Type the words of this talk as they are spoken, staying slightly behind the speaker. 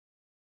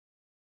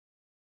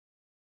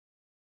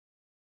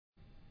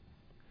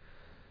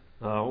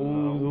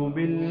أعوذ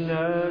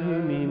بالله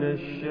من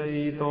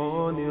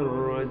الشيطان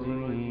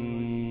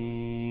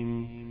الرجيم.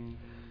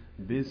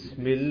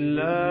 بسم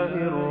الله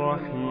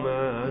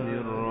الرحمن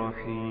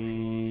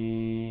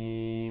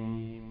الرحيم.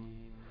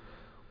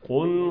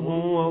 قل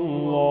هو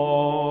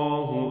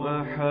الله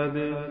أحد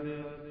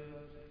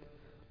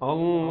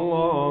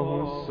الله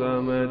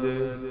الصمد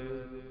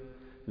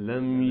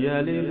لم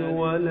يلد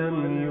ولم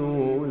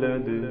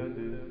يولد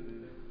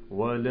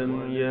ولم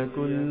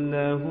يكن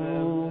له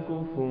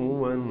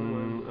كفوا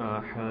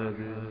أحد.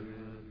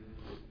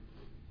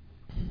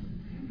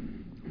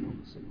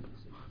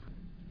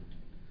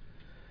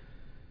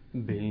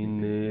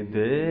 بن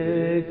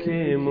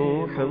دیکھے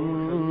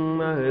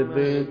محمد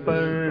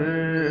پر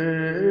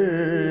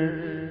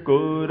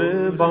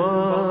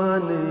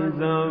قربان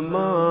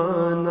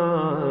زمانہ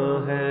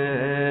ہے.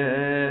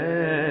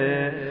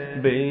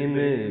 بن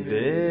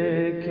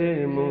دیکھے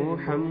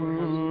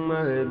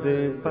محمد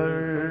پر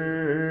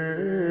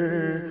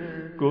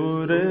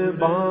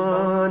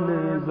قربان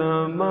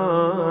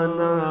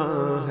زمانہ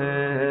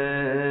ہے.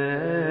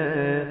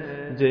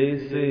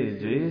 جس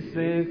جس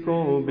کو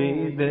بھی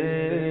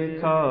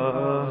دیکھا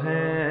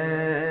ہے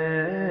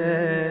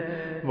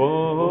وہ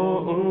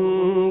ان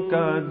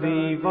کا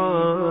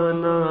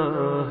دیوانہ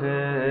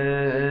ہے.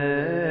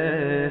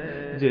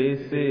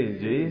 جس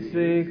جس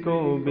کو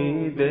بھی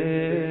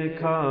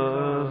دیکھا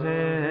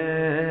ہے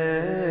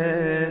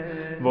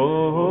وہ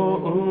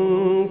ان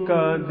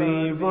کا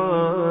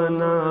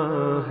دیوانہ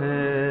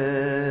ہے.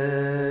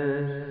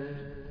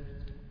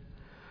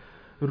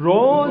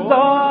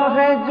 روزہ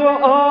ہے جو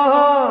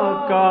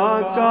آقا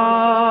کا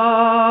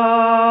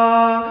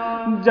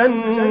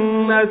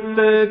جنت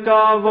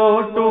کا وہ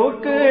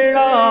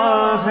ٹکڑا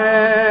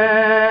ہے.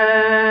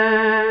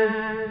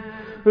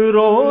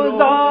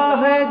 روزہ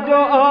ہے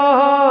جو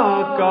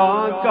آقا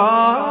کا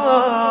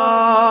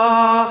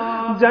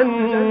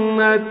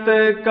جنت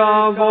کا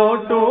وہ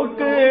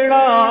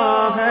ٹکڑا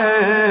ہے.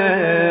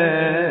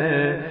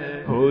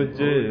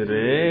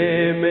 حجرے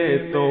میں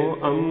تو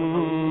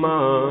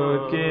اماں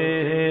کے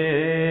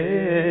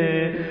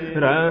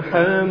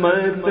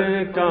رحمت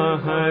کا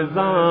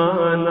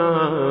خزانہ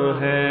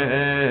ہے.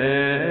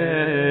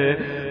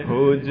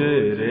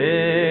 حجرے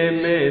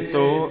میں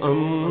تو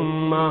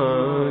اماں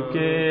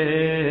کے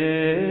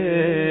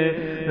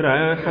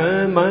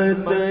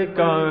رحمت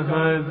کا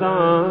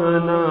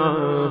خزانہ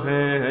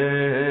ہے.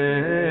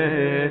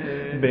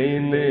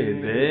 بن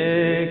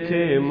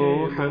دیکھے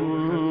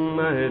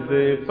محمد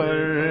پر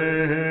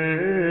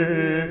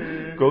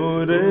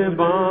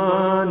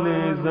قربان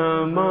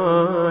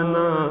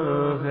زمانہ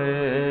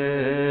ہے.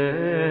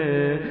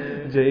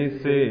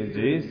 جس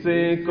جس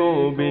کو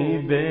بھی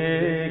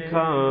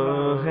دیکھا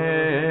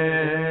ہے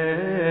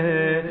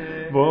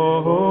وہ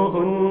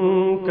ان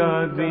کا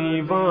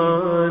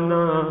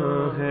دیوانہ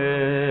ہے.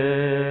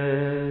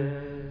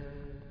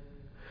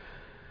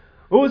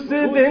 اس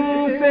دن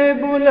سے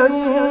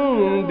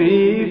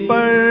بلندی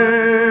پر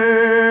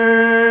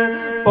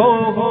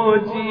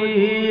پہنچی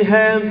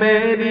ہے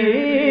میری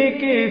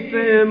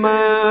قسمت.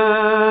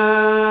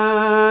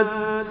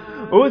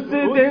 اس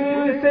دن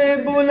سے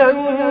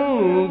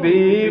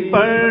بلندی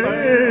پر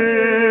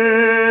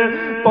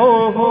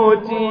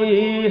پہنچی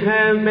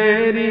ہے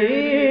میری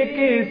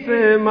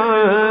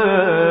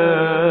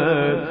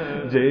قسمت.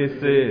 جس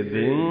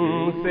دن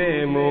سے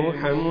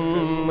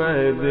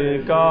محمد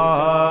کا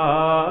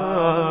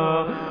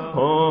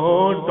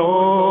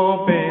ہونٹوں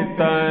پہ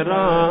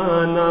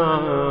ترانہ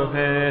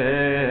ہے.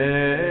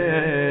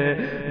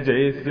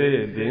 جس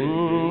دن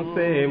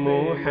سے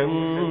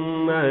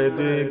محمد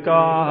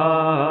کا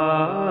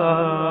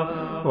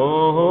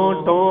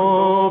ہونٹوں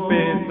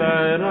پہ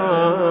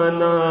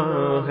ترانہ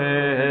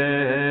ہے.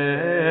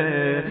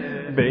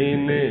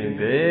 بن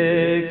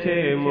دیکھے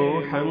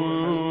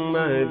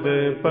محمد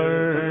پر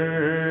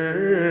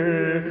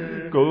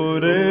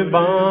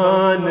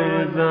قربان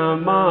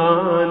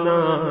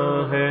زمانہ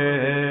ہے.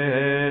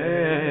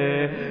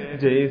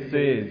 جس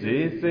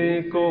جس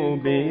کو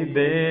بھی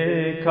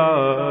دیکھا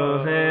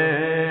ہے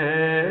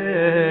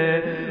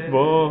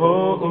وہ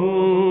ان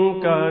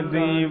کا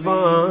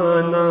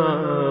دیوانہ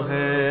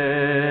ہے.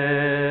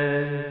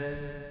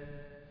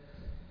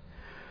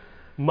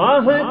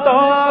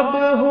 مہتاب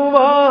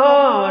ہوا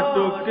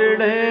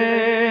ٹکڑے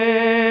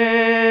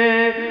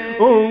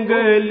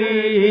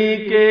انگلی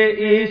کے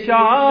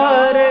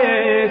اشارے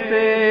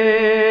سے.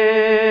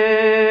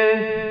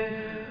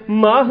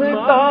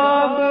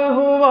 مہتاب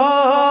ہوا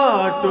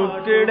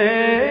ٹکڑے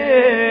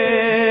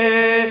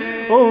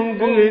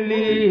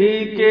انگلی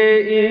کے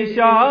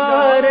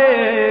اشارے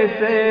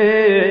سے.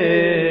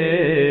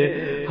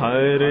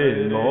 ہر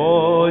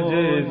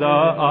معجزہ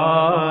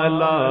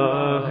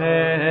اعلیٰ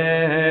ہے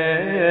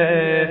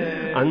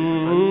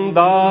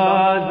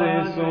انداز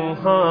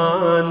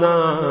سہانا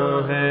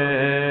ہے.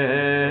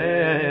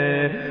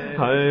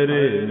 ہر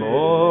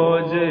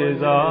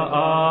معجزہ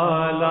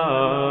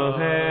اعلیٰ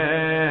ہے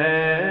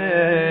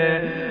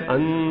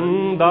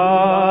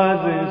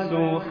انداز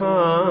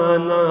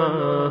سہانا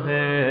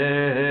ہے.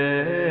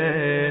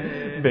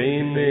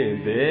 بن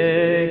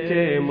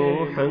دیکھے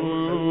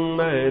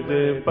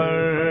محمد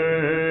پر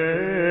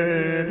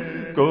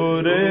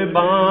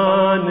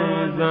قربان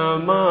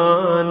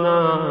زمانہ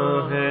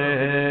ہے،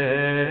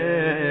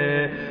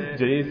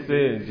 جس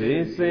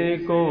جس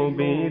کو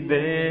بھی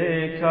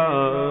دیکھا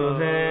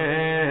ہے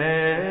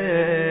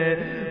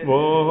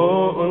وہ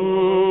ان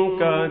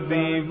کا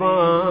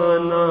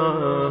دیوانہ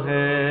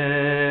ہے۔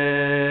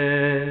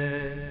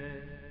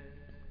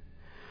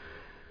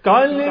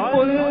 کل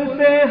پل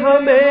سے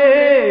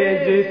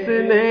ہمیں جس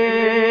نے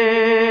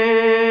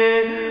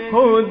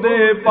خود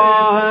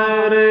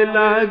پار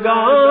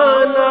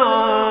لگانا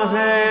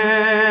ہے،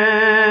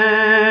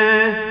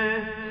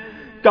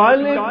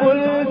 کل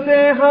پل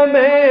سے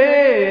ہمیں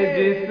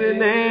جس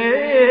نے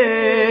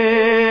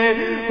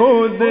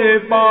خود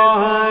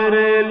پار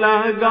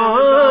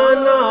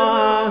لگانا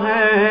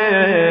ہے،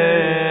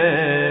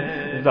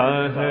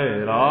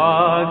 زہرا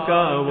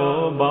کا وہ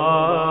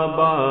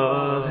بابا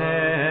ہے،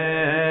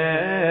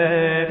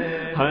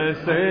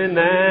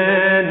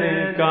 حسنین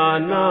کا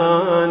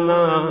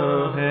نانا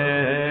ہے،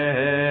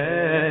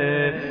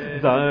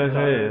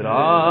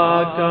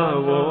 زہرا کا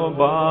وہ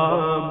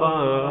بابا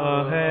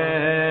ہے،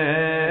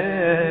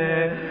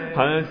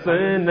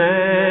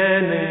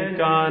 حسنین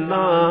کا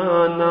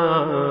نانا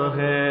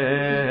ہے۔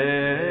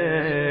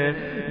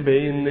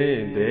 بن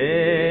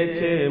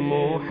دیکھے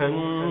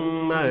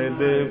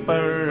محمد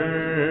پر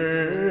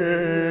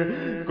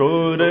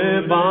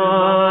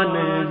قربان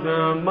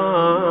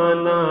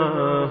زمانہ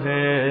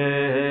ہے،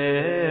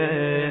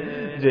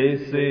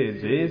 جس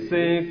جس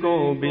کو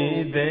بھی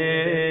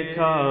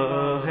دیکھا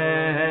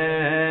ہے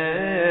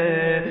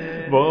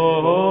وہ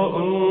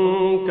ان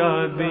کا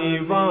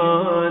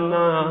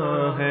دیوانہ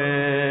ہے۔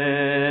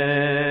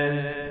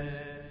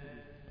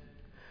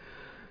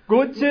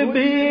 کچھ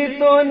بھی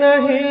تو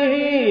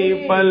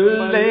نہیں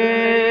پلے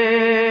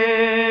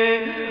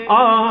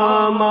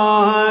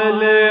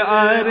اعمال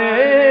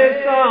ارے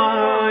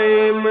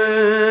قائم،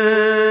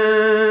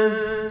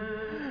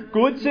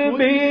 کچھ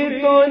بھی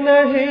تو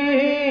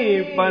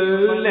نہیں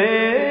پلے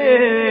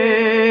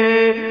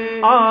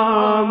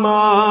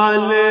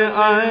اعمال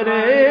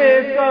ارے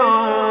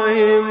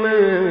قائم،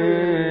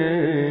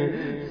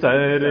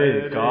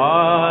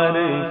 سرکار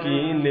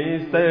کی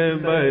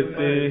نسبت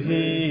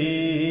ہی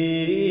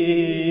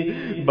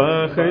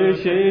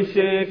بخشش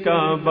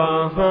کا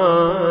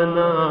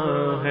بہانہ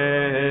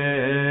ہے،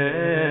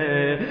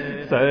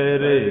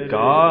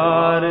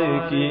 سرکار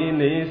کی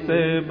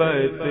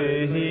نسبت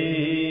ہی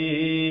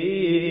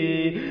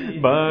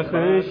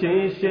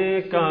بخشش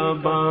کا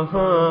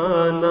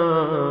بہانہ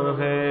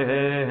ہے۔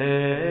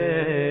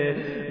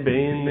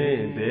 بن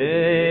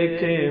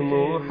دیکھے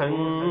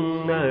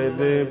محمد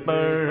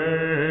پر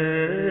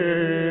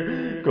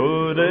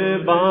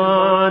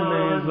قربان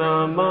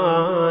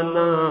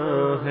زمانہ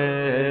ہے،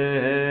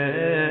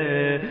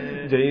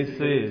 جس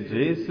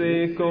جس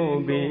کو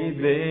بھی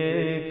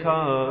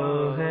دیکھا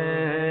ہے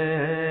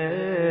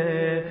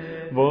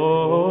وہ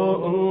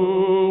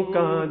ان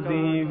کا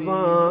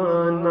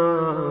دیوانہ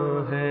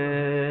ہے۔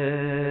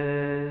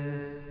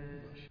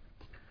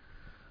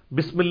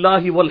 بسم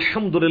اللہ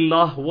والحمد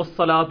للہ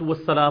والصلاة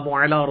والسلام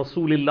علی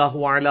رسول اللہ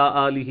وعلی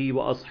آلہ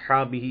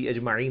واصحابہ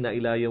اجمعین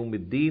الی یوم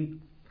الدین۔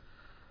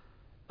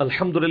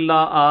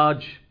 الحمدللہ آج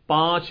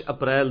 5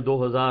 اپریل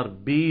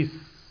 2020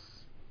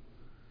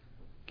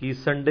 کی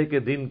سنڈے کے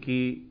دن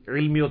کی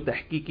علمی و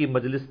تحقیقی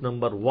مجلس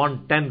نمبر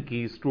 110 کی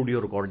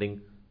اسٹوڈیو ریکارڈنگ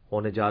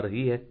ہونے جا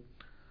رہی ہے۔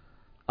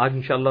 آج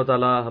انشاءاللہ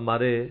تعالی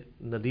ہمارے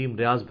ندیم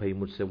ریاض بھائی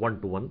مجھ سے 1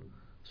 to 1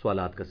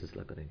 سوالات کا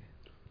سلسلہ کریں گے۔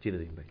 جی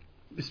ندیم بھائی۔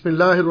 بسم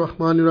اللہ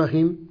الرحمن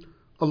الرحیم،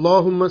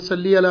 اللہم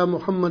صلی علی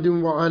محمد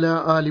وعلی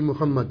آل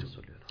محمد۔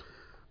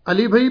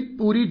 علی بھائی،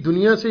 پوری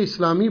دنیا سے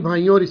اسلامی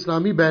بھائیوں اور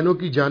اسلامی بہنوں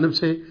کی جانب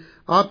سے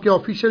آپ کے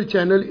official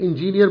channel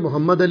engineer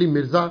Muhammad Ali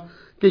Mirza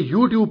کے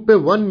یوٹیوب پہ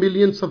 1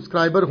 ملین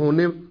سبسکرائبر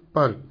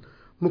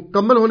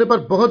مکمل ہونے پر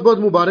بہت بہت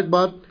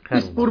مبارکباد۔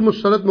 اس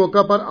پرمسرت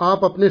موقع پر آپ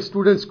اپنے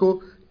اسٹوڈنٹس کو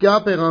کیا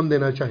پیغام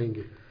دینا چاہیں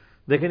گے؟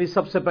 دیکھیں جی،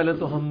 سب سے پہلے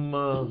تو ہم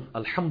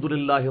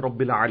الحمدللہ رب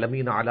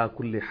العالمین علی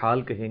کل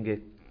حال کہیں گے۔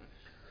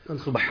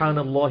 سبحان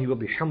اللہ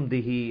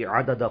وبحمدہ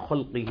عدد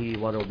خلقہ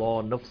ورضا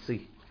نفسہ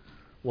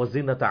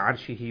وزنۃ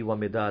عرشہ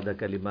ومداد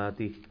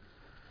کلماتہ،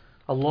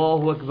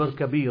 اللہ اکبر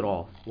کبیرا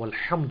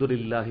والحمد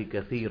للہ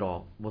کثیرا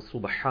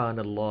وسبحان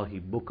اللہ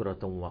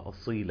بکرۃ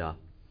واصیلا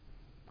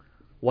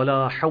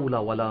ولا حول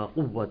ولا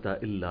قوۃ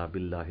الا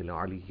باللہ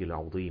العلی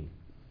العظیم۔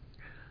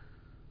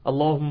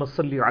 اللہم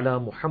صل علی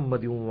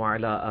محمد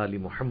وعلی آل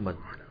محمد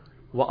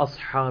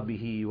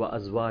واصحابہ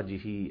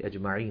وازواجہ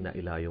اجمعین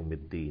الی یوم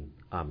الدین،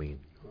 آمین۔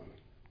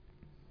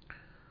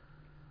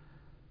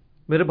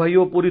 میرے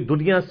بھائیوں، پوری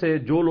دنیا سے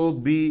جو لوگ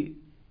بھی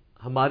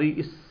ہماری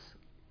اس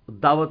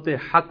دعوت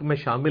حق میں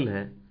شامل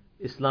ہیں،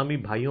 اسلامی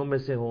بھائیوں میں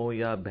سے ہوں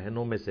یا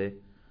بہنوں میں سے،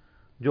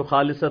 جو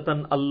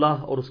خالصتاً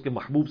اللہ اور اس کے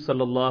محبوب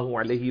صلی اللہ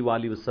علیہ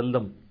وآلہ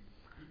وسلم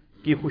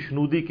کی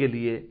خوشنودی کے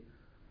لیے،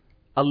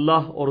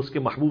 اللہ اور اس کے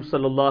محبوب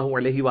صلی اللہ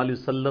علیہ وآلہ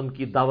وسلم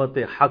کی دعوت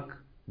حق،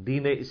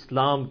 دین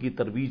اسلام کی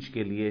ترویج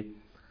کے لیے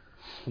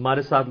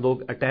ہمارے ساتھ لوگ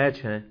اٹیچ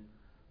ہیں،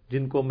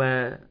 جن کو میں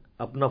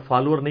اپنا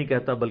فالوور نہیں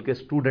کہتا بلکہ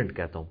اسٹوڈنٹ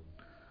کہتا ہوں،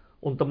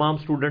 ان تمام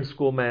سٹوڈنٹس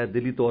کو میں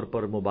دلی طور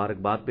پر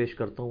مبارکباد پیش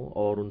کرتا ہوں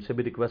اور ان سے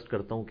بھی ریکویسٹ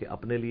کرتا ہوں کہ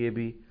اپنے لیے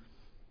بھی،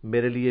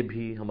 میرے لیے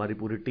بھی، ہماری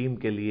پوری ٹیم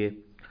کے لیے،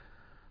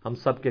 ہم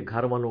سب کے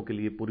گھر والوں کے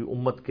لیے، پوری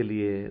امت کے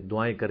لیے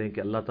دعائیں کریں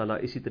کہ اللہ تعالیٰ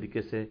اسی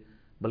طریقے سے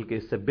بلکہ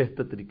اس سے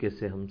بہتر طریقے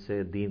سے ہم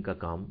سے دین کا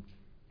کام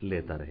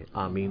لیتا رہے.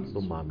 آمین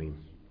ثم آمین.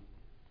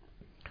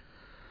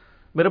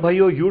 میرے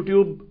بھائیو،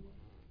 یوٹیوب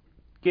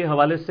کے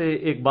حوالے سے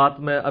ایک بات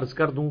میں عرض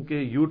کر دوں کہ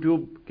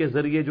یوٹیوب کے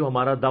ذریعے جو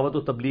ہمارا دعوت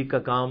و تبلیغ کا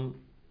کام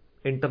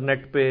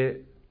انٹرنیٹ پہ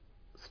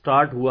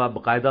سٹارٹ ہوا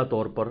باقاعدہ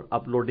طور پر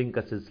اپلوڈنگ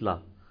کا سلسلہ،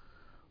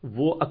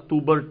 وہ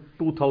اکتوبر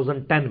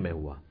 2010 میں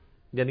ہوا،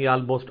 یعنی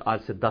آلموسٹ آج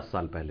سے 10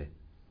 سال پہلے.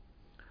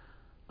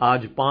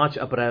 آج 5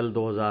 اپریل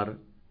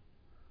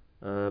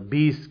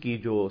 2020 کی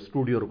جو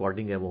اسٹوڈیو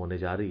ریکارڈنگ ہے وہ ہونے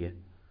جا رہی ہے،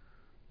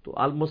 تو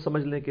آلموسٹ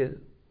سمجھ لیں کہ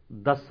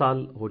 10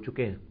 سال ہو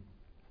چکے ہیں.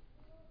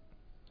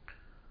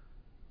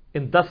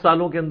 ان 10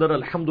 سالوں کے اندر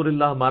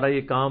الحمدللہ ہمارا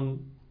یہ کام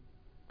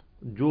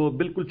جو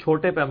بالکل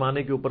چھوٹے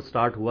پیمانے کے اوپر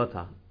سٹارٹ ہوا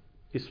تھا،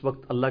 اس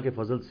وقت اللہ کے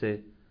فضل سے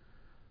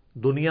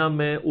دنیا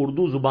میں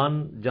اردو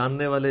زبان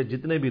جاننے والے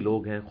جتنے بھی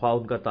لوگ ہیں، خواہ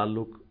ان کا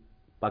تعلق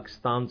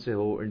پاکستان سے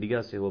ہو،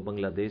 انڈیا سے ہو،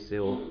 بنگلہ دیش سے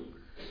ہو،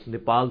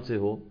 نیپال سے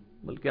ہو،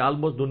 بلکہ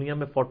آلموسٹ دنیا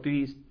میں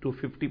 40 to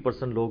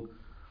 50% لوگ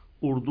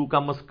اردو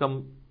کم از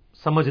کم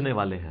سمجھنے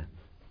والے ہیں،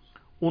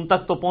 ان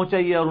تک تو پہنچا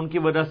ہی ہے، اور ان کی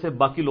وجہ سے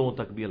باقی لوگوں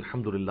تک بھی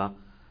الحمدللہ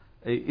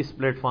اس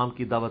پلیٹ فارم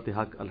کی دعوت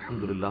حق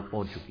الحمدللہ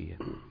پہنچ چکی ہے.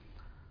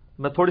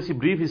 میں تھوڑی سی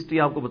بریف ہسٹری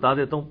آپ کو بتا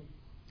دیتا ہوں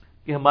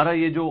کہ ہمارا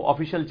یہ جو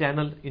official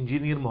channel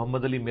engineer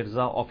Muhammad Ali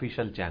Mirza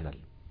official channel,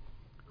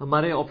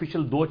 ہمارے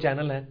آفیشیل 2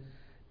 چینل ہیں،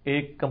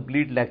 ایک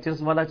کمپلیٹ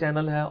لیکچرز والا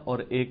چینل ہے اور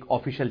ایک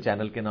آفیشیل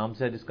چینل کے نام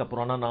سے ہے، جس کا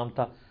پرانا نام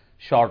تھا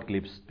شارٹ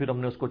کلپس، پھر ہم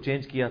نے اس کو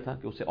چینج کیا تھا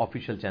کہ اسے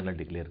آفیشیل چینل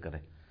ڈکلیئر کریں.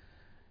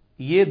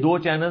 یہ 2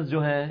 چینلز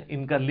جو ہیں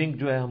ان کا لنک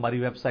جو ہے ہماری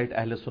ویب سائٹ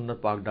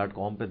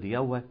ahlsunnatpak.com پہ دیا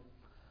ہوا ہے.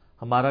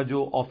 ہمارا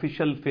جو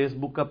آفیشیل فیس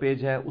بک کا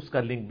پیج ہے اس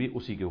کا لنک بھی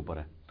اسی کے اوپر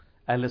ہے،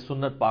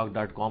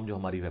 ahlsunnatpak.com جو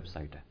ہماری ویب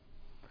سائٹ ہے.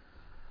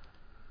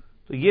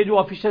 تو یہ جو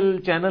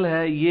آفیشیل چینل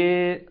ہے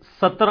یہ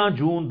 17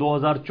 جون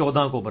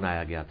 2014 کو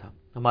بنایا گیا تھا،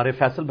 ہمارے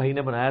فیصل بھائی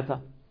نے بنایا تھا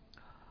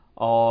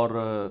اور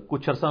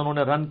کچھ عرصہ انہوں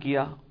نے رن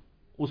کیا.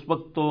 اس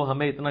وقت تو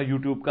ہمیں اتنا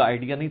یوٹیوب کا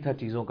آئیڈیا نہیں تھا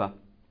چیزوں کا،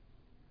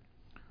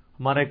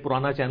 ہمارا ایک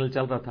پرانا چینل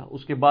چل رہا تھا.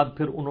 اس کے بعد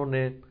پھر انہوں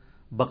نے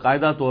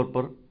باقاعدہ طور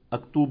پر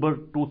اکتوبر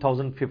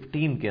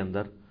 2015 کے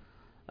اندر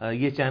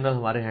یہ چینل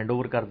ہمارے ہینڈ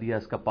اوور کر دیا،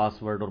 اس کا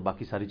پاس ورڈ اور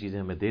باقی ساری چیزیں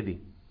ہمیں دے دی.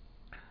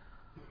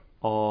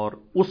 اور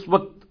اس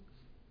وقت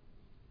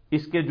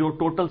اس کے جو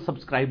ٹوٹل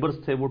سبسکرائبرز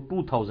تھے وہ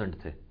 2000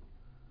 تھے.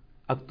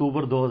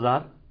 اکتوبر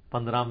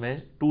 2015 میں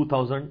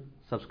 2000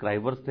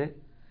 سبسکرائبرز تھے.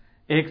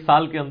 ایک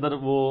سال کے اندر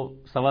وہ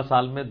 1.25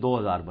 سال میں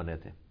 2000 بنے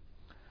تھے.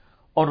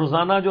 اور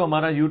روزانہ جو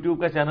ہمارا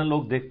یوٹیوب کا چینل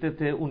لوگ دیکھتے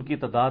تھے ان کی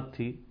تعداد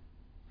تھی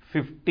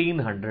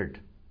 1500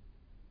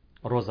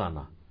 روزانہ.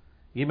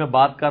 یہ میں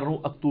بات کر رہا ہوں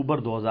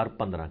اکتوبر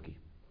 2015 کی.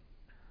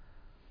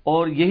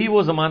 اور یہی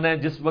وہ زمانہ ہے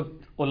جس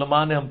وقت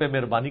علماء نے ہم پہ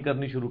مہربانی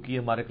کرنی شروع کی،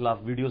 ہمارے خلاف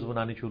ویڈیوز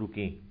بنانی شروع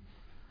کی،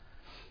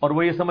 اور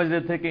وہ یہ سمجھ رہے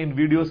تھے کہ ان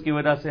ویڈیوز کی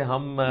وجہ سے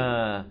ہم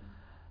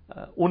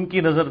ان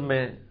کی نظر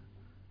میں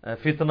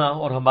فتنہ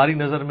اور ہماری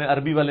نظر میں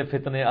عربی والے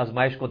فتنے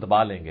آزمائش کو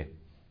دبا لیں گے.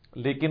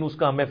 لیکن اس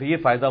کا ہمیں یہ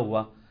فائدہ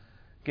ہوا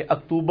کہ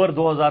اکتوبر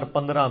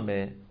 2015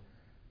 میں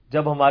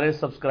جب ہمارے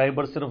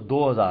سبسکرائبر صرف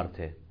 2000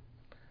 تھے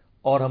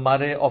اور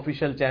ہمارے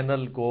آفیشیل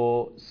چینل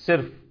کو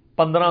صرف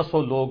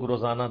 1500 لوگ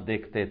روزانہ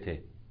دیکھتے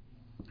تھے،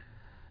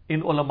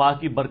 ان علماء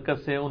کی برکت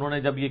سے انہوں نے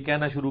جب یہ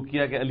کہنا شروع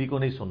کیا کہ علی کو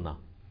نہیں سننا،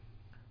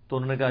 تو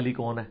انہوں نے کہا علی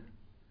کون ہے.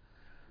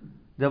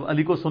 جب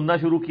علی کو سننا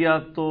شروع کیا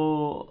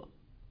تو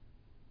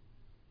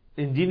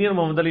انجینئر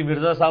محمد علی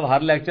مرزا صاحب ہر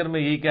لیکچر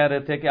میں یہی کہہ رہے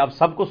تھے کہ آپ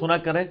سب کو سنا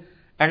کریں،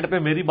 اینڈ پہ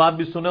میری بات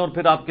بھی سنیں اور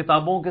پھر آپ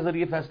کتابوں کے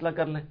ذریعے فیصلہ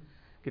کر لیں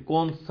کہ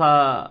کون سا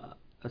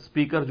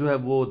اسپیکر جو ہے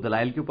وہ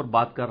دلائل کے اوپر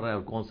بات کر رہا ہے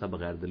اور کون سا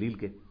بغیر دلیل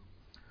کے.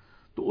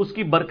 تو اس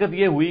کی برکت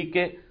یہ ہوئی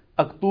کہ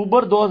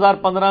اکتوبر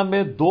 2015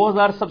 میں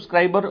 2000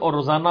 سبسکرائبر اور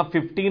روزانہ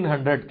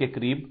 1500 کے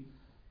قریب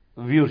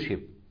ویورشپ.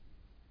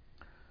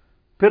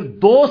 پھر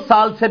 2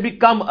 سال سے بھی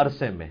کم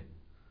عرصے میں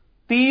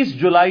 30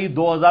 جولائی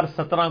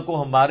 2017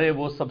 کو ہمارے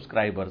وہ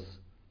سبسکرائبرز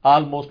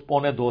آلموسٹ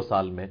 1.25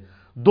 سال میں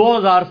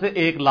 2000 سے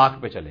 1 لاکھ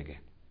پہ چلے گئے،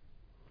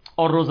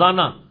 اور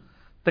روزانہ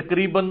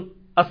تقریباً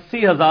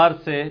 80,000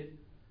 سے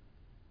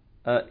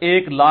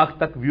 1 لاکھ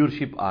تک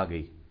ویورشپ آ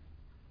گئی،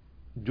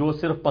 جو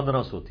صرف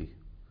 1500 تھی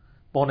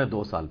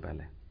 1.25 سال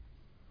پہلے.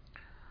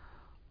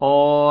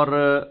 اور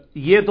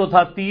یہ تو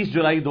تھا 30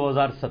 جولائی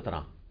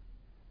 2017،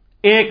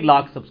 1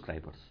 لاکھ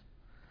سبسکرائبرز.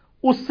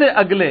 اس سے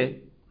اگلے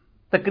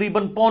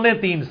تقریباً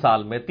 2.25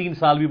 سال میں، 3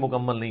 سال بھی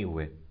مکمل نہیں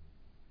ہوئے،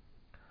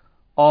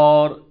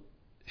 اور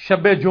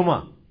شب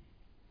جمعہ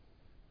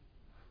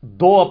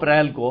 2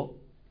 اپریل کو،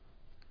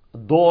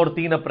 2 اور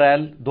 3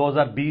 اپریل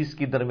 2020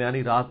 کی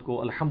درمیانی رات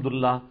کو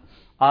الحمدللہ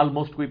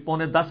آلموسٹ کوئی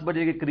 9:45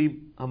 بجے کے قریب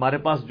ہمارے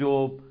پاس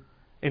جو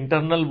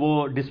انٹرنل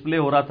وہ ڈسپلے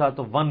ہو رہا تھا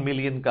تو 1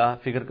 ملین کا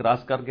فگر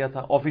کراس کر گیا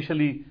تھا.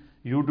 آفیشلی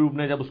یوٹیوب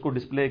نے جب اس کو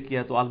ڈسپلے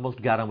کیا تو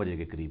آلموسٹ 11 بجے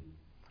کے قریب.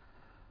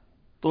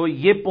 تو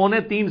یہ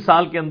 2.25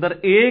 سال کے اندر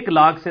 1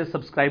 لاکھ سے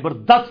سبسکرائبر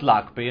 10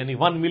 لاکھ پہ یعنی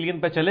 1 ملین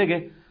پہ چلے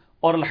گئے،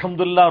 اور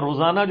الحمدللہ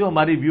روزانہ جو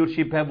ہماری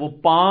ویورشپ ہے وہ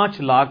 5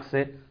 لاکھ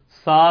سے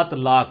 7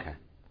 لاکھ ہے.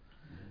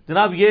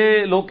 جناب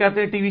یہ لوگ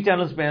کہتے ہیں ٹی وی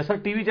چینلز پہ ہیں. سر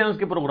ٹی وی چینلز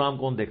کے پروگرام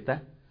کون دیکھتا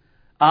ہے؟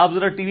 آپ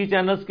ذرا ٹی وی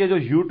چینلز کے جو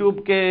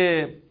یوٹیوب کے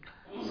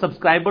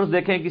سبسکرائبرز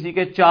دیکھیں, کسی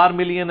کے 4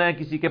 ملین ہیں,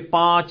 کسی کے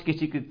 5,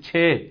 کسی کے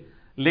 6,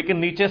 لیکن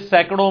نیچے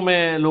سینکڑوں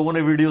میں لوگوں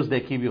نے ویڈیوز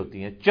دیکھی بھی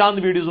ہوتی ہیں. چند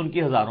ویڈیوز ان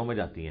کی ہزاروں میں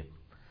جاتی ہیں.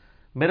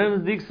 میرے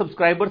نزدیک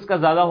سبسکرائبرز کا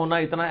زیادہ ہونا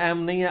اتنا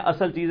اہم نہیں ہے,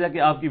 اصل چیز ہے کہ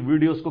آپ کی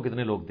ویڈیوز کو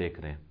کتنے لوگ دیکھ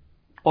رہے ہیں,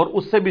 اور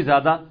اس سے بھی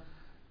زیادہ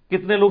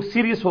کتنے لوگ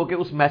سیریس ہو کے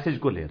اس میسج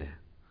کو لے رہے ہیں.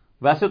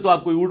 ویسے تو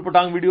آپ کوئی اوٹ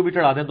پٹانگ ویڈیو بھی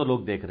چڑھا دیں تو لوگ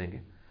دیکھ رہیں گے.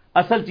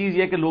 اصل چیز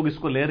یہ کہ لوگ اس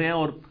کو لے رہے ہیں,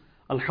 اور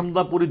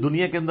الحمدللہ پوری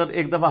دنیا کے اندر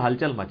ایک دفعہ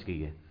ہلچل مچ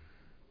گئی ہے.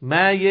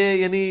 میں یہ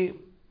یعنی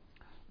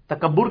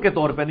تکبر کے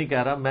طور پہ نہیں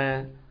کہہ رہا,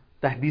 میں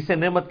تحدیث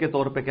نعمت کے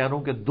طور پہ کہہ رہا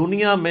ہوں کہ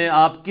دنیا میں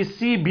آپ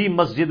کسی بھی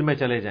مسجد میں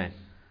چلے جائیں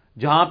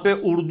جہاں پہ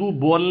اردو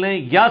بولنے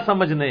یا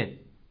سمجھنے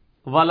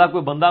والا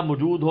کوئی بندہ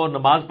موجود ہو,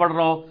 نماز پڑھ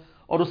رہا ہو,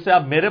 اور اس سے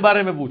آپ میرے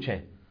بارے میں پوچھیں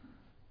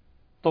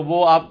تو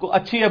وہ آپ کو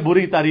اچھی یا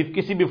بری تعریف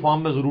کسی بھی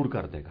فارم میں ضرور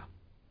کر دے گا.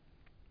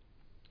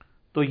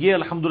 تو یہ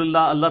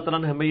الحمدللہ اللہ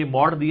تعالیٰ نے ہمیں یہ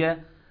موڈ دیا ہے.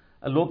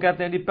 لوگ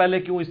کہتے ہیں جی پہلے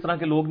کیوں اس طرح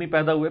کے لوگ نہیں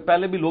پیدا ہوئے؟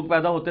 پہلے بھی لوگ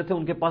پیدا ہوتے تھے,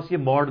 ان کے پاس یہ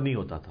موڈ نہیں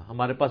ہوتا تھا.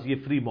 ہمارے پاس یہ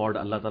فری موڈ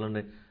اللہ تعالیٰ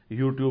نے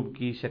یوٹیوب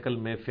کی شکل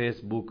میں,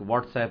 فیس بک,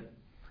 واٹس ایپ,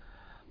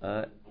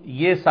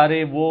 یہ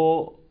سارے وہ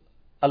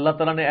اللہ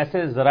تعالیٰ نے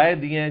ایسے ذرائع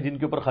دیے ہیں جن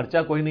کے اوپر خرچہ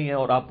کوئی نہیں ہے,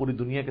 اور آپ پوری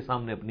دنیا کے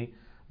سامنے اپنی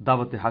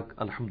دعوت حق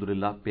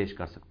الحمدللہ پیش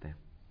کر سکتے ہیں.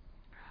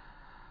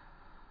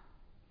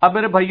 اب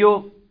میرے بھائیوں,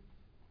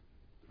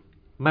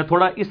 میں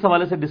تھوڑا اس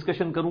حوالے سے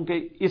ڈسکشن کروں کہ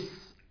اس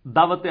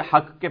دعوت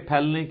حق کے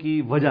پھیلنے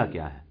کی وجہ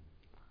کیا ہے.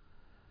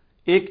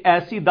 ایک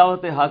ایسی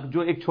دعوت حق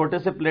جو ایک چھوٹے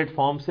سے پلیٹ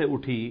فارم سے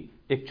اٹھی,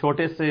 ایک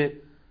چھوٹے سے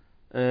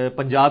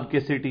پنجاب کے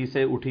سٹی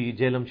سے اٹھی,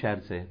 جہلم شہر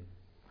سے,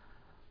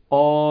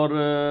 اور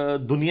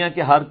دنیا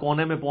کے ہر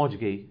کونے میں پہنچ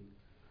گئی.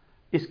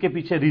 اس کے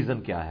پیچھے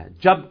ریزن کیا ہے؟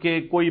 جبکہ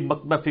کوئی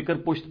مکتبہ فکر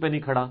پشت پہ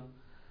نہیں کھڑا,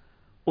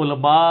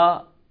 علماء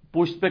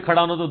پشت پہ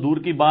کھڑا ہونا تو دور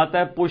کی بات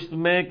ہے, پشت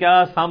میں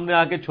کیا سامنے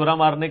آ کے چھرا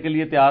مارنے کے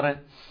لیے تیار ہیں,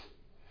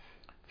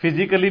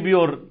 فزیکلی بھی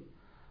اور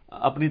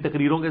اپنی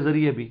تقریروں کے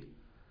ذریعے بھی.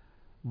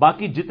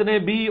 باقی جتنے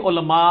بھی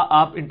علماء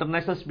آپ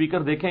انٹرنیشنل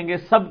سپیکر دیکھیں گے,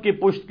 سب کی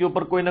پشت کے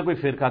اوپر کوئی نہ کوئی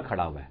فرقہ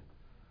کھڑا ہوا ہے.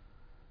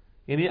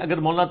 یعنی اگر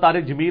مولانا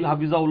طارق جمیل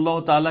حفظہ اللہ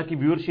تعالیٰ کی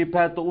ویورشپ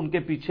ہے تو ان کے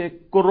پیچھے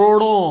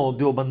کروڑوں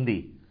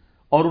دیوبندی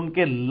اور ان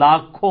کے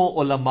لاکھوں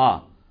علماء,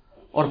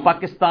 اور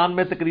پاکستان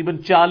میں تقریباً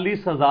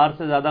 40,000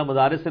 سے زیادہ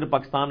مدارس صرف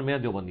پاکستان میں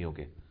ہیں دیوبندیوں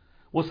کے,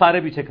 وہ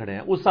سارے پیچھے کھڑے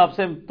ہیں. اس حساب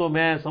سے تو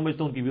میں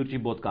سمجھتا ہوں ان کی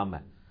ویورشپ بہت کم ہے,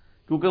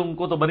 کیونکہ ان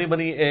کو تو بنی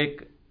بنی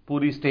ایک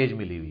پوری سٹیج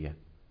ملی ہوئی ہے.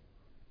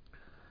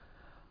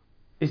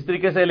 اس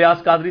طریقے سے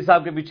الیاس قادری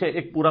صاحب کے پیچھے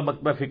ایک پورا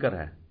مکتبہ فکر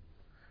ہے.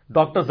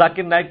 ڈاکٹر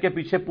ذاکر نائک کے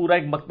پیچھے پورا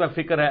ایک مکتبہ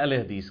فکر ہے اہل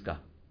حدیث کا.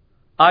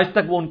 آج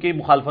تک وہ ان کی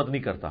مخالفت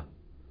نہیں کرتا,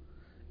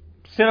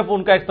 صرف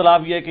ان کا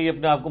اختلاف یہ ہے کہ یہ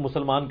اپنے آپ کو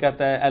مسلمان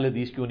کہتا ہے, اہل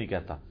حدیث کیوں نہیں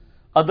کہتا.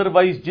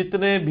 ادروائز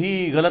جتنے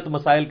بھی غلط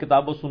مسائل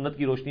کتاب و سنت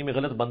کی روشنی میں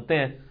غلط بنتے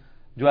ہیں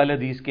جو اہل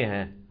حدیث کے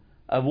ہیں,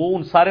 وہ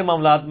ان سارے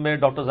معاملات میں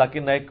ڈاکٹر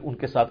ذاکر نائک ان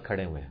کے ساتھ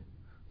کھڑے ہوئے ہیں,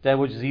 چاہے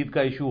وہ یزید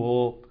کا ایشو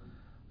ہو,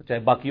 چاہے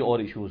باقی اور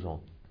ایشوز ہوں,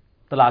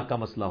 طلاق کا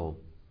مسئلہ ہو,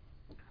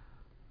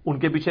 ان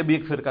کے پیچھے بھی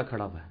ایک فرقہ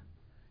کھڑا ہوا ہے.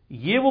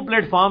 یہ وہ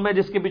پلیٹ فارم ہے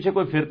جس کے پیچھے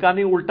کوئی فرقہ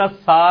نہیں, الٹا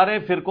سارے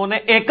فرقوں نے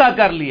ایکا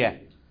کر لیا ہے.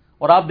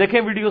 اور آپ دیکھیں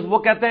ویڈیوز, وہ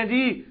کہتے ہیں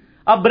جی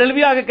اب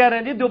بریلوی آگے کہہ رہے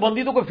ہیں جی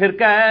دیوبندی تو کوئی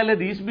فرقہ ہے, اہل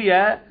حدیث بھی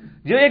ہے,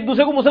 جو ایک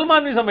دوسرے کو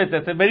مسلمان نہیں سمجھتے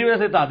تھے, میری وجہ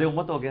سے اتحاد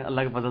امت ہو گیا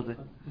اللہ کے فضل سے.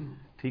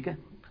 ٹھیک ہے,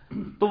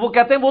 تو وہ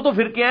کہتے ہیں وہ تو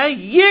فرقے ہیں,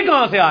 یہ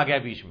کہاں سے آ گیا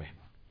بیچ میں؟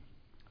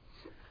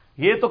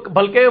 یہ تو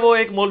بلکہ وہ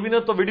ایک مولوی نے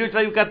تو ویڈیو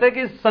چلائی, کہتے ہیں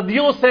کہ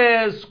صدیوں سے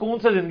سکون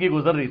سے زندگی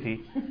گزر رہی تھی,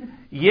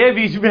 یہ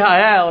بیچ میں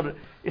آیا ہے اور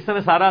اس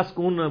نے سارا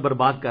سکون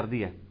برباد کر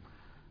دیا.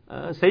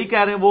 صحیح کہہ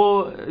رہے ہیں.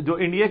 وہ جو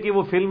انڈیا کی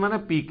وہ فلم ہے نا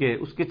پی کے,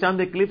 اس کے چند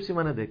ایک کلپس ہی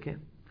میں نے دیکھے,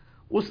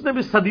 اس نے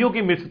بھی صدیوں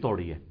کی متھ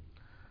توڑی ہے.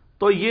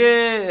 تو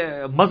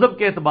یہ مذہب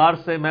کے اعتبار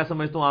سے میں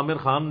سمجھتا ہوں عامر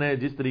خان نے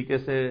جس طریقے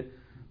سے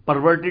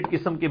پرورٹڈ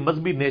قسم کے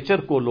مذہبی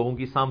نیچر کو لوگوں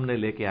کی سامنے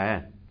لے کے آیا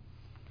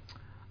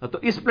ہے, تو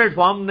اس پلیٹ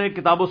فارم نے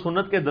کتاب و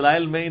سنت کے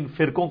دلائل میں ان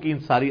فرقوں کی ان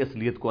ساری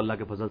اصلیت کو اللہ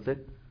کے فضل سے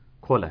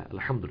کھولا ہے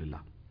الحمدللہ.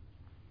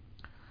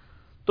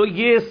 تو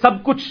یہ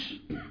سب کچھ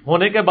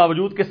ہونے کے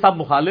باوجود کہ سب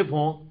مخالف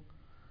ہوں,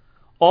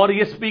 اور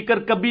یہ سپیکر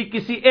کبھی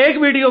کسی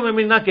ایک ویڈیو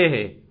میں نہ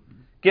کہے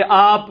کہ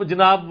آپ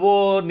جناب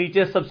وہ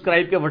نیچے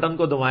سبسکرائب کے بٹن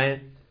کو دبائیں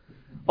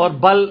اور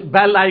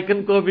بیل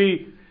آئیکن کو بھی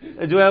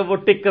جو ہے وہ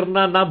ٹک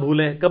کرنا نہ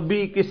بھولیں,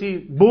 کبھی کسی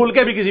بھول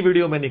کے بھی کسی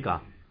ویڈیو میں نہیں کہا.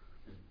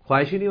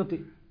 خواہش ہی نہیں ہوتی,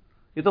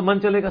 یہ تو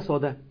من چلے گا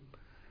سودا ہے.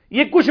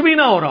 یہ کچھ بھی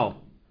نہ ہو رہا ہو,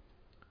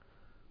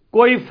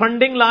 کوئی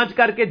فنڈنگ لانچ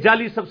کر کے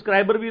جعلی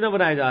سبسکرائبر بھی نہ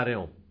بنائے جا رہے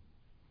ہوں.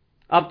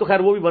 اب تو خیر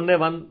وہ بھی بننے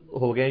بند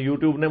ہو گئے,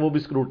 یوٹیوب نے وہ بھی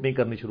اسکروٹنی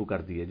کرنی شروع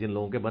کر دی ہے جن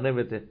لوگوں کے بنے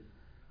ہوئے تھے.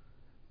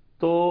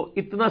 تو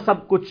اتنا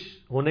سب کچھ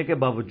ہونے کے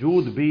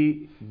باوجود بھی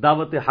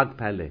دعوت حق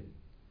پھیلے,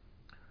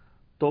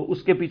 تو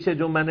اس کے پیچھے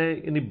جو میں نے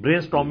یعنی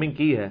برین سٹارمنگ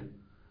کی ہے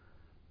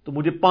تو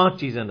مجھے 5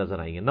 چیزیں نظر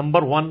آئی ہیں.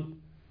 نمبر 1,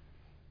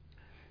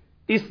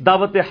 اس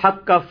دعوت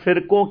حق کا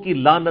فرقوں کی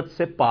لعنت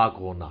سے پاک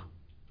ہونا.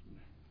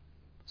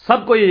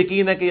 سب کو یہ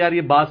یقین ہے کہ یار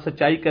یہ بات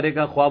سچائی کرے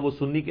گا, خواہ وہ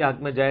سنی کے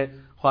حق میں جائے,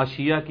 خواہ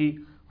شیعہ کی,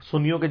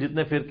 سنیوں کے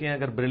جتنے فرقے ہیں،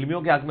 اگر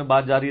بریلویوں کے حق میں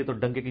بات جا رہی ہے تو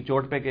ڈنکے کی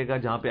چوٹ پہ کہے گا،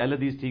 جہاں پہ اہل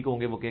حدیث ٹھیک ہوں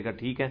گے وہ کہے گا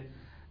ٹھیک ہے،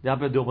 جہاں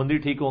پہ دیوبندی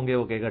ٹھیک ہوں گے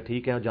وہ کہے گا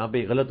ٹھیک ہے، اور جہاں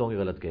پہ غلط ہوں گے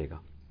غلط کہے گا۔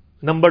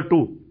 نمبر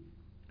 2،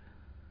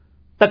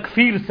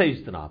 تکفیر سے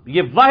اجتناب۔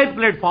 یہ واحد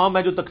پلیٹ فارم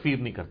ہے جو تکفیر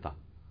نہیں کرتا۔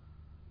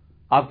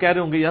 آپ کہہ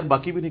رہے ہوں گے یار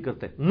باقی بھی نہیں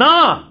کرتے، نہ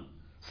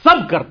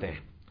سب کرتے ہیں،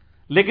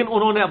 لیکن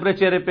انہوں نے اپنے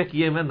چہرے پہ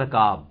کیے ہوئے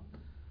نقاب۔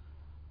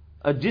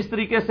 جس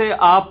طریقے سے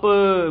آپ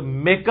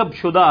میک اپ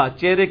شدہ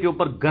چہرے کے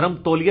اوپر گرم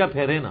تولیہ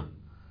پھیرے نا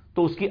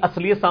تو اس کی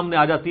اصلیت سامنے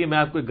آ جاتی ہے۔ میں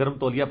آپ کو ایک گرم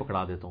تولیہ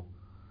پکڑا دیتا ہوں،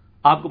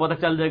 آپ کو پتہ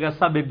چل جائے گا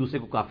سب ایک دوسرے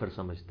کو کافر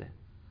سمجھتے ہیں۔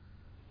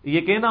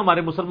 یہ کہنا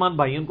ہمارے مسلمان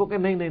بھائیوں کو کہ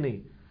نہیں،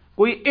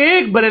 کوئی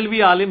ایک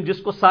بریلوی عالم جس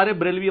کو سارے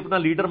بریلوی اپنا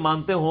لیڈر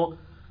مانتے ہوں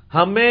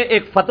ہمیں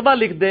ایک فتویٰ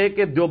لکھ دے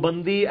کہ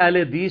دیوبندی، اہل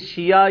حدیث،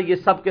 شیعہ یہ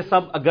سب کے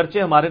سب اگرچہ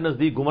ہمارے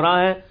نزدیک گمراہ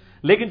ہیں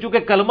لیکن چونکہ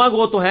کلمہ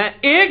گو تو ہیں،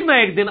 ایک نہ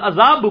ایک دن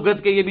عذاب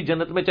بھگت کے یہ بھی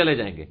جنت میں چلے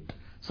جائیں گے،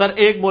 سر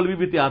ایک مولوی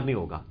بھی تیار نہیں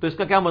ہوگا۔ تو اس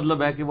کا کیا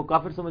مطلب ہے کہ وہ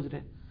کافر سمجھ رہے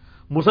ہیں؟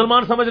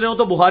 مسلمان سمجھ رہے ہوں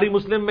تو بخاری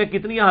مسلم میں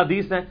کتنی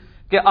احادیث ہیں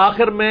کہ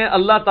آخر میں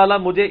اللہ تعالیٰ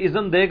مجھے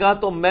اذن دے گا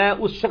تو میں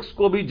اس شخص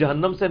کو بھی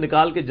جہنم سے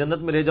نکال کے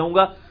جنت میں لے جاؤں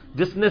گا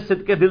جس نے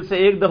صدق کے دل سے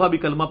ایک دفعہ بھی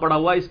کلمہ پڑھا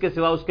ہوا، اس کے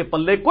سوا اس کے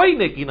پلے کوئی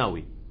نیکی نہ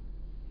ہوئی۔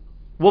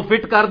 وہ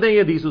فٹ کر دیں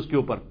یہ حدیث اس کے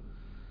اوپر،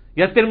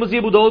 یا ترمذی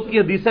ابو داؤد کی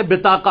حدیث ہے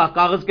بطاقہ،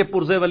 کاغذ کے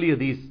پرزے والی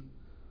حدیث،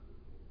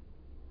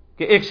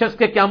 کہ ایک شخص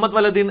کے قیامت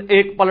والے دن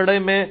ایک پلڑے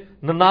میں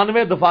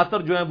 99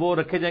 دفاتر جو ہیں وہ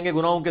رکھے جائیں گے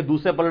گناہوں کے،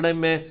 دوسرے پلڑے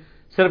میں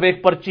صرف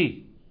ایک پرچی،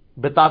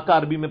 بطاقہ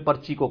عربی میں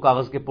پرچی کو،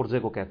 کاغذ کے پرزے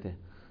کو کہتے ہیں،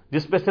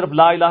 جس پہ صرف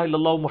لا الہ الا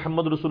اللہ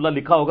محمد رسول اللہ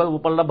لکھا ہوگا۔ وہ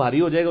پلڑا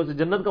بھاری ہو جائے گا، اسے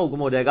جنت کا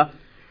حکم ہو جائے گا۔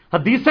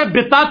 حدیث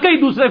بطاقہ ہی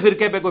دوسرے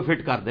فرقے پہ کوئی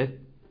فٹ کر دے،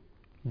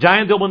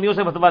 جائیں دیوبندیوں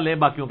سے فتویٰ لیں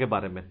باقیوں کے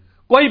بارے میں،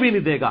 کوئی بھی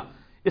نہیں دے گا۔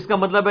 اس کا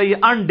مطلب ہے یہ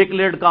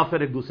انڈکلیئرڈ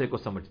کافر ایک دوسرے کو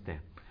سمجھتے ہیں۔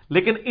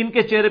 لیکن ان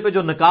کے چہرے پہ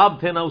جو نقاب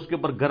تھے نا اس کے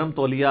اوپر گرم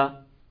تولیہ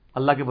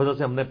اللہ کی وجہ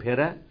سے ہم نے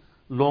پھیرا ہے،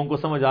 لوگوں کو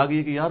سمجھ آ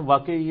گئی کہ یار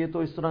واقعی یہ تو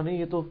اس طرح نہیں،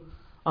 یہ تو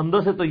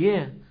اندر سے تو یہ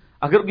ہے۔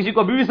 اگر کسی کو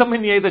ابھی بھی سمجھ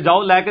نہیں آئی تو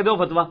جاؤ لے کے دو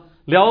فتویٰ،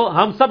 لے آؤ،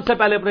 ہم سب سے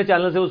پہلے اپنے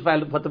چینل سے اس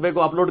فتوے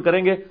کو اپلوڈ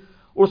کریں گے،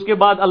 اس کے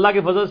بعد اللہ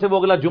کی فضل سے وہ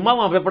اگلا جمعہ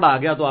وہاں پہ پڑھا آ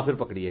گیا تو آپ پھر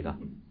پکڑیے گا،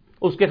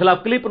 اس کے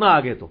خلاف کلپ نہ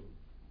آگے تو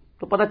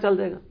پتہ چل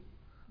جائے گا۔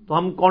 تو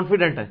ہم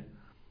کانفیڈنٹ ہیں۔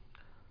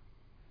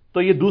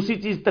 تو یہ دوسری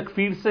چیز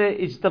تکفیر سے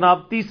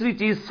اجتناب۔ تیسری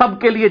چیز سب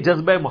کے لیے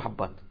جذبہ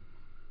محبت۔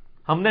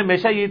 ہم نے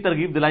ہمیشہ یہ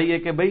ترغیب دلائی ہے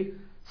کہ بھائی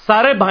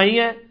سارے بھائی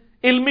ہیں،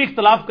 علمی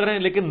اختلاف کریں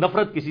لیکن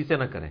نفرت کسی سے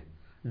نہ کریں۔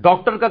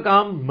 ڈاکٹر کا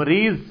کام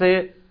مریض سے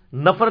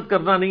نفرت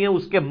کرنا نہیں ہے،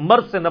 اس کے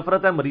مرض سے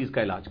نفرت ہے، مریض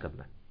کا علاج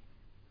کرنا ہے۔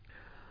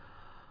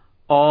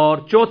 اور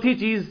چوتھی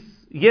چیز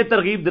یہ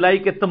ترغیب دلائی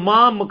کہ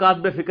تمام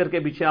مکاتب فکر کے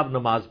پیچھے آپ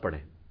نماز پڑھیں،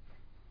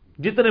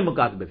 جتنے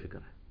مکاتب فکر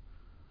ہیں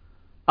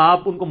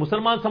آپ ان کو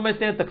مسلمان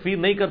سمجھتے ہیں، تکفیر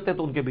نہیں کرتے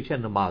تو ان کے پیچھے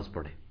نماز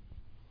پڑھیں۔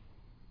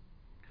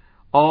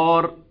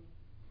 اور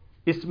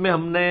اس میں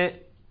ہم نے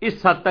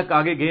اس حد تک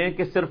آگے گئے ہیں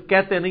کہ صرف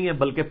کہتے نہیں ہیں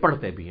بلکہ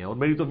پڑھتے بھی ہیں، اور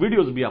میری تو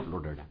ویڈیوز بھی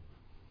اپلوڈڈ ہیں۔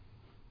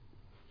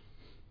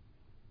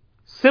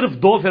 صرف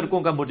 2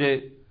 فرقوں کا مجھے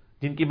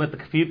جن کی میں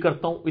تکفیر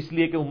کرتا ہوں اس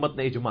لیے کہ امت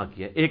نے اجماع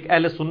کیا، ایک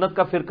اہل سنت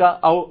کا فرقہ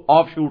اور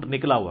آف شوٹ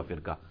نکلا ہوا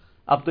فرقہ،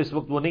 اب تو اس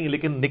وقت وہ نہیں ہے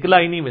لیکن نکلا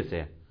انہی میں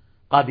سے ہے،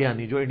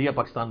 قادیانی، جو انڈیا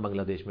پاکستان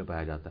بنگلہ دیش میں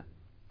پایا جاتا ہے،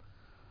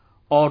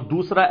 اور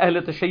دوسرا اہل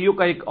تشیع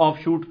کا ایک آف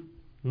شوٹ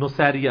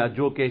نصیریہ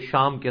جو کہ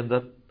شام کے اندر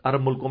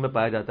عرب ملکوں میں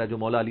پایا جاتا ہے، جو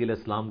مولا علی علیہ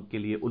السلام کے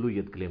لیے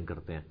الوہیت کلیم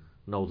کرتے ہیں،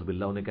 نعوذ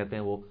باللہ، انہیں کہتے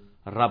ہیں وہ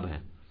رب ہیں۔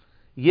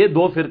 یہ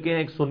 2 فرقے ہیں،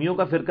 ایک سنیوں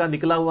کا فرقہ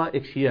نکلا ہوا،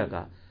 ایک شیعہ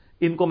کا،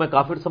 ان کو میں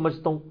کافر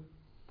سمجھتا ہوں۔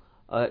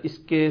 اس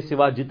کے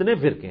سوا جتنے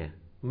فرقے ہیں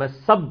میں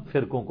سب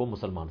فرقوں کو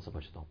مسلمان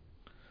سمجھتا ہوں،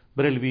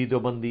 بریلوی،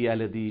 دیوبندی،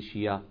 اہل حدیث،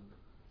 شیعہ،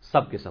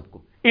 سب کے سب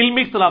کو،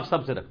 علمی اختلاف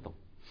سب سے رکھتا ہوں۔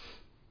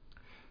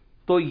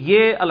 تو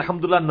یہ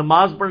الحمدللہ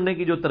نماز پڑھنے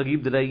کی جو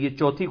ترغیب دلائی، یہ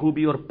چوتھی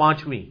خوبی، اور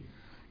 5ویں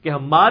کہ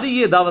ہماری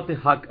یہ دعوت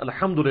حق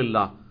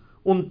الحمدللہ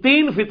ان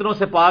 3 فتنوں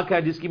سے پاک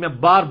ہے جس کی میں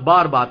بار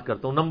بار بات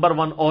کرتا ہوں۔ نمبر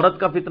 1 عورت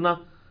کا فتنہ،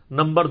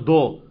 نمبر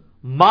 2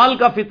 مال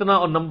کا فتنہ،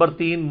 اور نمبر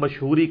 3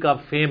 مشہوری کا،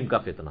 فیم کا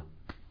فتنہ۔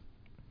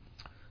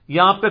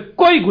 یہاں پہ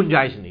کوئی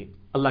گنجائش نہیں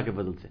اللہ کے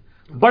فضل سے۔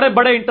 بڑے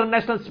بڑے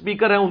انٹرنیشنل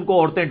سپیکر ہیں، ان کو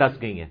عورتیں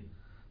ڈس گئی ہیں،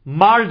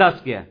 مال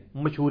ڈس گیا ہے،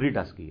 مشہوری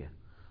ڈس گئی ہے۔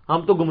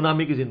 ہم تو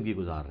گمنامی کی زندگی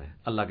گزار رہے ہیں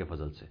اللہ کے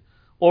فضل سے۔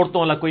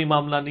 عورتوں والا کوئی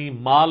معاملہ نہیں،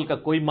 مال کا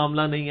کوئی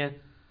معاملہ نہیں ہے،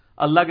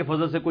 اللہ کے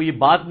فضل سے کوئی یہ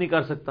بات نہیں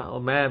کر سکتا۔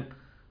 اور میں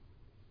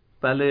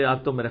پہلے،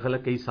 اب تو میرے خیال ہے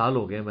کئی سال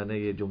ہو گئے میں نے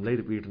یہ جملہ ہی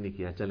ریپیٹ نہیں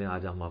کیا، چلیں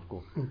آج ہم آپ کو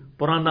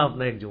پرانا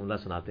اپنا ایک جملہ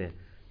سناتے ہیں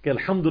کہ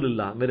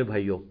الحمدللہ میرے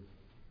بھائیوں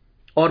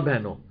اور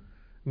بہنوں،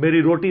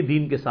 میری روٹی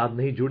دین کے ساتھ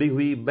نہیں جڑی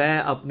ہوئی، میں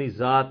اپنی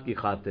ذات کی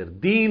خاطر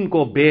دین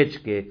کو بیچ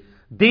کے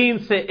دین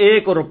سے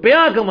 1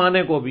 روپیہ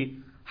کمانے کو بھی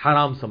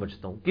حرام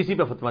سمجھتا ہوں، کسی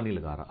پہ فتویٰ نہیں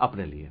لگا رہا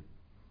اپنے لیے۔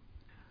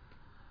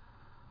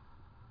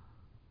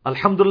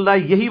 الحمدللہ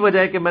یہی وجہ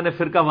ہے کہ میں نے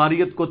فرقہ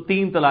واریت کو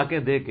 3 طلاقیں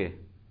دے کے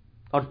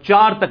اور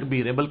 4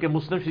 تکبیریں، بلکہ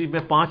مسلم شریف میں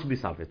 5 بھی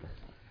ثابت ہیں،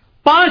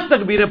 5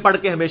 تکبیریں پڑھ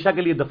کے ہمیشہ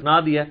کے لیے دفنا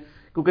دیا،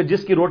 کیونکہ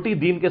جس کی روٹی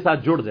دین کے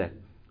ساتھ جڑ جائے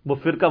وہ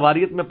فرقہ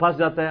واریت میں پھنس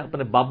جاتا ہے،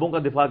 اپنے بابوں کا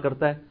دفاع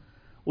کرتا ہے،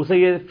 اسے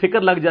یہ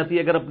فکر لگ جاتی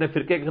ہے اگر اپنے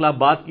فرقے کے خلاف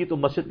بات کی تو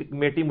مسجد کی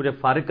کمیٹی مجھے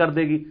فارغ کر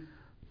دے گی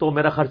تو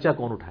میرا خرچہ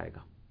کون اٹھائے گا،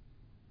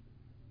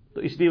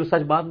 تو اس لیے وہ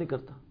سچ بات نہیں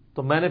کرتا۔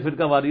 تو میں نے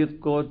فرقہ واریت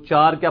کو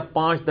 4 یا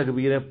 5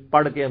 تکبیریں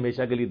پڑھ کے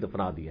ہمیشہ کے لیے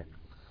دفنا دیا.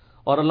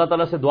 اور اللہ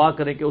تعالیٰ سے دعا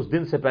کریں کہ اس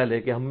دن سے پہلے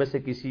کہ ہم میں سے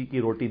کسی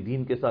کی روٹی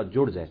دین کے ساتھ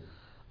جڑ جائے،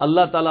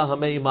 اللہ تعالیٰ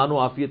ہمیں ایمان و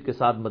عافیت کے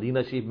ساتھ مدینہ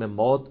شریف میں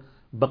موت،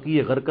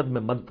 بقیع غرقد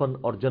میں مدفن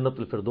اور جنت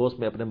الفردوس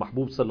میں اپنے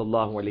محبوب صلی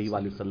اللہ علیہ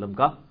وآلہ وسلم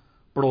کا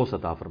پڑوس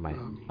عطا فرمائے.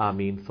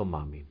 آمین ثم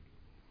آمین.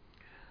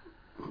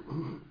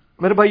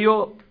 میرے بھائیو،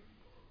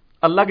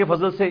 اللہ کے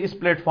فضل سے اس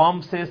پلیٹ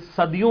فارم سے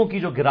صدیوں کی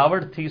جو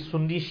گراوٹ تھی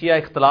سنی شیعہ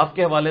اختلاف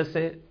کے حوالے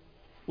سے،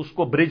 اس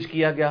کو برج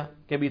کیا گیا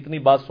کہ ابھی اتنی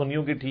بات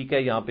سنیوں کی ٹھیک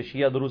ہے، یہاں پہ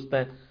شیعہ درست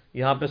ہے،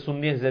 یہاں پہ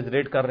سنی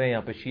ایگزیجریٹ کر رہے ہیں،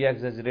 یہاں پہ شیعہ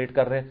ایگزیجریٹ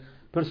کر رہے ہیں.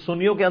 پھر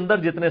سنیوں کے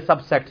اندر جتنے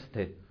سب سیکٹس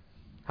تھے،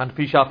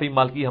 حنفی، شافعی،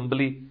 مالکی،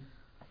 حنبلی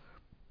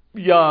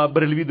یا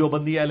بریلوی،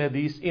 دیوبندی، اہل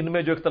حدیث، ان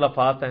میں جو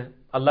اختلافات ہیں،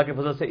 اللہ کے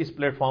فضل سے اس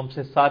پلیٹ فارم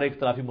سے سارے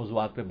اختلافی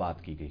موضوعات پہ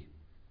بات کی گئی.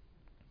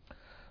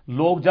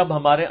 لوگ جب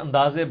ہمارے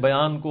انداز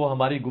بیان کو،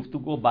 ہماری گفتگو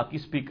کو باقی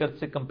سپیکر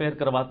سے کمپیئر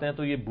کرواتے ہیں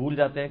تو یہ بھول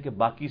جاتے ہیں کہ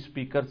باقی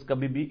سپیکرز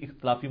کبھی بھی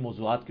اختلافی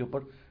موضوعات کے اوپر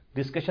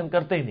ڈسکشن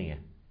کرتے ہی نہیں ہیں،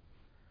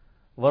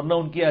 ورنہ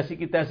ان کی ایسی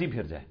کی تیسی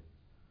پھر جائے.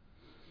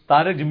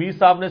 طارق جمیل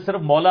صاحب نے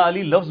صرف مولا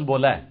علی لفظ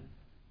بولا ہے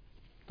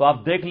تو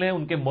آپ دیکھ لیں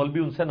ان کے مولوی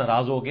ان سے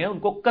ناراض ہو گئے ہیں، ان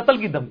کو قتل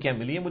کی دھمکیاں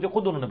ملی ہیں، مجھے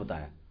خود انہوں نے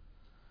بتایا.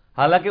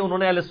 حالانکہ انہوں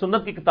نے اہل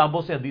سنت کی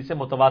کتابوں سے حدیث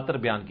متواتر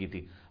بیان کی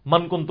تھی،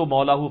 من کنت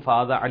مولاہ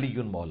فہذا علی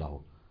مولاہ.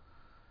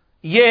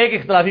 یہ ایک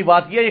اختلافی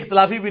بات کی ہے،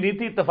 اختلافی بھی نہیں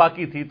تھی،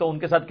 اتفاقی تھی، تو ان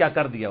کے ساتھ کیا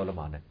کر دیا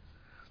علماء نے.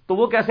 تو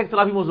وہ کیسے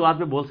اختلافی موضوعات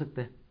پہ بول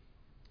سکتے ہیں؟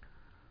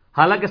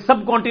 حالانکہ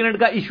سب کانٹیننٹ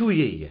کا ایشو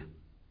یہی ہے.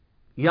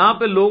 یہاں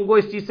پہ لوگوں کو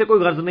اس چیز سے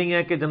کوئی غرض نہیں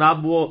ہے کہ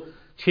جناب وہ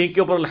چھینک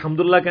کے اوپر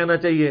الحمدللہ کہنا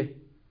چاہیے،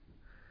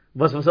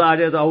 وسوسہ آ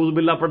جائے تو اعوذ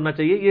باللہ پڑھنا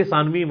چاہیے، یہ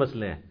ثانوی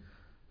مسئلے ہیں.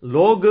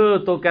 لوگ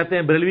تو کہتے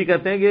ہیں، بریلوی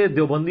کہتے ہیں کہ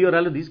دیوبندی اور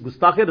اہل حدیث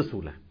گستاخ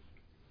رسول ہیں.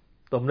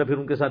 تو ہم نے پھر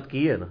ان کے ساتھ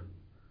کی ہے نا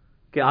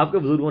کہ آپ کے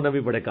بزرگوں نے بھی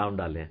بڑے کام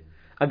ڈالے ہیں.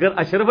 اگر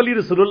اشرف علی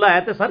رسول اللہ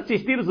ہے تو سر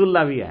چشتی رسول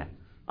اللہ بھی ہے،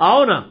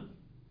 آؤ نا.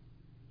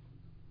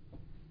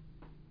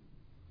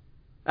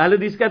 اہل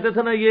حدیث کہتے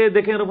تھے نا، یہ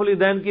دیکھیں رفع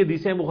الیدین کی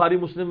حدیثیں بخاری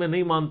مسلم میں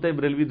نہیں مانتے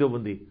بریلوی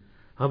دیوبندی.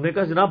 ہم نے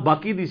کہا جناب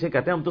باقی حدیثیں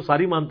کہتے ہیں ہم تو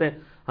ساری مانتے ہیں.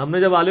 ہم نے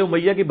جب آل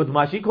امیہ کی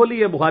بدماشی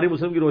کھولی ہے بخاری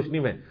مسلم کی روشنی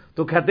میں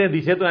تو کہتے ہیں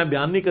حدیثیں تو ہیں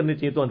بیان نہیں کرنی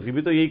چاہیے. تو حنفی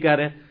بھی تو یہی کہہ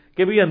رہے ہیں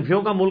کہ بھی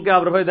حنفیوں کا ملک ہے،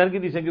 آپ رفع الیدین کی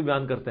حدیثیں کیوں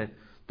بیان کرتے ہیں؟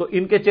 تو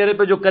ان کے چہرے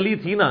پہ جو کلی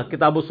تھی نا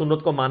کتاب و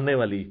سنت کو ماننے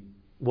والی،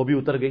 وہ بھی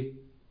اتر گئی.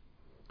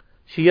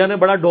 شیعہ نے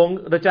بڑا ڈھونگ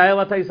رچایا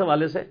ہوا تھا اس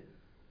حوالے سے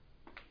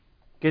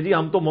کہ جی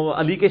ہم تو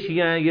علی کے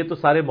شیعہ ہیں، یہ تو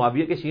سارے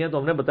معاویہ کے شیعہ ہیں. تو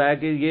ہم نے بتایا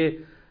کہ یہ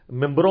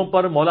ممبروں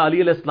پر مولا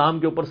علی علیہ السلام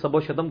کے اوپر سب و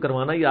شتم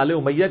کروانا یہ آل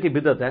امیہ کی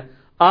بدعت ہے.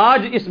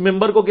 آج اس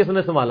ممبر کو کس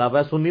نے سنبھالا ہوا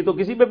ہے؟ سنی تو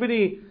کسی پہ بھی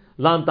نہیں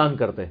لان تان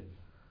کرتے،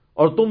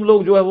 اور تم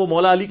لوگ جو ہے وہ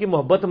مولا علی کی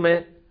محبت میں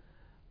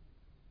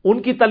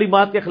ان کی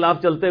تعلیمات کے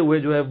خلاف چلتے ہوئے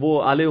جو ہے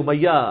وہ آل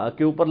امیہ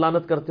کے اوپر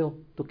لعنت کرتے ہو.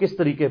 تو کس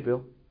طریقے پہ ہو؟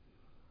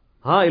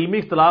 ہاں علمی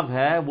اختلاف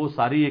ہے، وہ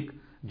ساری ایک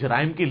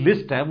جرائم کی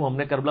لسٹ ہے، وہ ہم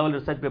نے کربلا والے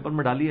ریسرچ پیپر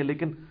میں ڈالی ہے،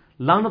 لیکن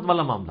لعنت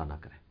والا معاملہ نہ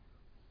کریں.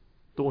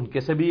 تو ان کے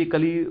سے بھی یہ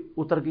کلی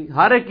اتر گئی،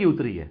 ہر ایک کی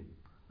اتری ہے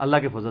اللہ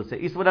کے فضل سے.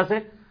 اس وجہ سے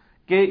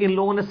کہ ان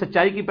لوگوں نے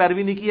سچائی کی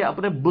پیروی نہیں کی ہے،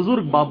 اپنے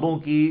بزرگ بابوں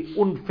کی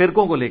ان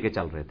فرقوں کو لے کے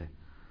چل رہے تھے.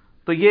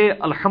 تو یہ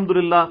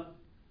الحمدللہ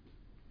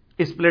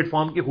اس پلیٹ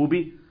فارم کی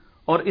خوبی.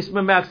 اور اس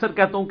میں اکثر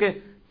کہتا ہوں کہ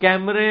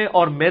کیمرے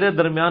اور میرے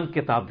درمیان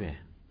کتابیں ہیں،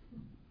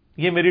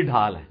 یہ میری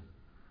ڈھال ہے.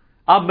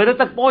 آپ میرے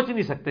تک پہنچ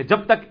نہیں سکتے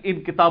جب تک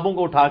ان کتابوں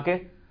کو اٹھا کے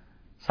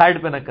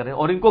سائڈ پہ نہ کریں،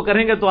 اور ان کو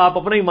کریں گے تو آپ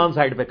اپنا ایمان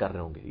سائڈ پہ کر رہے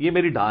ہوں گے. یہ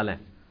میری ڈھال ہے.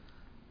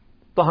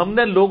 تو ہم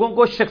نے لوگوں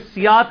کو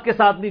شخصیات کے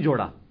ساتھ نہیں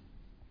جوڑا.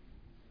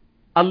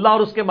 اللہ اور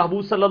اس کے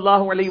محبوب صلی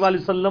اللہ علیہ وآلہ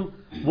وسلم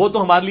وہ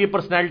تو ہمارے لیے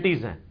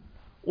پرسنالٹیز ہیں،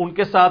 ان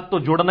کے ساتھ تو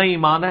جوڑنا ہی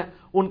ایمان ہے.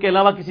 ان کے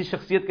علاوہ کسی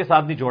شخصیت کے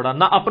ساتھ نہیں جوڑا،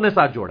 نہ اپنے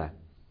ساتھ جوڑا ہے.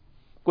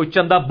 کوئی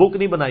چندہ بک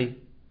نہیں بنائی،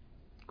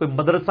 کوئی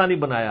مدرسہ نہیں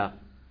بنایا.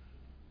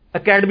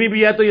 اکیڈمی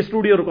بھی ہے تو یہ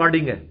اسٹوڈیو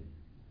ریکارڈنگ ہے،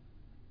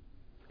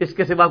 اس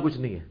کے سوا کچھ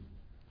نہیں ہے.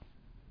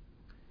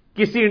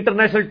 کسی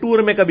انٹرنیشنل ٹور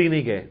میں کبھی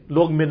نہیں گئے.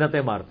 لوگ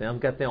منتیں مارتے ہیں، ہم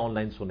کہتے ہیں آن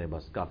لائن سنیں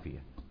بس کافی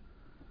ہے.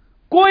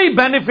 کوئی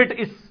بینیفٹ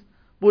اس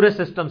پورے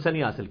سسٹم سے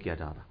نہیں حاصل کیا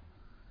جا رہا.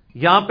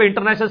 یہاں پہ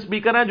انٹرنیشنل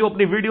سپیکر ہیں جو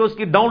اپنی ویڈیوز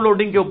کی ڈاؤن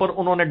لوڈنگ کے اوپر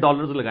انہوں نے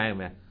ڈالرز لگائے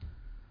ہوئے ہیں،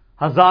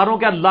 ہزاروں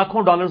کیا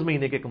لاکھوں ڈالرز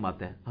مہینے کے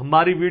کماتے ہیں.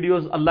 ہماری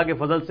ویڈیوز اللہ کے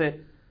فضل سے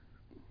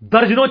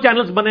درجنوں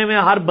چینلز بنے ہوئے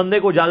ہیں، ہر بندے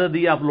کو اجازت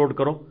دی ہے اپلوڈ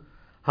کرو.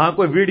 ہاں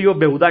کوئی ویڈیو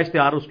بےہودہ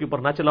اشتہار اس کے اوپر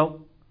نہ چلاؤ،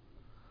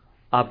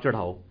 آپ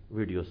چڑھاؤ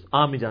ویڈیوز،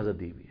 عام اجازت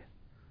دی ہوئی ہے.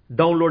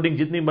 ڈاؤن لوڈنگ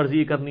جتنی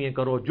مرضی کرنی ہے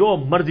کرو، جو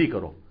مرضی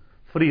کرو،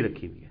 فری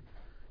رکھی ہوئی ہے.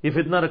 یہ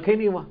فتنہ رکھے ہی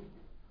نہیں ہوا.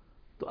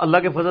 تو اللہ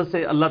کے فضل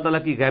سے اللہ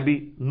تعالیٰ کی غیبی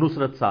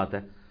نصرت ساتھ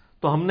ہے.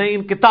 تو ہم نے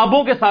ان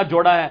کتابوں کے ساتھ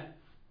جوڑا ہے،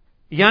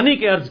 یعنی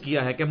کہ عرض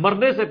کیا ہے کہ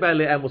مرنے سے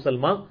پہلے اے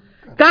مسلمان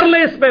کر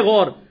لے اس پہ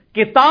غور.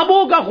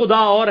 کتابوں کا خدا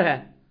اور ہے،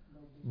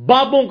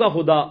 بابوں کا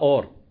خدا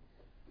اور.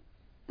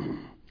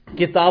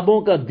 کتابوں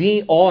کا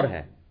دین اور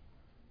ہے،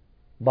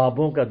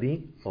 بابوں کا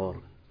دین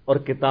اور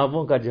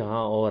کتابوں کا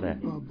جہاں اور ہے،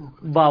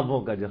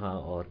 بابوں کا جہاں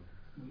اور.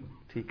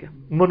 ٹھیک ہے،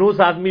 منوس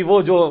آدمی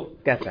وہ جو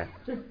کہتا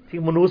ہے،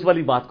 ٹھیک، منوس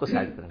والی بات کو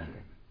سائڈ کریں گے.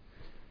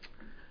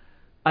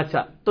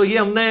 اچھا، تو یہ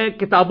ہم نے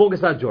کتابوں کے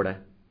ساتھ جوڑا ہے.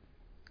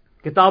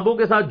 کتابوں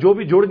کے ساتھ جو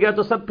بھی جڑ گیا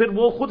تو سب پھر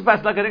وہ خود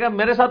فیصلہ کرے گا.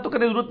 میرے ساتھ تو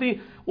کرنے کی ضرورت نہیں،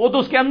 وہ تو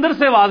اس کے اندر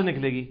سے آواز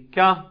نکلے گی.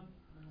 کیا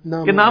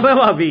کہ نہ میں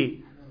وہابی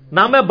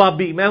نہ میں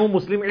بابی، میں ہوں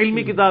مسلم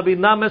علمی کتابی،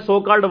 نہ میں سو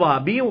کالڈ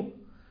وہابی ہوں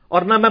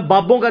اور نہ میں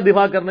بابوں کا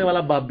دفاع کرنے والا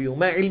بابی ہوں،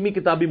 میں علمی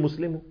کتابی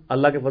مسلم ہوں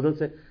اللہ کے فضل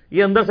سے۔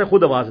 یہ اندر سے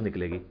خود آواز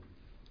نکلے گی۔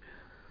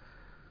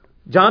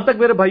 جہاں تک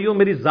میرے بھائیوں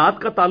میری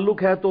ذات کا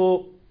تعلق ہے تو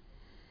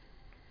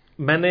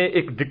میں نے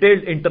ایک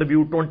ڈیٹیلڈ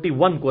انٹرویو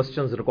 21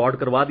 کوسچنز ریکارڈ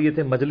کروا دیے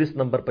تھے مجلس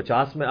نمبر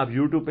 50 میں۔ آپ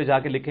یوٹیوب پہ جا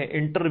کے لکھیں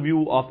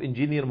interview of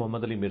engineer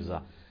Muhammad Ali Mirza,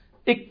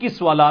 21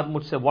 سوالات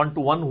مجھ سے 1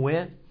 to 1 ہوئے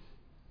ہیں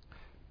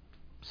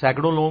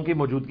سینکڑوں لوگوں کی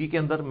موجودگی کے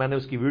اندر۔ میں نے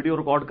اس کی ویڈیو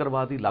ریکارڈ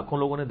کروا دی، لاکھوں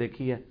لوگوں نے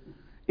دیکھی ہے۔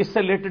 اس سے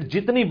ریلیٹڈ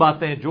جتنی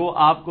باتیں جو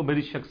آپ کو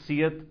میری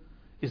شخصیت،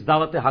 اس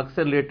دعوت حق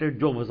سے ریلیٹڈ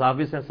جو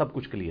وظائف ہیں، سب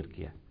کچھ کلیئر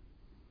کیا۔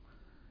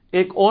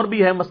 ایک اور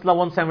بھی ہے مسئلہ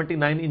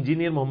 179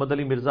 انجینئر محمد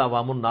علی مرزا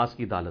عوام الناس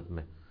کی عدالت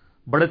میں،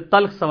 بڑے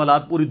تلخ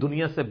سوالات، پوری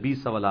دنیا سے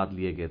 20 سوالات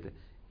لیے گئے تھے،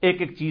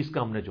 ایک ایک چیز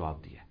کا ہم نے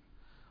جواب دیا۔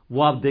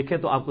 وہ آپ دیکھیں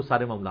تو آپ کو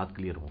سارے معاملات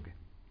کلیئر ہوں گے۔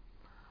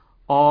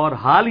 اور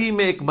حال ہی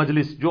میں ایک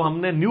مجلس جو ہم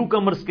نے نیو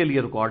کمرز کے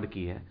لیے ریکارڈ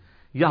کی ہے،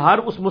 یا ہر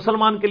اس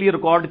مسلمان کے لیے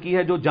ریکارڈ کی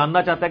ہے جو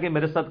جاننا چاہتا ہے کہ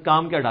میرے ساتھ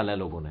کام کیا ڈالا ہے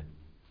لوگوں نے،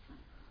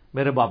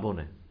 میرے بابوں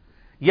نے،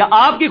 یا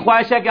آپ کی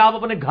خواہش ہے کہ آپ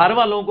اپنے گھر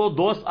والوں کو،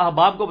 دوست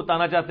احباب کو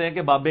بتانا چاہتے ہیں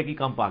کہ بابے کی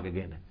کام پاک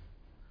گئے ہیں،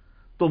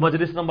 تو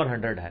مجلس نمبر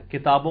 100 ہے۔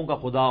 کتابوں کا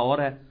خدا اور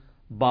ہے،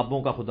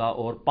 بابوں کا خدا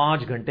اور،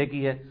 5 گھنٹے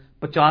کی ہے،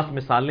 50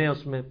 مثالیں ہیں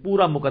اس میں،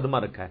 پورا مقدمہ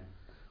رکھا ہے۔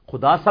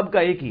 خدا سب کا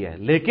ایک ہی ہے،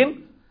 لیکن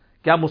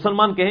کیا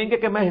مسلمان کہیں گے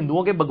کہ میں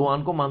ہندوؤں کے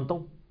بھگوان کو مانتا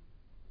ہوں؟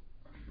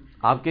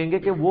 آپ کہیں گے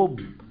کہ وہ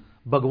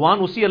بھگوان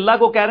اسی اللہ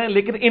کو کہہ رہے ہیں،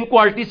 لیکن ان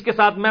کوالٹیز کے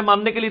ساتھ میں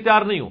ماننے کے لیے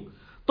تیار نہیں ہوں۔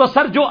 تو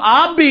سر جو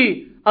آپ بھی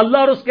اللہ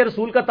اور اس کے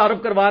رسول کا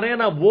تعارف کروا رہے ہیں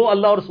نا، وہ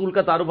اللہ اور رسول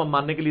کا تعارف ہم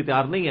ماننے کے لیے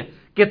تیار نہیں ہے۔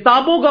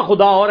 کتابوں کا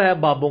خدا اور ہے،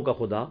 بابوں کا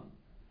خدا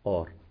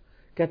اور۔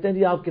 کہتے ہیں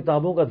جی آپ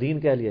کتابوں کا دین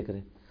کہہ لیا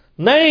کریں،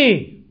 نہیں،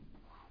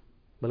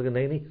 بلکہ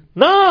نہیں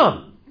نا،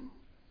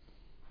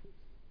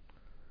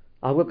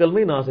 آپ کا کلمہ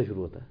ہی نا سے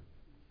شروع ہوتا ہے،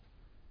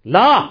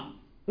 لا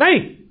نہیں،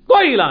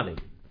 کوئی الہ نہیں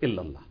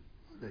الا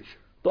اللہ۔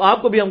 تو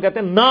آپ کو بھی ہم کہتے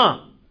ہیں نا،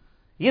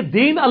 یہ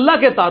دین اللہ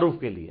کے تعارف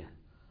کے لیے ہے۔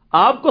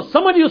 آپ کو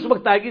سمجھ ہی اس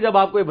وقت آئے گی جب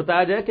آپ کو یہ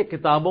بتایا جائے کہ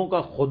کتابوں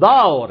کا خدا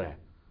اور ہے،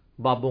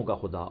 بابوں کا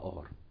خدا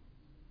اور۔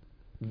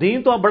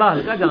 دین تو آپ بڑا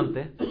ہلکا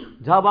جانتے ہیں،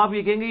 جب آپ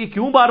یہ کہیں گے یہ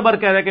کیوں بار بار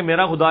کہہ رہے ہیں کہ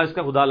میرا خدا اس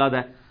کا خدا الگ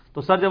ہے،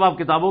 تو سر جب آپ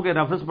کتابوں کے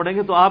ریفرنس پڑھیں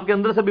گے تو آپ کے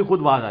اندر سے بھی خود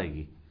بات آئے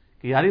گی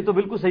کہ یار یہ تو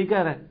بالکل صحیح کہہ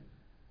رہا ہے۔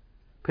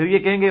 پھر یہ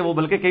کہیں گے وہ،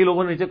 بلکہ کئی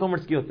لوگوں نے نیچے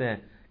کمنٹس کیے ہوتے ہیں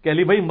کہ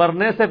علی بھائی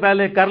مرنے سے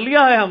پہلے کر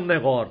لیا ہے ہم نے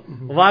غور،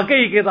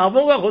 واقعی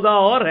کتابوں کا خدا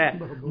اور ہے،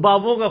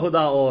 بابوں کا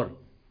خدا اور۔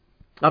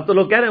 اب تو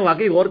لوگ کہہ رہے ہیں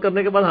واقعی غور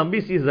کرنے کے بعد ہم بھی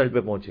اسی رزلٹ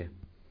پہ پہنچے۔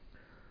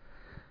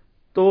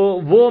 تو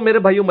وہ میرے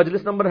بھائیوں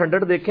مجلس نمبر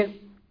 100 دیکھیں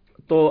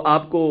تو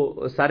آپ کو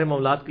سارے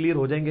معاملات کلیئر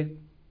ہو جائیں گے۔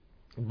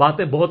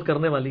 باتیں بہت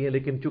کرنے والی ہیں،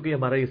 لیکن چونکہ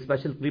ہمارا یہ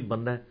اسپیشل کلپ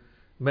بننا ہے،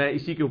 میں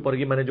اسی کے اوپر،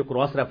 یہ میں نے جو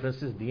کراس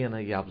ریفرنسز دیے ہیں نا،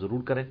 یہ آپ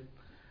ضرور کریں۔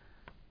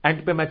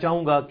 اینڈ پہ میں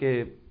چاہوں گا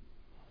کہ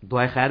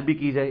دعائے خیر بھی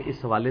کی جائے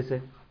اس حوالے سے۔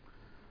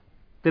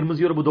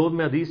 ترمذی اور ابو داؤد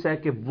میں حدیث ہے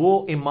کہ وہ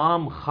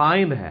امام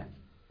خائن ہے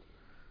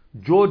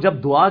جو جب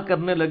دعا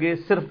کرنے لگے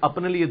صرف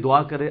اپنے لیے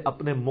دعا کرے،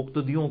 اپنے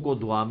مقتدیوں کو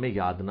دعا میں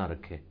یاد نہ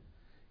رکھے،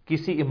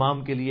 کسی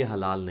امام کے لیے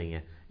حلال نہیں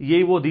ہے۔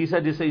 یہی وہ حدیث ہے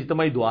جس سے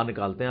اجتماعی دعا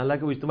نکالتے ہیں،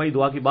 حالانکہ وہ اجتماعی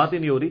دعا کی بات ہی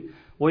نہیں ہو رہی۔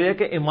 وہ یہ ہے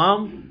کہ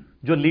امام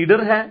جو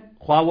لیڈر ہے،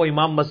 خواہ وہ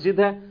امام مسجد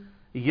ہے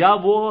یا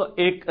وہ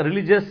ایک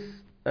ریلیجس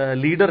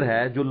لیڈر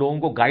ہے جو لوگوں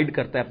کو گائیڈ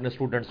کرتا ہے، اپنے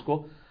اسٹوڈنٹس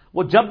کو،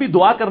 وہ جب بھی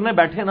دعا کرنے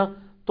بیٹھے نا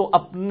تو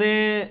اپنے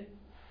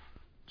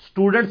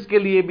اسٹوڈنٹس کے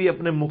لیے بھی،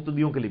 اپنے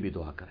مقتدیوں کے لیے بھی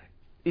دعا کرے۔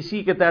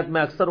 اسی کے تحت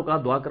میں اکثر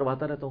اوقات دعا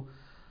کرواتا رہتا ہوں۔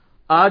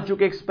 آج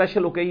چونکہ ایک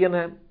اسپیشل اوکیزن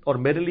ہے اور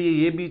میرے لیے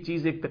یہ بھی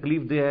چیز ایک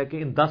تکلیف دہ ہے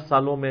کہ ان 10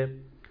 سالوں میں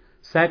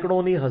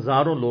سینکڑوں نہیں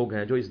ہزاروں لوگ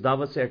ہیں جو اس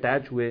دعوت سے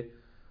اٹیچ ہوئے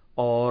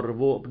اور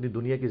وہ اپنی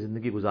دنیا کی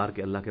زندگی گزار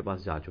کے اللہ کے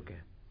پاس جا چکے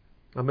ہیں۔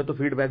 ہمیں تو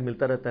فیڈ بیک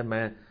ملتا رہتا ہے،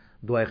 میں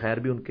دعائے خیر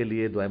بھی ان کے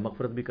لیے، دعائے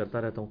مغفرت بھی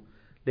کرتا رہتا ہوں،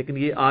 لیکن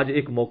یہ آج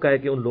ایک موقع ہے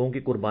کہ ان لوگوں کی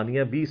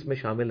قربانیاں بھی اس میں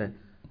شامل ہیں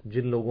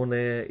جن لوگوں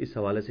نے اس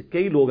حوالے سے،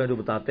 کئی لوگ ہیں جو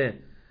بتاتے ہیں،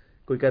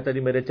 کوئی کہتا ہے جی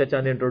میرے چچا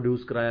نے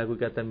انٹروڈیوس کرایا، کوئی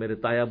کہتا ہے میرے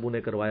تایا ابو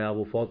نے کروایا،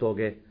 وہ فوت ہو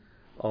گئے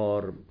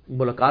اور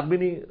ملاقات بھی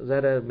نہیں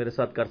ظاہر ہے میرے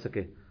ساتھ کر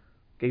سکے،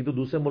 کئی تو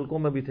دوسرے ملکوں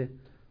میں بھی تھے۔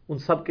 ان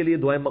سب کے لیے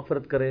دعائیں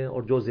مغفرت کریں،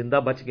 اور جو زندہ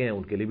بچ گئے ہیں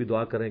ان کے لیے بھی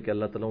دعا کریں کہ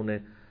اللہ تعالیٰ انہیں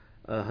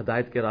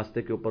ہدایت کے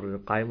راستے کے اوپر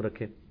قائم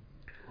رکھے۔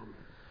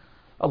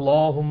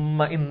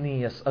 اللہم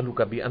انی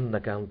اسألک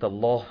بانک انت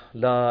اللہ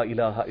لا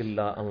الہ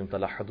الا انت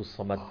الاحد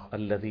الصمد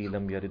الذی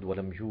لم یلد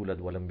ولم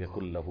یولد ولم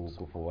یکن له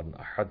کفوا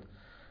احد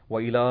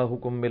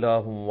وإلہکم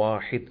الہ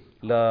واحد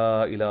لا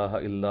الہ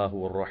الا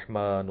هو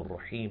الرحمن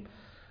الرحیم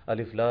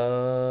الف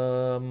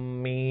لام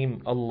میم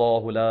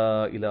اللہ لا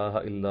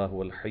الہ الا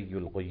هو الحی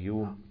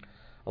القیوم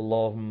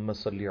اللہم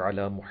صل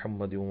علی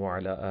محمد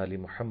وعلی آل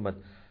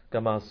محمد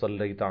كما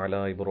صلیت علی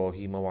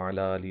ابراہیم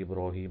وعلی آل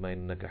ابراہیم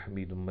انک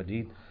حمید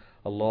مجید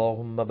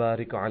اللہم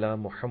بارک علی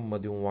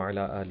محمد وعلی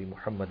آل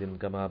محمد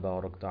كما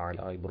بارکت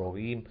علی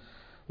ابراہیم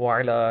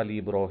وعلی آل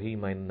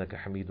ابراہیم انک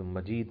حمید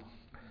مجید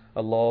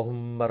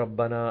اللہم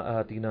ربنا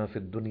آتنا فی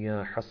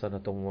الدنیا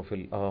حسنة وفی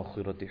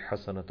الآخرة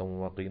حسنة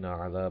وقنا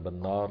عذاب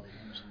النار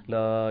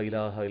لا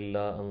الہ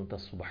الا انت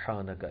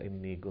سبحانک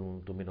انی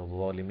کنت من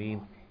الظالمین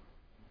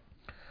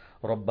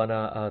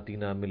ربنا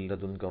آتنا من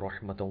لدنك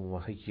رحمة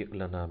وهيئ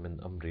لنا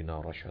من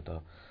أمرنا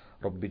رشدا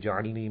رب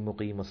اجعلني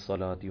مقيم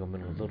الصلاة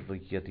ومن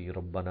ذريتي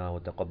ربنا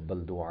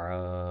وتقبل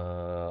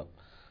دعاء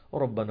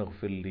ربنا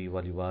اغفر لي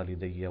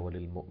ولوالدي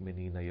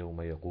وللمؤمنين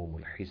يوم يقوم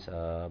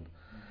الحساب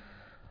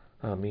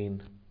آمين.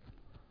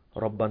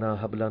 ربنا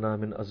هب لنا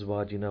من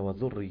أزواجنا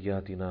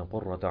وذرياتنا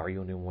قرة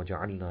أعين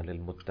واجعلنا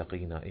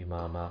للمتقين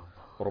إماما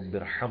رب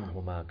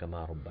ارحمهما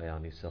كما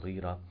ربياني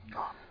صغيرا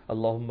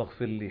اللهم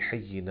اغفر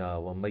لحينا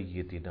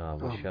وميتنا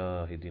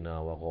وشاهدنا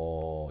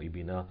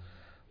وغائبنا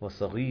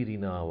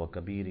وصغيرنا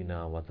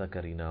وكبيرنا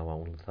وذكرنا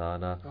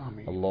وأنثانا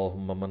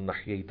اللهم من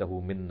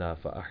أحييته منا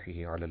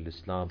فأحيه على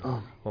الإسلام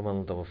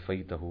ومن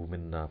توفيته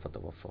منا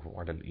فتوفه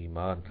على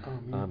الإيمان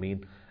آمین.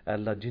 اے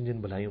اللہ جن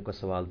جن بھلائیوں کا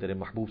سوال تیرے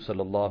محبوب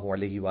صلی اللہ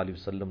علیہ وآلہ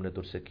وسلم نے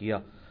تجھ سے کیا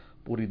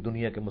پوری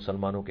دنیا کے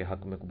مسلمانوں کے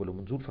حق میں قبول و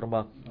منظور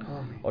فرما،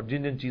 اور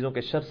جن جن چیزوں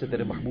کے شر سے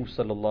تیرے محبوب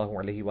صلی اللہ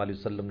علیہ وآلہ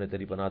وسلم نے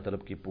تیری پناہ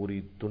طلب کی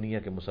پوری دنیا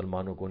کے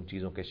مسلمانوں کو ان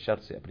چیزوں کے شر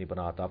سے اپنی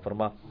پناہ عطا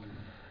فرما.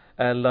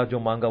 اے اللہ جو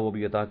مانگا وہ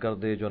بھی عطا کر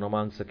دے، جو نہ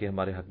مانگ سکے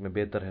ہمارے حق میں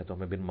بہتر ہے تو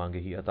ہمیں بن مانگے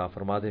ہی عطا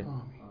فرما دے.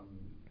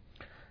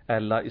 اے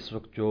اللہ اس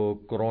وقت جو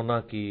کورونا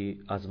کی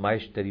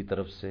آزمائش تیری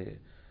طرف سے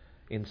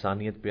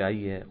انسانیت پہ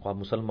آئی ہے، خواہ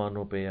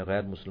مسلمانوں پہ یا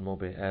غیر مسلموں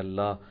پہ، اے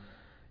اللہ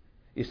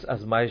اس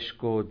آزمائش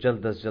کو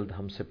جلد از جلد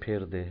ہم سے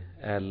پھیر دے.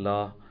 اے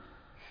اللہ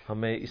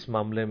ہمیں اس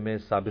معاملے میں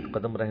ثابت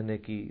قدم رہنے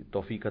کی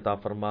توفیق عطا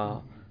فرما،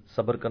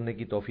 صبر کرنے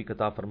کی توفیق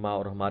عطا فرما،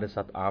 اور ہمارے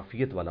ساتھ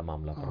عافیت والا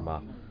معاملہ فرما.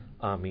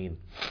 آمین.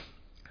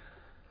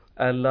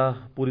 اے اللہ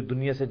پوری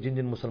دنیا سے جن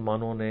جن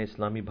مسلمانوں نے،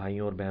 اسلامی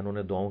بھائیوں اور بہنوں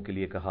نے دعاؤں کے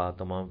لیے کہا،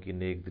 تمام کی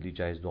نیک دلی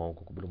جائز دعاؤں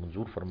کو قبول و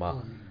منظور فرما.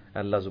 اے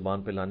اللہ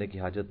زبان پہ لانے کی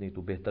حاجت نہیں،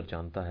 تو بہتر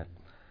جانتا ہے.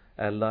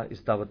 اے اللہ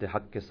اس دعوت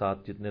حق کے ساتھ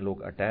جتنے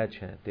لوگ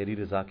اٹیچ ہیں تیری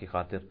رضا کی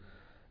خاطر،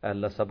 اے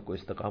اللہ سب کو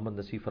استقامت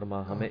نصیب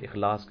فرما. ہمیں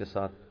اخلاص کے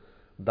ساتھ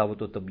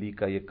دعوت و تبلیغ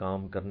کا یہ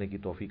کام کرنے کی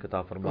توفیق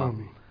عطا فرما.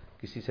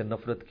 کسی سے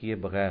نفرت کیے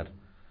بغیر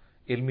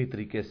علمی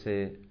طریقے سے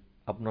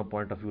اپنا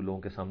پوائنٹ آف ویو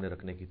لوگوں کے سامنے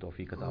رکھنے کی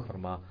توفیق عطا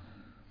فرما.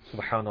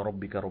 سبحان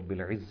ربک رب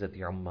العزت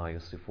عما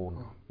یصفون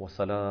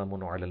وسلام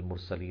علی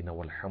المرسلین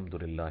والحمد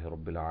للہ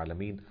رب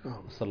العالمین.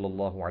 صلی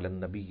اللہ علی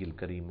النبی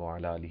الکریم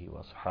وعلی آلہ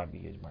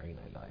واصحابہ اجمعین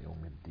الی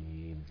یوم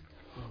الدین.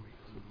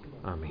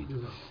 آمین.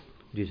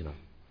 جی جناب.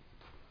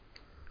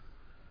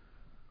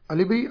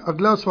 علی بھائی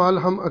اگلا سوال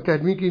ہم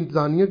اکیڈمی کی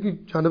انتظامیہ کی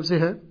جانب سے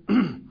ہے.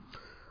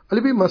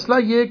 علی بھائی مسئلہ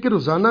یہ ہے کہ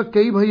روزانہ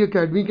کئی بھائی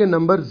اکیڈمی کے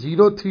نمبر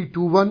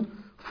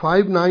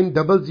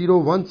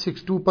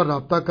 0321590162 پر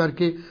رابطہ کر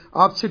کے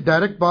آپ سے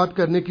ڈائریکٹ بات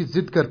کرنے کی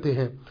ضد کرتے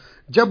ہیں.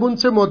 جب ان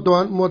سے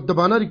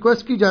مؤدبانہ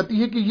ریکویسٹ کی جاتی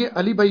ہے کہ یہ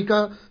علی بھائی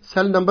کا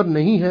سیل نمبر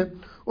نہیں ہے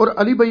اور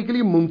علی بھائی کے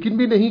لیے ممکن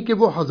بھی نہیں کہ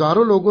وہ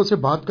ہزاروں لوگوں سے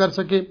بات کر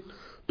سکے،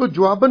 تو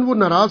جواباً وہ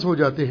ناراض ہو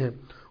جاتے ہیں،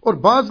 اور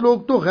بعض لوگ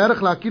تو غیر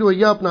اخلاقی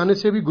رویہ اپنانے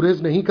سے بھی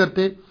گریز نہیں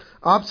کرتے.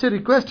 آپ سے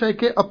ریکویسٹ ہے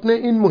کہ اپنے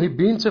ان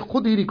محبین سے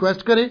خود ہی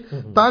ریکویسٹ کریں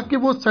تاکہ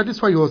وہ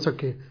سیٹسفائی ہو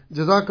سکے.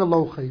 جزاک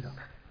اللہ خیرہ.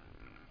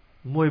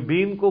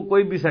 محبین کو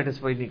کوئی بھی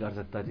سیٹسفائی نہیں کر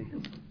سکتا جی،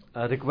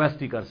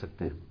 ریکویسٹ ہی کر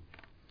سکتے ہیں.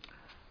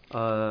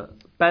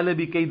 پہلے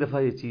بھی کئی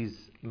دفعہ یہ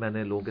چیز میں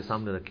نے لوگوں کے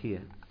سامنے رکھی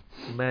ہے.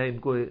 میں ان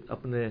کو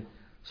اپنے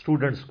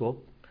اسٹوڈنٹس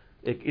کو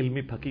ایک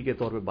علمی پھکی کے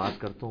طور پہ بات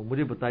کرتا ہوں.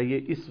 مجھے بتائیے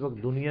اس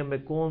وقت دنیا میں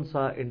کون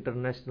سا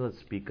انٹرنیشنل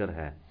اسپیکر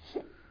ہے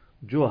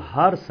جو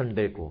ہر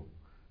سنڈے کو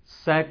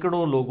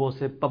سینکڑوں لوگوں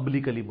سے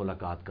پبلکلی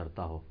ملاقات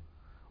کرتا ہو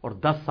اور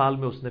 10 سال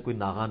میں اس نے کوئی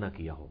ناغہ نہ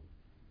کیا ہو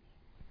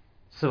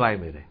سوائے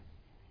میرے؟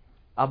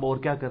 اب اور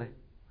کیا کریں؟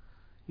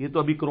 یہ تو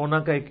ابھی کرونا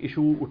کا ایک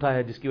ایشو اٹھا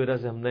ہے جس کی وجہ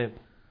سے ہم نے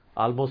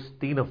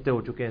آلموسٹ 3 ہفتے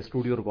ہو چکے ہیں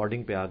اسٹوڈیو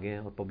ریکارڈنگ پہ آ گئے ہیں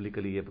اور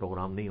پبلکلی یہ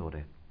پروگرام نہیں ہو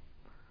رہے.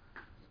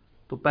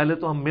 تو پہلے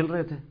تو ہم مل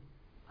رہے تھے،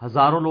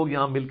 ہزاروں لوگ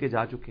یہاں مل کے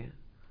جا چکے ہیں،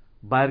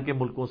 باہر کے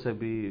ملکوں سے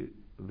بھی،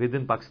 ود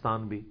ان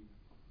پاکستان بھی.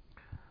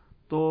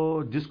 تو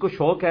جس کو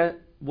شوق ہے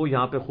وہ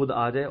یہاں پہ خود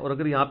آ جائے، اور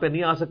اگر یہاں پہ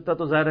نہیں آ سکتا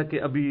تو ظاہر ہے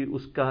کہ ابھی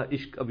اس کا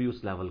عشق ابھی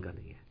اس لیول کا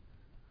نہیں ہے.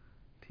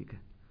 ٹھیک ہے،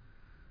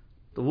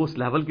 تو وہ اس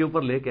لیول کے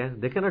اوپر لے کے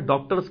دیکھیں نا.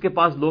 ڈاکٹرز کے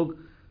پاس لوگ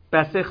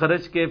پیسے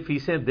خرچ کے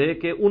فیسیں دے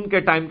کے ان کے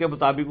ٹائم کے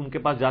مطابق ان کے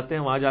پاس جاتے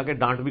ہیں، وہاں جا کے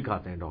ڈانٹ بھی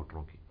کھاتے ہیں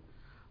ڈاکٹروں کی.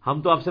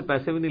 ہم تو آپ سے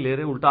پیسے بھی نہیں لے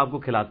رہے، الٹا آپ کو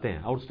کھلاتے ہیں.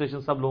 آؤٹ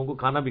اسٹیشن سب لوگوں کو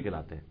کھانا بھی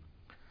کھلاتے ہیں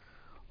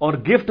اور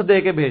گفٹ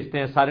دے کے بھیجتے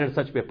ہیں سارے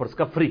ریسرچ پیپرز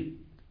کا فری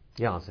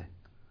یہاں سے.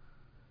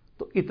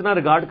 تو اتنا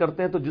ریگارڈ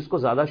کرتے ہیں. تو جس کو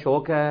زیادہ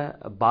شوق ہے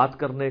بات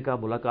کرنے کا،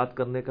 ملاقات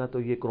کرنے کا، تو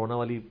یہ کرونا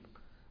والی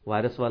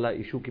وائرس والا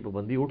ایشو کی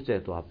پابندی اٹھ جائے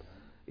تو آپ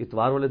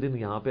اتوار والے دن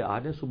یہاں پہ آ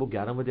جائیں، صبح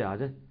 11 بجے آ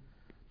جائیں،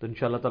 تو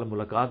انشاءاللہ تعالی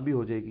ملاقات بھی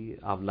ہو جائے گی.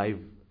 آپ لائیو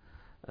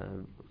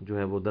جو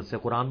ہے وہ درس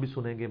قرآن بھی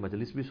سنیں گے،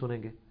 مجلس بھی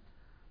سنیں گے.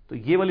 تو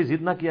یہ والی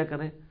ضد نہ کیا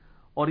کریں.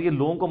 اور یہ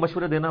لوگوں کو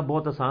مشورے دینا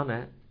بہت آسان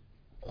ہے.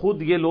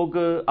 خود یہ لوگ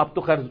اب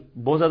تو خیر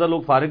بہت زیادہ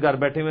لوگ فارغ گھر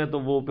بیٹھے ہوئے ہیں تو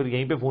وہ پھر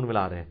یہیں پہ فون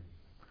ملا رہے ہیں.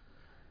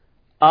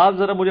 آپ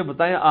ذرا مجھے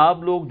بتائیں،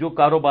 آپ لوگ جو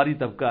کاروباری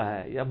طبقہ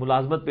ہے یا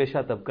ملازمت پیشہ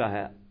طبقہ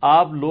ہے،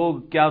 آپ لوگ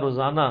کیا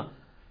روزانہ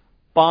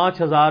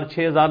 5000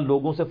 6000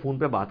 لوگوں سے فون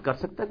پہ بات کر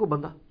سکتا ہے کوئی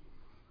بندہ؟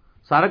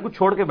 سارا کچھ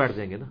چھوڑ کے بیٹھ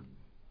جائیں گے نا.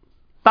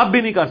 تب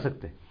بھی نہیں کر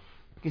سکتے.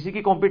 کسی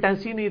کی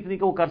کمپیٹنسی نہیں اتنی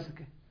کہ وہ کر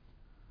سکے.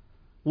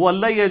 وہ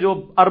اللہ ہی ہے جو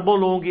اربوں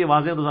لوگوں کی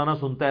آوازیں روزانہ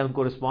سنتا ہے، ان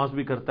کو رسپانس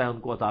بھی کرتا ہے، ان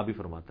کو عطا بھی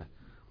فرماتا ہے.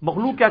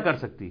 مخلوق کیا کر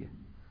سکتی ہے؟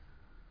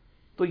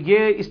 تو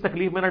یہ اس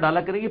تکلیف میں نہ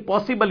ڈالا کریں. یہ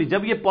پاسبل ہی,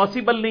 جب یہ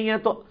پاسبل نہیں ہے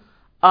تو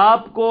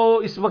آپ کو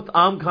اس وقت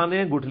آم کھانے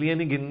ہیں, گٹھلیاں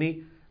نہیں گننی.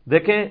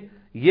 دیکھیں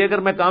یہ اگر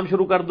میں کام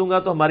شروع کر دوں گا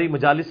تو ہماری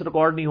مجالس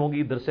ریکارڈ نہیں ہوں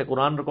گی, درس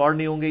قرآن ریکارڈ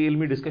نہیں ہوں گے,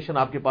 علمی ڈسکشن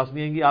آپ کے پاس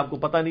نہیں آئیں گی. آپ کو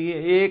پتہ نہیں ہے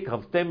ایک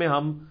ہفتے میں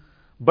ہم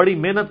بڑی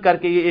محنت کر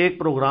کے یہ ایک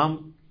پروگرام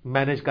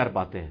مینیج کر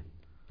پاتے ہیں,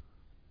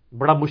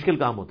 بڑا مشکل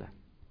کام ہوتا ہے.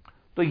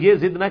 تو یہ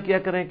ضد نہ کیا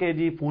کریں کہ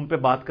جی فون پہ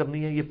بات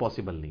کرنی ہے, یہ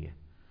پاسبل نہیں ہے.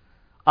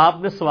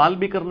 آپ نے سوال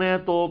بھی کرنے ہیں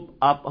تو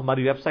آپ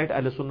ہماری ویب سائٹ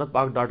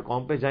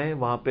ahlsunnatpak.com پہ جائیں,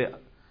 وہاں پہ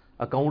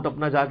اکاؤنٹ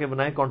اپنا جا کے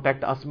بنائیں,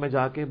 کانٹیکٹ اس میں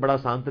جا کے, بڑا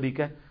آسان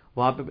طریقہ ہے,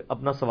 وہاں پہ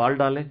اپنا سوال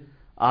ڈالیں,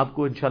 آپ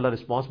کو انشاءاللہ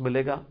رسپانس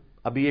ملے گا.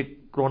 ابھی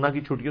ایک کورونا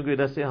کی چھٹیوں کی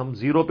وجہ سے ہم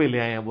 0 پہ لے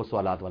آئے ہیں وہ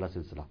سوالات والا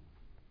سلسلہ,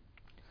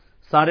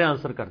 سارے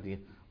آنسر کر دیے.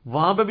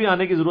 وہاں پہ بھی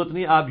آنے کی ضرورت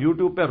نہیں, آپ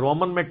یوٹیوب پہ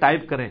رومن میں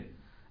ٹائپ کریں.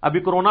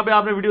 ابھی کورونا پہ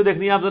آپ نے ویڈیو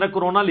دیکھنی ہے, آپ ذرا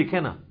کورونا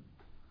لکھیں نا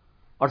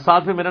اور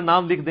ساتھ میں میرا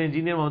نام لکھ دیں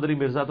انجینئر محمد علی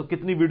مرزا, تو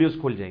کتنی ویڈیوز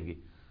کھل جائیں گی.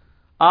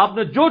 آپ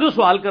نے جو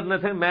سوال کرنے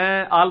تھے,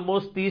 میں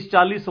آلموسٹ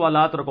 30-40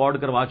 سوالات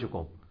ریکارڈ کروا چکا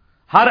ہوں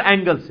ہر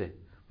اینگل سے,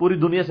 پوری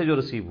دنیا سے جو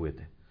ریسیو ہوئے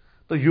تھے.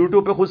 تو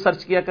یوٹیوب پہ خود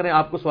سرچ کیا کریں,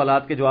 آپ کو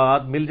سوالات کے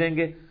جوابات مل جائیں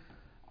گے.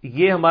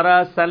 یہ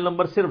ہمارا سیل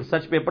نمبر صرف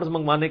سرچ پیپرز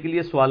منگوانے کے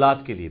لیے,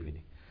 سوالات کے لیے بھی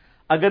نہیں.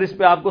 اگر اس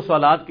پہ آپ کو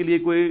سوالات کے لیے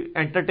کوئی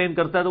انٹرٹین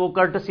کرتا ہے تو وہ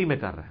کرٹسی میں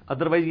کر رہا ہے,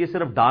 ادروائز یہ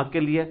صرف ڈاک کے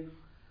لیے,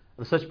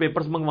 ریسرچ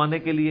پیپرز منگوانے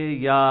کے لیے,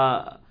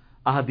 یا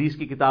احادیث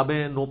کی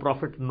کتابیں نو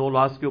پروفٹ نو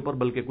لاس کے اوپر,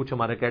 بلکہ کچھ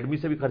ہمارے اکیڈمی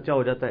سے بھی خرچہ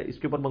ہو جاتا ہے اس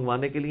کے اوپر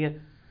منگوانے کے لیے.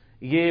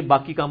 یہ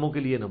باقی کاموں کے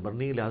لیے نمبر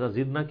نہیں, لہذا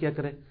ضد نہ کیا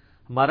کریں.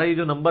 ہمارا یہ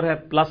جو نمبر ہے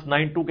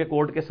 +92 کے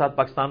کوڈ کے ساتھ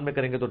پاکستان میں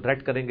کریں گے تو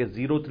ڈائریکٹ کریں گے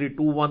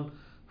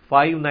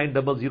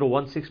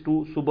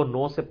 032159000162. صبح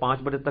 9 سے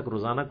 5 بجے تک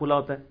روزانہ کھلا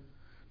ہوتا ہے,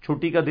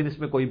 چھٹی کا دن اس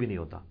میں کوئی بھی نہیں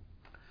ہوتا.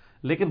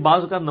 لیکن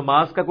بعض اوقات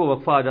نماز کا کوئی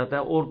وقفہ آ جاتا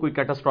ہے اور کوئی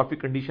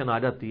کیٹاسٹرافک کنڈیشن آ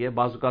جاتی ہے,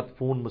 بعض اوقات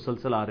فون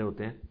مسلسل آ رہے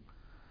ہوتے ہیں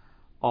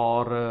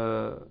اور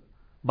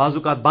بعض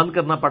اوقات بند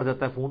کرنا پڑ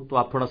جاتا ہے فون, تو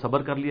آپ تھوڑا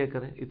صبر کر لیا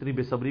کریں, اتنی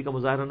بے صبری کا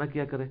مظاہرہ نہ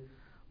کیا کریں.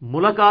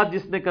 ملاقات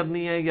جس نے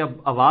کرنی ہے یا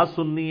آواز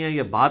سننی ہے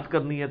یا بات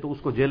کرنی ہے تو اس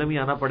کو جیل میں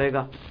آنا پڑے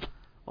گا,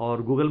 اور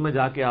گوگل میں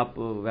جا کے آپ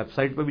ویب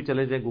سائٹ پہ بھی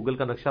چلے جائیں, گوگل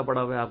کا نقشہ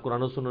پڑا ہوا ہے, آپ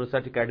قرآن و سنت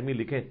ریسرچ اکیڈمی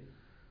لکھیں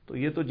تو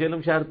یہ تو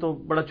جیلم شہر تو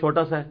بڑا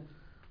چھوٹا سا ہے,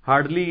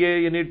 ہارڈلی یہ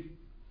یعنی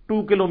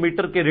 2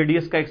 کلومیٹر کے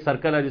ریڈیس کا ایک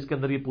سرکل ہے جس کے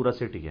اندر یہ پورا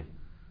سٹی ہے.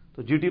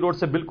 تو جی ٹی روڈ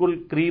سے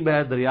بالکل قریب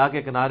ہے, دریا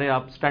کے کنارے.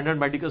 آپ اسٹینڈرڈ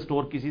میڈیکل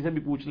سٹور کسی سے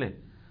بھی پوچھ لیں,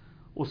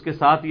 اس کے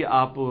ساتھ ہی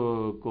آپ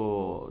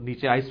کو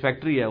نیچے آئس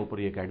فیکٹری ہے, اوپر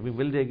یہ اکیڈمی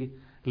مل جائے گی.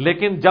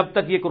 لیکن جب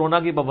تک یہ کورونا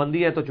کی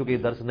پابندی ہے تو چونکہ یہ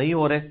درس نہیں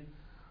ہو رہے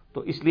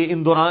تو اس لیے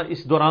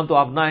اس دوران تو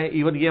آپ نہ آئے.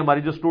 ایون یہ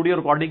ہماری جو اسٹوڈیو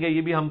ریکارڈنگ ہے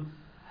یہ بھی ہم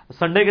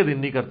سنڈے کے دن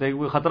نہیں کرتے,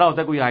 کوئی خطرہ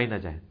ہوتا ہے کوئی آ ہی نہ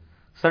جائے.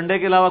 سنڈے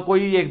کے علاوہ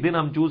کوئی ایک دن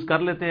ہم چوز کر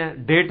لیتے ہیں,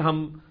 ڈیٹ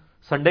ہم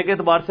سنڈے کے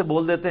اعتبار سے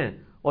بول دیتے ہیں,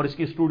 اور اس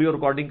کی اسٹوڈیو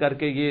ریکارڈنگ کر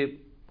کے یہ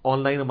آن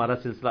لائن ہمارا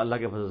سلسلہ اللہ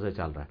کے فضل سے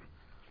چل رہا ہے.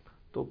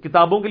 تو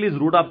کتابوں کے لیے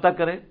ضرور رابطہ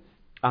کریں,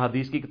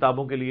 احادیث کی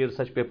کتابوں کے لیے,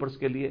 ریسرچ پیپرز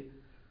کے لیے.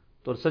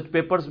 تو ریسرچ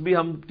پیپرز بھی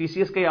ہم ٹی سی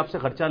ایس کا ہی آپ سے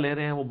خرچہ لے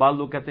رہے ہیں. وہ بعض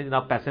لوگ کہتے ہیں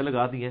جناب پیسے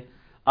لگا دیے,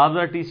 آپ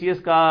ذرا ٹی سی ایس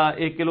کا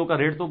 1 کلو کا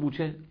ریٹ تو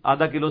پوچھیں,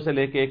 آدھا کلو سے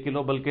لے کے 1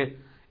 کلو, بلکہ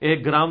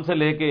 1 گرام سے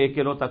لے کے 1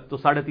 کلو تک, تو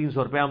 350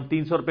 روپے. ہم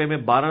 300 روپے میں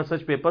 12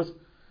 ریسرچ پیپرز,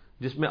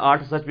 جس میں 8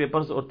 ریسرچ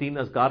پیپرز اور 3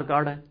 اذکار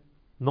کارڈ ہیں,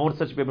 9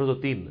 ریسرچ پیپرز اور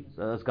 3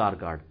 اذکار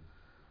کارڈ.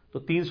 تو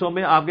 300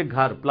 میں آپ کے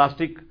گھر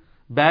پلاسٹک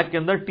بیگ کے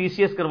اندر ٹی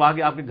سی ایس کروا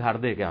کے آپ کے گھر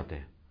دے کے آتے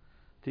ہیں.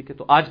 ٹھیک ہے,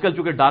 تو آج کل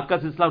چونکہ ڈاک کا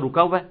سلسلہ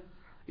رکا ہوا ہے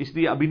اس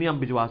لیے ابھی نہیں ہم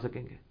بھجوا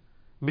سکیں گے.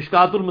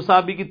 مشکات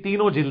المصابیح کی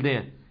 3 جلدیں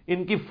ہیں,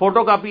 ان کی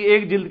فوٹو کاپی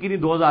ایک جلد کی نہیں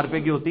 2000 روپے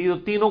کی ہوتی ہے. تو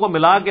تینوں کو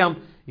ملا کے ہم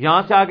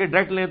یہاں سے آ کے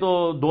ڈائریکٹ لیں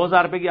تو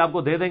 2000 روپے کی آپ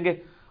کو دے دیں گے,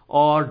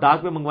 اور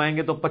ڈاک پہ منگوائیں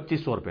گے تو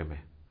 2500 روپے میں.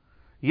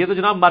 یہ تو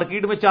جناب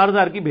مارکیٹ میں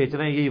 4000 کی بیچ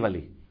رہے ہیں یہی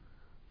والی,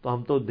 تو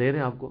ہم تو دے رہے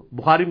ہیں آپ کو.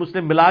 بخاری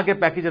مسلم ملا کے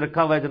پیکج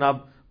رکھا ہوا ہے جناب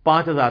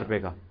 5000 روپے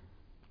کا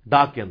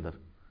ڈاک کے اندر,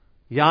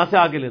 یہاں سے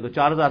آگے لیں تو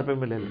 4000 روپے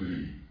میں لے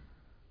لیں.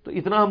 تو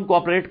اتنا ہم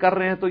کوآپریٹ کر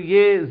رہے ہیں. تو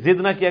یہ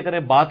ضد نہ کیا کریں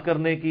بات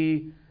کرنے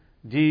کی,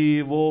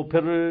 جی وہ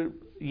پھر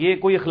یہ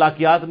کوئی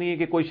اخلاقیات نہیں ہے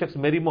کہ کوئی شخص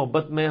میری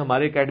محبت میں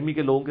ہمارے اکیڈمی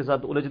کے لوگوں کے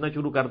ساتھ الجھنا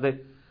شروع کر دے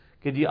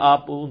کہ جی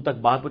آپ ان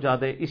تک بات پہنچا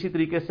دیں. اسی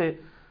طریقے سے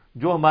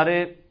جو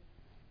ہمارے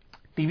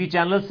ٹی وی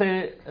چینل سے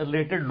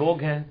ریلیٹڈ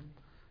لوگ ہیں,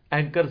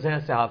 اینکرز ہیں,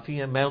 صحافی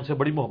ہیں, میں ان سے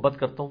بڑی محبت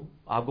کرتا ہوں.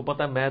 آپ کو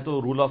پتہ ہے میں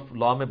تو رول آف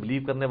لا میں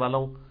بلیو کرنے والا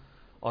ہوں,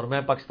 اور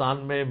میں پاکستان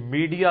میں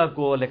میڈیا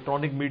کو,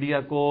 الیکٹرانک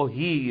میڈیا کو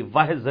ہی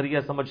واحد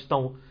ذریعہ سمجھتا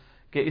ہوں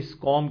کہ اس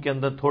قوم کے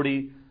اندر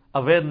تھوڑی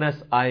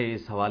اویئرنیس آئے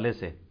اس حوالے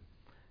سے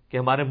کہ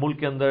ہمارے ملک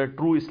کے اندر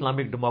ٹرو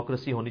اسلامک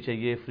ڈیموکریسی ہونی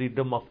چاہیے,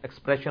 فریڈم آف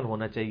ایکسپریشن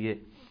ہونا چاہیے,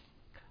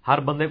 ہر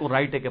بندے کو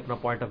رائٹ ہے کہ اپنا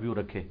پوائنٹ آف ویو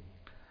رکھے.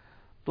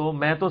 تو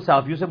میں تو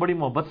صحافیوں سے بڑی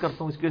محبت کرتا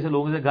ہوں, اس کی وجہ سے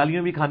لوگوں سے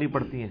گالیاں بھی کھانی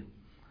پڑتی ہیں,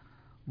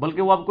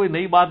 بلکہ وہ اب کوئی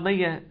نئی بات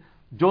نہیں ہے.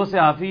 جو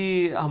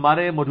صحافی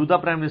ہمارے موجودہ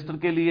پرائم منسٹر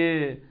کے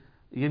لیے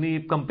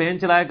یعنی کمپین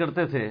چلایا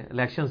کرتے تھے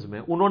الیکشنز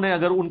میں, انہوں نے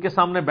اگر ان کے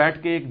سامنے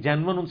بیٹھ کے ایک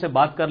جینون ان سے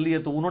بات کر لی ہے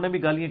تو انہوں نے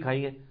بھی گالیاں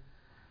کھائی ہیں.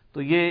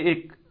 تو یہ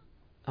ایک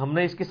ہم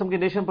نے اس قسم کی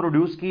نیشن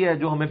پروڈیوس کی ہے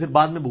جو ہمیں پھر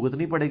بعد میں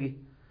بھگتنی پڑے گی.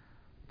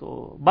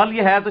 تو بل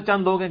یہ ہے تو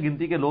چند لوگ ہیں,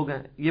 گنتی کے لوگ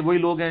ہیں. یہ وہی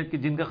لوگ ہیں کہ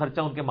جن کا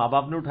خرچہ ان کے ماں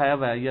باپ نے اٹھایا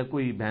ہوا ہے یا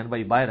کوئی بہن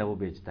بھائی باہر ہے وہ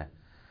بیچتا ہے.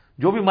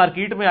 جو بھی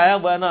مارکیٹ میں آیا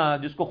ہوا ہے نا,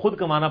 جس کو خود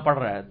کمانا پڑ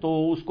رہا ہے,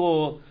 تو اس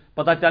کو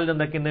پتہ چل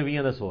جاتا ہے کہ 20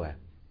 100 ہے.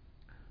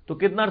 تو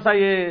کتنا عرصہ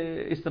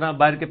یہ اس طرح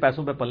باہر کے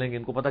پیسوں پہ پلیں گے؟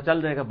 ان کو پتہ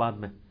چل جائے گا بعد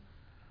میں.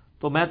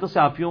 تو میں تو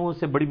صحافیوں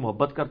سے بڑی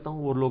محبت کرتا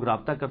ہوں، وہ لوگ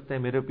رابطہ کرتے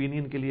ہیں میرے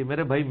اوپینین کے لیے.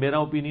 میرے بھائی میرا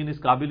اوپینین اس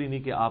قابل ہی نہیں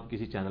کہ آپ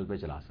کسی چینل پہ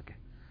چلا سکیں،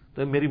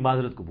 تو میری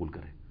معذرت قبول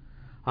کریں.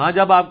 ہاں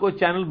جب آپ کو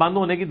چینل بند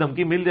ہونے کی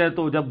دھمکی مل جائے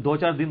تو جب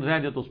 2-4 دن رہ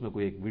جائے تو اس میں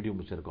کوئی ایک ویڈیو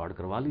مجھ سے ریکارڈ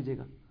کروا لیجیے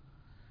گا.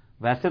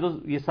 ویسے تو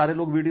یہ سارے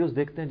لوگ ویڈیوز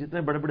دیکھتے ہیں،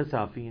 جتنے بڑے بڑے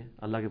صحافی ہیں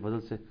اللہ کے فضل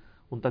سے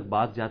ان تک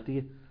بات جاتی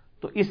ہے.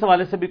 تو اس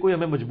حوالے سے بھی کوئی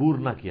ہمیں مجبور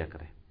نہ کیا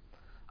کرے.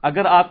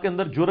 اگر آپ کے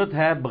اندر جرت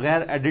ہے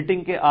بغیر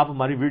ایڈیٹنگ کے آپ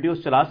ہماری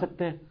ویڈیوز چلا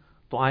سکتے ہیں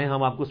تو آئیں،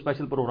 ہم آپ کو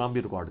اسپیشل پروگرام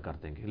بھی ریکارڈ کر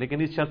دیں گے،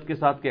 لیکن اس شرط کے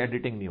ساتھ کہ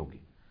ایڈیٹنگ نہیں ہوگی.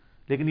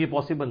 لیکن یہ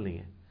پاسبل نہیں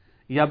ہے.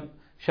 یہ اب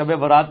شب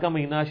برات کا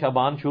مہینہ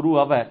شعبان شروع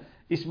ہوا ہے،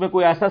 اس میں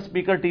کوئی ایسا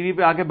اسپیکر ٹی وی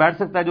پہ آ کے بیٹھ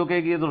سکتا ہے جو کہ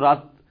یہ تو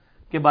رات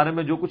کے بارے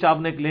میں جو کچھ آپ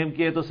نے کلیم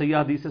کیا ہے تو صحیح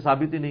حدیث سے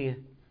ثابت ہی نہیں ہے.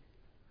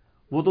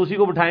 وہ تو اسی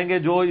کو بٹھائیں گے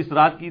جو اس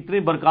رات کی اتنی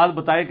برکات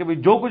بتائے کہ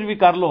جو کچھ بھی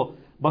کر لو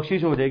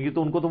بخشش ہو جائے گی،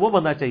 تو ان کو تو وہ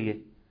بندہ چاہیے.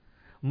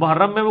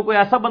 محرم میں وہ کوئی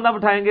ایسا بندہ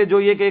بٹھائیں گے جو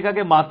یہ کہے گا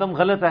کہ ماتم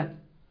غلط ہے،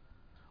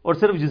 اور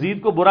صرف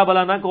یزید کو برا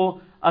بلا نہ کو،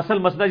 اصل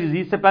مسئلہ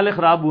یزید سے پہلے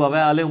خراب ہوا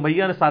ہے، آل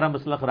امیہ نے سارا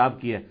مسئلہ خراب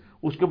کیا ہے،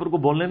 اس کے اوپر کو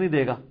بولنے نہیں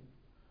دے گا.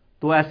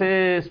 تو ایسے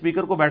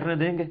اسپیکر کو بیٹھنے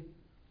دیں گے؟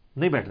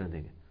 نہیں بیٹھنے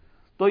دیں گے.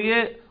 تو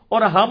یہ،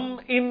 اور ہم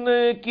ان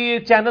کی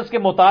چینلز کے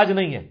محتاج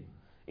نہیں ہیں.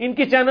 ان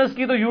کی چینلز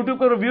کی تو یوٹیوب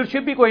پر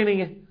ویورشپ بھی کوئی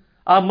نہیں ہے.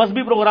 آپ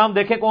مذہبی پروگرام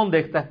دیکھیں، کون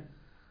دیکھتا ہے؟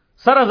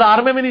 سر ہزار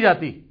میں بھی نہیں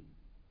جاتی،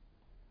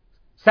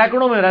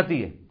 سینکڑوں میں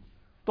رہتی ہے.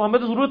 تو ہمیں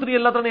تو ضرورت نہیں.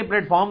 اللہ تعالیٰ نے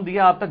پلیٹ فارم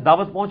دیا، آپ تک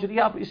دعوت پہنچ رہی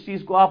ہے، آپ اس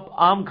چیز کو آپ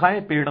عام کھائیں،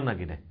 پیڑ نہ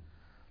گنیں.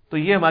 تو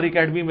یہ ہماری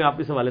اکیڈمی میں آپ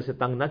اس حوالے سے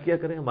تنگ نہ کیا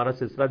کریں. ہمارا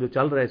سلسلہ جو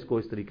چل رہا ہے اس کو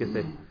اس طریقے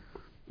سے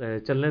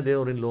چلنے دیں،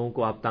 اور ان لوگوں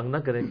کو آپ تنگ نہ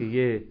کریں کہ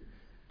یہ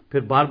پھر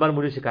بار بار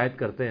مجھے شکایت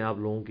کرتے ہیں آپ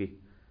لوگوں کی.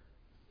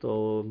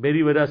 تو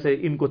میری وجہ سے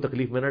ان کو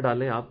تکلیف میں نہ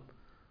ڈالیں.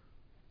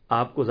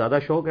 آپ کو زیادہ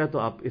شوق ہے تو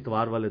آپ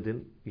اتوار والے دن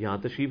یہاں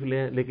تشریف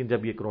لیں، لیکن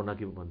جب یہ کرونا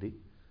کی پابندی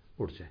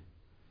اٹھ جائے.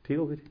 ٹھیک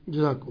ہوگی جی؟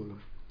 جزاک اللہ.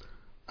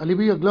 علی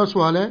بھائی اگلا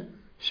سوال ہے،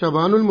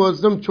 شعبان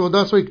المعظم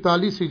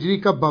 1441 ہجری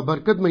کا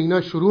بابرکت مہینہ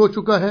شروع ہو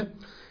چکا ہے.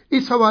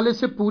 اس حوالے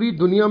سے پوری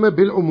دنیا میں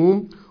بالعموم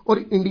اور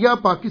انڈیا،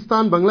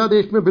 پاکستان، بنگلہ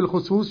دیش میں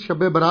بالخصوص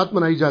شب برات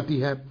منائی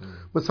جاتی ہے.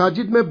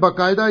 مساجد میں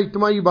باقاعدہ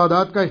اجتماعی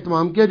عبادات کا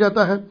اہتمام کیا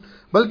جاتا ہے،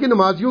 بلکہ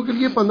نمازیوں کے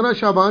لیے 15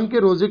 شعبان کے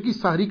روزے کی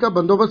سحری کا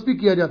بندوبست بھی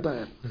کیا جاتا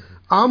ہے.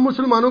 عام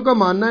مسلمانوں کا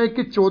ماننا ہے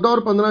کہ 14 اور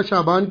 15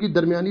 شعبان کی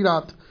درمیانی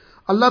رات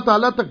اللہ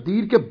تعالیٰ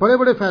تقدیر کے بڑے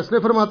بڑے فیصلے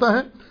فرماتا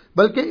ہے،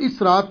 بلکہ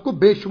اس رات کو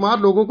بے شمار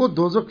لوگوں کو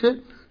دوزخ سے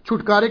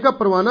چھٹکارے کا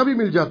پروانہ بھی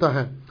مل جاتا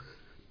ہے.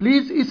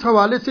 پلیز اس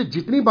حوالے سے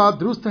جتنی بات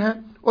درست ہے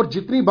اور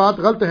جتنی بات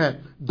غلط ہے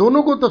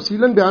دونوں کو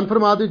تفصیلاً بیان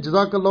فرما دیں.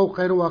 جزاک اللہ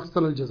خیر و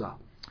احسن الجزاء.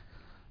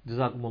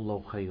 جزاکم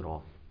اللہ خیر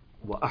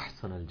و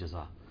احسن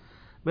الجزاء.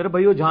 میرے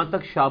بھائیو، جہاں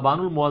تک شعبان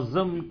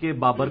المعظم کے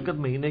بابرکت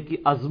مہینے کی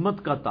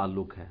عظمت کا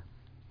تعلق ہے،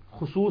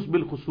 خصوص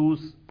بالخصوص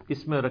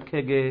اس میں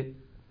رکھے گئے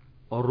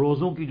اور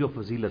روزوں کی جو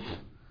فضیلت ہے،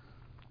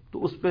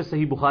 تو اس پہ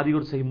صحیح بخاری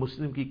اور صحیح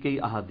مسلم کی کئی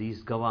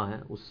احادیث گواہ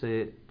ہیں. اس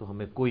سے تو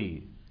ہمیں کوئی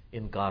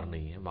انکار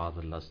نہیں ہے، معاذ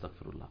اللہ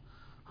استغفر اللہ.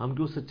 ہم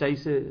کیوں سچائی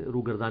سے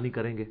روگردانی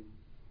کریں گے؟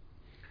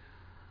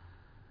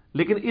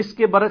 لیکن اس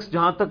کے برعکس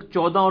جہاں تک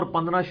 14 اور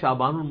 15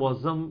 شعبان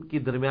المعظم کی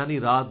درمیانی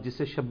رات،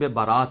 جسے شب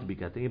بارات بھی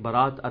کہتے ہیں، یہ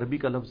بارات عربی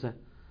کا لفظ ہے،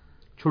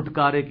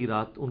 چھٹکارے کی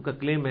رات. ان کا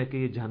کلیم ہے کہ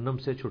یہ جہنم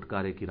سے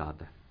چھٹکارے کی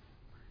رات ہے.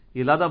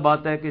 یہ لادہ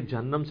بات ہے کہ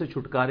جہنم سے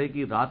چھٹکارے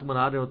کی رات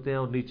منا رہے ہوتے ہیں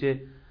اور نیچے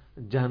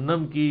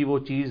جہنم کی وہ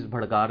چیز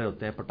بھڑکا رہے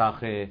ہوتے ہیں،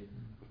 پٹاخے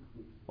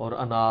اور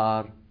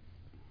انار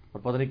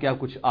اور پتہ نہیں کیا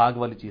کچھ آگ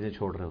والی چیزیں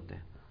چھوڑ رہے ہوتے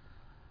ہیں.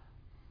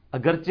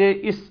 اگرچہ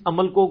اس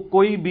عمل کو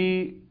کوئی بھی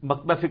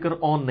مکتبہ فکر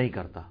آن نہیں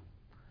کرتا،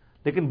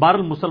 لیکن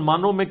بہرحال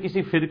مسلمانوں میں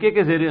کسی فرقے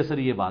کے زیر اثر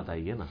یہ بات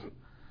آئی ہے نا،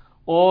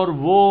 اور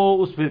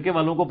وہ اس فرقے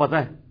والوں کو پتہ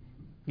ہے.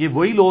 یہ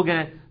وہی لوگ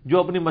ہیں جو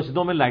اپنی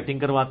مسجدوں میں لائٹنگ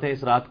کرواتے ہیں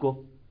اس رات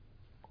کو،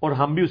 اور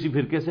ہم بھی اسی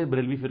فرقے سے،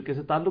 بریلوی فرقے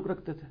سے تعلق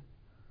رکھتے تھے.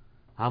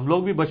 ہم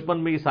لوگ بھی بچپن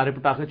میں یہ سارے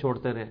پٹاخے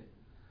چھوڑتے رہے.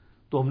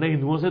 تو ہم نے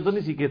ہندوؤں سے تو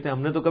نہیں سیکھے تھے،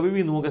 ہم نے تو کبھی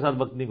بھی ہندوؤں کے ساتھ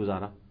وقت نہیں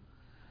گزارا.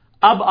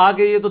 اب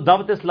آگے یہ تو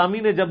دعوت اسلامی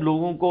نے جب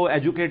لوگوں کو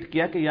ایجوکیٹ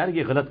کیا کہ یار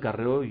یہ غلط کر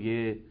رہے ہو،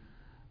 یہ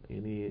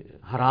یعنی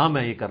حرام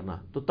ہے یہ کرنا،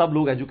 تو تب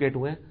لوگ ایجوکیٹ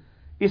ہوئے.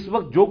 اس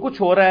وقت جو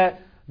کچھ ہو رہا ہے،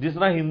 جس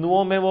طرح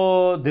ہندوؤں میں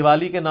وہ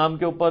دیوالی کے نام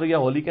کے اوپر یا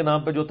ہولی کے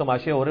نام پہ جو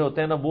تماشے ہو رہے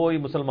ہوتے ہیں نا، وہ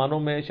مسلمانوں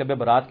میں شب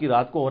برات کی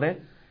رات کو ہو رہے ہیں.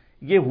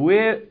 یہ ہوئے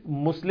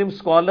مسلم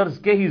سکالرز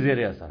کے ہی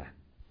زیر اثر ہے،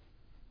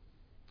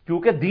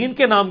 کیونکہ دین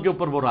کے نام کے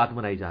اوپر وہ رات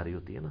منائی جا رہی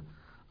ہوتی ہے نا.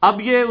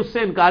 اب یہ اس سے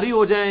انکاری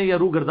ہو جائیں یا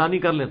روگردانی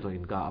کر لیں تو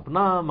ان کا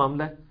اپنا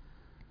معاملہ ہے.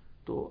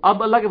 تو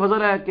اب اللہ کے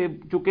فضل ہے کہ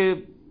چونکہ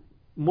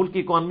ملک کی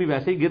اکانومی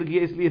ویسے ہی گر گئی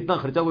ہے، اس لیے اتنا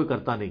خرچہ کوئی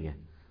کرتا نہیں ہے.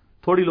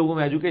 تھوڑی لوگوں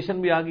میں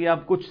ایجوکیشن بھی آ گئی.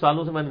 اب کچھ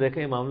سالوں سے میں نے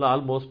دیکھا یہ معاملہ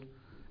آلموسٹ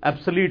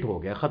ایبسلیٹ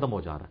ہو گیا، ختم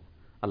ہو جا رہا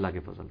ہے اللہ کے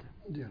فضل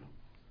سے.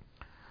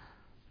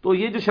 تو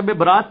یہ جو شب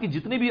برات کی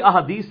جتنی بھی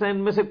احادیث ہیں، ان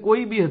میں سے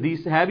کوئی بھی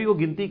حدیث ہے بھی وہ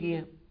گنتی کی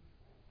ہیں،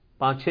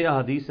 5-6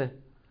 احادیث ہیں،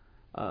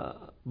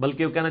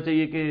 بلکہ وہ کہنا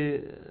چاہیے کہ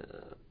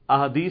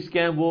احادیث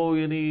کیا ہیں وہ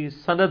یعنی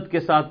سند کے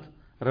ساتھ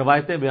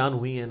روایتیں بیان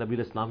ہوئی ہیں نبی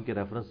علیہ السلام کے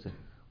ریفرنس سے.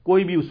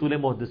 کوئی بھی اصول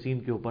محدثین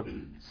کے اوپر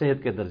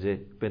صحت کے درجے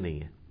پہ نہیں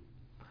ہے.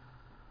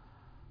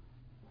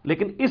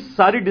 لیکن اس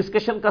ساری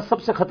ڈسکشن کا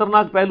سب سے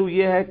خطرناک پہلو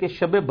یہ ہے کہ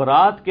شب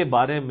برات کے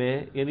بارے میں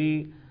یعنی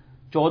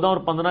 14 اور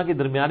 15 کی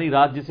درمیانی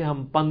رات جسے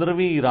ہم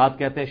 15ویں رات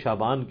کہتے ہیں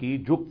شعبان کی،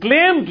 جو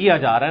کلیم کیا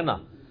جا رہا ہے نا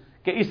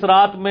کہ اس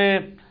رات میں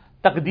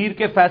تقدیر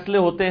کے فیصلے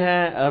ہوتے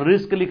ہیں،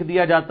 رزق لکھ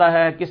دیا جاتا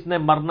ہے، کس نے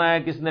مرنا ہے،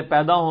 کس نے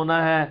پیدا ہونا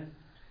ہے،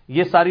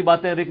 یہ ساری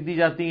باتیں لکھ دی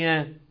جاتی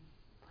ہیں،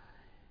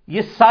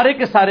 یہ سارے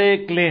کے سارے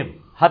کلیم،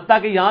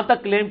 حتیٰ کہ یہاں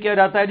تک کلیم کیا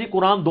جاتا ہے جی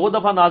قرآن 2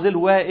 دفعہ نازل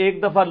ہوا ہے،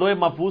 ایک دفعہ لوح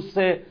محفوظ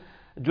سے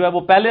جو ہے وہ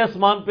پہلے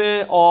آسمان پہ،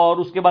 اور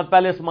اس کے بعد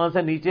پہلے آسمان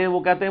سے نیچے، وہ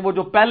کہتے ہیں وہ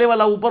جو پہلے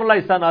والا اوپر والا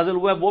حصہ نازل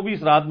ہوا ہے وہ بھی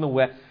اس رات میں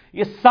ہوا ہے۔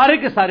 یہ سارے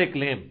کے سارے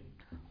کلیم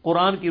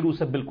قرآن کی روح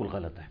سے بالکل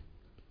غلط ہے۔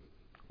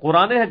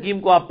 قرآن حکیم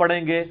کو آپ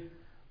پڑھیں گے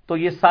تو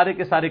یہ سارے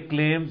کے سارے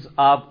کلیمز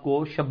آپ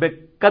کو شب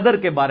قدر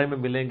کے بارے میں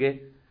ملیں گے۔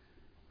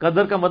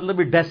 قدر کا مطلب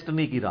بھی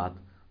ڈیسٹنی کی رات،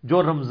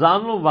 جو رمضان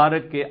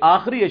المبارک کے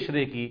آخری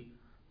عشرے کی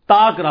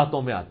تاک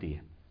راتوں میں آتی ہے،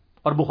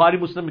 اور بخاری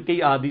مسلم میں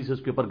کئی احادیث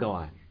اس کے اوپر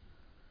گواہ ہیں،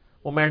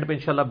 وہ میں اینڈ پہ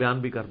انشاءاللہ بیان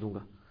بھی کر دوں گا۔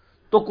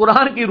 تو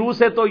قرآن کی روح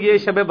سے تو یہ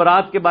شب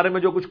برات کے بارے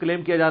میں جو کچھ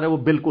کلیم کیا جا رہا ہے وہ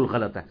بالکل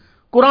غلط ہے،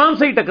 قرآن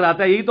سے ہی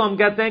ٹکراتا ہے۔ یہی تو ہم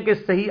کہتے ہیں کہ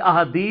صحیح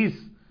احادیث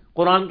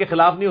قرآن کے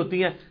خلاف نہیں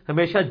ہوتی ہیں،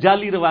 ہمیشہ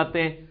جعلی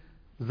روایتیں،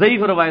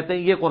 ضعیف روایتیں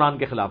یہ قرآن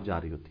کے خلاف جا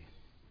رہی ہوتی ہیں،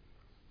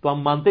 تو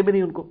ہم مانتے بھی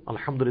نہیں ان کو،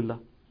 الحمدللہ۔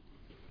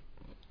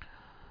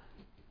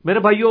 میرے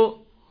بھائیوں،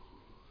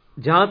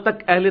 جہاں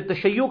تک اہل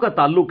تشیع کا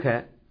تعلق ہے،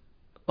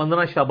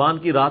 15 شعبان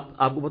کی رات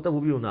آپ کو پتہ وہ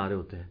بھی انا رہے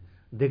ہوتے ہیں،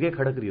 دیگیں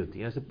کھڑک رہی ہوتی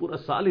ہیں، ایسے پورا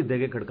سال ہی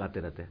دیگیں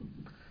کھڑکاتے رہتے ہیں۔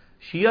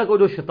 شیعہ کو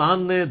جو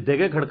شیطان نے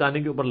دیگیں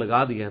کھڑکانے کے اوپر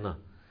لگا دیا ہے نا،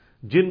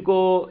 جن کو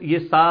یہ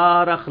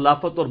سارا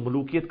خلافت اور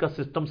ملوکیت کا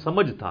سسٹم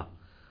سمجھ تھا،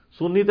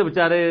 سنی تو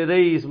بیچارے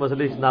رہی اس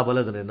مسئلے سے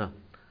نابلد نے نا،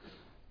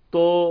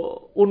 تو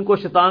ان کو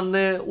شیطان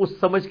نے اس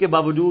سمجھ کے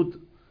باوجود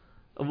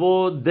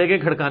وہ دیگیں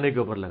کھڑکانے کے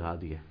اوپر لگا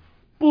دیا،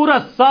 پورا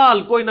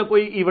سال کوئی نہ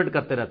کوئی ایونٹ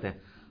کرتے رہتے ہیں۔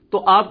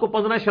 تو آپ کو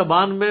 15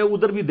 شعبان میں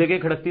ادھر بھی دیگیں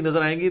کھڑکتی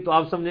نظر آئیں گی، تو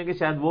آپ سمجھیں کہ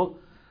شاید وہ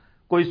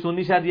کوئی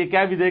سنی شاید یہ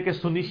کہہ بھی دے کہ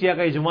سنی شیعہ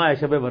کا اجماع ہے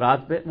شب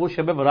برات پہ۔ وہ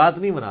شب برات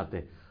نہیں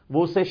مناتے،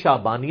 وہ اسے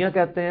شعبانیہ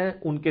کہتے ہیں۔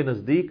 ان کے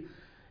نزدیک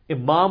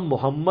امام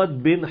محمد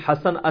بن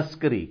حسن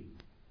عسکری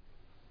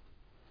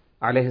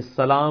علیہ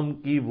السلام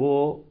کی وہ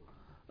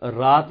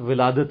رات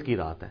ولادت کی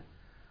رات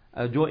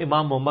ہے، جو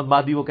امام محمد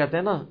مہدی وہ کہتے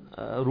ہیں نا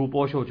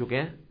روپوش ہو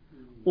چکے ہیں،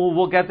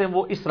 وہ کہتے ہیں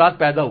وہ اس رات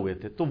پیدا ہوئے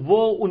تھے، تو وہ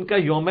ان کا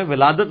یوم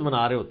ولادت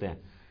منا رہے ہوتے ہیں۔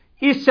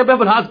 اس شب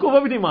برات کو وہ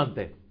بھی نہیں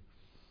مانتے،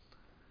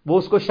 وہ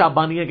اس کو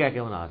شعبانیہ کہہ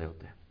کے منا رہے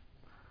ہوتے ہیں۔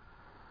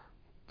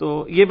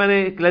 تو یہ میں نے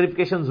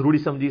کلیریفیکیشن ضروری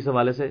سمجھی اس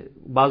حوالے سے،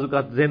 بعض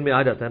اوقات ذہن میں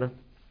آ جاتا ہے نا۔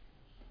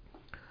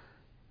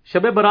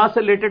 شب برات سے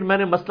ریلیٹڈ میں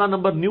نے مسئلہ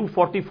نمبر نیو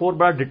 44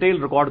 بڑا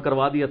ڈیٹیل ریکارڈ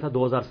کروا دیا تھا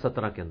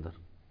 2017 کے اندر،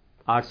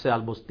 8 سے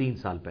آلموسٹ 3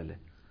 سال پہلے،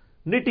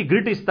 نیٹی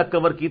گریٹی اس تک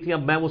کور کی تھی۔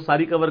 اب میں وہ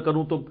ساری کور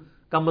کروں تو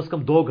کم از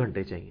کم 2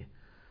 گھنٹے چاہیے۔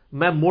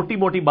 میں موٹی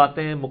موٹی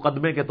باتیں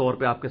مقدمے کے طور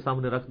پہ آپ کے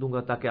سامنے رکھ دوں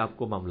گا تاکہ آپ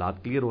کو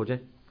معاملات کلیئر ہو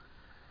جائیں۔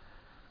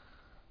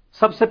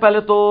 سب سے پہلے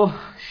تو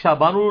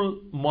شعبان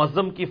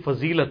المعظم کی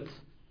فضیلت،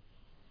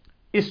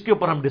 اس کے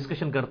اوپر ہم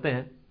ڈسکشن کرتے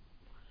ہیں،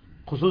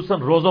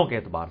 خصوصاً روزوں کے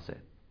اعتبار سے۔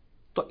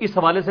 تو اس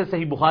حوالے سے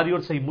صحیح بخاری اور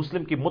صحیح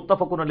مسلم کی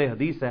متفق علیہ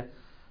حدیث ہے،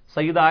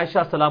 سیدہ عائشہ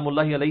سلام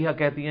اللہ علیہا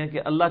کہتی ہیں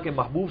کہ اللہ کے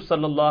محبوب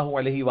صلی اللہ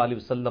علیہ وآلہ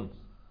وسلم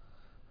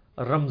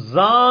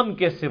رمضان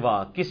کے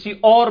سوا کسی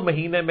اور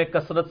مہینے میں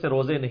کثرت سے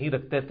روزے نہیں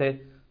رکھتے تھے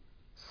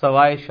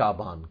سوائے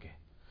شعبان کے،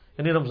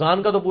 یعنی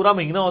رمضان کا تو پورا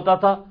مہینہ ہوتا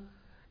تھا،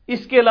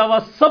 اس کے علاوہ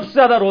سب سے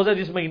زیادہ روزے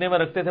جس مہینے میں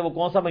رکھتے تھے وہ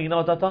کون سا مہینہ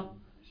ہوتا تھا؟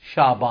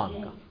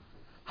 شعبان کا۔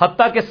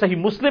 حتیٰ کہ صحیح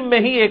مسلم میں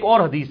ہی ایک اور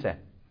حدیث ہے،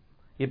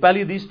 یہ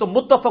پہلی حدیث تو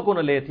متفق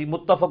علیہ تھی،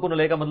 متفق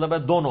علیہ کا مطلب ہے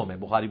دونوں میں،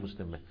 بخاری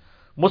مسلم میں۔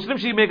 مسلم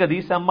شریف میں ایک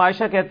حدیث ہے، اما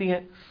عائشہ کہتی ہیں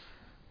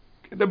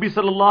کہ نبی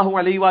صلی اللہ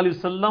علیہ وآلہ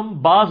وسلم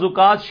بعض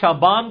اوقات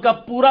شعبان کا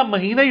پورا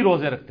مہینہ ہی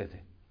روزے رکھتے تھے،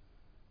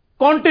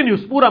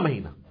 کانٹینیوس پورا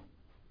مہینہ،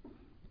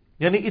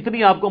 یعنی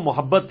اتنی آپ کو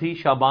محبت تھی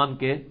شعبان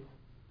کے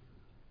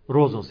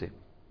روزوں سے۔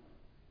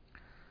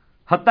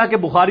 حتیٰ کہ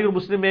بخاری اور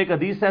مسلم میں ایک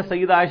حدیث ہے،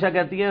 سیدہ عائشہ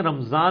کہتی ہیں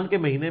رمضان کے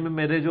مہینے میں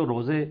میرے جو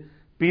روزے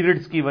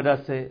پیریڈز کی وجہ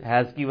سے،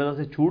 حیض کی وجہ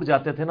سے چھوٹ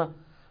جاتے تھے نا،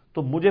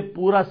 تو مجھے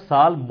پورا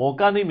سال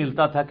موقع نہیں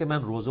ملتا تھا کہ میں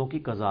روزوں کی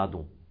قضا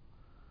دوں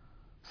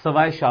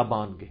سوائے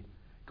شعبان کے،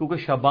 کیونکہ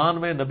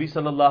شعبان میں نبی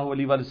صلی اللہ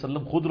علیہ وآلہ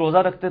وسلم خود روزہ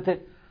رکھتے تھے،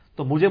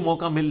 تو مجھے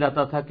موقع مل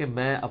جاتا تھا کہ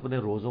میں اپنے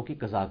روزوں کی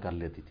قضا کر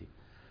لیتی تھی۔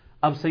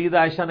 اب سیدہ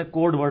عائشہ نے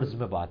کوڈ ورڈز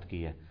میں بات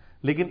کی ہے،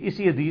 لیکن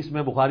اسی حدیث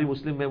میں بخاری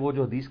مسلم میں وہ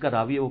جو حدیث کا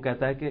راوی ہے وہ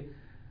کہتا ہے کہ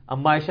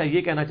اما عائشہ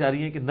یہ کہنا چاہ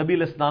رہی ہیں کہ نبی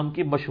علیہ السلام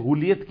کی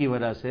مشغولیت کی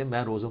وجہ سے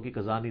میں روزوں کی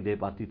قضا نہیں دے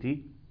پاتی تھی،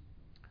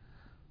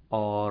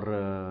 اور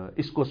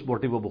اس کو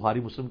سپورٹو وہ بخاری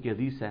مسلم کی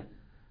حدیث ہے۔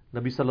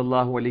 نبی صلی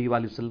اللہ علیہ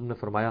وآلہ وسلم نے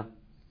فرمایا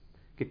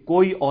کہ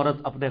کوئی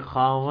عورت اپنے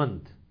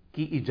خاوند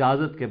کی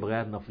اجازت کے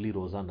بغیر نفلی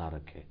روزہ نہ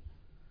رکھے،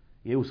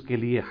 یہ اس کے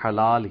لیے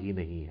حلال ہی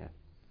نہیں ہے۔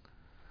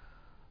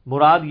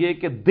 مراد یہ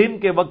کہ دن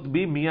کے وقت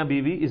بھی میاں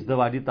بیوی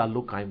ازدواجی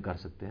تعلق قائم کر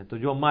سکتے ہیں۔ تو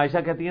جو اما عائشہ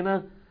کہتی ہے نا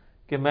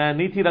کہ میں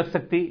نہیں تھی رکھ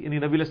سکتی، یعنی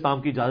نبی علیہ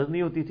السلام کی اجازت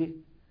نہیں ہوتی تھی،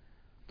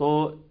 تو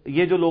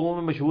یہ جو لوگوں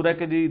میں مشہور ہے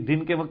کہ جی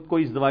دن کے وقت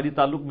کوئی ازدواجی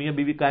تعلق میاں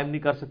بیوی قائم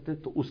نہیں کر سکتے،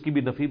 تو اس کی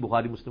بھی نفی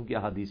بخاری مسلم کی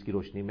احادیث کی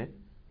روشنی میں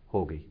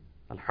ہو گئی،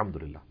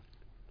 الحمدللہ۔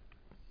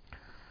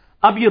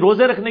 اب یہ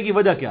روزے رکھنے کی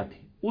وجہ کیا تھی؟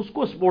 اس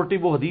کو سپورٹو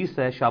وہ حدیث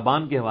ہے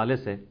شعبان کے حوالے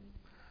سے،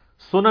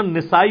 سنن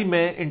نسائی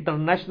میں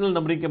انٹرنیشنل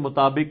نمبرنگ کے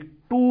مطابق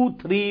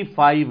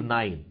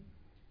 2359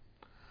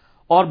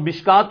 اور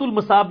مشکات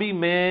المصابی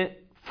میں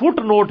فٹ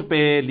نوٹ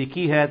پہ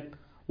لکھی ہے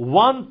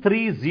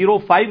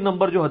 1305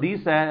 نمبر جو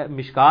حدیث ہے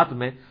مشکات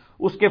میں،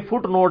 اس کے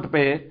فٹ نوٹ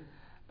پہ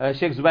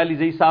شیخ زبیل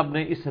زئی صاحب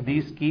نے اس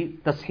حدیث کی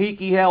تصحیح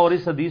کی ہے، اور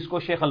اس حدیث کو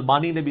شیخ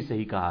البانی نے بھی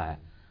صحیح کہا ہے۔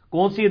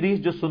 کون سی حدیث؟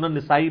 جو سنن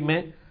نسائی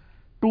میں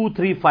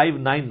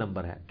 2359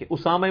 نمبر ہے، کہ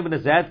اسامہ ابن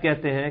زید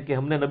کہتے ہیں کہ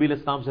ہم نے نبی علیہ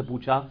السلام سے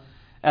پوچھا،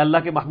 اے اللہ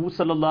کے محبوب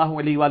صلی اللہ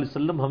علیہ وآلہ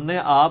وسلم، ہم نے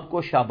آپ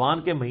کو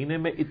شعبان کے مہینے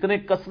میں اتنے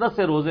کثرت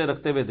سے روزے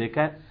رکھتے ہوئے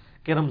دیکھا ہے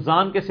کہ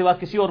رمضان کے سوا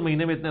کسی اور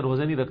مہینے میں اتنے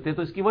روزے نہیں رکھتے،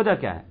 تو اس کی وجہ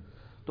کیا ہے؟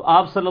 تو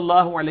آپ صلی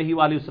اللہ علیہ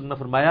وآلہ وسلم نے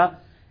فرمایا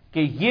کہ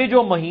یہ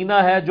جو مہینہ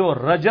ہے جو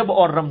رجب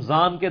اور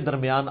رمضان کے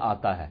درمیان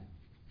آتا ہے،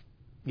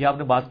 یہ آپ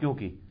نے بات کیوں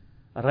کی؟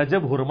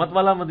 رجب حرمت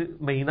والا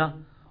مہینہ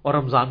اور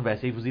رمضان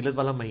ویسے ہی فضیلت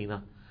والا مہینہ،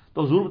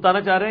 تو حضور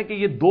بتانا چاہ رہے ہیں کہ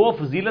یہ دو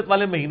فضیلت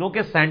والے مہینوں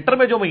کے سینٹر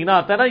میں جو مہینہ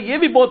آتا ہے نا، یہ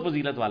بھی بہت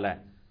فضیلت والا ہے۔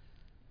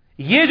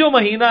 یہ جو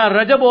مہینہ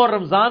رجب اور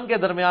رمضان کے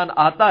درمیان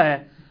آتا ہے،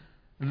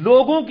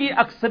 لوگوں کی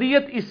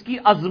اکثریت اس کی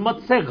عظمت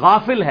سے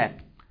غافل ہے،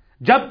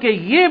 جبکہ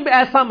یہ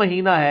ایسا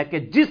مہینہ ہے کہ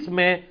جس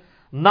میں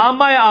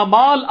نامہ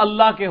اعمال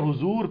اللہ کے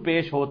حضور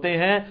پیش ہوتے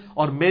ہیں،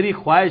 اور میری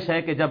خواہش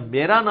ہے کہ جب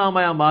میرا نامہ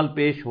اعمال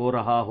پیش ہو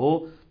رہا ہو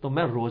تو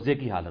میں روزے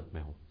کی حالت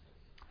میں ہوں۔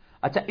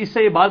 اچھا، اس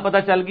سے یہ بات پتہ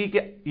چل گئی کہ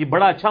یہ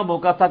بڑا اچھا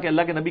موقع تھا کہ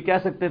اللہ کے نبی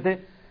کہہ سکتے تھے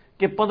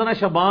کہ 15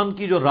 شعبان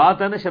کی جو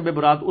رات ہے نا، شب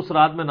برات، اس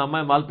رات میں نامہ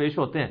اعمال پیش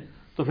ہوتے ہیں،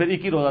 تو پھر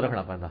ایک ہی روزہ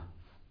رکھنا پڑتا۔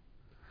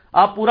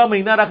 آپ پورا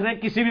مہینہ رکھ رہے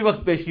ہیں، کسی بھی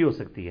وقت پیشی ہو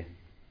سکتی ہے۔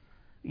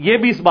 یہ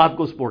بھی اس بات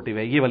کو سپورٹیو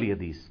ہے، یہ والی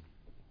حدیث۔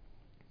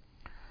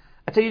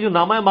 اچھا، یہ جو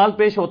نامہ اعمال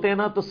پیش ہوتے ہیں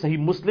نا، تو صحیح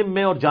مسلم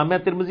میں اور جامعہ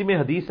ترمذی میں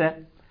حدیث ہے،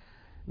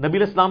 نبی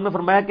علیہ السلام نے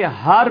فرمایا کہ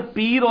ہر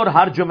پیر اور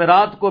ہر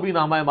جمعرات کو بھی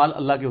نامہ اعمال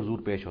اللہ کے حضور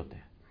پیش ہوتے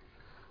ہیں۔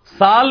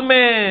 سال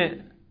میں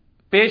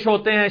پیش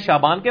ہوتے ہیں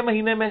شعبان کے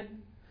مہینے میں،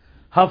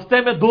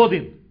 ہفتے میں 2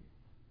 دن،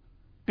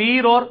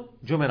 پیر اور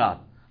جمعرات۔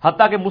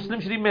 حتیٰ کہ مسلم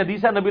شریف میں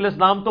حدیث ہے، نبی علیہ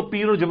السلام تو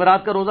پیر اور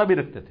جمعرات کا روزہ بھی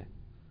رکھتے تھے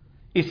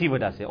اسی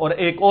وجہ سے۔ اور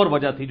ایک اور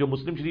وجہ تھی جو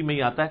مسلم شریف میں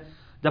ہی آتا ہے،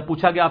 جب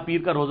پوچھا گیا آپ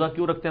پیر کا روزہ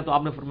کیوں رکھتے ہیں، تو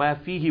آپ نے فرمایا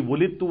فیہ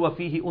ولدت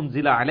وفیہ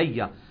انزل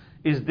علیہ،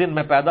 اس دن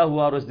میں پیدا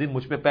ہوا اور اس دن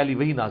مجھ پہ پہلی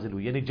وحی نازل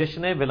ہوئی، یعنی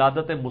جشن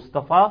ولادت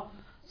مصطفیٰ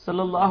صلی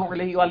اللہ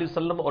علیہ وآلہ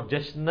وسلم اور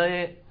جشن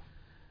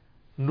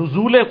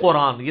نزول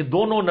قرآن، یہ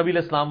دونوں نبی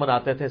علیہ السلام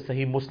مناتے تھے۔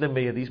 صحیح مسلم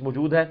میں یہ حدیث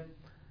موجود ہے،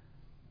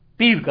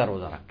 پیر کا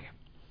روزہ رکھ کے۔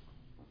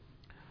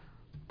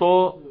 تو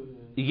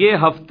یہ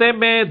ہفتے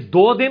میں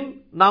 2 دن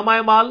نامہ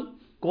اعمال،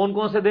 کون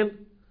کون سے دن؟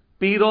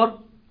 پیر اور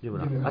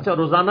جمعرات۔ اچھا،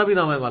 روزانہ بھی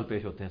نامہ اعمال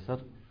پیش ہوتے ہیں سر؟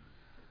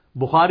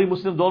 بخاری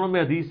مسلم دونوں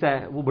میں حدیث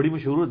ہے، وہ بڑی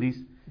مشہور حدیث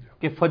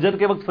کہ فجر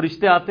کے وقت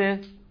فرشتے آتے ہیں،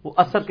 وہ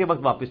عصر کے وقت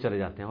واپس چلے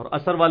جاتے ہیں، اور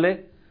عصر والے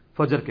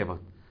فجر کے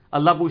وقت۔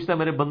 اللہ پوچھتا ہے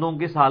میرے بندوں کو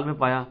کس حال میں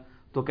پایا؟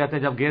 تو کہتے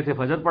ہیں جب گئے تھے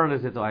فجر پڑھ رہے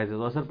تھے تو آئے تھے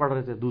تو عصر پڑھ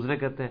رہے تھے۔ دوسرے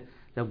کہتے ہیں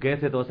جب گئے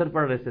تھے تو عصر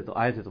پڑھ رہے تھے تو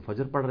آئے تھے تو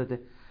فجر پڑھ رہے تھے۔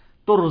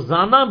 تو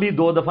روزانہ بھی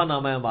 2 دفعہ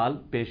نامہ اعمال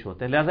پیش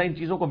ہوتے ہیں، لہٰذا ان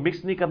چیزوں کو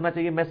مکس نہیں کرنا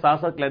چاہیے۔ میں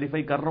ساتھ ساتھ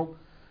کلیریفائی کر رہا ہوں،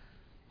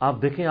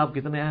 آپ دیکھیں آپ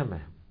کتنے اہم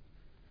ہیں۔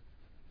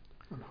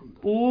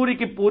 پوری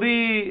کی پوری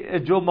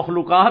جو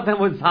مخلوقات ہیں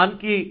وہ انسان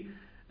کی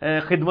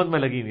خدمت میں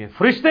لگی ہوئی ہیں۔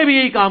 فرشتے بھی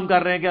یہی کام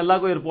کر رہے ہیں کہ اللہ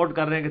کو رپورٹ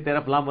کر رہے ہیں کہ تیرا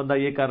فلاں بندہ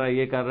یہ کر رہا ہے،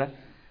 یہ کر رہا ہے۔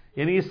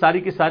 یعنی یہ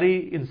ساری کی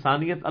ساری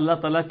انسانیت اللہ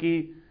تعالیٰ کی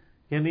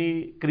یعنی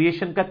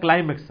کریشن کا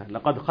کلائمیکس ہے۔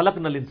 لقد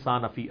خلقنا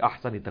الانسان فی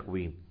احسن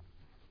تقویم،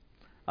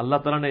 اللہ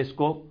تعالیٰ نے اس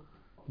کو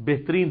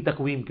بہترین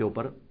تقویم کے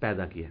اوپر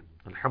پیدا کیا ہے،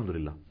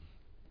 الحمدللہ۔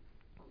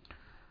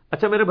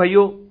 اچھا میرے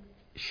بھائیوں،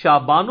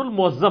 شعبان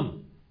المعظم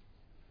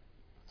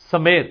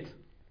سمیت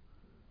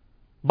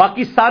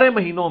باقی سارے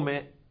مہینوں میں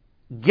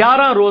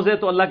 11 روزے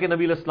تو اللہ کے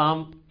نبی علیہ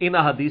السلام ان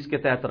احادیث کے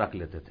تحت رکھ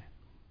لیتے تھے۔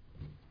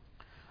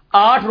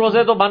 8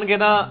 روزے تو بن گئے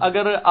نا،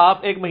 اگر آپ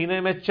ایک مہینے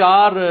میں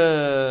 4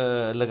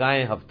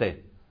 لگائیں، ہفتے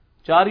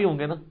 4 ہی ہوں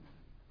گے نا،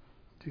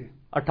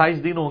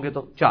 28 دن ہوں گے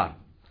تو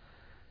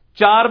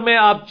 4 میں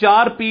آپ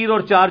 4 پیر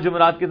اور 4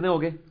 جمعرات کتنے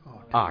ہو گئے؟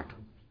 8،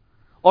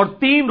 اور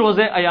 3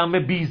 روزے ایام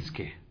 20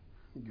 کے،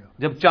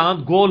 جب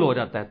چاند گول ہو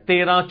جاتا ہے،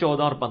 13،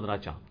 14 اور 15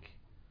 چاند کی،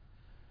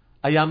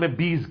 ایام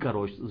 20 کا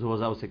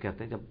روزہ اسے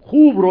کہتے ہیں، جب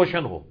خوب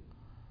روشن ہو،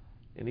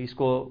 یعنی اس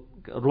کو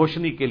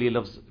روشنی کے لیے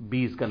لفظ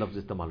 20 کا لفظ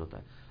استعمال ہوتا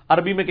ہے۔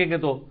 عربی میں کہیں گے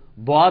تو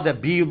بعد ہے،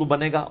 بیض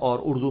بنے گا، اور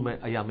اردو میں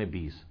ایام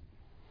 20،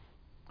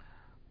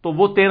 تو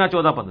وہ 13،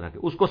 14، 15 کے،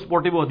 اس کو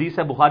سپورٹیو حدیث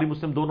ہے، بخاری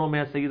مسلم دونوں میں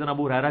ہے۔ سیدنا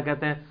ابو ہریرہ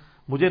کہتے ہیں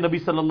مجھے نبی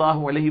صلی اللہ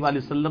علیہ وآلہ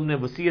وسلم نے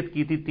وصیت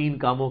کی تھی 3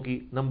 کاموں کی،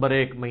 نمبر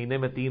 1 مہینے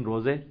میں 3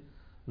 روزے،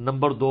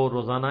 نمبر 2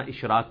 روزانہ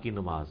اشراق کی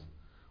نماز،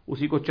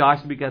 اسی کو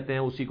چاشت بھی کہتے ہیں،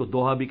 اسی کو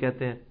دوحہ بھی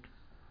کہتے ہیں،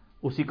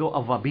 اسی کو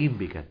اوابین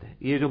بھی کہتے ہیں۔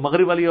 یہ جو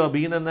مغرب والی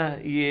اوابین ہے نا،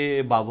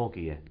 یہ بابوں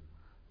کی ہے،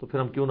 تو پھر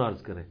ہم کیوں نہ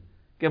عرض کریں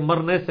کہ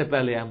مرنے سے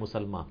پہلے ہے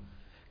مسلمان،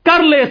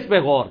 کر لے اس پہ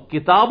غور،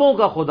 کتابوں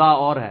کا خدا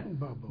اور ہے،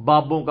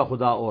 بابوں کا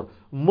خدا اور۔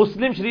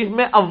 مسلم شریف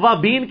میں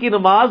اوابین کی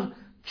نماز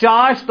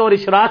چاشت اور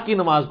اشراق کی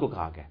نماز کو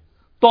کہا گیا،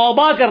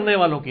 توبہ کرنے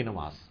والوں کی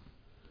نماز۔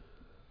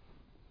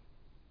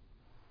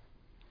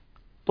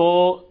 تو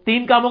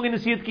 3 کاموں کی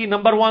نصیحت کی،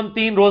 نمبر 1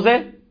 3 روزے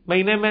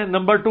مہینے میں،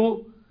 نمبر 2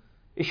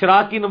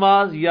 اشراق کی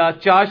نماز یا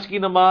چاشت کی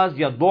نماز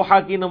یا دوحہ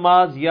کی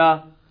نماز یا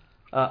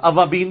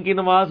اوابین کی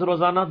نماز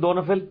روزانہ 2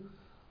 نفل،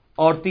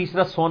 اور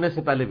تیسرا سونے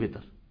سے پہلے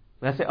وتر،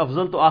 ویسے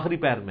افضل تو آخری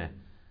پیر میں ہے،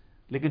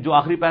 لیکن جو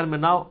آخری پیر میں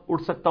نہ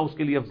اٹھ سکتا اس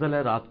کے لیے افضل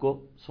ہے رات کو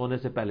سونے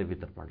سے پہلے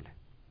وتر پڑھ لے۔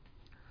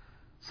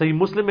 صحیح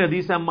مسلم میں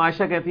حدیث ہے، اما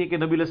عائشہ کہتی ہے کہ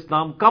نبی علیہ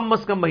السلام کم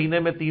از کم مہینے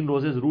میں 3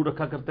 روزے ضرور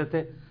رکھا کرتے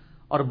تھے،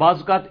 اور بعض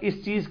اوقات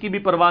اس چیز کی بھی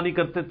پرواہ نہیں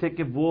کرتے تھے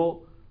کہ وہ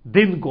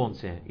دن کون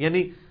سے ہیں،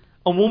 یعنی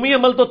عمومی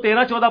عمل تو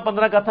 13، 14،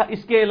 15 کا تھا،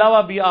 اس کے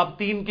علاوہ بھی آپ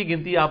 3 کی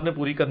گنتی آپ نے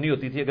پوری کرنی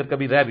ہوتی تھی اگر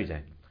کبھی رہ بھی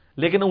جائیں،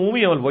 لیکن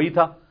عمومی عمل وہی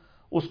تھا۔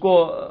 اس کو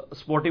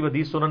سپورٹیو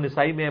حدیث سنن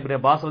نسائی میں ابن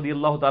عباس رضی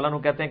اللہ تعالیٰ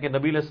عنہ کہتے ہیں کہ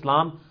نبی علیہ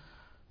السلام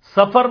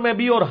سفر میں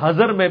بھی اور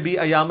حضر میں بھی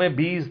ایام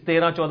 20،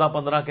 13، 14،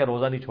 15 کے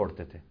روزہ نہیں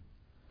چھوڑتے تھے،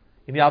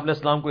 یعنی آپ علیہ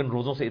السلام کو ان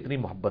روزوں سے اتنی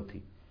محبت تھی۔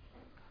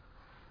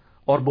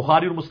 اور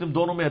بخاری اور مسلم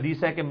دونوں میں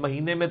حدیث ہے کہ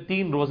مہینے میں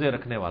 3 روزے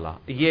رکھنے والا،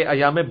 یہ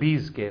ایام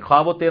 20 کے،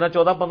 خواہ وہ 13،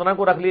 14، 15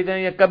 کو رکھ لیے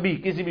جائیں یا کبھی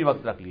کسی بھی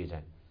وقت رکھ لیے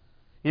جائیں،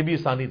 یہ بھی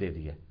آسانی دے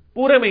دی ہے۔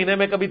 پورے مہینے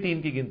میں کبھی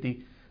 3 کی گنتی،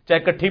 چاہے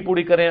کٹھی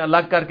پوری کریں،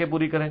 الگ کر کے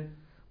پوری کریں۔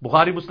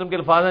 بخاری مسلم کے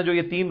الفاظ ہیں جو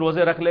یہ 3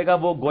 روزے رکھ لے گا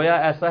وہ گویا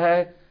ایسا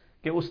ہے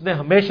کہ اس نے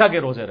ہمیشہ کے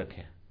روزے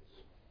رکھے ہیں۔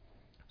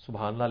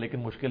 سبحان اللہ، لیکن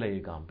مشکل ہے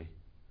یہ کام بھی،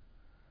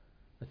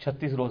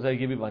 36 روزے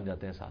یہ بھی بن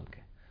جاتے ہیں سال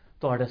کے،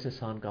 تو اڑے سے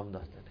سان کام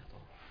دس دینے۔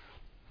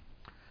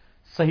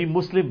 صحیح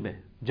مسلم میں،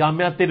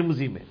 جامعہ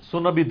ترمذی میں،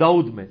 سنن ابی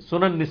داؤد میں،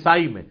 سنن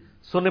نسائی میں،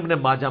 سنن ابن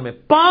ماجہ میں،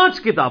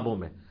 5 کتابوں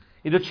میں،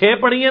 یہ جو 6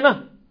 پڑھی ہیں نا،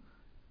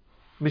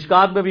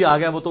 مشکات میں بھی آ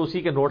گیا، وہ تو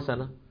اسی کے نوٹس ہیں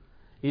نا،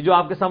 یہ جو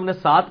آپ کے سامنے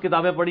 7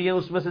 کتابیں پڑھی ہیں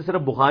اس میں سے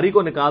صرف بخاری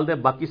کو نکال دیں،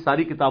 باقی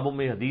ساری کتابوں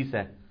میں حدیث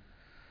ہے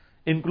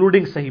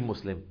انکلوڈنگ صحیح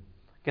مسلم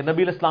کہ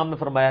نبی علیہ السلام نے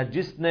فرمایا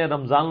جس نے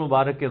رمضان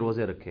مبارک کے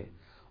روزے رکھے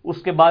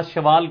اس کے بعد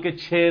شوال کے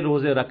 6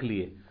 روزے رکھ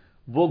لیے،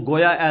 وہ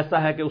گویا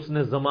ایسا ہے کہ اس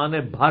نے زمانے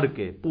بھر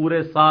کے،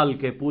 پورے سال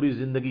کے، پوری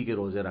زندگی کے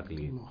روزے رکھ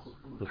لیے۔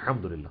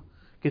 الحمدللہ،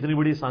 کتنی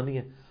بڑی آسانی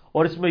ہے۔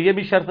 اور اس میں یہ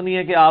بھی شرط نہیں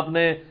ہے کہ آپ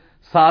نے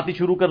 7 ہی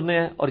شروع کرنے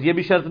ہیں، اور یہ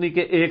بھی شرط نہیں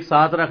کہ ایک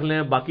 7 رکھ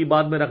لیں باقی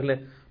بعد میں رکھ لیں،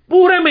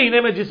 پورے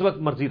مہینے میں جس وقت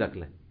مرضی رکھ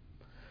لیں۔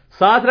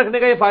 7 رکھنے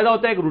کا یہ فائدہ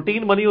ہوتا ہے، ایک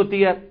روٹین بنی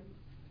ہوتی ہے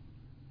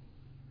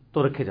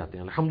تو رکھے جاتے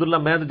ہیں۔ الحمدللہ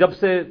میں جب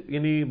سے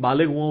یعنی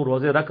بالغ ہوا ہوں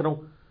روزے رکھ رہا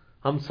ہوں،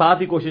 ہم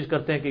 7 ہی کوشش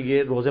کرتے ہیں کہ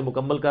یہ روزے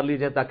مکمل کر لی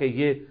جائے، تاکہ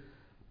یہ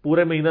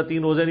پورے مہینہ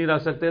 3 روزے نہیں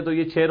رکھ سکتے تو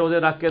یہ 6 روزے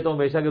رکھ کے تو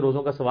ہمیشہ کے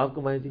روزوں کا ثواب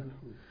کمائے جی۔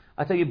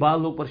 اچھا، یہ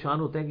بعض لوگ پریشان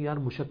ہوتے ہیں کہ یار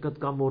مشقت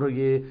کم ہو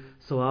رہی ہے،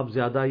 ثواب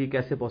زیادہ، یہ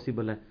کیسے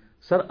پاسبل ہے؟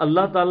 سر،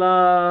 اللہ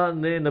تعالیٰ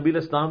نے نبی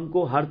علیہ السلام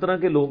کو ہر طرح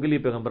کے لوگوں کے لیے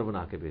پیغمبر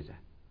بنا کے بھیجا ہے،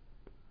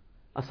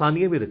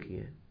 آسانیاں بھی رکھی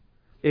ہیں۔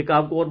 ایک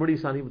آپ کو اور بڑی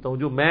آسانی بتاؤں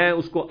جو میں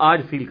اس کو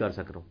آج فیل کر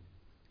سک رہا ہوں،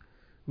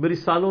 میری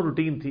سالوں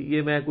روٹین تھی،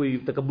 یہ میں کوئی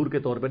تکبر کے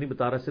طور پہ نہیں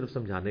بتا رہا، صرف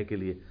سمجھانے کے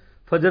لیے،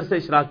 فجر سے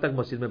اشراق تک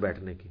مسجد میں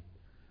بیٹھنے کی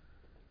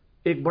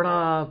ایک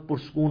بڑا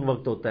پرسکون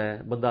وقت ہوتا ہے،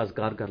 بندہ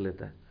اذکار کر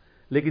لیتا ہے،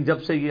 لیکن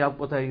جب سے یہ آپ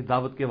کو پتہ ہے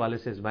دعوت کے والے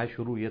سے ازمائش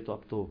شروع ہوئی ہے تو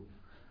اب تو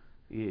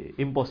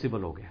یہ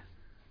امپاسبل ہو گیا۔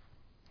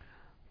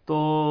 تو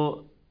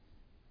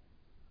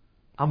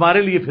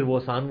ہمارے لیے پھر وہ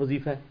آسان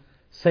وظیفہ ہے۔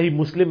 صحیح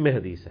مسلم میں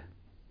حدیث ہے،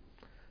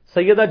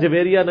 سیدہ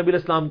جویریہ نبی علیہ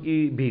السلام کی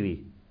بیوی،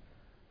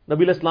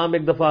 نبی علیہ السلام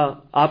ایک دفعہ،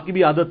 آپ کی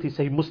بھی عادت تھی،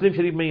 صحیح مسلم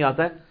شریف میں ہی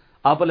آتا ہے،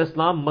 آپ علیہ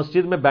السلام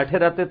مسجد میں بیٹھے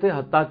رہتے تھے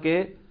حتیٰ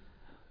کہ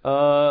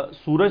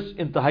سورج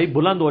انتہائی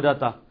بلند ہو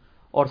جاتا،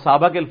 اور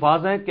صحابہ کے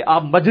الفاظ ہیں کہ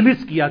آپ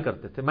مجلس کیا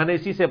کرتے تھے، میں نے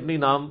اسی سے اپنی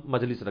نام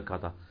مجلس رکھا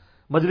تھا،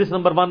 مجلس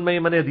نمبر 1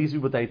 میں نے حدیث بھی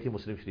بتائی تھی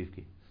مسلم شریف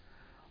کی۔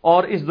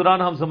 اور اس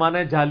دوران ہم زمانہ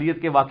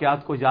جاہلیت کے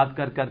واقعات کو یاد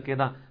کر کر کے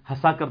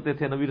ہنسا کرتے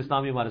تھے، نبی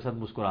اسلام ہمارے ساتھ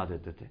مسکرا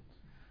دیتے تھے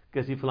کہ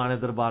اسی فلانے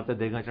دربار تے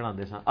دیگاں چڑھا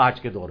دے سا، آج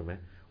کے دور میں،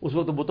 اس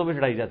وقت بتوں میں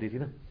چڑھائی جاتی تھی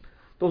نا،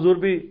 تو حضور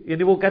بھی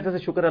یعنی وہ کہتے تھے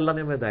شکر اللہ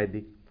نے ہمیں ہدایت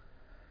دی۔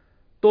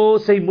 تو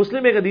صحیح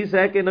مسلم ایک حدیث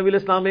ہے کہ نبی علیہ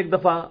السلام ایک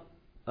دفعہ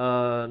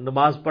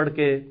نماز پڑھ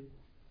کے،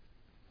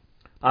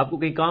 آپ کو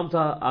کہیں کام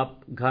تھا، آپ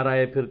گھر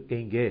آئے پھر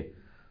کہیں گئے،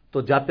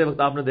 تو جاتے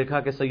وقت آپ نے دیکھا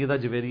کہ سیدہ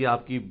جویریہ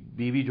آپ کی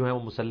بیوی جو ہے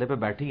وہ مصلی پہ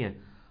بیٹھی ہیں،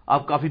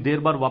 آپ کافی دیر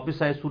بعد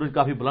واپس آئے، سورج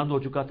کافی بلند ہو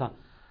چکا تھا،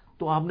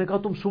 تو آپ نے کہا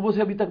تم صبح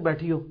سے ابھی تک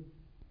بیٹھی ہو؟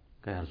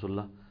 کہا یا رسول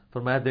اللہ،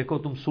 فرمایا دیکھو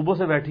تم صبح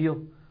سے بیٹھی ہو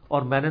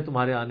اور میں نے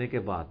تمہارے آنے کے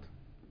بعد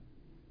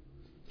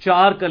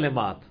 4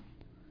 کلمات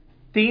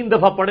 3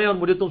 دفعہ پڑھے اور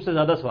مجھے تم سے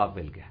زیادہ ثواب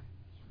مل گیا۔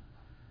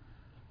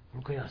 انہوں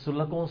نے کہا یا رسول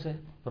اللہ کون سے؟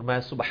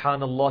 فرمایا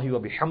سبحان اللہ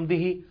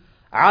وبحمدہ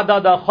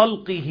عدد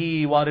خلقہ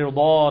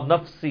ورضا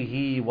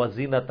نفسہ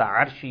وزینت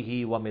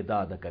عرشہ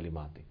ومداد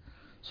کلماتہ۔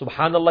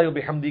 سبحان اللہ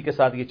وبحمدہ کے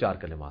ساتھ یہ 4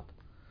 کلمات،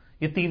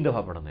 یہ 3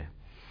 دفعہ پڑھنے ہیں،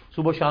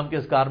 صبح شام کے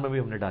اذکار میں بھی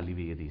ہم نے ڈالی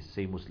ہوئی حدیث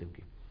صحیح مسلم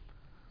کی،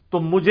 تو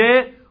مجھے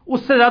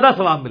اس سے زیادہ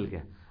ثواب مل گیا۔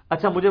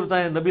 اچھا مجھے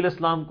بتائیں، نبی علیہ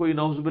السلام کوئی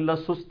نعوذ باللہ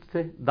سست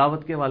تھے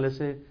دعوت کے حوالے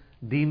سے،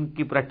 دین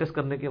کی پریکٹس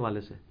کرنے کے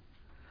حوالے سے؟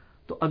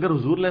 تو اگر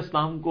حضور علیہ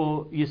السلام کو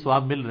یہ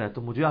ثواب مل رہا ہے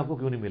تو مجھے آپ کو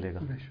کیوں نہیں ملے گا؟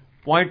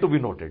 Point to be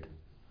noted.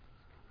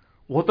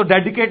 وہ تو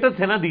ڈیڈیکیٹڈ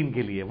تھے نا دین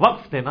کے لیے،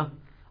 وقف تھے نا،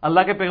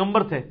 اللہ کے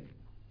پیغمبر تھے۔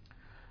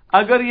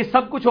 اگر یہ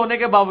سب کچھ ہونے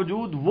کے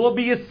باوجود وہ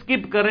بھی یہ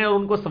سکپ کریں اور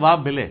ان کو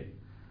ثواب ملے،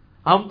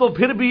 ہم تو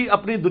پھر بھی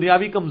اپنی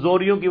دنیاوی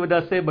کمزوریوں کی وجہ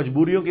سے،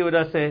 مجبوریوں کی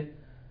وجہ سے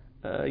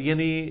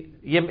یعنی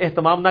یہ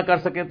اہتمام نہ کر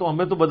سکیں تو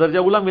ہمیں تو بدرجہ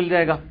اولا مل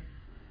جائے گا،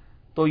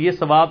 تو یہ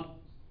ثواب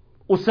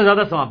اس سے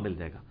زیادہ ثواب مل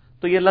جائے گا۔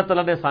 تو یہ اللہ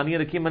تعالیٰ نے آسانیاں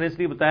رکھی، میں نے اس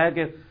لیے بتایا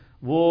کہ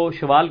وہ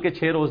شوال کے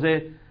 6 روزے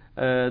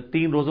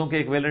 3 روزوں کے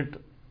ایکویلنٹ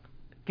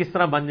کس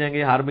طرح بن جائیں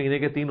گے، ہر مہینے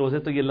کے 3 روزے،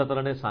 تو یہ اللہ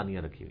تعالیٰ نے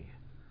آسانیاں رکھی ہوئی ہیں۔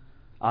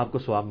 آپ کو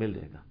ثواب مل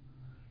جائے گا.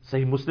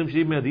 صحیح مسلم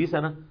شریف میں حدیث ہے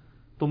نا,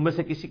 تم میں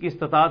سے کسی کی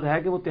استطاعت ہے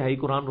کہ وہ تہائی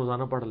قرآن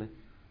روزانہ پڑھ لے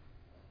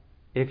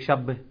ایک شب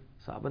میں؟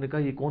 صحابہ نے کہا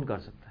یہ کون کر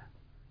سکتا ہے؟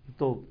 یہ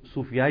تو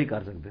صوفیاء ہی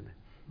کر سکتے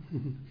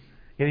ہیں.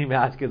 یعنی میں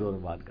آج کے دور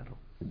میں بات کر رہا ہوں.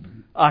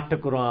 8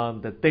 قرآن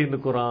تھے, 3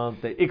 قرآن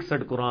تھے,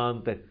 61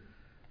 قرآن تھے.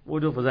 وہ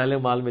جو فضائل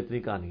مال میں اتنی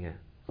کہانی ہے,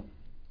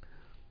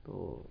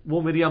 تو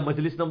وہ میری آپ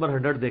مجلس نمبر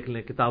 100 دیکھ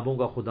لیں, کتابوں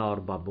کا خدا اور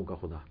بابوں کا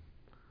خدا.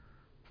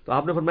 تو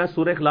آپ نے فرمایا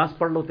سورہ اخلاص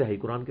پڑھ لو, تہائی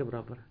قرآن کے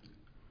برابر ہے.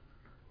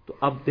 تو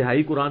اب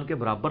تہائی قرآن کے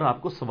برابر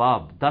آپ کو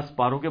ثواب, 10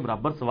 پاروں کے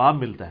برابر ثواب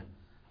ملتا ہے.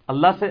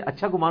 اللہ سے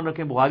اچھا گمان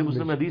رکھیں. بخاری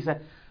مسلم میں حدیث ہے,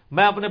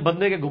 میں اپنے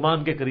بندے کے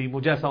گمان کے قریب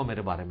ہوں, جیسا وہ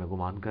میرے بارے میں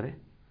گمان کرے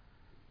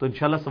تو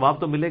انشاءاللہ ثواب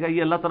تو ملے گا.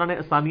 یہ اللہ تعالیٰ نے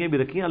آسانیاں بھی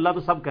رکھی ہیں, اللہ تو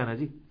سب کہنا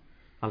جی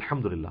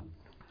الحمدللہ.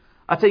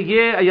 اچھا,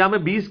 یہ ایام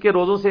 20 کے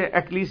روزوں سے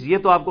ایٹ لیسٹ یہ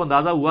تو آپ کو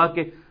اندازہ ہوا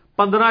کہ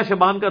 15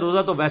 شعبان کا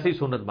روزہ تو ویسے ہی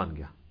سنت بن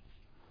گیا,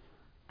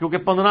 کیونکہ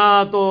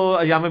 15 تو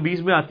ایام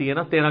 20 میں آتی ہے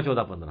نا, 13,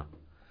 14, 15.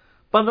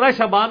 15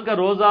 شعبان کا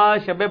روزہ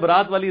شب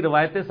برات والی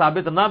روایتیں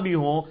ثابت نہ بھی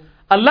ہوں,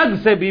 الگ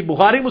سے بھی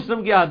بخاری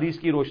مسلم کی احادیث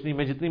کی روشنی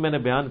میں جتنی میں نے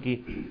بیان کی,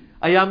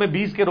 ایام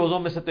 20 کے روزوں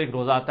میں سے تو ایک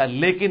روزہ آتا ہے.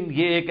 لیکن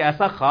یہ ایک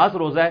ایسا خاص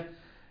روزہ ہے,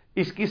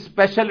 اس کی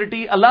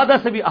اسپیشلٹی علیحدہ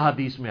سے بھی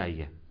احادیث میں آئی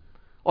ہے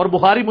اور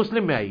بخاری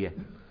مسلم میں آئی ہے.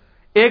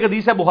 ایک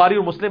حدیث ہے بخاری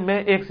اور مسلم میں,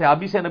 ایک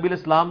صحابی سے نبی علیہ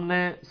السلام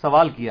نے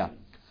سوال کیا,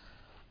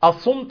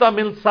 اصمت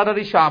من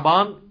سرر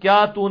شعبان,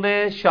 کیا تو نے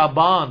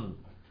شعبان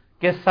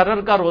کے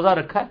سرر کا روزہ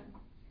رکھا ہے؟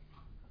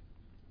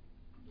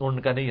 انہوں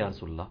نے کہا نہیں یا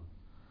رسول اللہ.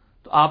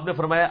 تو آپ نے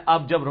فرمایا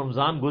اب جب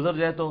رمضان گزر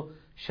جائے تو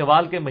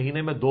شوال کے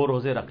مہینے میں 2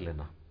 روزے رکھ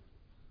لینا.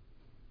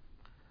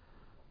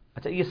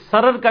 اچھا, یہ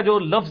سرر کا جو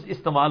لفظ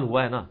استعمال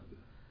ہوا ہے نا,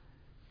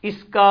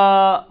 اس کا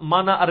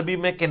معنی عربی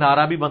میں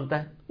کنارہ بھی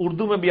بنتا ہے,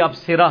 اردو میں بھی آپ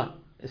سرا,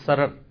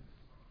 سرر,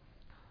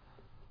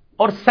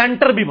 اور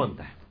سینٹر بھی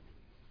بنتا ہے.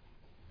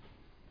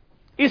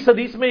 اس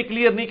حدیث میں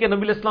کلیئر نہیں کہ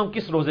نبی علیہ السلام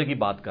کس روزے کی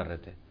بات کر رہے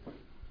تھے,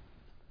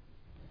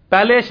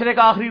 پہلے عشرے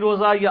کا آخری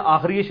روزہ یا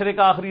آخری عشرے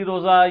کا آخری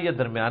روزہ یا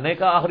درمیانے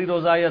کا آخری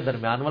روزہ یا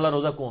درمیان والا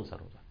روزہ, کون سا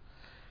روزہ؟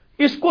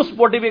 اس کو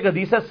سپورٹیو ایک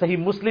حدیث ہے صحیح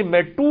مسلم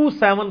میں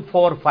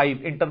 2745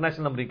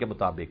 انٹرنیشنل نمبر کے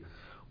مطابق,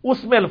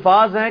 اس میں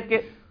الفاظ ہیں کہ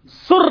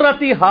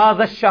سرتی ھذا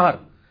الشہر,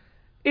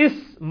 اس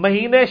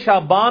مہینے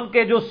شعبان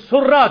کے جو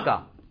سرہ کا,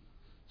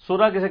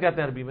 سرہ کسے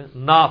کہتے ہیں عربی میں؟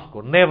 ناف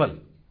کو, نیول,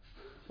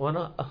 وہ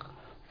نا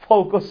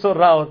فوق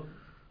السرہ اور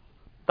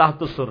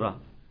تحت السرہ,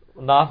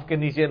 ناف کے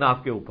نیچے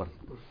ناف کے اوپر.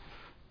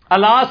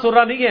 اللہ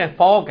سرہ نہیں ہے,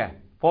 فوق ہے,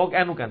 فوق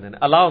اینو کہتے ہیں.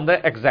 اللہ ہوتا ہے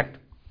ایگزیکٹ,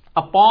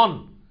 اپون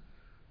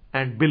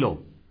اینڈ بلو,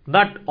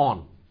 نٹ آن.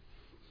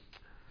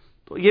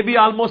 تو یہ بھی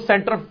آلموسٹ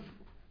سینٹر آف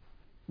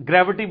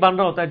گریوٹی بن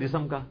رہا ہوتا ہے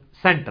جسم کا,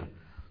 سینٹر.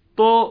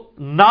 تو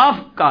ناف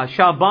کا,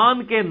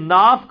 شعبان کے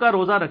ناف کا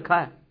روزہ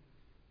رکھا ہے.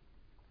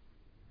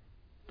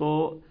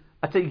 تو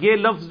اچھا, یہ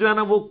لفظ جو ہے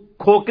نا وہ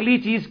کھوکھلی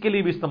چیز کے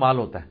لیے بھی استعمال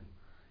ہوتا ہے,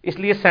 اس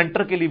لیے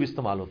سینٹر کے لیے بھی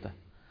استعمال ہوتا ہے.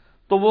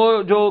 تو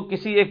وہ جو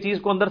کسی ایک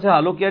چیز کو اندر سے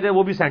ہالو کیا جائے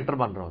وہ بھی سینٹر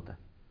بن رہا ہوتا ہے.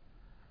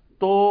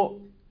 تو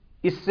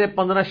اس سے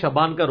 15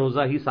 شعبان کا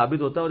روزہ ہی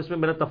ثابت ہوتا ہے. اور اس میں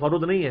میرا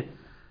تفرد نہیں ہے,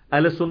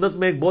 اہل سنت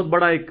میں ایک بہت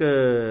بڑا ایک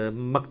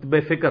مکتب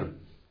فکر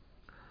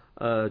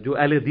جو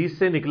اہل حدیث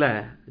سے نکلا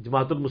ہے,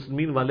 جماعت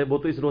المسلمین والے, وہ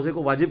تو اس روزے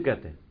کو واجب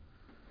کہتے ہیں.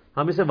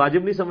 ہم اسے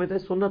واجب نہیں سمجھتے,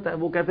 سنت ہے.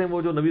 وہ کہتے ہیں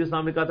وہ جو نبی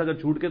اسلام نے کہا تھا اگر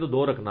چھوٹ کے تو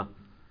 2 رکھنا,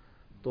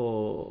 تو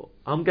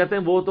ہم کہتے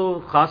ہیں وہ تو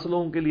خاص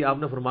لوگوں کے لیے آپ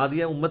نے فرما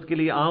دیا, امت کے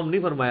لیے عام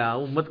نہیں فرمایا,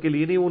 امت کے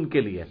لیے نہیں, ان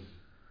کے لیے.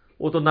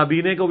 وہ تو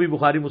نابینے کو بھی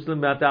بخاری مسلم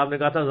میں آتا ہے, آپ نے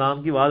کہا تھا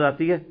اذان کی آواز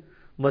آتی ہے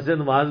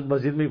نماز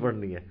مسجد میں ہی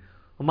پڑھنی ہے.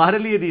 ہمارے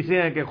لیے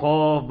حدیثیں ہیں کہ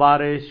خوف,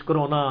 بارش,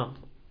 کرونا,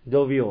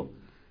 جو بھی ہو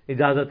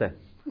اجازت ہے.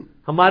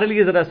 ہمارے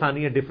لیے ذرا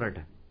آسانی ہے, ڈفرنٹ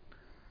ہے.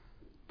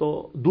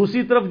 تو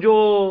دوسری طرف جو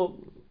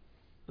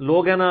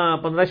لوگ ہیں نا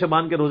 15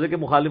 شعبان کے روزے کے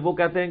مخالف, وہ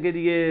کہتے ہیں کہ جی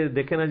یہ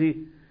دیکھیں نا جی,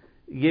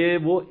 یہ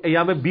وہ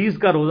ایام 20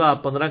 کا روزہ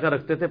آپ 15 کا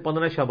رکھتے تھے,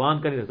 15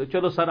 شعبان کا نہیں رکھتے.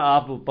 چلو سر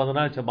آپ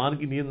 15 شعبان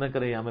کی نیت نہ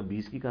کریں, ایام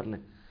 20 کی کر لیں.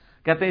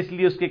 کہتے ہیں اس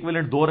لیے اس کے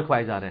ایکویلنٹ 2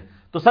 رکھوائے جا رہے ہیں.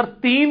 تو سر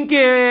 3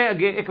 کے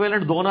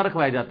ایکویلنٹ 2 نہ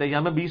رکھوائے جاتے ہیں,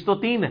 ایام 20 تو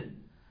 3 ہے.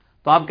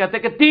 تو آپ کہتے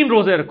ہیں کہ 3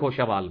 روزے رکھو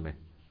شوال میں,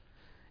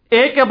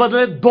 ایک کے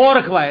بدلے 2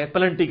 رکھوائے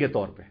پلنٹی کے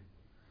طور پہ.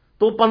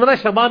 تو 15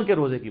 شعبان کے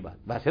روزے کی بات,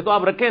 ویسے تو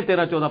آپ رکھیں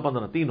 13, 14,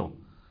 15 تینوں,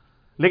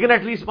 لیکن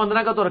ایٹ لیسٹ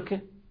 15 کا تو رکھیں.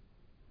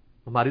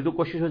 ہماری تو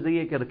کوشش ہو جائے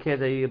ہے کہ رکھا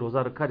جائے, یہ روزہ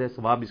رکھا جائے,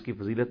 ثواب اس کی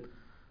فضیلت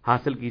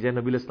حاصل کی جائے,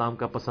 نبی علیہ السلام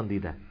کا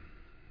پسندیدہ ہے.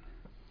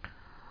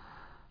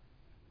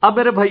 اب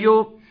میرے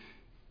بھائیوں,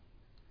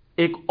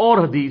 ایک اور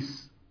حدیث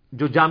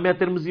جو جامعہ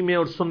ترمذی میں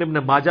اور سنن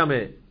ابن ماجہ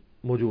میں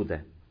موجود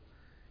ہے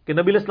کہ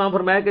نبی علیہ السلام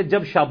فرمایا کہ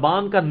جب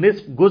شعبان کا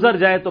نصف گزر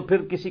جائے تو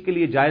پھر کسی کے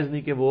لیے جائز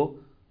نہیں کہ وہ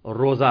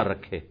روزہ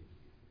رکھے.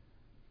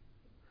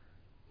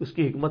 اس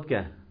کی حکمت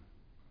کیا ہے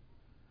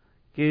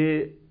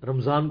کہ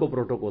رمضان کو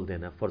پروٹوکول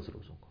دینا ہے, فرض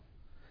روزوں کو.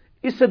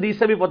 اس حدیث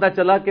سے بھی پتہ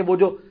چلا کہ وہ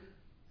جو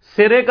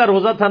سرے کا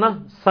روزہ تھا نا,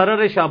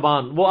 سرر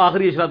شعبان, وہ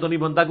آخری عشرہ تو نہیں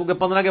بنتا, کیونکہ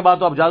 15 کے بعد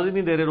تو آپ اجازت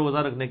نہیں دے رہے روزہ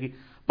رکھنے کی,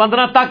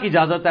 15 تک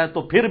اجازت ہے.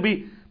 تو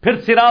پھر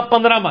سرا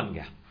 15 بن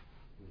گیا,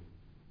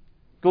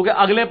 کیونکہ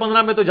اگلے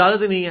 15 میں تو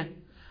اجازت ہی نہیں ہے.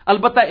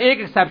 البتہ ایک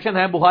ایکسیپشن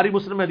ہے, بخاری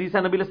مسلم میں حدیث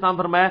ہے, نبی علیہ السلام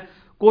فرمایا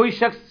کوئی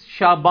شخص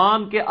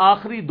شعبان کے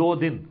آخری 2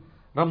 دن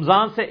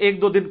رمضان سے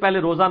 1-2 دن پہلے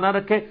روزہ نہ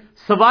رکھے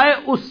سوائے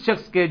اس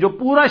شخص کے جو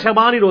پورا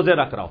شعبان ہی روزے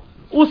رکھ رہا ہو،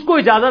 اس کو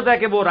اجازت ہے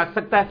کہ وہ رکھ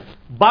سکتا ہے،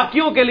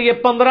 باقیوں کے لیے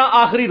 15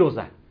 آخری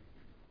روزہ ہے،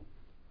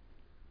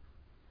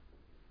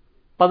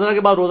 15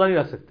 کے بعد روزہ نہیں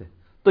رکھ سکتے۔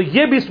 تو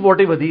یہ بھی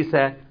سپورٹیو حدیث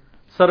ہے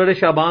سرر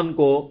شعبان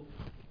کو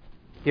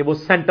کہ وہ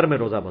سینٹر میں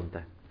روزہ بنتا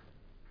ہے۔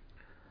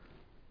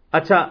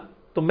 اچھا،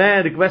 تو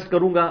میں ریکویسٹ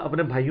کروں گا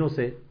اپنے بھائیوں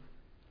سے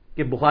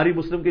کہ بخاری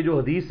مسلم کی جو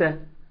حدیث ہے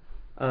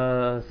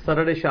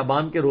سرر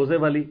شعبان کے روزے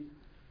والی،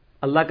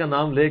 اللہ کا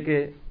نام لے کے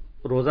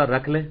روزہ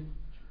رکھ لیں،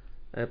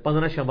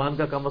 15 شعبان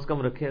کا کم از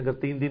کم رکھیں، اگر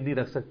 3 دن نہیں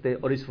رکھ سکتے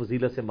اور اس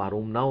فضیلت سے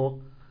محروم نہ ہو۔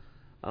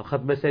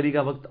 ختم سحری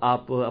کا وقت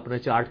آپ اپنے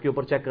چارٹ کے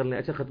اوپر چیک کر لیں۔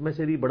 اچھا، ختم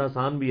سحری بڑا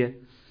آسان بھی ہے،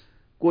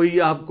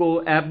 کوئی آپ کو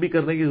ایپ بھی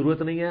کرنے کی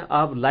ضرورت نہیں ہے،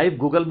 آپ لائیو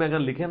گوگل میں اگر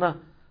لکھیں نا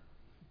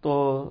تو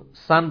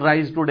سن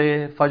رائز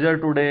ٹوڈے، فجر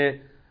ٹوڈے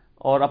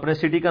اور اپنے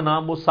سٹی کا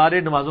نام، وہ سارے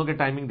نمازوں کے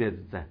ٹائمنگ دے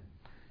دیتا ہے،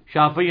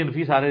 شافعی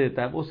حنفی سارے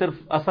دیتا ہے، وہ صرف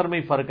اثر میں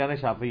ہی فرق ہے نا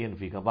شافعی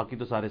حنفی کا، باقی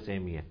تو سارے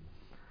سیم ہی ہے۔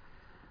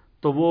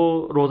 تو وہ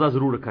روزہ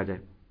ضرور رکھا جائے۔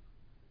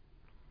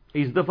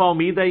 اس دفعہ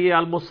امید ہے یہ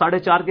آلموسٹ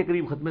 4:30 کے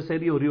قریب ختم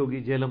سحری ہو رہی ہوگی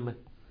جیلم میں،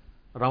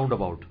 راؤنڈ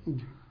اباؤٹ،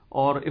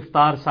 اور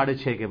افطار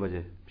 6:30 کے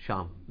بجے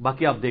شام،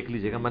 باقی آپ دیکھ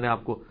لیجئے گا، میں نے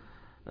آپ کو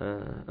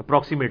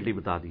اپروکسیمیٹلی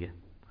بتا دیا۔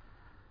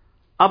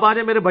 اب آ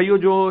جائیں میرے بھائیوں،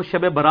 جو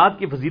شب برات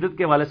کی فضیلت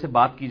کے حوالے سے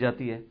بات کی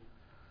جاتی ہے،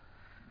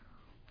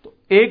 تو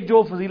ایک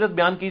جو فضیلت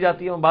بیان کی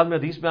جاتی ہے میں بعد میں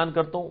حدیث بیان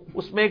کرتا ہوں،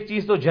 اس میں ایک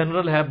چیز تو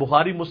جنرل ہے،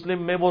 بخاری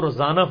مسلم میں وہ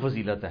روزانہ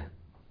فضیلت ہے،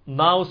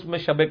 نہ اس میں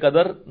شب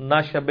قدر نہ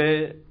شب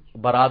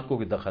برات کو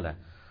بھی دخل ہے۔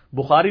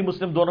 بخاری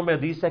مسلم دونوں میں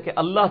حدیث ہے کہ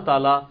اللہ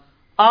تعالیٰ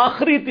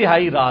آخری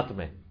تہائی رات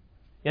میں،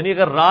 یعنی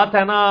اگر رات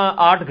ہے نا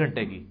 8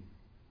 گھنٹے کی،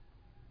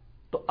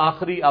 تو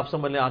آخری آپ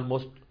سمجھ لیں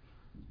آلموسٹ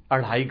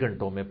 2.5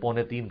 گھنٹوں میں،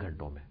 2.75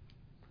 گھنٹوں میں،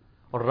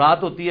 اور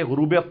رات ہوتی ہے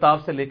غروب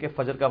آفتاب سے لے کے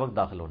فجر کا وقت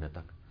داخل ہونے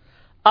تک،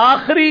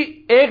 آخری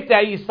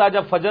 1/3 حصہ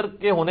جب فجر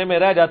کے ہونے میں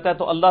رہ جاتا ہے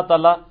تو اللہ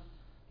تعالیٰ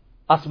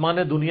آسمان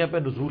دنیا پہ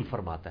نزول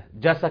فرماتا ہے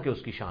جیسا کہ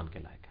اس کی شان کے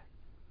لائق ہے،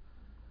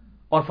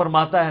 اور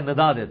فرماتا ہے،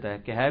 ندا دیتا ہے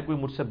کہ ہے کوئی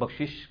مجھ سے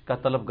بخشش کا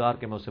طلبگار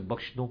کہ میں اسے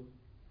بخش دوں،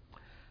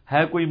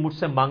 ہے کوئی مجھ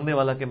سے مانگنے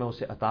والا کہ میں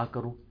اسے عطا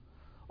کروں،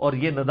 اور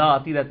یہ ندا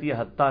آتی رہتی ہے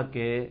حتیٰ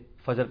کہ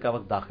فجر کا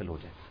وقت داخل ہو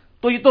جائے۔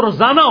 تو یہ تو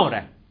روزانہ ہو رہا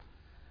ہے،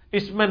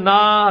 اس میں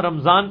نہ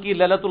رمضان کی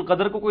لیلۃ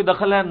القدر کو کوئی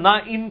دخل ہے، نہ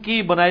ان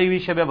کی بنائی ہوئی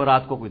شب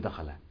برات کو کوئی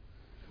دخل ہے،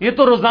 یہ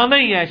تو روزانہ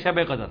ہی ہے شب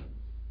قدر،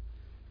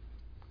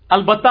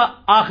 البتہ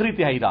آخری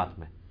تہائی رات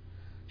میں۔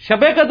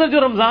 شب قدر جو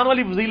رمضان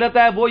والی فضیلت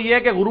ہے وہ یہ ہے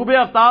کہ غروب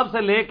آفتاب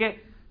سے لے کے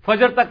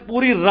فجر تک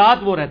پوری رات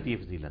وہ رہتی ہے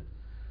فضیلت،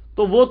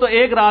 تو وہ تو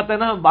ایک رات ہے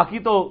نا، باقی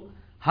تو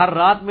ہر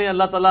رات میں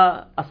اللہ تعالیٰ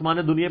آسمان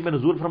دنیا میں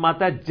نزول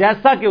فرماتا ہے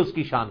جیسا کہ اس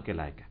کی شان کے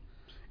لائق ہے۔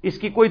 اس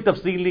کی کوئی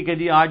تفصیل نہیں کہ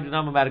جی آج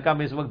جناب امریکہ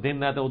میں اس وقت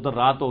دن ہے تو ادھر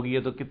رات ہو گئی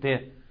ہے تو کتنے ہے،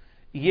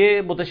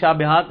 یہ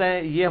متشابہات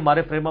ہیں، یہ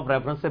ہمارے فریم آف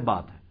ریفرنس سے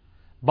بات ہے،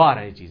 باہر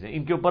ہے یہ چیزیں،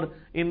 ان کے اوپر،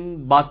 ان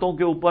باتوں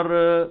کے اوپر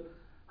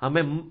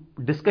ہمیں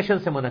ڈسکشن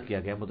سے منع کیا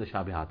گیا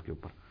متشابہات کے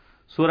اوپر۔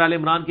 سورہ ال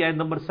عمران کی آیت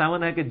نمبر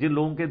 7 ہے کہ جن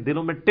لوگوں کے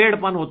دلوں میں ٹیڑھ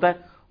پن ہوتا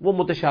ہے وہ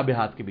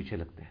متشابہات کے پیچھے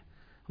لگتے ہیں،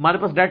 ہمارے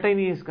پاس ڈیٹا ہی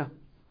نہیں ہے اس کا،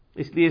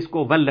 اس لیے اس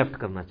کو ویل لیفٹ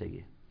کرنا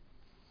چاہیے۔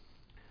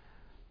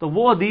 تو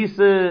وہ حدیث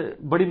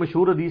بڑی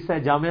مشہور حدیث ہے،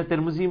 جامعہ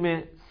ترمذی میں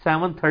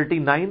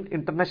 739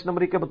 انٹرنیشنل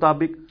نمبر کے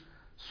مطابق،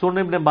 سنن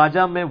ابن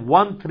ماجہ میں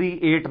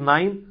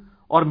 1389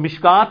 اور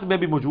مشکات میں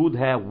بھی موجود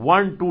ہے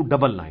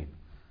 1299۔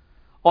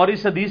 اور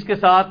اس حدیث کے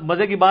ساتھ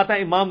مزے کی بات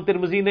ہے، امام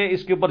ترمذی نے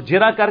اس کے اوپر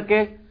جرح کر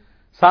کے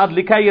ساتھ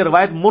لکھا ہے یہ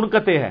روایت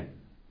منقطع ہے،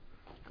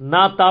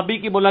 نہ تابعی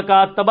کی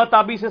ملاقات تبع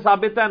تابعی سے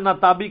ثابت ہے، نہ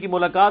تابعی کی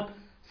ملاقات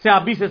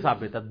صحابی سے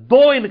ثابت ہے،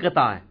 2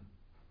 انقطاع ہیں۔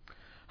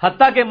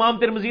 حتیٰ کہ امام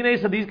ترمذی نے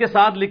اس حدیث کے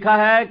ساتھ لکھا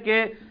ہے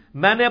کہ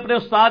میں نے اپنے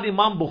استاد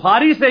امام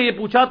بخاری سے یہ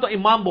پوچھا تو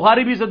امام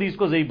بخاری بھی اس حدیث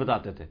کو ضعیف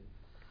بتاتے تھے،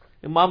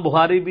 امام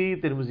بخاری بھی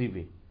ترمذی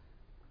بھی۔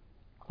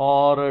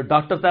 اور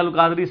ڈاکٹر طاہر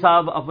القادری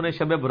صاحب اپنے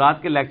شب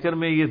برات کے لیکچر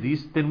میں یہ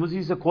حدیث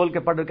ترمذی سے کھول کے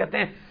پڑھ رہے، کہتے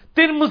ہیں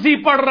ترمذی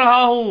پڑھ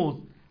رہا ہوں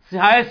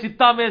صحاح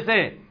ستہ میں سے،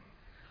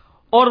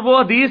 اور وہ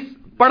حدیث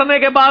پڑھنے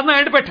کے بعد نا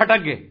اینڈ پہ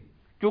ٹھٹک گئے،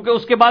 کیونکہ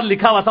اس کے بعد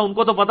لکھا ہوا تھا، ان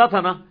کو تو پتا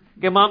تھا نا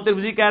کہ امام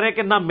ترمذی کہہ رہے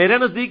کہ نہ میرے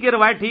نزدیک یہ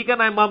روایت ٹھیک ہے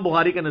نہ امام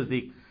بخاری کے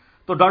نزدیک۔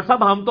 تو ڈاکٹر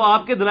صاحب ہم تو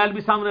آپ کے دلائل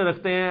بھی سامنے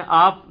رکھتے ہیں،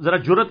 آپ ذرا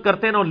جرت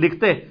کرتے ہیں نا اور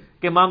لکھتے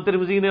کہ امام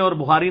ترمذی نے اور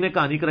بخاری نے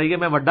کہانی کرائی ہے،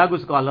 میں وڈا کو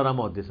اسکالر ہوں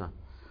محدث ہوں۔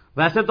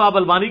 ویسے تو آپ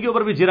البانی کے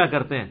اوپر بھی جرا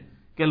کرتے ہیں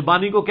کہ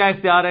البانی کو کیا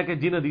اختیار ہے کہ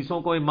جن حدیثوں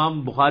کو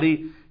امام بخاری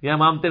یا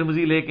امام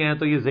ترمذی لے کے ہیں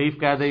تو یہ ضعیف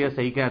کہہ دے یا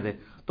صحیح کہہ دے،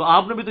 تو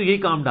آپ نے بھی تو یہی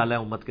کام ڈالا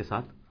ہے امت کے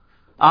ساتھ،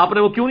 آپ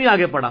نے وہ کیوں نہیں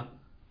آگے پڑھا؟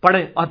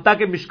 پڑھیں۔ حتیٰ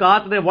کہ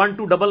مشکات نے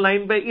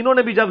 1299 پہ انہوں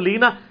نے بھی جب لی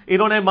نا،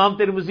 انہوں نے امام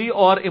ترمذی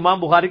اور امام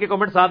بخاری کے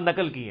کمنٹ ساتھ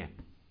نقل کیے ہیں،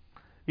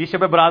 یہ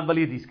شب برات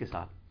والی حدیث کے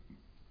ساتھ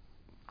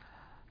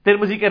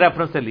ترمذی کے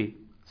ریفرنس سے لی،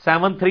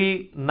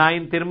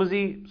 739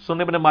 ترمذی،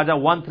 سنن ابن ماجہ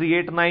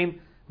 1389،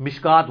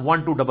 مشکات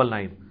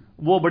 1299۔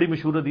 وہ بڑی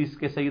مشہور حدیث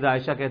کے سیدہ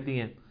عائشہ کہتی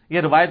ہیں،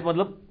 یہ روایت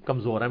مطلب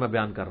کمزور ہے، میں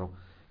بیان کر رہا ہوں،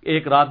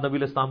 ایک رات نبی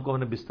علیہ السلام کو میں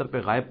نے بستر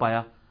پہ غائب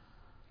پایا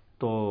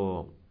تو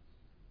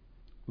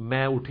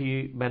میں اٹھی،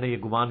 میں نے یہ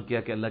گمان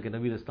کیا کہ اللہ کے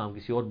نبی علیہ السلام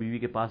کسی اور بیوی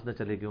کے پاس نہ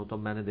چلے گئے ہوں، تو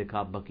میں نے دیکھا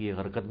ابا کی یہ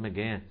غرقت میں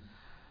گئے ہیں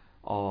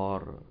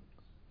اور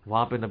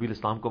وہاں پہ نبی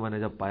الاسلام کو میں نے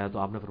جب پایا تو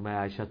آپ نے فرمایا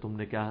عائشہ تم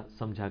نے کیا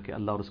سمجھا کہ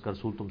اللہ اور اس کا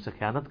رسول تم سے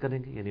خیانت کریں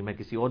گے، یعنی میں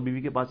کسی اور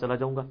بیوی کے پاس چلا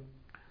جاؤں گا؟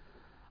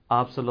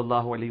 آپ صلی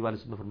اللہ علیہ وآلہ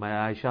وسلم نے فرمایا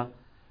عائشہ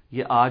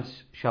یہ آج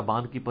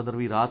شعبان کی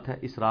 15ویں رات ہے،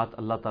 اس رات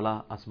اللہ تعالیٰ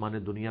آسمان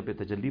دنیا پہ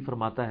تجلی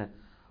فرماتا ہے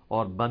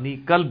اور بنی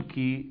کلب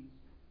کی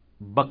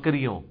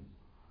بکریوں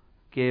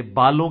کے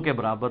بالوں کے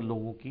برابر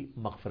لوگوں کی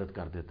مغفرت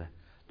کر دیتا ہے۔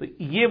 تو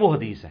یہ وہ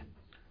حدیث ہے۔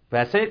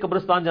 ویسے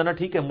قبرستان جانا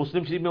ٹھیک ہے،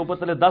 مسلم شریف میں اوپر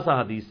تلے 10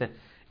 حدیث ہیں،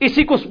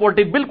 اسی کو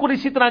سپورٹو بالکل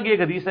اسی طرح کی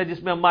ایک حدیث ہے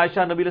جس میں اما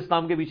عائشہ نبی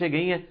الاسلام کے پیچھے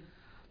گئی ہیں،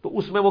 تو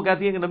اس میں وہ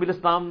کہتی ہیں کہ نبی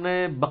الاسلام نے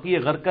بقیہ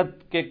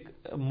غرقت کے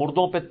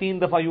مردوں پہ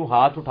 3 دفعہ یوں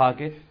ہاتھ اٹھا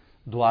کے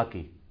دعا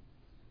کی۔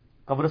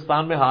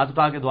 قبرستان میں ہاتھ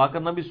اٹھا کے دعا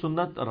کرنا بھی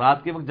سنت،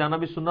 رات کے وقت جانا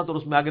بھی سنت، اور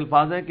اس میں آگے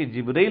الفاظ ہیں کہ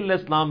جبرائیل علیہ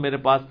السلام میرے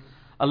پاس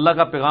اللہ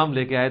کا پیغام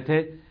لے کے آئے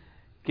تھے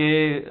کہ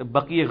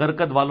بقیہ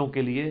غرقت والوں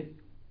کے لیے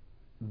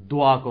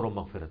دعا کرو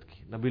مغفرت کی۔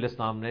 نبی علیہ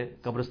السلام نے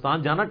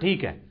قبرستان جانا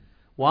ٹھیک ہے،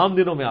 وہ عام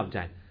دنوں میں آپ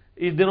جائیں،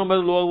 اس دنوں میں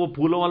لوگ وہ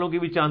پھولوں والوں کی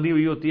بھی چاندی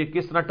ہوئی ہوتی ہے،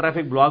 کس طرح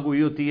ٹریفک بلاک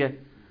ہوئی ہوتی ہے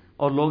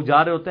اور لوگ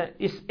جا رہے ہوتے ہیں،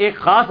 اس ایک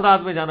خاص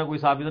رات میں جانا کوئی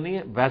ثابت نہیں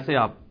ہے، ویسے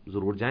آپ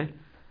ضرور جائیں۔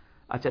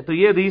 اچھا، تو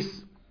یہ حدیث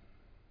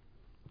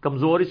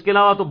کمزور، اس کے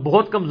علاوہ تو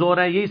بہت کمزور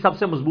ہے، یہی سب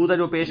سے مضبوط ہے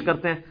جو پیش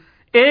کرتے ہیں۔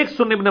 ایک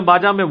سنن ابن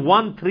ماجہ میں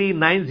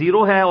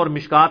 1390 ہے اور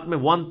مشکات میں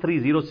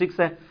 1306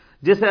 ہے،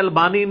 جسے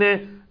البانی نے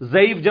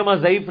ضعیف جمع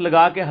ضعیف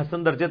لگا کے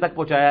حسن درجے تک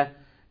پہنچایا ہے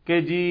کہ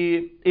جی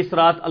اس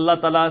رات اللہ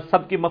تعالیٰ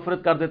سب کی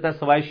مغفرت کر دیتا ہے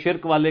سوائے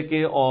شرک والے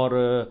کے اور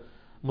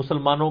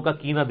مسلمانوں کا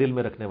کینہ دل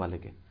میں رکھنے والے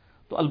کے۔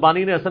 تو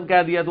البانی نے حسن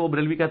کہہ دیا تو وہ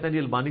بریلوی کہتے ہیں جی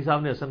البانی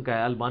صاحب نے حسن کہا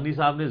ہے، البانی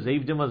صاحب نے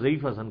ضعیف جمع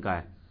ضعیف حسن کہا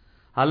ہے،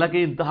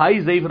 حالانکہ انتہائی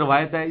ضعیف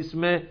روایت ہے۔ اس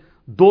میں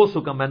 2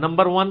 سکم ہے۔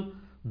 نمبر 1،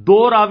 2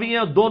 راوی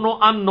ہیں، دونوں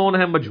ان نون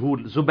ہیں،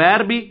 مجہول،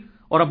 زبیر بھی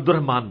اور عبد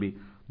الرحمن بھی۔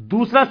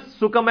 دوسرا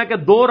سکم ہے کہ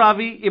 2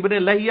 راوی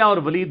ابن لہیہ اور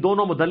ولید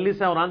دونوں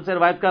مدلس ہیں اور ان سے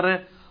روایت کر رہے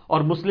ہیں،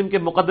 اور مسلم کے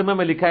مقدمے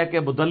میں لکھا ہے کہ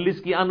مدلس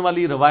کی ان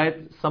والی روایت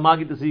سما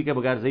کی تصریح کے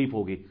بغیر ضعیف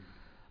ہوگی۔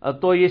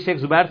 تو یہ شیخ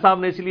زبیر صاحب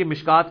نے اسی لیے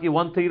مشکات کی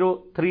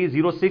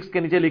 1306 کے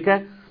نیچے لکھا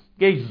ہے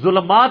کہ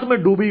ظلمات میں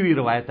ڈوبی ہوئی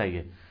روایت ہے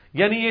یہ،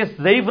 یعنی یہ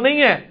ضعیف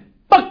نہیں ہے،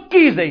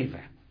 پکی ضعیف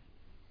ہے۔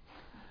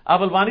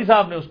 اب البانی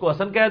صاحب نے اس کو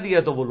حسن کہہ دیا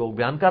تو وہ لوگ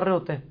بیان کر رہے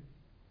ہوتے ہیں،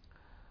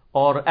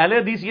 اور اہل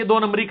حدیث یہ 2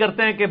 نمبری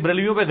کرتے ہیں کہ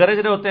بریلویوں پہ گرج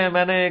رہے ہوتے ہیں۔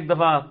 میں نے ایک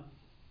دفعہ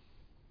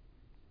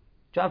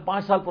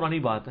 4-5 سال پرانی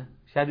بات ہے،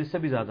 شاید اس سے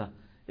بھی زیادہ،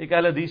 ایک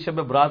اہل حدیث شب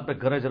برات پہ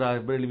گرج رہا ہے،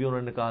 بریلویوں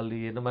نے نکال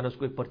لی ہے، تو میں نے اس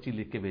کو ایک پرچی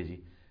لکھ کے بھیجی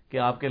کہ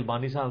آپ کے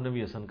البانی صاحب نے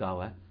بھی حسن کہا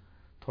ہوا ہے،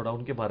 تھوڑا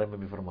ان کے بارے میں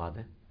بھی فرما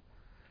دیں۔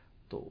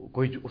 تو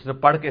کوئی اس نے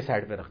پڑھ کے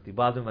سائڈ پہ رکھ دی،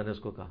 بعد میں نے اس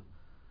کو کہا،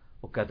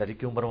 وہ کہتا جی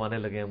کیوں مروانے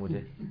لگے ہیں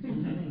مجھے،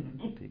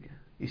 ٹھیک ہے۔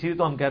 اسی لیے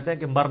تو ہم کہتے ہیں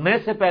کہ مرنے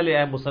سے پہلے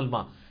اے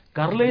مسلمان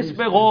کر لے اس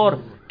پہ غور،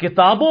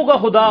 کتابوں کا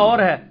خدا اور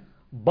ہے،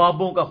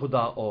 بابوں کا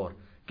خدا اور،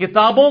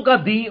 کتابوں کا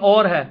دین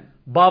اور ہے،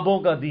 بابوں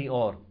کا دین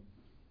اور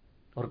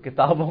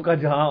کتابوں کا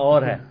جہاں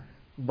اور ہے،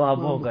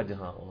 بابوں کا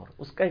جہاں اور،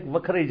 اس کا ایک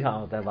وکھرا ہی جہاں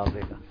ہوتا ہے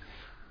بابے کا،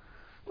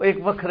 وہ ایک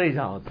وکھرا ہی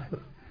جہاں ہوتا ہے،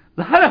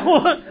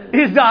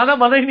 اس جہاں کا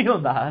مزہ ہی نہیں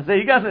ہوتا،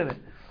 صحیح کہتے ہیں،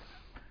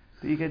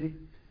 ٹھیک ہے جی،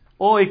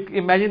 وہ ایک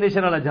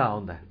امیجنیشن والا جہاں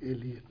ہوتا ہے،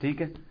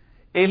 ٹھیک ہے،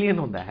 ایلین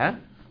ہوتا ہے،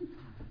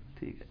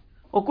 ٹھیک ہے،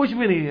 وہ کچھ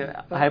بھی نہیں ہے،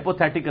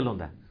 ہائپوتھیٹیکل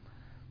ہوتا ہے۔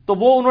 تو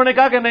وہ انہوں نے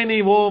کہا کہ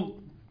نہیں وہ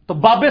تو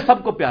بابے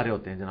سب کو پیارے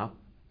ہوتے ہیں جناب،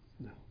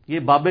 یہ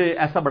بابے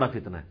ایسا بڑا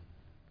فتنہ ہے۔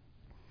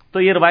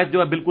 تو یہ روایت جو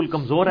ہے بالکل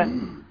کمزور ہے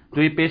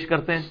جو یہ پیش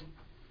کرتے ہیں،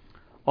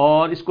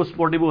 اور اس کو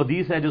سپورٹیو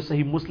حدیث ہے جو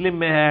صحیح مسلم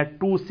میں ہے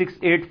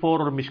 2684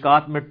 اور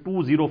مشکات میں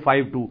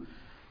 2052۔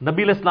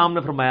 نبی علیہ السلام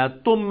نے فرمایا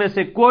تم میں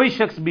سے کوئی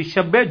شخص بھی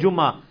شب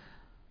جمعہ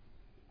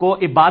کو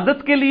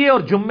عبادت کے لیے اور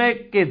جمعے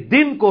کے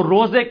دن کو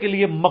روزے کے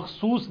لیے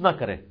مخصوص نہ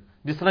کرے،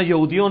 جس طرح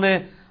یہودیوں نے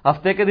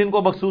ہفتے کے دن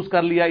کو مخصوص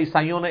کر لیا،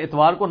 عیسائیوں نے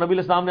اتوار کو، نبی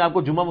علیہ السلام نے آپ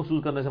کو جمعہ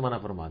مخصوص کرنے سے منع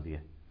فرما دیا،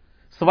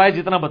 سوائے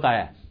جتنا بتایا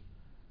ہے۔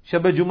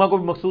 شب جمعہ کو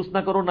بھی مخصوص نہ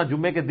کرو، نہ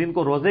جمعے کے دن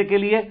کو روزے کے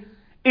لیے،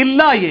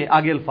 الا یہ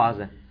آگے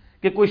الفاظ ہیں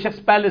کہ کوئی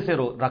شخص پہلے سے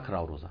رکھ رہا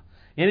ہو روزہ،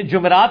 یعنی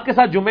جمعرات کے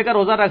ساتھ جمعے کا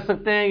روزہ رکھ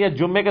سکتے ہیں یا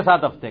جمعے کے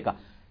ساتھ ہفتے کا،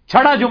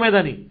 چھڑا جمعے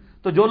دا نہیں۔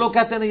 تو جو لوگ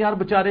کہتے ہیں یار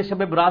بےچارے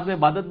شب برات میں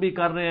عبادت بھی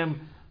کر رہے ہیں،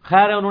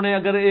 خیر ہے انہوں نے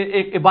اگر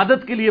ایک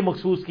عبادت کے لیے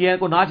مخصوص کیا ہے،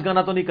 کوئی ناچ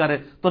گانا تو نہیں کر رہے،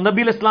 تو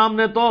نبی علیہ السلام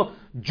نے تو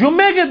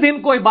جمعے کے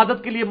دن کو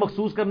عبادت کے لیے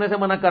مخصوص کرنے سے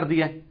منع کر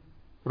دیا ہے،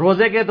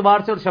 روزے کے اعتبار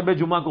سے اور شب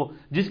جمعہ کو،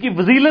 جس کی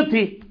فضیلت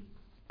تھی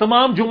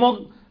تمام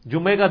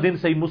جمعے کا دن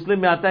صحیح مسلم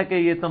میں آتا ہے کہ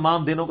یہ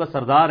تمام دنوں کا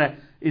سردار ہے،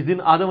 اس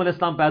دن آدم علیہ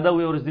السلام پیدا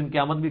ہوئے اور اس دن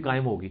قیامت بھی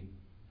قائم ہوگی۔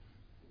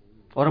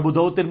 اور ابو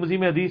داؤد ترمذی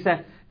میں حدیث ہے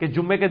کہ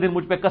جمعے کے دن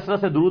مجھ پہ کثرت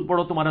سے درود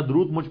پڑھو، تمہارا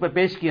درود مجھ پہ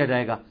پیش کیا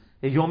جائے گا،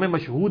 یہ یوم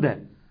مشہود ہے۔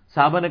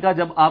 صحابہ نے کہا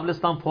جب آپ علیہ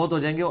السلام فوت ہو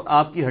جائیں گے اور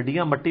آپ کی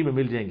ہڈیاں مٹی میں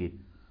مل جائیں گی،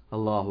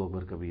 اللہ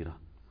اکبر کبیرہ،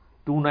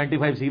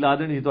 295 سیل آ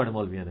دینی تھی تھوڑے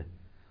مولویوں نے،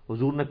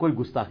 حضور نے کوئی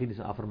گستاخی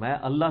نہیں فرمایا،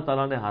 اللہ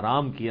تعالیٰ نے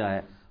حرام کیا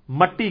ہے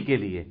مٹی کے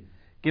لیے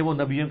کہ وہ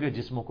نبیوں کے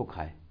جسموں کو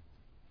کھائے۔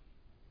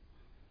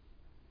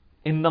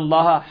 ان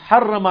اللہ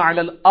حرم علی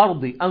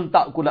الارض ان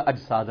تاکل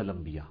اجساد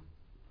الانبیاء،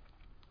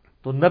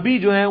 تو نبی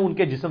جو ہیں ان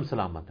کے جسم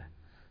سلامت ہے،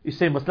 اس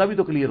سے مسئلہ بھی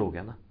تو کلیئر ہو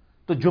گیا نا۔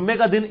 تو جمعے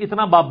کا دن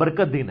اتنا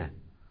بابرکت دن ہے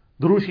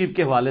درود شریف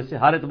کے حوالے سے،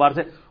 ہر اعتبار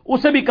سے،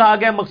 اسے بھی کہا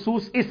گیا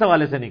مخصوص اس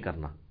حوالے سے نہیں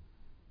کرنا،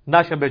 نہ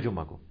شب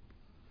جمعہ کو۔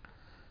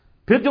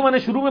 پھر جو میں نے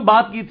شروع میں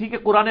بات کی تھی کہ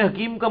قرآن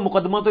حکیم کا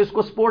مقدمہ تو اس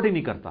کو سپورٹ ہی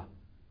نہیں کرتا،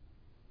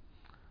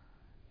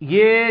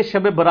 یہ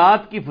شب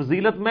برات کی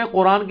فضیلت میں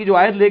قرآن کی جو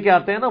آیت لے کے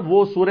آتے ہیں نا،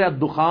 وہ سورہ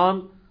الدخان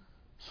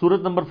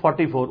سورت نمبر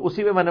 44،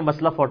 اسی میں نے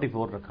مسئلہ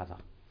 44 رکھا تھا،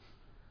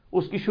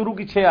 اس کی شروع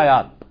کی 6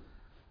 آیات،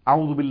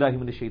 اعوذ باللہ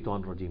من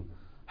الشیطان الرجیم،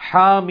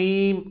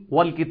 حامیم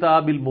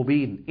والکتاب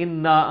المبین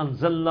انا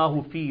انزلناہ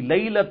فی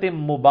لیلۃ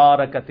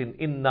مبارکۃ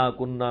انا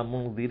کنا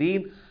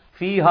منذرین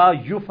فیہا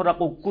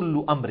یفرق کل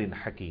امر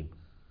حکیم۔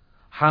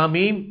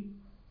 حامیم،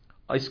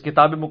 اس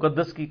کتاب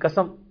مقدس کی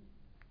قسم،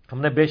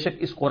 ہم نے بے شک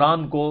اس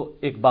قرآن کو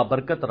ایک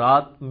بابرکت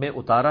رات میں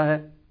اتارا ہے،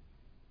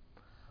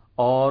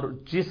 اور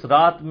جس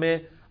رات میں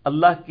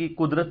اللہ کی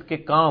قدرت کے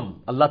کام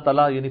اللہ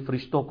تعالیٰ یعنی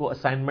فرشتوں کو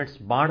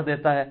اسائنمنٹس بانٹ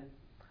دیتا ہے،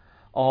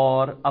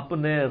 اور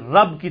اپنے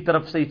رب کی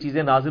طرف سے یہ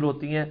چیزیں نازل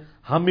ہوتی ہیں،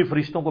 ہم بھی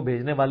فرشتوں کو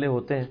بھیجنے والے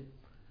ہوتے ہیں۔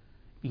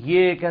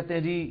 یہ کہتے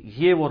ہیں جی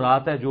یہ وہ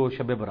رات ہے جو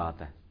شب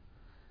برات ہے۔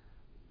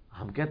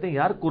 ہم کہتے ہیں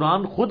یار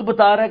قرآن خود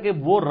بتا رہا ہے کہ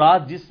وہ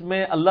رات جس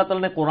میں اللہ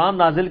تعالیٰ نے قرآن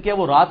نازل کیا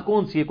وہ رات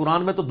کون سی ہے؟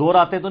 قرآن میں تو 2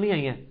 راتیں تو نہیں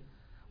آئی ہیں۔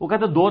 وہ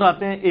کہتے ہیں 2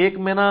 راتیں ہیں، ایک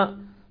میں نا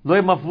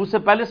لوح محفوظ سے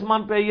پہلے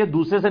سامان پہ آئی ہے،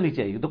 دوسرے سے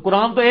نیچے آئی ہے۔ تو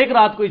قرآن تو ایک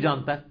رات کو ہی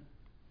جانتا ہے،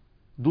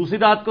 دوسری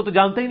رات کو تو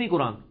جانتا ہی نہیں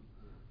قرآن۔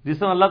 جس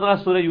طرح اللہ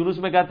تعالیٰ سورہ یونس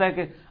میں کہتا ہے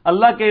کہ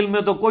اللہ کے علم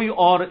میں تو کوئی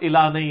اور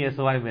الہ نہیں ہے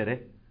سوائے میرے،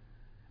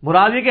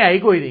 مراد یہ کہ ہے ہی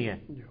کوئی نہیں ہے،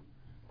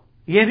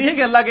 یہ نہیں ہے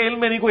کہ اللہ کے علم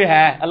میں نہیں کوئی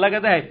ہے، اللہ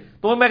کہتا ہے۔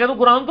 تو میں کہتا ہوں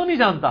قرآن تو نہیں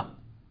جانتا،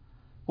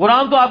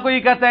 قرآن تو آپ کو یہ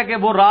کہتا ہے کہ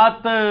وہ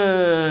رات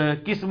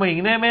کس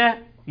مہینے میں ہے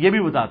یہ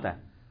بھی بتاتا ہے۔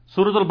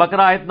 سورۃ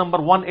البقرہ آیت نمبر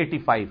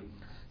 185،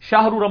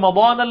 شہر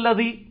رمضان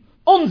الذی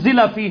انزل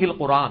فیہ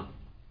القرآن،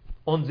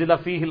 انزل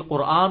فیہ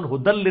القرآن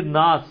ھدی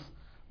للناس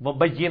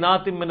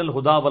وبینات من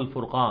الھدی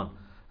والفرقان۔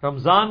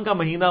 رمضان کا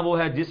مہینہ وہ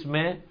ہے جس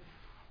میں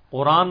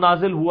قرآن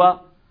نازل ہوا،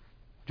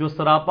 جو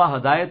سراپا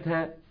ہدایت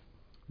ہے،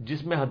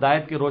 جس میں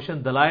ہدایت کے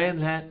روشن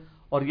دلائل ہیں،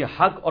 اور یہ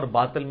حق اور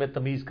باطل میں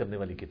تمیز کرنے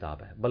والی کتاب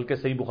ہے۔ بلکہ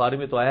صحیح بخاری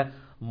میں تو آیا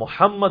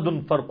محمد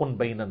فرق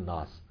بین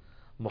الناس،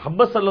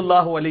 محمد صلی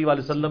اللہ علیہ وآلہ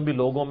وسلم بھی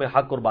لوگوں میں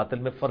حق اور باطل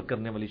میں فرق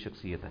کرنے والی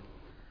شخصیت ہے۔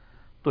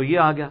 تو یہ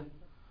آ گیا،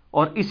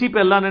 اور اسی پہ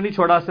اللہ نے نہیں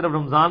چھوڑا صرف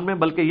رمضان میں،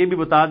 بلکہ یہ بھی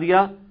بتا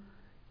دیا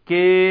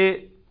کہ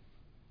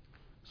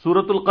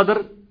سورۃ القدر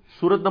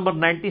سورت نمبر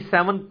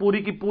 97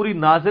 پوری کی پوری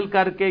نازل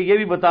کر کے یہ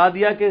بھی بتا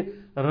دیا کہ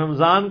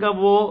رمضان کا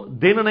وہ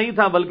دن نہیں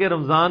تھا بلکہ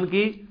رمضان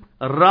کی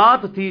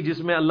رات تھی جس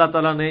میں اللہ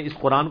تعالیٰ نے اس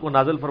قرآن کو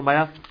نازل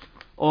فرمایا۔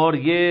 اور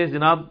یہ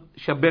جناب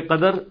شب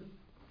قدر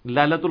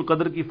لیلۃ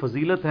القدر کی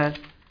فضیلت ہے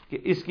کہ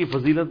اس کی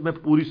فضیلت میں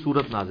پوری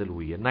سورت نازل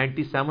ہوئی ہے،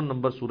 97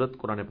 نمبر سورت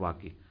قرآن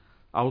پاک کی۔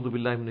 اعوذ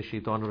باللہ من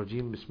الشیطان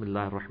الرجیم، بسم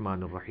اللہ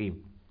الرحمن الرحیم۔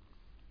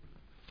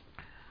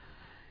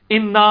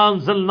 انا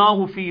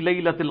انزلناہ فی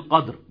لیلۃ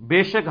القدر،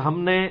 بے شک ہم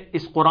نے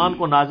اس قرآن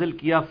کو نازل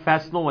کیا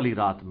فیصلوں والی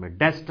رات میں،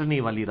 ڈیسٹنی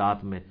والی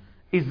رات میں،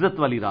 عزت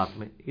والی رات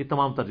میں۔ یہ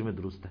تمام ترجمے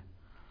درست ہیں۔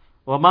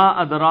 وما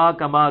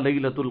ادراک ما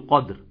لیلۃ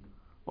القدر،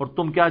 اور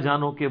تم کیا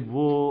جانو کہ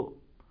وہ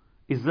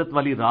عزت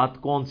والی رات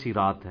کون سی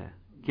رات ہے،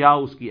 کیا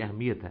اس کی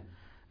اہمیت ہے۔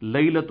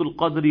 لیلۃ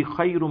القدر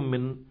خیر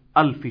من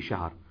الف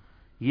شہر،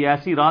 یہ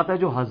ایسی رات ہے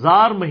جو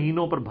 1000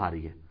 مہینوں پر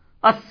بھاری ہے،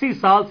 80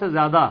 سال سے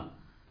زیادہ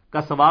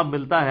کا ثواب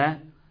ملتا ہے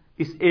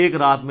اس ایک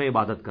رات میں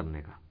عبادت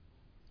کرنے کا۔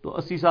 تو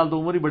 80 سال تو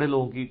عمر ہی بڑے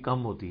لوگوں کی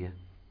کم ہوتی ہے،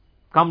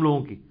 کم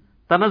لوگوں کی۔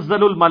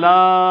 تنزل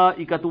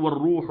الملائکۃ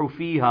والروح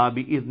فیہا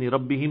باذن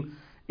ربہم،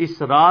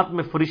 اس رات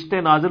میں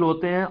فرشتے نازل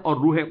ہوتے ہیں اور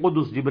روح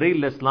قدس جبرائیل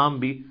علیہ السلام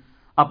بھی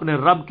اپنے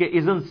رب کے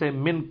اذن سے،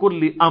 من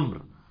کل امر،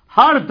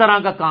 ہر طرح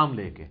کا کام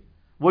لے کے۔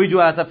 وہی جو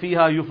آیا تھا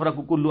فیہا یفرق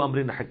کل امر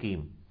حکیم،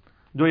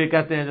 جو یہ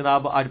کہتے ہیں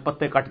جناب آج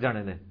پتے کٹ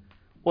جانے نے،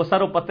 وہ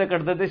سر وہ پتے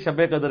کٹتے تھے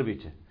شب قدر بھی،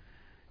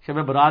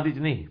 شب برات ہی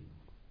نہیں۔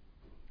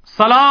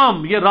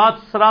 سلام، یہ رات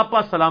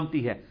سراپا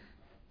سلامتی ہے،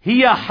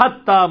 ہی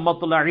حتی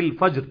مطلع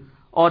الفجر،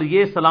 اور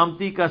یہ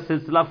سلامتی کا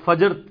سلسلہ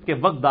فجر کے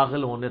وقت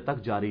داخل ہونے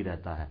تک جاری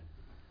رہتا ہے۔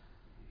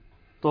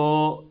 تو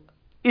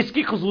اس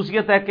کی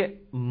خصوصیت ہے کہ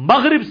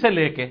مغرب سے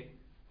لے کے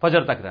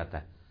فجر تک رہتا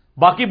ہے،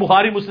 باقی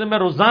بخاری مسلم میں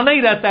روزانہ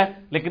ہی رہتا ہے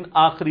لیکن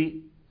آخری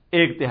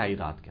 1/3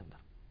 رات کے اندر۔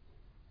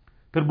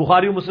 پھر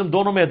بخاری و مسلم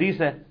دونوں میں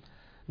حدیث ہے،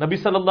 نبی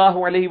صلی اللہ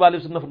علیہ وآلہ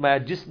وسلم نے فرمایا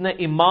جس نے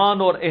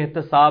ایمان اور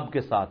احتساب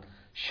کے ساتھ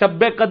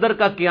شب قدر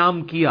کا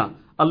قیام کیا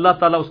اللہ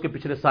تعالیٰ اس کے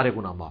پچھلے سارے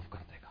گناہ معاف کر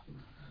دے گا۔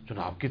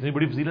 جناب کتنی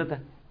بڑی فضیلت ہے۔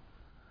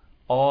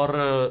 اور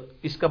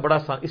اس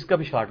کا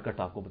بھی شارٹ کٹ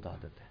آپ کو بتا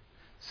دیتے ہیں۔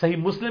 صحیح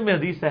مسلم میں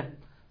حدیث ہے،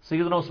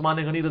 سیدنا عثمان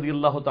غنی رضی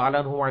اللہ تعالیٰ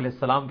عنہ علیہ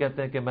السلام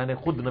کہتے ہیں کہ میں نے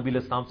خود نبی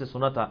علیہ السلام سے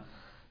سنا تھا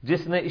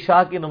جس نے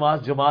عشاء کی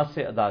نماز جماعت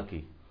سے ادا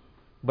کی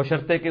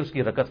بشرطے کہ اس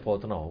کی رکعت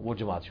فوت نہ ہو وہ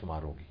جماعت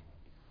شمار ہوگی،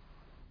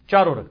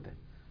 4 رکعتیں،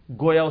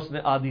 گویا اس نے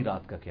آدھی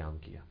رات کا قیام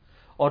کیا۔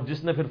 اور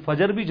جس نے پھر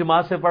فجر بھی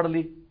جماعت سے پڑھ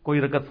لی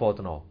کوئی رکعت فوت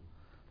نہ ہو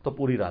تو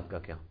پوری رات کا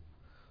قیام۔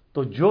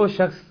 تو جو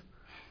شخص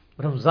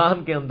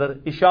رمضان کے اندر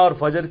عشاء اور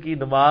فجر کی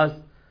نماز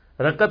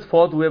رکعت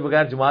فوت ہوئے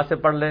بغیر جماعت سے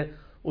پڑھ لے،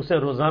 اسے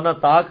روزانہ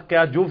طاق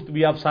کیا جفت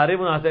بھی آپ سارے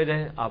بناتے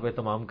جائیں، آپ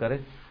اہتمام کریں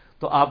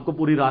تو آپ کو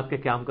پوری رات کے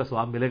قیام کا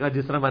ثواب ملے گا۔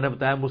 جس طرح میں نے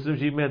بتایا مسلم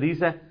شریف میں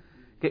حدیث ہے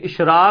کہ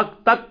اشراق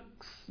تک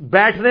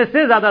بیٹھنے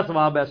سے زیادہ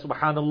ثواب ہے۔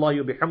 سبحان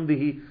اللہ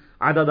وبحمدہ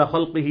عدد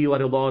خلقہ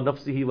ورضا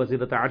نفسہ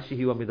وزنۃ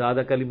عرشہ ومداد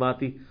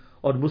کلماتہ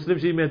اور مسلم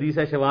شریف میں حدیث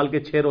ہے شوال کے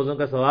 6 روزوں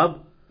کا ثواب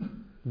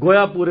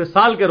گویا پورے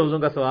سال کے روزوں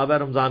کا ثواب ہے،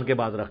 رمضان کے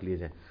بعد رکھ لیے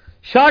جائیں۔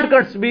 شارٹ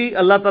کٹس بھی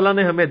اللہ تعالیٰ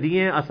نے ہمیں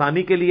دیے ہیں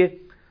آسانی کے لیے،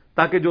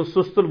 تاکہ جو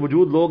سست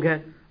الوجود لوگ ہیں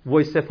وہ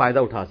اس سے فائدہ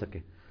اٹھا سکیں۔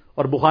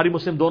 اور بخاری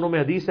مسلم دونوں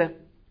میں حدیث ہے،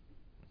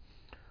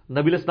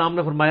 نبی علیہ السلام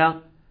نے فرمایا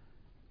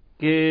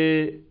کہ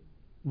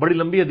بڑی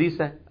لمبی حدیث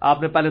ہے،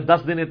 آپ نے پہلے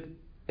 10 دن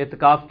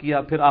اعتکاف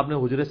کیا، پھر آپ نے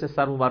حجرے سے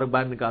سر مبارک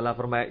باہر نکالا،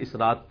 فرمایا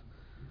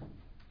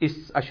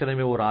اس عشرے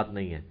میں وہ رات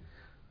نہیں ہے،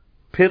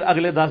 پھر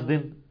اگلے 10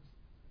 دن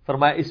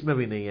فرمایا اس میں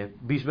بھی نہیں ہے،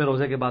 20 میں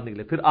روزے کے بعد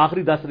نکلے، پھر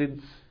آخری 10 دن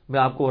میں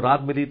آپ کو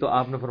رات ملی تو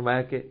آپ نے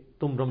فرمایا کہ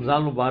تم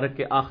رمضان مبارک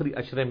کے آخری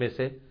عشرے میں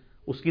سے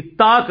اس کی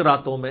طاق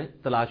راتوں میں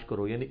تلاش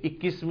کرو، یعنی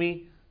 21ویں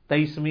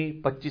 23ویں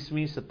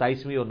 25ویں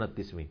 27ویں اور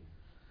 29ویں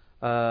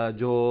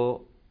جو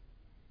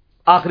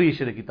آخری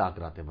عشرے کی طاق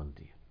راتیں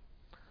بنتی ہیں۔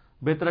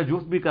 بہتر ہے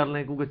جفت بھی کر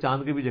لیں، کیونکہ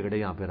چاند کے بھی جھگڑے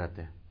یہاں پہ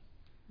رہتے ہیں،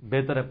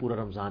 بہتر ہے پورا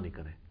رمضان ہی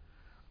کریں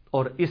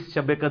اور اس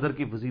شب قدر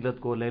کی فضیلت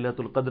کو، لیلۃ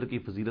القدر کی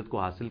فضیلت کو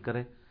حاصل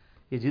کریں۔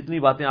 یہ جتنی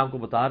باتیں آپ کو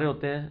بتا رہے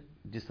ہوتے ہیں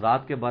جس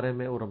رات کے بارے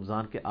میں، وہ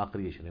رمضان کے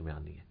آخری عشرے میں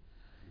آنی ہے۔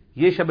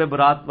 یہ شب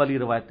برات والی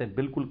روایتیں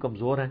بالکل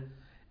کمزور ہیں۔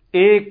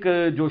 ایک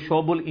جو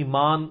شعب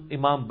الایمان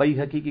امام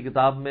بیہقی کی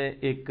کتاب میں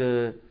ایک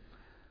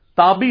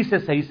تابعی سے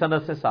صحیح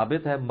سند سے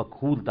ثابت ہے،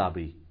 مقبول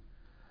تابعی،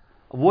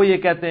 وہ یہ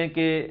کہتے ہیں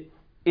کہ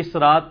اس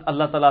رات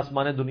اللہ تعالیٰ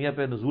آسمان دنیا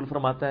پہ نزول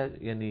فرماتا ہے،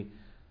 یعنی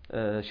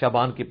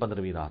شعبان کی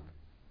 15ویں رات،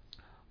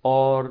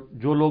 اور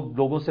جو لوگ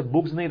لوگوں سے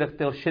بغض نہیں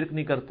رکھتے اور شرک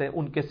نہیں کرتے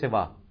ان کے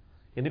سوا،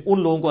 یعنی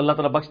ان لوگوں کو اللہ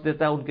تعالیٰ بخش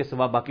دیتا ہے، ان کے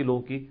سوا باقی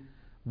لوگوں کی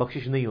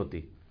بخشش نہیں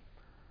ہوتی۔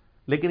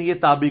 لیکن یہ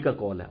تابعی کا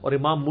قول ہے، اور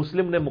امام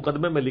مسلم نے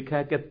مقدمے میں لکھا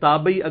ہے کہ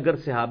تابعی اگر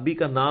صحابی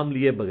کا نام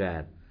لیے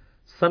بغیر،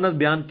 سند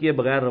بیان کیے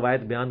بغیر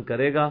روایت بیان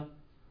کرے گا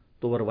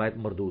تو وہ روایت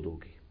مردود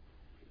ہوگی،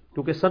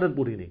 کیونکہ سند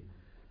پوری نہیں،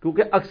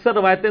 کیونکہ اکثر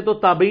روایتیں تو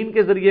تابعین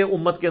کے ذریعے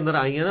امت کے اندر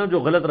آئی ہیں نا، جو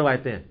غلط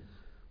روایتیں ہیں،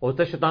 اور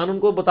تو شیطان ان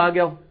کو بتا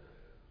گیا ہو۔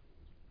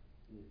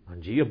 ہاں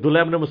جی، عبداللہ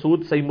ابن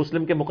مسعود صحیح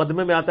مسلم کے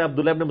مقدمے میں آتا ہے،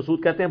 عبداللہ ابن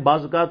مسعود کہتے ہیں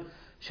بعض اوقات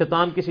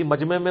شیطان کسی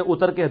مجمع میں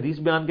اتر کے حدیث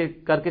بیان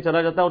کر کے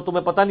چلا جاتا ہے اور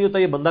تمہیں پتہ نہیں ہوتا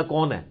یہ بندہ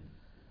کون ہے،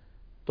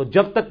 تو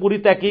جب تک پوری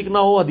تحقیق نہ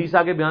ہو حدیث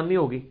آگے بیان نہیں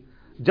ہوگی۔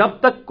 جب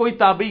تک کوئی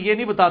تابعی یہ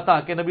نہیں بتاتا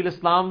کہ نبی علیہ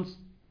السلام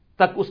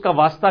تک اس کا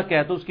واسطہ کیا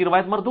ہے تو اس کی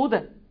روایت مردود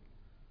ہے،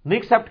 نہیں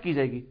ایکسیپٹ کی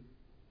جائے گی۔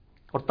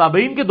 اور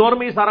تابعین کے دور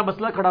میں یہ سارا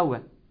مسئلہ کھڑا ہوا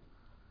ہے۔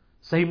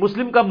 صحیح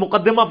مسلم کا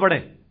مقدمہ پڑھیں،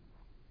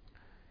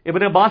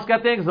 ابن عباس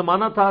کہتے ہیں ایک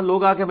زمانہ تھا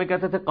لوگ آ کے ہمیں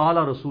کہتے تھے قال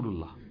رسول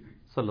اللہ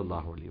صلی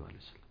اللہ علیہ وآلہ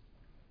وسلم،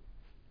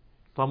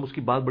 تو ہم اس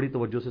کی بات بڑی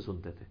توجہ سے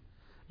سنتے تھے،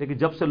 لیکن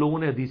جب سے لوگوں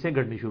نے حدیثیں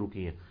گھڑنی شروع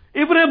کی ہیں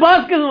ابن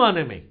عباس کے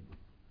زمانے میں،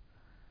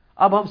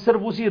 اب ہم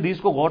صرف اسی حدیث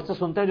کو غور سے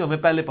سنتے ہیں جو ہمیں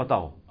پہلے پتا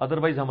ہو،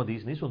 ادروائز ہم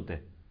حدیث نہیں سنتے،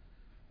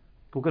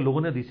 کیونکہ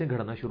لوگوں نے حدیثیں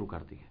گھڑنا شروع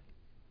کر دی ہیں۔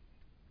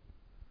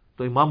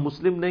 تو امام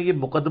مسلم نے یہ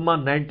مقدمہ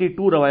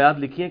 92 روایات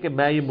لکھی ہیں کہ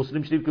میں یہ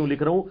مسلم شریف کیوں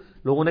لکھ رہا ہوں،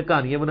 لوگوں نے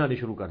کہانیاں بنانی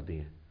شروع کر دی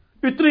ہیں،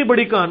 اتنی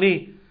بڑی کہانی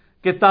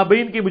کہ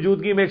تابعین کی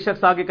موجودگی میں ایک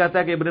شخص آ کے کہتا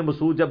ہے کہ ابن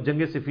مسعود جب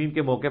جنگ صفین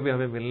کے موقع پہ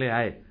ہمیں ملنے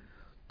آئے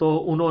تو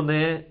انہوں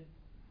نے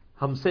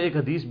ہم سے ایک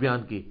حدیث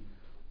بیان کی،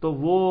 تو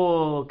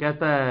وہ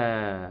کہتا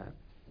ہے،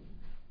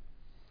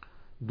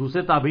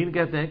 دوسرے تابعین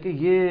کہتے ہیں کہ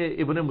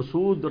یہ ابن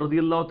مسعود رضی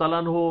اللہ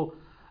تعالیٰ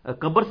عنہ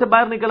قبر سے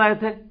باہر نکل آئے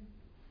تھے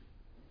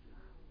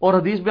اور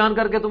حدیث بیان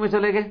کر کے تمہیں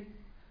چلے گئے،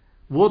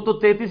 وہ تو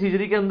 33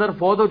 ہجری کے اندر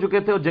فوت ہو چکے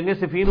تھے اور جنگ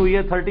صفین ہوئی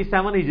ہے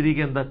 37 ہجری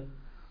کے اندر،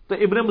 تو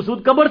ابن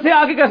مسعود قبر سے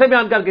آگے کیسے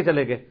بیان کر کے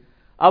چلے گئے؟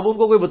 اب ان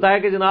کو کوئی بتایا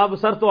کہ جناب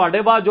سر تو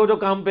آڈے بعد جو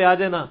کام پہ آ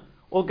جائے نا،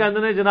 وہ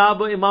کہتے ہیں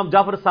جناب امام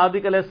جعفر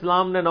صادق علیہ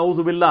السلام نے نعوذ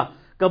باللہ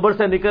قبر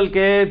سے نکل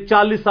کے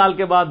 40 سال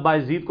کے بعد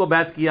بايزيد کو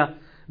بیعت کیا،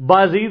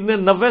 بايزيد نے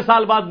 90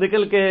 سال بعد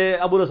نکل کے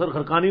ابو الحسن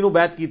خرقانی نو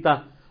بیعت کیتا،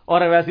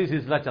 اور ویسی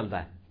سلسلہ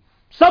چلتا ہے،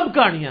 سب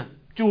کہانیاں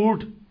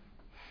جھوٹ،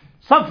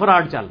 سب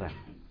فراڈ چل رہا ہے۔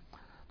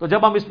 تو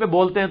جب ہم اس پہ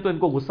بولتے ہیں تو ان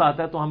کو غصہ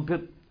آتا ہے، تو ہم پھر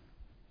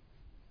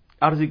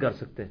عرض ہی کر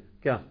سکتے ہیں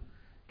کیا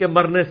کہ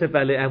مرنے سے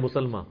پہلے اے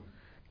مسلمان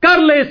کر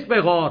لے اس پہ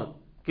غور،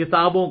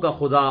 کتابوں کا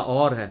خدا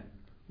اور ہے،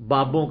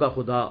 بابوں کا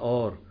خدا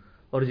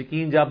اور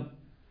یقین جب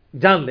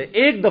جان لے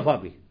ایک دفعہ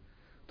بھی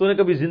تو نے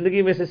کبھی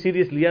زندگی میں سے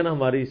سیریس لیا نا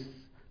ہماری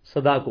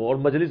صدا کو، اور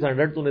مجلس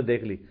 100 تو نے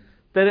دیکھ لی،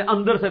 تیرے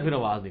اندر سے پھر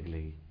آواز نکلے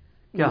گی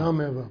کیا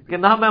کہ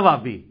نہ میں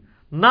وابی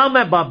نہ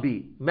میں بابی،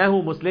 میں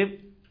ہوں مسلم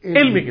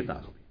علمی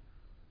کتاب۔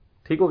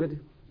 ٹھیک ہو گیا جی،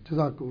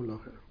 جزاکم اللہ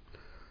خیر۔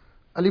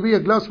 علی بھائی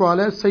اگلا سوال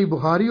ہے، صحیح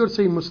بخاری اور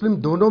صحیح مسلم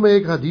دونوں میں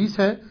ایک حدیث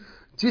ہے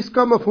جس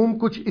کا مفہوم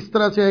کچھ اس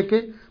طرح سے ہے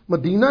کہ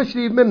مدینہ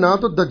شریف میں نہ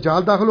تو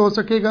دجال داخل ہو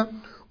سکے گا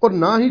اور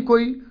نہ ہی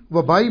کوئی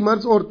وبائی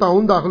مرض اور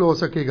طاعون داخل ہو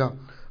سکے گا،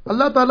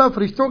 اللہ تعالیٰ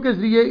فرشتوں کے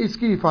ذریعے اس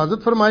کی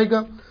حفاظت فرمائے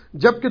گا،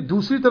 جبکہ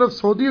دوسری طرف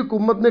سعودی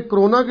حکومت نے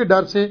کرونا کے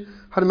ڈر سے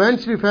حرمین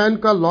شریفین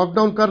کا لاک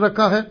ڈاؤن کر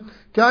رکھا ہے،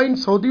 کیا ان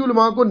سعودی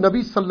علماء کو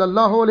نبی صلی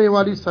اللہ علیہ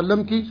وآلہ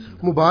وسلم کی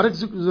مبارک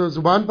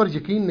زبان پر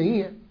یقین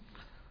نہیں ہے؟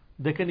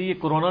 دیکھیں یہ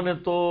کرونا نے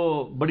تو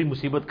بڑی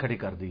مصیبت کھڑی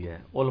کر دی ہے،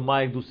 علماء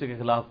ایک دوسرے کے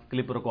خلاف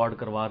کلپ ریکارڈ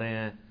کروا رہے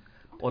ہیں،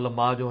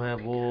 علماء جو ہیں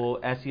وہ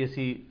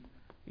ایسی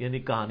یعنی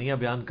کہانیاں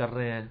بیان کر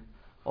رہے ہیں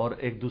اور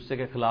ایک دوسرے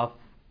کے خلاف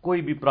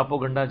کوئی بھی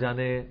پراپوگنڈا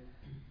جانے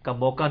کا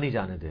موقع نہیں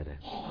جانے دے رہے۔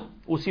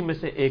 اسی میں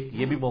سے ایک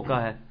یہ بھی موقع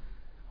ہے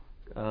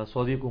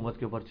سعودی حکومت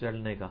کے اوپر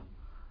چڑھنے کا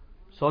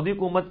سعودی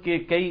حکومت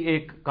کے کئی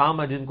ایک کام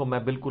ہیں جن کو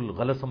میں بالکل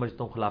غلط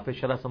سمجھتا ہوں، خلاف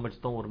شرع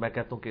سمجھتا ہوں، اور میں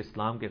کہتا ہوں کہ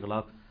اسلام کے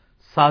خلاف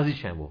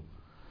سازش ہے وہ.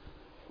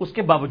 اس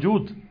کے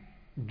باوجود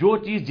جو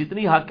چیز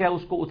جتنی حق ہے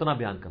اس کو اتنا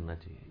بیان کرنا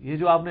چاہیے. یہ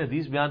جو آپ نے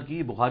حدیث بیان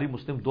کی بخاری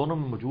مسلم دونوں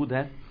میں موجود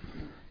ہے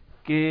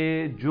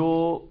کہ جو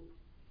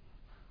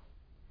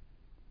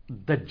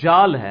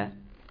دجال ہے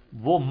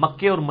وہ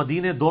مکے اور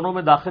مدینے دونوں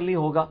میں داخل نہیں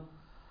ہوگا،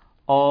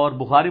 اور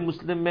بخاری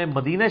مسلم میں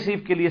مدینہ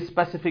شریف کے لیے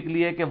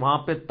اسپیسیفکلی ہے کہ وہاں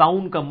پہ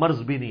طاعون کا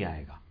مرض بھی نہیں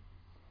آئے گا.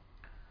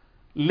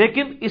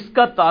 لیکن اس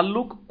کا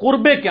تعلق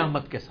قرب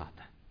قیامت کے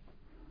ساتھ ہے.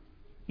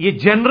 یہ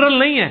جنرل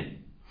نہیں ہے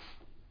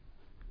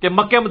کہ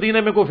مکہ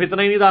مدینے میں کوئی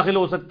فتنہ ہی نہیں داخل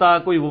ہو سکتا،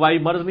 کوئی وبائی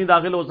مرض نہیں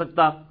داخل ہو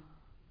سکتا،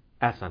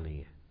 ایسا نہیں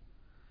ہے.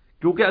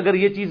 کیونکہ اگر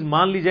یہ چیز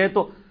مان لی جائے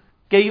تو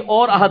کئی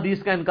اور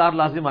احادیث کا انکار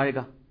لازم آئے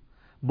گا.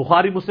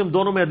 بخاری مسلم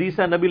دونوں میں حدیث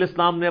ہے، نبی علیہ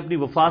السلام نے اپنی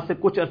وفات سے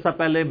کچھ عرصہ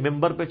پہلے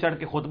ممبر پہ چڑھ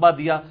کے خطبہ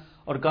دیا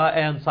اور کہا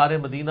اے انصار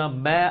مدینہ،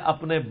 میں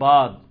اپنے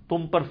بعد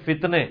تم پر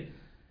فتنے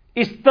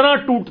اس طرح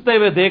ٹوٹتے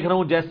ہوئے دیکھ رہا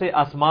ہوں جیسے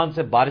آسمان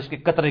سے بارش کے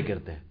قطرے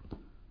گرتے ہیں.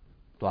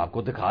 تو آپ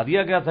کو دکھا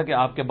دیا گیا تھا کہ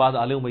آپ کے بعد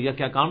آل امیہ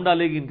کیا کام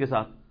ڈالے گی ان کے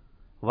ساتھ.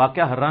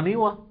 واقعہ ہررا نہیں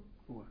ہوا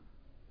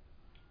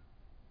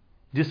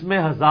جس میں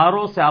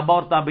ہزاروں صحابہ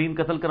اور تابعین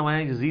قتل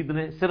کروائے یزید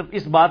نے، صرف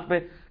اس بات پہ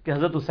کہ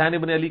حضرت حسین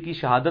ابن علی کی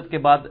شہادت کے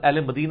بعد اہل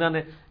مدینہ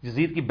نے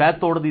یزید کی بیعت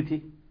توڑ دی تھی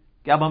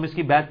کہ اب ہم اس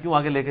کی بیعت کیوں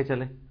آگے لے کے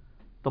چلیں.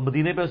 تو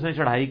مدینے پہ اس نے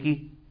چڑھائی کی.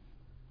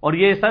 اور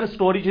یہ سر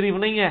سٹوری شریف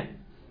نہیں ہے،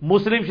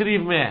 مسلم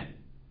شریف میں ہے.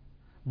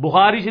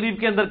 بخاری شریف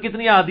کے اندر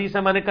کتنی احادیث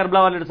ہیں، میں نے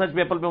کربلا والے ریسرچ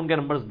پیپر پہ ان کے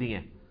نمبرز دیے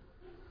ہیں.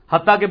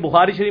 حتیٰ کہ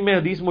بخاری شریف میں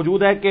حدیث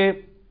موجود ہے کہ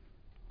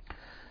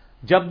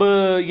جب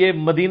یہ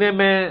مدینے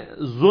میں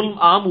ظلم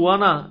عام ہوا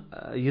نا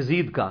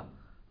یزید کا،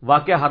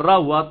 واقعہ ہررا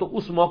ہوا، تو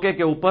اس موقع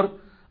کے اوپر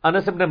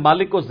انس ابن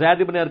مالک کو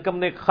زید ابن ارقم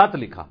نے ایک خط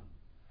لکھا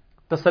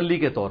تسلی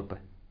کے طور پہ.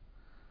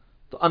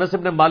 تو انس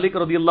ابن مالک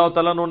رضی اللہ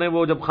تعالیٰ عنہ نے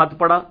وہ جب خط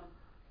پڑھا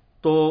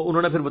تو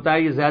انہوں نے پھر بتایا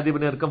یہ زید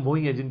ابن ارقم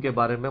وہی ہیں جن کے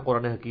بارے میں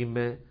قرآن حکیم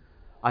میں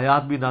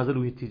آیات بھی نازل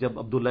ہوئی تھی جب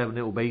عبداللہ ابن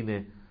ابی نے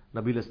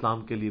نبی علیہ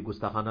السلام کے لیے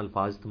گستاخانہ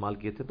الفاظ استعمال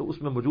کیے تھے. تو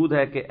اس میں موجود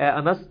ہے کہ اے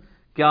انس،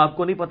 کیا آپ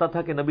کو نہیں پتا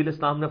تھا کہ نبی علیہ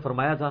السلام نے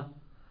فرمایا تھا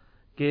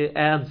کہ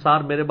اے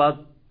انصار میرے بعد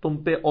تم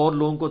پہ اور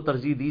لوگوں کو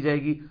ترجیح دی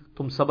جائے گی،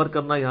 تم صبر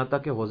کرنا یہاں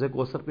تک کہ حوض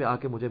کوثر پہ آ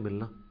کے مجھے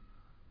ملنا.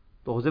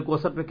 تو حوض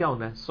کوثر پہ کیا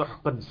ہونا ہے؟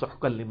 سحقا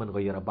سحقا لمن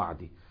غیر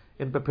بعدی،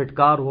 ان پہ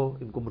پھٹکار ہو،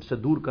 ان کو مجھ سے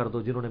دور کر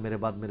دو جنہوں نے میرے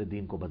بعد میرے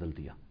دین کو بدل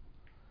دیا.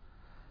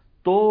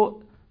 تو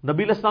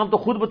نبی علیہ السلام تو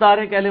خود بتا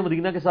رہے ہیں کہ اہل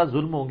مدینہ کے ساتھ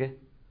ظلم ہوں گے.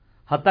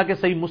 حتیٰ کہ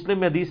صحیح مسلم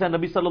میں حدیث ہے،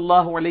 نبی صلی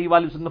اللہ علیہ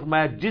وآلہ وسلم نے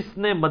فرمایا جس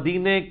نے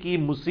مدینے کی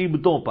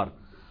مصیبتوں پر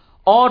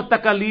اور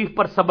تکالیف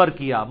پر صبر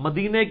کیا،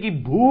 مدینے کی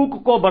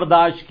بھوک کو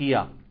برداشت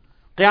کیا،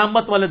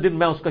 قیامت والے دن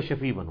میں اس کا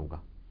شفیع بنوں گا.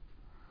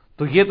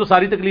 تو یہ تو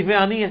ساری تکلیفیں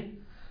آنی ہیں.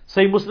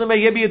 صحیح مسلم میں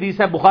یہ بھی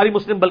حدیث ہے، بخاری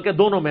مسلم بلکہ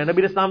دونوں میں، نبی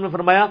علیہ السلام نے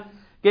فرمایا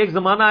کہ ایک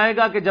زمانہ آئے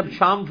گا کہ جب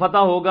شام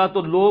فتح ہوگا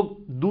تو لوگ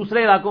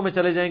دوسرے علاقوں میں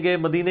چلے جائیں گے،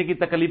 مدینے کی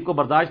تکلیف کو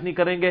برداشت نہیں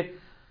کریں گے.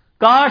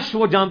 کاش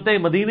وہ جانتے ہیں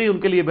مدینے ان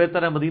کے لیے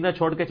بہتر ہے، مدینہ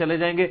چھوڑ کے چلے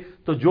جائیں گے.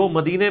 تو جو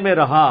مدینے میں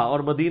رہا اور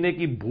مدینے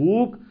کی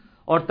بھوک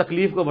اور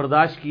تکلیف کو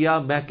برداشت کیا،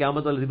 میں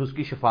قیامت والے دن اس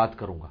کی شفاعت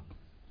کروں گا.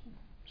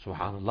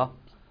 سبحان اللہ.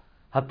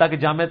 حتیٰ کہ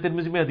جامع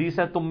ترمذی میں حدیث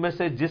ہے تم میں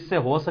سے جس سے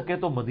ہو سکے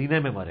تو مدینے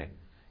میں مرے،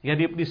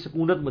 یعنی اپنی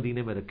سکونت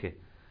مدینے میں رکھے.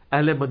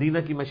 اہل مدینہ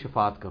کی میں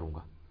شفاعت کروں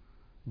گا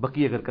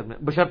بقیہ حرکت میں،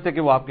 بشرطے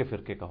کہ وہ آپ کے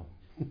فرقے کا ہو.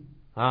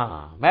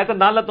 ہاں میں تو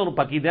نالت انہوں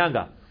پکی دیاں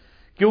گا،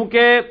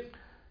 کیونکہ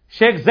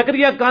شیخ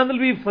زکریا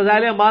کاندلوی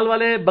فضائل اعمال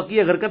والے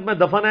بقیہ حرکت میں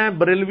دفن ہیں،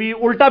 بریلوی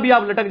الٹا بھی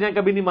آپ لٹک جائیں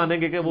کبھی نہیں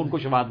مانیں گے کہ وہ ان کو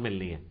شفاعت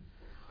ملنی ہے.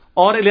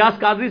 اور الیاس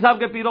قادری صاحب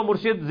کے پیر و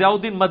مرشد ضیاء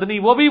الدین مدنی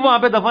وہ بھی وہاں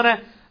پہ دفن ہے،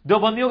 جو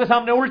بندیوں کے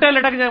سامنے الٹے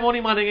لٹک جائیں وہ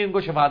نہیں مانیں گے ان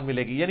کو شفاعت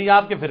ملے گی، یعنی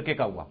آپ کے فرقے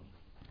کا ہوا.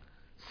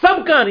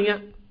 سب کہانیاں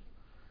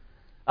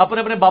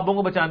اپنے اپنے بابوں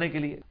کو بچانے کے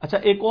لیے. اچھا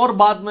ایک اور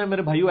بات میں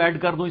میرے بھائیوں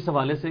ایڈ کر دوں اس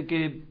حوالے سے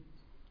کہ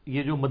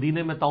یہ جو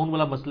مدینے میں طاعون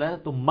والا مسئلہ ہے،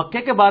 تو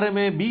مکے کے بارے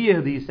میں بھی یہ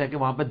حدیث ہے کہ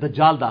وہاں پہ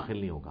دجال داخل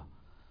نہیں ہوگا.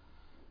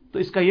 تو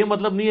اس کا یہ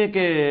مطلب نہیں ہے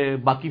کہ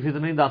باقی فتنے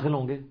نہیں داخل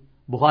ہوں گے.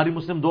 بخاری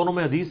مسلم دونوں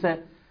میں حدیث ہے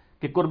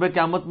کہ قرب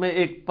قیامت میں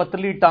ایک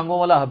پتلی ٹانگوں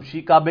والا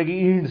حبشی کعبے کی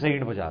اینٹ سے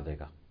اینٹ بجا دے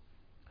گا.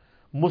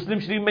 مسلم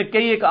شریف میں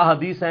کئی ایک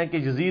احادیث ہیں کہ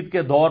یزید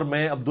کے دور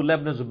میں عبداللہ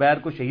ابن زبیر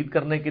کو شہید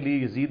کرنے کے لیے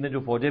یزید نے جو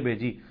فوجیں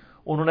بھیجی،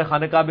 انہوں نے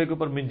خانہ کعبے کے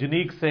اوپر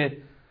منجنیق سے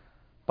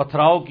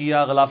پتھراؤ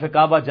کیا، غلاف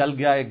کعبہ جل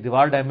گیا، ایک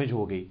دیوار ڈیمیج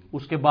ہو گئی.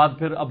 اس کے بعد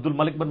پھر عبد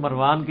الملک بن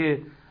مروان کے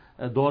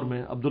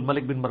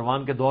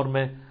دور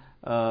میں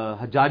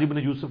حجاج بن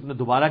یوسف نے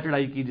دوبارہ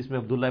چڑھائی کی جس میں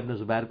عبداللہ ابن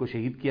زبیر کو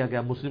شہید کیا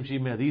گیا. مسلم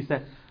شریف میں حدیث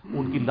ہے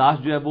ان کی لاش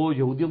جو ہے وہ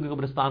یہودیوں کے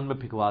قبرستان میں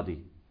پھینکوا دی،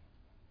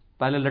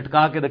 پہلے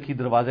لٹکا کے رکھی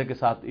دروازے کے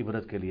ساتھ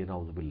عبرت کے لیے،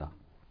 نعوذ باللہ.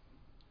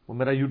 وہ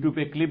میرا یوٹیوب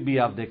پہ کلپ بھی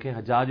آپ دیکھیں،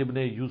 حجاج ابن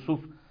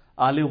یوسف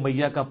آل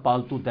امیہ کا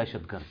پالتو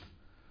دہشت گرد.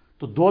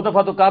 تو 2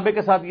 دفعہ تو کعبے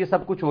کے ساتھ یہ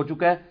سب کچھ ہو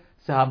چکا ہے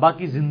صحابہ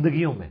کی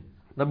زندگیوں میں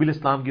نبی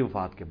الاسلام کی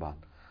وفات کے بعد.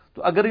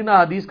 تو اگر ان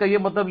حدیث کا یہ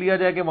مطلب لیا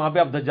جائے کہ وہاں پہ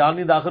اب دجال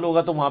نہیں داخل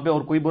ہوگا تو وہاں پہ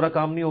اور کوئی برا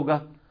کام نہیں ہوگا،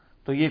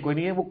 تو یہ کوئی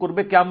نہیں ہے. وہ قرب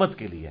قیامت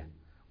کے لیے ہے،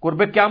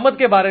 قرب قیامت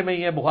کے بارے میں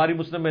ہی ہے. بخاری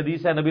مسلم میں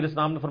حدیث ہے، نبی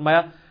الاسلام نے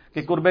فرمایا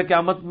کہ قرب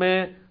قیامت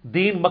میں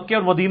دین مکے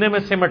اور مدینے میں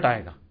سمٹ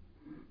آئے گا.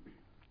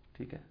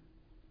 ٹھیک ہے.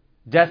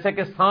 جیسے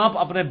کہ سانپ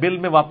اپنے بل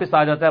میں واپس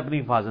آ جاتا ہے اپنی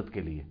حفاظت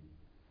کے لیے.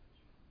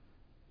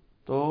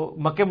 تو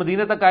مکہ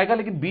مدینے تک آئے گا،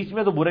 لیکن بیچ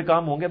میں تو برے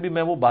کام ہوں گے. ابھی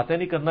میں وہ باتیں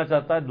نہیں کرنا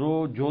چاہتا.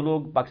 جو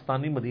لوگ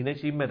پاکستانی مدینہ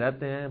شریف میں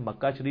رہتے ہیں،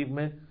 مکہ شریف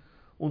میں،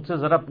 ان سے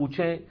ذرا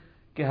پوچھیں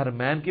کہ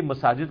حرمین کی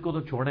مساجد کو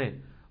تو چھوڑیں،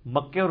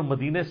 مکے اور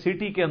مدینہ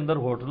سٹی کے اندر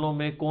ہوٹلوں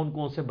میں کون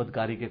کون سے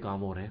بدکاری کے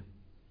کام ہو رہے ہیں.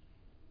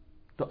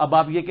 تو اب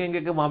آپ یہ کہیں گے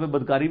کہ وہاں پہ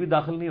بدکاری بھی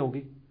داخل نہیں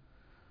ہوگی.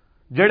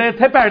 جڑے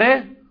تھے پیڑے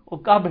وہ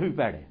کعبے بھی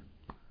پیڑے.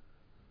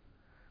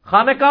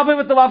 خانہ کعبے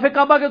میں طواف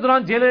کعبہ کے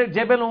دوران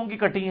جیبیں لوگوں کی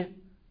کٹی ہیں،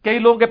 کئی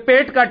لوگوں کے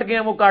پیٹ کٹ گئے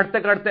ہیں، وہ کاٹتے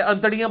کاٹتے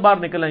انتڑیاں باہر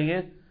نکل آئی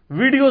ہیں،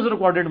 ویڈیوز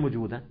ریکارڈڈ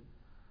موجود ہیں.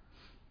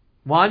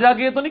 وہاں جا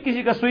کے یہ تو نہیں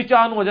کسی کا سوئچ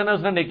آن ہو جانا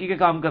اس نے نیکی کے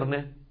کام کرنے.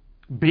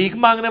 بھیک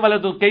مانگنے والے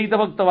تو کئی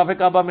دفعہ طواف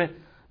کعبہ میں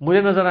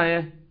مجھے نظر آئے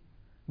ہیں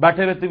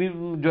بیٹھے ہوئے،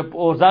 جو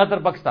اور زیادہ تر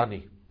پاکستانی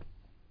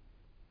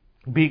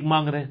بھیک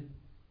مانگ رہے ہیں.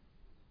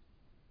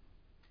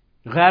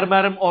 غیر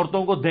محرم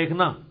عورتوں کو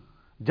دیکھنا،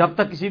 جب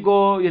تک کسی کو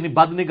یعنی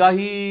بد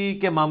نگاہی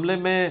کے معاملے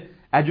میں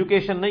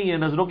ایجوکیشن نہیں ہے،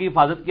 نظروں کی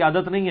حفاظت کی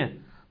عادت نہیں ہے،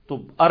 تو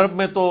عرب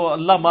میں تو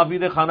اللہ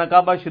معبود خانہ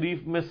کعبہ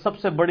شریف میں سب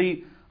سے بڑی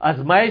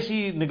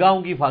آزمائشی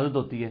نگاہوں کی حفاظت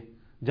ہوتی ہے،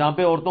 جہاں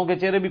پہ عورتوں کے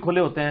چہرے بھی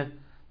کھلے ہوتے ہیں.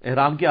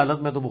 احرام کی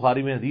حالت میں تو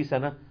بخاری میں حدیث ہے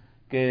نا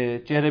کہ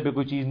چہرے پہ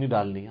کوئی چیز نہیں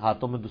ڈالنی،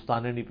 ہاتھوں میں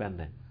دستانے نہیں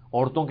پہننے،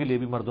 عورتوں کے لیے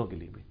بھی مردوں کے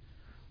لیے بھی،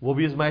 وہ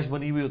بھی آزمائش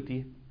بنی ہوئی ہوتی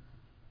ہے.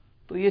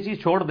 تو یہ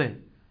چیز چھوڑ دیں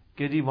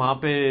کہ جی وہاں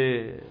پہ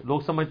لوگ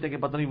سمجھتے ہیں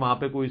کہ پتہ نہیں وہاں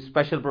پہ کوئی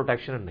اسپیشل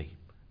پروٹیکشن. نہیں،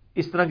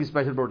 اس طرح کی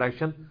اسپیشل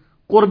پروٹیکشن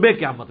قرب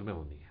قیامت میں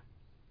ہونی ہے.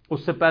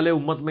 اس سے پہلے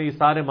امت میں یہ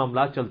سارے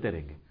معاملات چلتے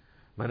رہیں گے.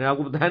 میں نے آپ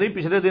کو بتایا نہیں،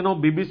 پچھلے دنوں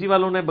بی بی سی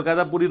والوں نے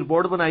باقاعدہ پوری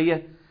رپورٹ بنائی ہے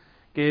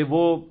کہ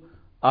وہ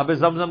آب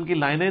زمزم کی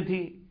لائنیں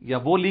تھیں یا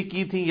وہ لیک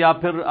کی تھیں، یا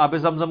پھر آب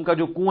زمزم کا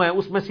جو کنواں ہے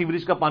اس میں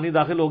سیوریج کا پانی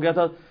داخل ہو گیا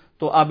تھا،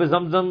 تو آب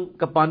زمزم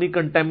کا پانی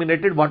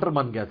کنٹامینیٹڈ واٹر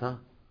بن گیا تھا.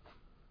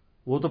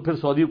 وہ تو پھر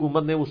سعودی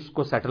حکومت نے اس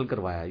کو سیٹل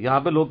کروایا. یہاں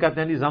پہ لوگ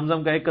کہتے ہیں جی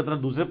زمزم کا ایک قطرہ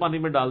دوسرے پانی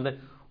میں ڈال دیں،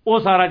 وہ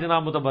سارا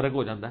جناب متبرک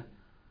ہو جاتا ہے.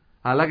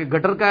 حالانکہ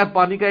گٹر کا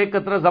پانی کا ایک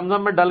قطرہ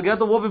زمزم میں ڈل گیا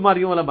تو وہ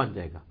بیماریوں والا بن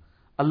جائے گا.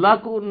 اللہ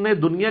کو نے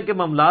دنیا کے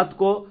معاملات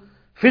کو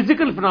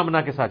فزیکل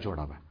فنامنا کے ساتھ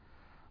جوڑا ہوا ہے.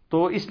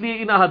 تو اس لیے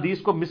ان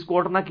احادیث کو مس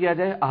کوٹ نہ کیا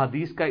جائے،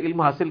 احادیث کا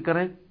علم حاصل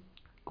کریں،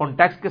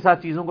 کانٹیکسٹ کے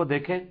ساتھ چیزوں کو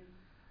دیکھیں.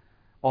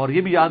 اور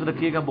یہ بھی یاد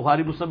رکھیے گا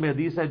بخاری مسلم میں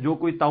حدیث ہے، جو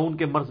کوئی طاعون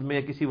کے مرض میں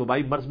یا کسی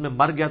وبائی مرض میں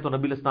مر گیا تو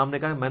نبی علیہ السلام نے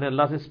کہا میں نے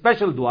اللہ سے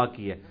اسپیشل دعا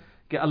کی ہے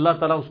کہ اللہ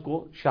تعالیٰ اس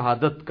کو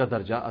شہادت کا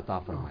درجہ عطا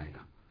فرمائے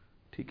گا.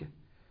 ٹھیک ہے.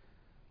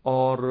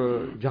 اور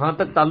جہاں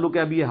تک تعلق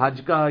ہے ابھی یہ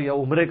حج کا یا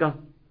عمرے کا،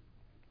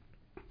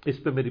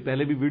 اس پہ میری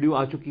پہلے بھی ویڈیو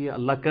آ چکی ہے.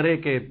 اللہ کرے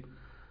کہ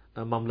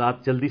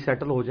معاملات جلدی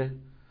سیٹل ہو جائیں.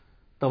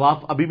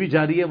 طواف ابھی بھی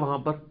جاری ہے وہاں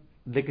پر،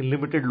 لیکن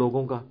لمیٹڈ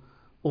لوگوں کا.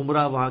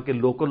 عمرہ وہاں کے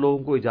لوکل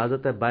لوگوں کو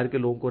اجازت ہے، باہر کے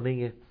لوگوں کو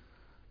نہیں ہے،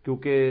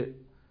 کیونکہ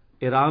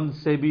ایران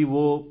سے بھی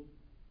وہ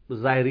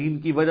زائرین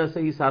کی وجہ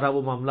سے ہی سارا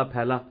وہ معاملہ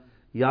پھیلا.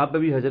 یہاں پہ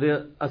بھی حجر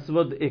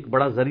اسود ایک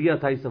بڑا ذریعہ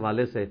تھا اس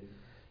حوالے سے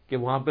کہ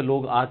وہاں پہ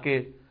لوگ آ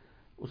کے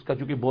اس کا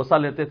چونکہ بوسہ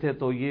لیتے تھے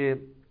تو یہ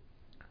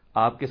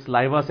آپ کے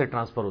سلائیوا سے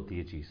ٹرانسفر ہوتی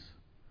ہے چیز.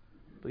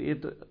 تو یہ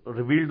تو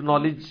ریویلڈ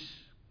نالج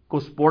کو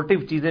سپورٹیو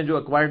چیزیں جو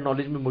ایکوائرڈ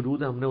نالج میں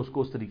موجود ہیں، ہم نے اس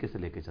کو اس طریقے سے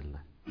لے کے چلنا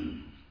ہے.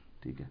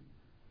 ٹھیک ہے.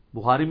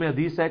 بخاری میں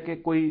حدیث ہے کہ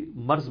کوئی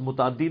مرض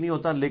متعدی نہیں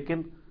ہوتا،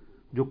 لیکن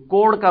جو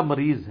کوڑ کا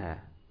مریض ہے،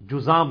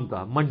 جزام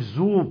کا،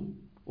 مجذوب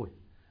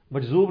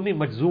نہیں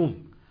مجزوم،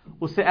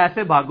 اس سے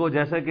ایسے بھاگو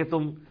جیسے کہ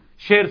تم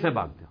شیر سے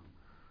بھاگتے ہو.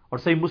 اور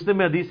صحیح مسلم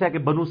میں حدیث ہے کہ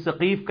بنو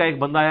ثقیف کا ایک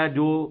بندہ آیا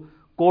جو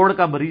کوڑ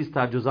کا مریض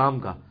تھا، جزام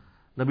کا.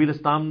 نبی علیہ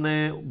السلام نے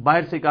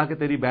باہر سے کہا کہ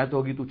تیری بیعت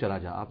ہوگی، تو چلا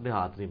جا. آپ نے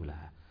ہاتھ نہیں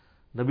ملایا.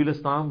 نبی علیہ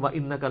السلام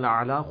وَإِنَّكَ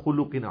لَعَلَىٰ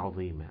خُلُقٍ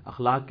عَظِيمٍ،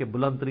 اخلاق کے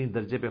بلند ترین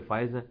درجے پہ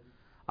فائز ہے.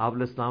 آپ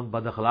علیہ السلام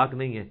بد اخلاق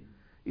نہیں ہے.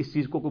 اس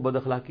چیز کو کوئی بد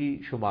اخلاقی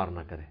شمار نہ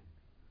کرے.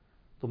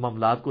 تو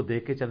معاملات کو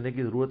دیکھ کے چلنے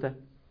کی ضرورت ہے.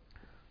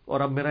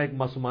 اور اب میرا ایک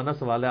معصومانہ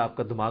سوال ہے آپ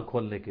کا دماغ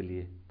کھولنے کے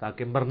لیے،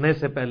 تاکہ مرنے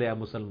سے پہلے آپ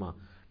مسلمان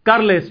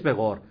کر لے اس پہ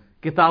غور.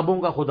 کتابوں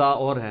کا خدا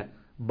اور ہے،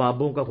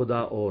 بابوں کا خدا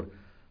اور.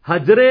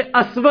 حجر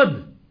اسود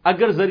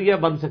اگر ذریعہ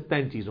بن سکتا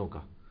ہے ان چیزوں کا،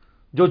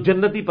 جو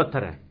جنتی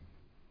پتھر ہے،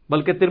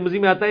 بلکہ ترمذی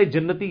میں آتا ہے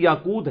جنتی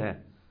یاقوت ہے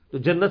جو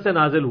جنت سے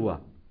نازل ہوا.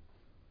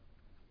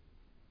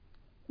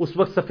 اس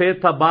وقت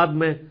سفید تھا، بعد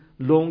میں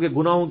لوگوں کے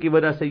گناہوں کی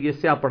وجہ سے یہ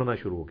سیاہ پڑنا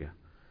شروع ہو گیا.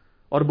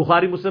 اور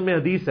بخاری مسلم میں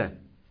حدیث ہے،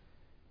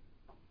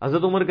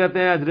 حضرت عمر کہتے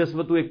ہیں حجر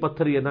اسود تو ایک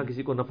پتھر ہی ہے، نہ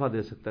کسی کو نفع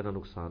دے سکتا ہے نہ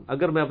نقصان.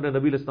 اگر میں اپنے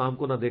نبی علیہ السلام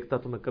کو نہ دیکھتا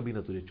تو میں کبھی نہ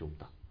تجھے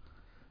چومتا.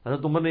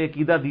 حضرت عمر نے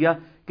عقیدہ دیا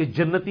کہ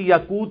جنتی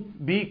یاقوت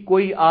بھی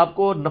کوئی آپ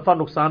کو نفع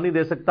نقصان نہیں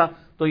دے سکتا،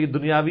 تو یہ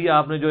دنیاوی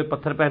آپ نے جو یہ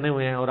پتھر پہنے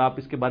ہوئے ہیں اور آپ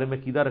اس کے بارے میں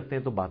عقیدہ رکھتے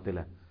ہیں تو باطل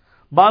ہے.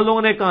 بعض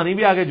لوگوں نے کہانی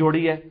بھی آگے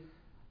جوڑی ہے،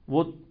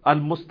 وہ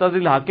المستدرک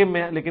الحاکم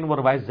میں ہے، لیکن وہ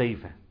روایت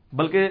ضعیف ہے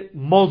بلکہ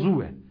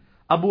موضوع ہے.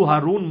 ابو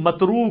ہارون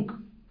متروک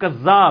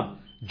کذاب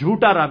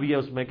جھوٹا راوی ہے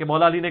اس میں، کہ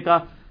مولا علی نے کہا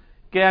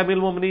کہ امیر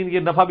المومنین یہ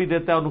نفع بھی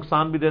دیتا ہے اور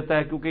نقصان بھی دیتا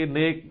ہے، کیونکہ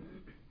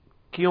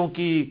نیکیوں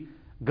کی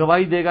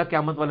گواہی دے گا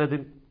قیامت والے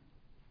دن.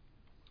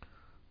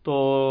 تو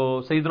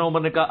سیدنا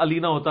عمر نے کہا علی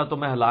نہ ہوتا تو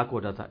میں ہلاک ہو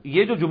جاتا.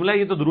 یہ جو جملہ ہے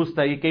یہ تو درست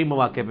ہے، یہ کئی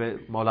مواقع پہ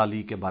مولا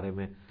علی کے بارے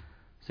میں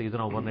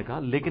سیدنا عمر نے کہا.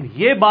 لیکن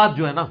یہ بات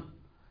جو ہے نا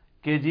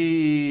کہ جی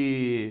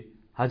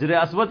حجر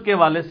اسود کے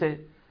حوالے سے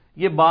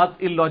یہ بات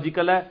ان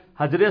لاجیکل ہے.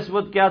 حجر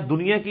اسود کیا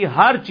دنیا کی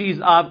ہر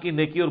چیز آپ کی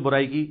نیکی اور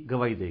برائی کی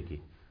گواہی دے گی.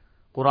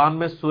 قرآن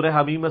میں سورہ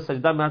حمیم میں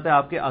سجدہ میں آتا ہے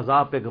آپ کے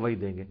عذاب پہ گواہی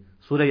دیں گے.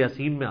 سورہ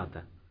یاسین میں آتا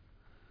ہے.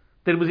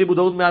 ترمذی ابو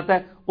داؤد میں آتا ہے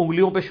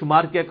انگلیوں پہ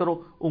شمار کیا کرو,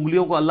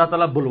 انگلیوں کو اللہ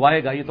تعالیٰ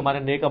بلوائے گا, یہ تمہارے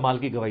نیک اعمال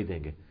کی گواہی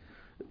دیں گے.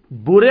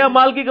 برے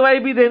اعمال کی گواہی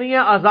بھی دینی ہے,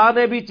 اعضاء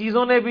نے بھی,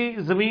 چیزوں نے بھی,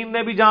 زمین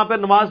نے بھی جہاں پہ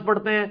نماز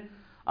پڑھتے ہیں,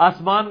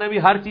 آسمان نے بھی,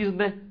 ہر چیز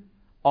نے,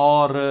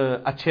 اور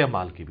اچھے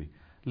اعمال کی بھی.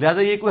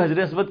 لہذا یہ کوئی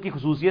حجر اسود کی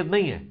خصوصیت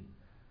نہیں ہے.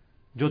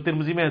 جو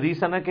ترمذی میں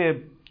حدیث ہے نا کہ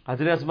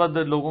حجر اسود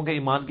لوگوں کے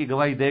ایمان کی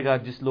گواہی دے گا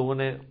جس لوگوں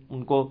نے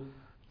ان کو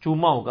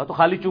چوما ہوگا. تو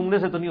خالی چومنے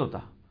سے تو نہیں ہوتا.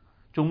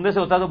 چومنے سے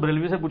ہوتا تو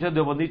بریلوی سے پوچھے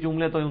دیوبندی چوم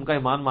لے تو ان کا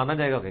ایمان مانا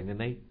جائے گا, کہیں گے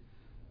نہیں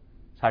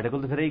ساڈے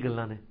کو تو پھر یہی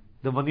گلاں نے.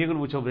 دیوبندی کو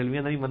پوچھو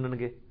بریلویاں نہیں منن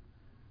گے,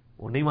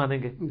 وہ نہیں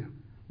مانیں گے.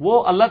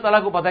 وہ اللہ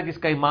تعالیٰ کو پتا ہے کہ اس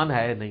کا ایمان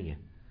ہے نہیں ہے.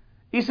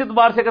 اس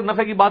اعتبار سے اگر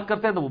نفع کی بات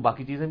کرتے ہیں تو وہ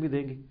باقی چیزیں بھی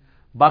دیں گی.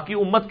 باقی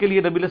امت کے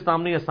لیے نبی علیہ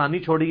السلام نے آسانی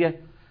چھوڑی ہے.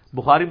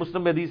 بخاری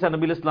مسلم میں حدیث ہے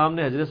نبی علیہ السلام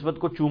نے حجر اسود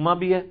کو چوما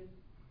بھی ہے.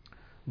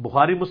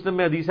 بخاری مسلم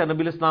میں حدیث ہے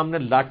نبی علیہ السلام نے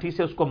لاٹھی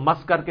سے اس کو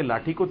مس کر کے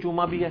لاٹھی کو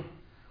چوما بھی ہے.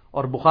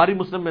 اور بخاری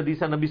مسلم میں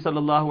حدیث ہے نبی صلی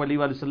اللہ علیہ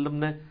وآلہ وسلم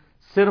نے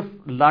صرف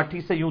لاٹھی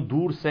سے یوں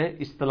دور سے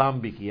استلام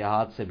بھی کیا,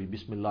 ہاتھ سے بھی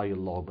بسم اللہ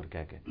اللہ اکبر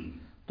کہہ کے.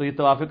 تو یہ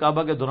طواف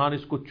کعبہ کے دوران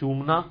اس کو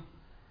چومنا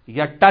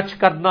یا ٹچ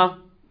کرنا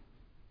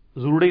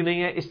ضروری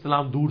نہیں ہے,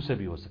 استلام دور سے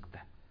بھی ہو سکتا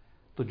ہے.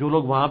 تو جو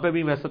لوگ وہاں پہ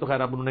بھی, ویسے تو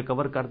خیر اب انہوں نے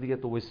کور کر دیا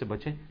تو وہ اس سے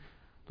بچیں.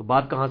 تو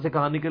بات کہاں سے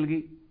کہاں نکل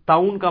گئی؟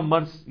 طاعون کا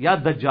مرض یا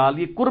دجال,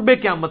 یہ قرب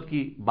قیامت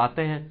کی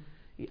باتیں ہیں,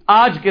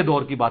 آج کے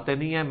دور کی باتیں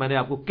نہیں ہیں. میں نے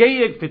آپ کو کئی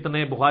ایک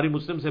فتنے بخاری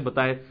مسلم سے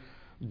بتائے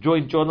جو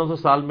ان 1400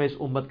 سال میں اس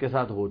امت کے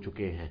ساتھ ہو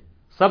چکے ہیں.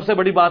 سب سے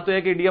بڑی بات تو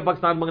ہے کہ انڈیا,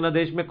 پاکستان, بنگلہ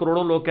دیش میں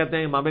کروڑوں لوگ کہتے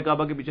ہیں امام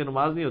کعبہ کے پیچھے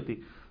نماز نہیں ہوتی.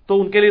 تو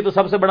ان کے لیے تو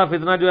سب سے بڑا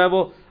فتنہ جو ہے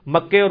وہ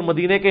مکے اور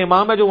مدینے کے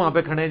امام ہے جو وہاں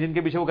پہ کھڑے ہیں, جن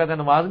کے پیچھے وہ کہتے ہیں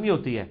نماز نہیں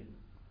ہوتی ہے.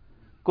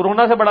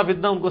 کورونا سے بڑا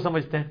فتنہ ان کو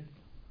سمجھتے ہیں.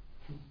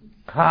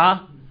 ہاں,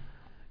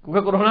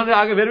 کیونکہ کورونا سے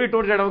آگے پھر بھی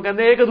ٹوٹ جانا, وہ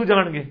کہتے ہیں ایک ادو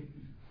جان گے.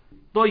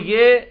 تو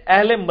یہ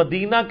اہل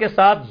مدینہ کے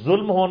ساتھ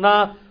ظلم ہونا,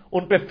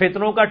 ان پہ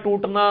فتنوں کا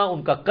ٹوٹنا,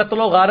 ان کا قتل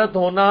و غارت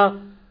ہونا,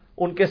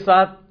 ان کے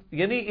ساتھ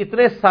یعنی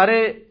اتنے سارے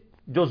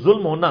جو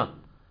ظلم ہونا,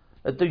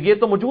 تو یہ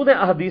تو موجود ہے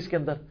احادیث کے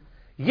اندر.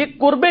 یہ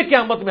قرب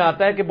قیامت میں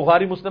آتا ہے کہ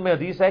بخاری مسلم میں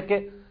حدیث ہے کہ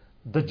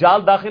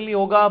دجال داخل نہیں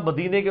ہوگا.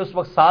 مدینے کے اس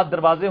وقت 7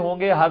 دروازے ہوں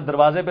گے, ہر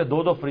دروازے پہ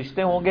 2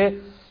 فرشتے ہوں گے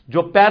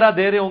جو پہرا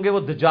دے رہے ہوں گے, وہ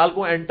دجال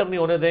کو انٹر نہیں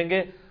ہونے دیں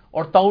گے,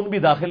 اور طاعون بھی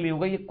داخل نہیں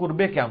ہوگا. یہ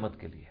قرب قیامت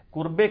کے لیے.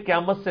 قرب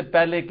قیامت سے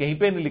پہلے کہیں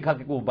پہ نہیں لکھا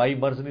کہ کوئی بائی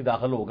مرض نہیں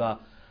داخل ہوگا,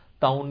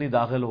 طاعون نہیں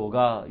داخل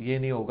ہوگا, یہ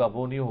نہیں ہوگا,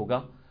 وہ نہیں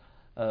ہوگا.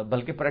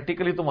 بلکہ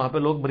پریکٹیکلی تو وہاں پہ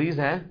لوگ مریض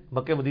ہیں,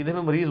 مکہ مدینے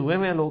میں مریض ہوئے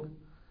ہیں لوگ.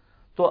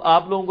 تو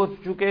آپ لوگوں کو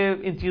چونکہ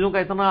ان چیزوں کا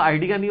اتنا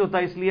آئیڈیا نہیں ہوتا,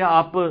 اس لیے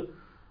آپ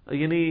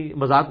یعنی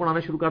مذاق اڑانا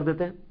شروع کر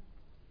دیتے ہیں.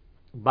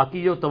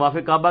 باقی جو طواف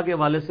کعبہ کے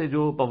حوالے سے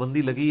جو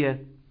پابندی لگی ہے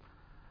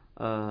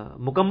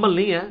مکمل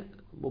نہیں ہے.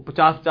 وہ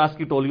 50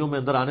 کی ٹولیوں میں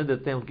اندر آنے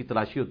دیتے ہیں, ان کی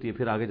تلاشی ہوتی ہے,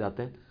 پھر آگے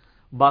جاتے ہیں.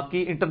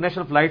 باقی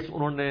انٹرنیشنل فلائٹس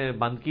انہوں نے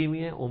بند کی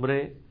ہوئی ہیں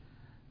عمرے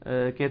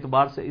کے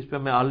اعتبار سے. اس پہ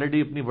میں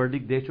آلریڈی اپنی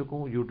ورڈک دے چکا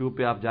ہوں. یوٹیوب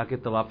پہ آپ جا کے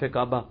طواف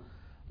کعبہ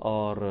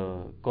اور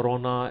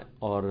کورونا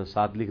اور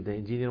ساتھ لکھ دیں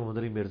انجینئر محمد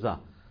علی مرزا,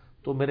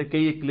 تو میرے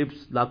کئی ایک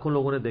کلپس لاکھوں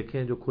لوگوں نے دیکھے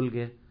ہیں جو کھل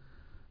گئے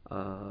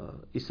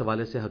اس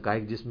حوالے سے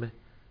حقائق, جس میں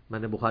میں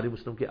نے بخاری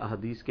مسلم کے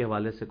احادیث کے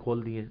حوالے سے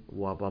کھول دیے ہیں.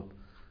 وہ آپ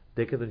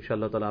دیکھیں تو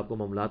انشاءاللہ تعالی آپ کو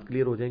معاملات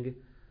کلیئر ہو جائیں گے.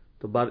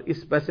 تو اس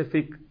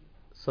اسپیسیفک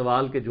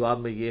سوال کے جواب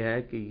میں یہ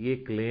ہے کہ یہ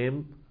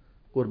کلیم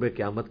قرب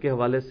قیامت کے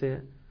حوالے سے ہے.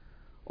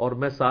 اور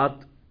میں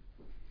ساتھ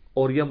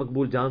اوریہ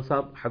مقبول جان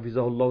صاحب حفظہ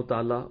اللہ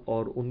تعالی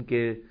اور ان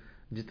کے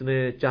جتنے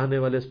چاہنے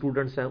والے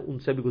اسٹوڈنٹس ہیں ان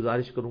سے بھی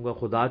گزارش کروں گا,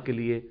 خدا کے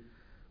لیے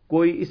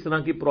کوئی اس طرح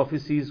کی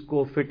پروفیسیز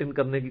کو فٹ ان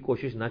کرنے کی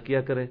کوشش نہ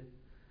کیا کریں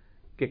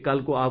کہ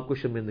کل کو آپ کو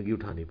شرمندگی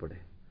اٹھانی پڑے.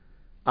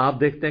 آپ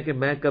دیکھتے ہیں کہ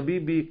میں کبھی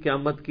بھی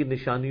قیامت کی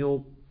نشانیوں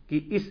کی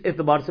اس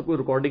اعتبار سے کوئی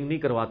ریکارڈنگ نہیں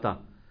کرواتا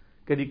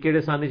کہ جی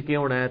کیڑے سانج کیا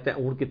ہونا ہے تے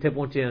ہن کتنے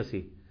پہنچے ہیں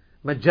اسی.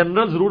 میں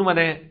جنرل ضرور میں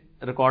نے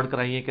ریکارڈ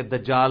کرائی ہے کہ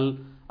دجال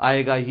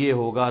آئے گا, یہ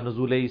ہوگا,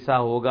 نزول عیسیٰ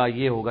ہوگا,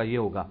 یہ ہوگا, یہ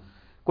ہوگا.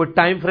 کوئی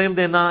ٹائم فریم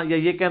دینا یا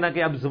یہ کہنا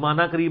کہ اب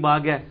زمانہ قریب آ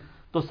گیا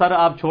تو سر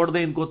آپ چھوڑ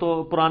دیں ان کو.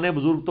 تو پرانے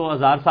بزرگ تو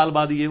 1000 سال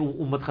بعد یہ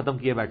امت ختم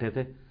کیے بیٹھے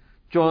تھے.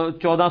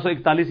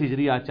 1441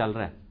 ہجری آج چل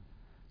رہا ہے,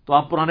 تو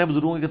آپ پرانے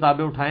بزرگوں کی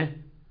کتابیں اٹھائیں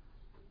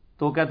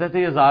تو وہ کہتے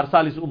تھے یہ 1000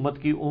 سال اس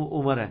امت کی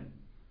عمر ہے.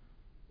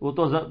 وہ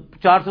تو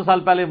 400 سال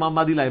پہلے امام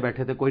مہدی لائے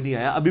بیٹھے تھے, کوئی نہیں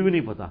آیا, ابھی بھی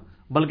نہیں پتا.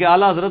 بلکہ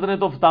اعلیٰ حضرت نے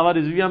تو فتاوی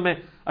رضویہ میں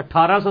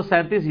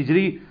 1837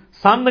 ہجری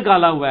سن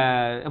نکالا ہوا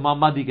ہے امام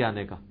مہدی کے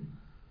آنے کا,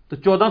 تو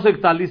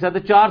 1441 ہے, تو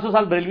 400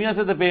 سال بریلویاں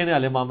سے پے نے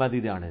والے امام مہدی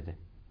دے آنے تھے.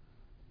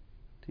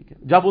 ٹھیک ہے,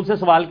 جب ان سے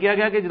سوال کیا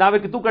گیا کہ جناب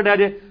کتوں کٹیا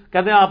جائے,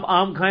 کہتے ہیں آپ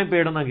آم کھائیں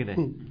پیڑ نہ گنے.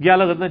 یہ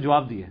اعلیٰ حضرت نے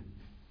جواب دیا,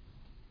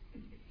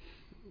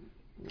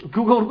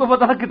 کیونکہ ان کو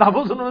پتا تھا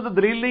کتابوں سے انہوں نے تو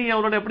دلیل نہیں ہے,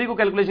 انہوں نے اپنی کو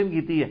کیلکولیشن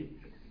کی ہے.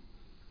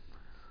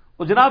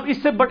 اور جناب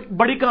اس سے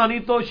بڑی کہانی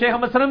تو شیخ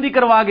احمد سرندی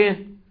کروا گئے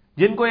ہیں,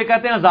 جن کو یہ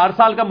کہتے ہیں 1000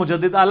 سال کا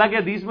مجدد. حالانکہ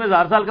حدیث میں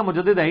 1000 سال کا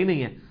مجدد ہے ہی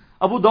نہیں ہے.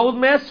 ابو داؤد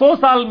میں 100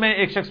 سال میں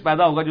ایک شخص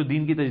پیدا ہوگا جو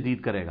دین کی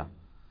تجدید کرے گا.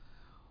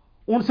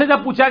 ان سے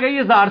جب پوچھا گیا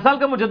یہ 1000 سال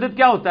کا مجدد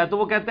کیا ہوتا ہے, تو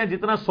وہ کہتے ہیں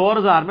جتنا 100 اور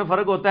 1000 میں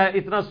فرق ہوتا ہے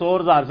اتنا 100 اور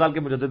 1000 سال کے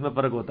مجدد میں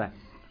فرق ہوتا ہے.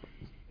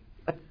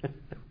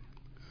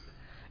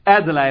 اے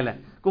دلائل ہے،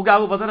 کیونکہ آپ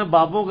کو پتہ نا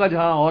بابوں کا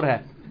جہاں اور ہے،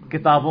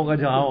 کتابوں کا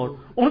جہاں اور،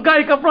 ان کا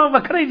ایک اپنا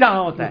وکھرا ہی جہاں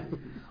ہوتا ہے،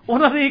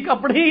 انہوں نے ایک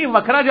اپنی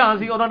وکھرا جہاں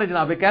سی انہوں نے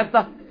جناب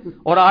کہتا.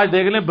 اور آج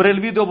دیکھ لیں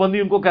بریلوی دیوبندی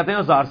ان کو کہتے ہیں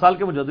 1000 سال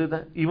کے مجدد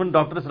ہیں. ایون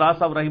ڈاکٹر اسرار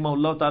صاحب رحمہ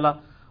اللہ تعالی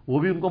وہ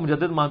بھی ان کو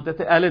مجدد مانتے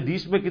تھے. اہل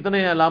حدیث میں کتنے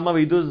ہیں، علامہ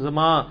وحید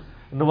الزمان،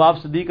 نواب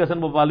صدیق حسن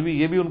بھوپالوی،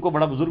 یہ بھی ان کو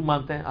بڑا بزرگ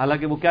مانتے ہیں،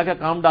 حالانکہ وہ کیا کیا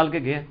کام ڈال کے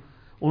گئے ہیں.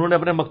 انہوں نے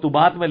اپنے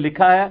مکتوبات میں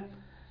لکھا ہے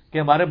کہ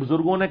ہمارے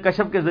بزرگوں نے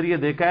کشف کے ذریعے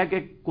دیکھا ہے کہ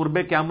قرب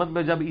قیامت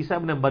میں جب عیسیٰ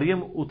ابن مریم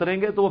اتریں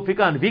گے تو وہ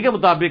فقہ حنفی کے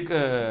مطابق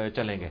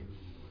چلیں گے.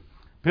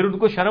 پھر ان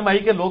کو شرم آئی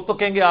کہ لوگ تو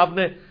کہیں گے آپ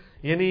نے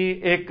یعنی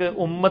ایک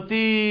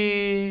امتی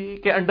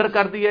کے انڈر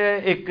کر دیا ہے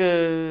ایک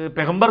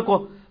پیغمبر کو،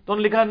 تو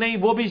انہوں نے لکھا نہیں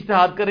وہ بھی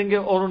اجتہاد کریں گے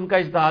اور ان کا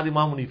اجتہاد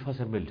امام حنیفہ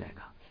سے مل جائے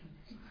گا.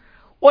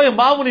 وہ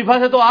امام حنیفہ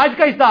سے تو آج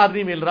کا اجتہاد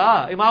نہیں مل رہا.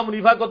 امام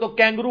حنیفہ کو تو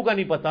کینگرو کا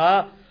نہیں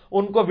پتا،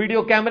 ان کو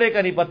ویڈیو کیمرے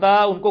کا نہیں پتا،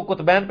 ان کو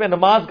قطبین پہ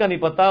نماز کا نہیں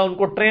پتا، ان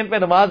کو ٹرین پہ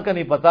نماز کا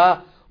نہیں پتا،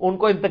 ان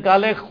کو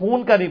انتقال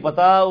خون کا نہیں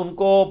پتا، ان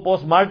کو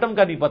پوسٹ مارٹم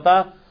کا نہیں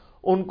پتا،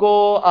 ان کو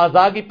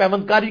اعضاء کی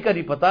پیمندکاری کا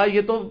نہیں پتا.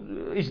 یہ تو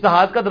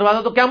اجتہاد کا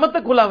دروازہ تو قیامت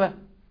تک کھلا ہوا ہے.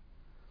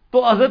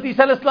 تو حضرت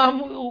عیسیٰ علیہ السلام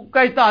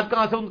کا اجتہاد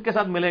کہاں سے ان کے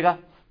ساتھ ملے گا؟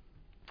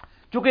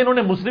 چونکہ انہوں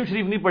نے مسلم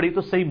شریف نہیں پڑھی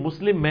تو صحیح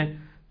مسلم میں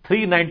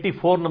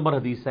 394 نمبر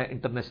حدیث ہے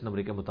انٹرنیشنل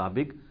نمبر کے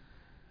مطابق،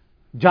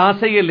 جہاں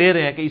سے یہ لے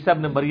رہے ہیں کہ عیسیٰ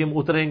ابن مریم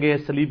اتریں گے،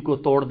 صلیب کو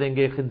توڑ دیں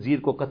گے، خنزیر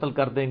کو قتل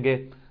کر دیں گے،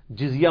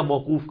 جزیہ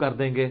موقوف کر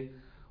دیں گے.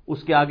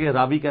 اس کے آگے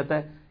راوی کہتا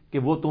ہے کہ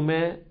وہ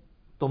تمہیں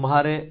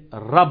تمہارے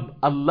رب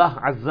اللہ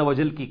عز و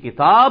جل کی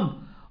کتاب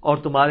اور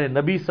تمہارے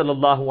نبی صلی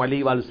اللہ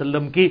علیہ وآلہ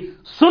وسلم کی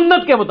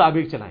سنت کے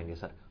مطابق چلائیں گے.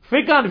 سر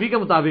فقہ حنفی کے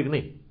مطابق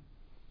نہیں.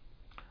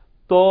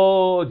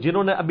 تو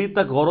جنہوں نے ابھی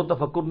تک غور و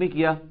تفکر نہیں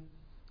کیا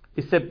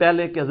اس سے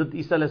پہلے کہ حضرت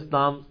عیسیٰ علیہ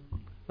السلام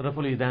رفع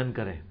الیدین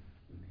کریں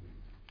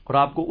اور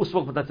آپ کو اس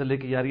وقت پتہ چلے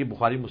کہ یار یہ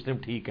بخاری مسلم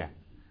ٹھیک ہے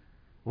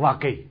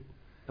واقعی،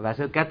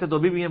 ویسے کہتے تو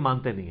ابھی بھی یہ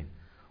مانتے نہیں ہیں،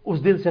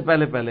 اس دن سے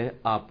پہلے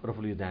آپ رفع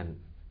الیدین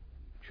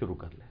شروع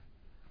کر لیں.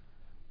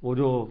 وہ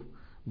جو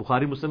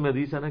بخاری مسلم میں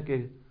حدیث ہے نا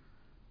کہ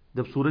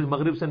جب سورج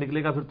مغرب سے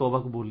نکلے گا پھر توبہ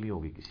قبول نہیں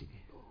ہوگی کسی کی.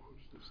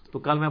 تو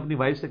کل میں اپنی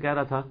وائف سے کہہ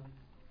رہا تھا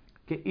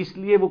کہ اس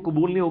لیے وہ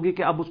قبول نہیں ہوگی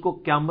کہ اب اس کو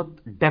قیامت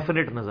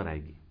ڈیفینیٹ نظر آئے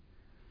گی.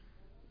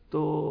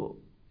 تو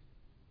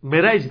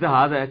میرا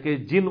اجتہاد ہے کہ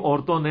جن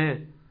عورتوں نے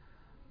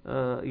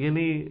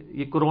یعنی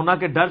یہ کورونا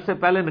کے ڈر سے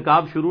پہلے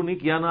نقاب شروع نہیں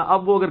کیا نا،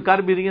 اب وہ اگر کر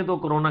بھی رہی ہیں تو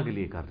کورونا کے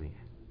لیے کر رہی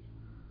ہیں،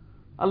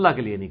 اللہ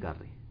کے لیے نہیں کر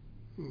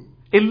رہی.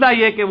 الا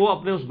یہ کہ وہ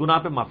اپنے اس گناہ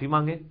پہ معافی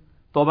مانگے،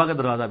 توبہ کا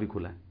دروازہ بھی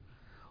کھلا ہے.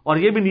 اور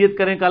یہ بھی نیت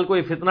کریں کل کو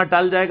یہ فتنہ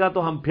ٹل جائے گا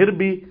تو ہم پھر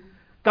بھی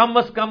کم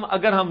از کم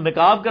اگر ہم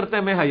نقاب کرتے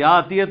ہمیں حیا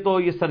آتی ہے تو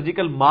یہ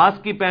سرجیکل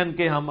ماسک کی پہن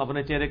کے ہم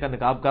اپنے چہرے کا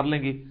نقاب کر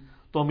لیں گی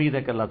تو امید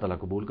ہے کہ اللہ تعالیٰ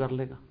قبول کر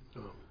لے گا.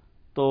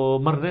 تو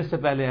مرنے سے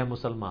پہلے ہے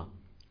مسلمان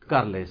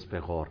کر لے اس پہ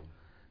غور.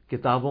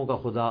 کتابوں کا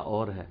خدا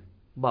اور ہے،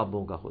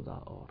 بابوں کا خدا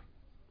اور.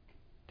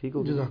 ٹھیک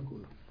ہو گیا.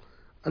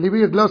 علی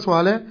بھائی اگلا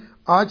سوال ہے،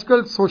 آج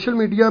کل سوشل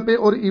میڈیا پہ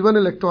اور ایون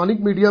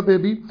الیکٹرانک میڈیا پہ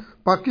بھی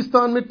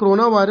پاکستان میں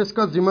کرونا وائرس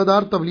کا ذمہ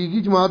دار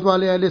تبلیغی جماعت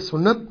والے اہل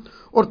سنت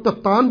اور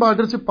تفتان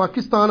بارڈر سے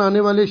پاکستان آنے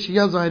والے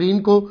شیعہ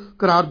زائرین کو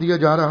قرار دیا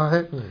جا رہا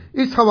ہے.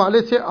 اس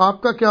حوالے سے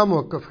آپ کا کیا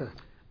موقف ہے؟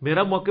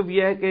 میرا موقف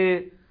یہ ہے کہ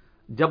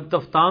جب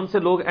تفتان سے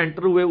لوگ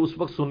انٹر ہوئے اس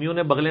وقت سنیوں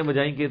نے بغلیں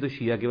بجائیں کہ تو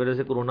شیعہ کی وجہ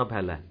سے کورونا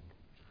پھیلا ہے.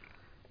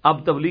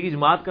 اب تبلیغی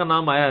جماعت کا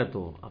نام آیا ہے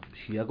تو اب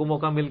شیعہ کو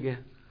موقع مل گیا.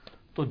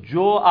 تو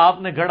جو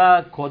آپ نے گڑھا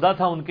کھودا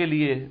تھا ان کے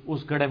لیے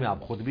اس گڑھے میں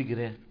آپ خود بھی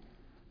گرے ہیں.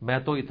 میں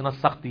تو اتنا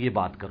سخت یہ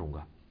بات کروں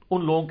گا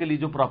ان لوگوں کے لیے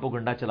جو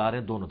پراپوگنڈا چلا رہے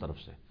ہیں دونوں طرف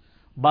سے.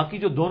 باقی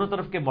جو دونوں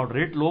طرف کے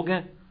ماڈریٹ لوگ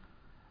ہیں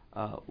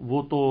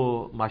وہ تو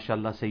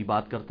ماشاءاللہ صحیح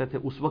بات کرتے تھے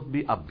اس وقت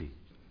بھی اب بھی.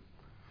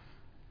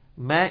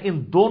 میں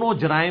ان دونوں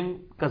جرائم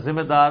کا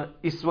ذمہ دار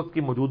اس وقت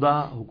کی موجودہ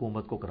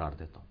حکومت کو قرار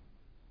دیتا ہوں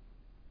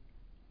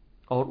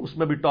اور اس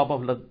میں بھی top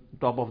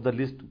of the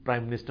list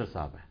prime minister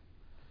صاحب ہیں،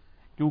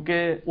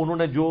 کیونکہ انہوں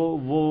نے جو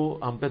وہ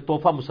ہم پہ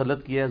تحفہ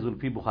مسلط کیا ہے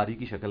زلفی بخاری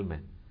کی شکل میں،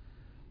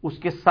 اس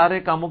کے سارے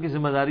کاموں کی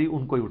ذمہ داری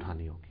ان کو ہی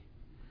اٹھانی ہوگی.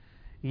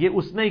 یہ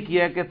اس نے ہی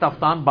کیا کہ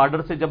تفتان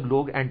بارڈر سے جب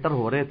لوگ انٹر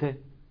ہو رہے تھے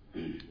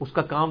اس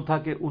کا کام تھا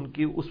کہ ان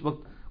کی اس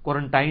وقت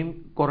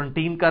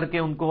کوارنٹین کر کے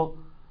ان کو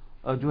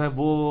جو ہے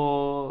وہ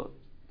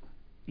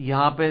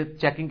یہاں پہ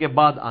چیکنگ کے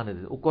بعد آنے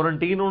دے.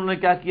 کوارنٹین انہوں نے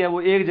کیا کیا،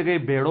 وہ ایک جگہ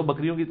بھیڑوں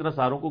بکریوں کی طرح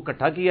ساروں کو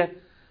اکٹھا کیا،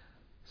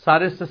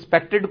 سارے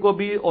سسپیکٹڈ کو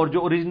بھی اور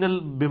جو اوریجنل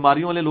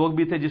بیماریوں والے لوگ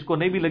بھی تھے جس کو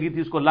نہیں بھی لگی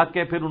تھی اس کو لگ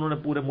کے پھر انہوں نے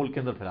پورے ملک کے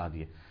اندر پھیلا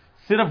دیے.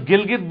 صرف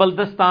گلگت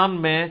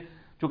بلتستان میں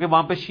چونکہ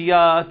وہاں پہ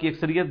شیعہ کی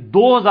اکثریت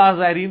 2000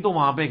 زائرین تو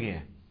وہاں پہ گئے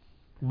ہیں،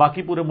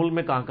 باقی پورے ملک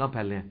میں کہاں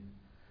پھیلے ہیں.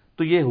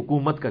 تو یہ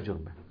حکومت کا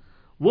جرم ہے.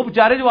 وہ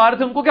بیچارے جو آ رہے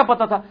تھے ان کو کیا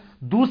پتا تھا.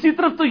 دوسری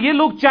طرف تو یہ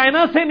لوگ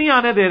چائنا سے نہیں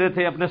آنے دے رہے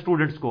تھے اپنے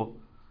اسٹوڈنٹس کو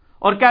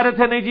اور کہہ رہے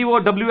تھے نہیں جی وہ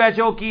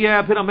WHO کی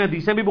ہے، پھر ہمیں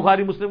حدیثیں بھی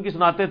بخاری مسلم کی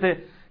سناتے تھے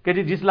کہ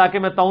جی جس علاقے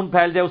میں طاعون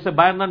پھیل جائے اس سے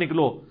باہر نہ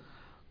نکلو.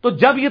 تو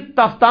جب یہ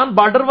تفتان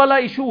بارڈر والا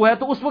ایشو ہے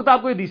تو اس وقت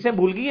آپ کو حدیثیں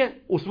بھول گئی ہیں.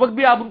 اس وقت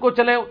بھی آپ ان کو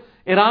چلے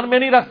ایران میں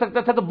نہیں رکھ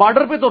سکتے تھے تو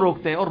بارڈر پہ تو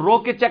روکتے اور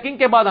روک کے چیکنگ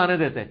کے بعد آنے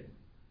دیتے،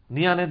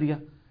 نہیں آنے دیا.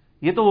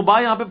 یہ تو وبا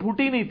یہاں پہ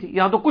پھوٹی نہیں تھی،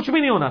 یہاں تو کچھ بھی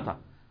نہیں ہونا تھا،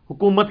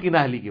 حکومت کی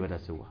نااہلی کی وجہ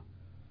سے ہوا.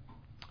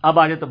 اب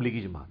آ جائے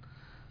تبلیغی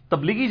جماعت.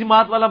 تبلیغی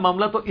جماعت والا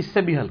معاملہ تو اس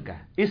سے بھی ہلکا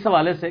ہے، اس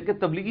حوالے سے کہ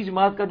تبلیغی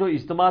جماعت کا جو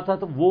اجتماع تھا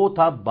تو وہ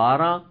تھا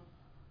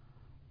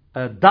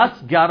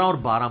 10، 11 اور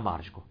 12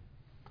 مارچ کو.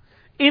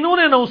 انہوں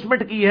نے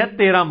اناؤنسمنٹ کی ہے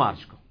 13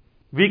 مارچ کو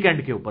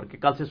ویکینڈ کے اوپر کہ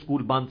کل سے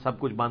سکول بند، سب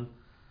کچھ بند.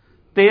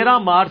 13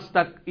 مارچ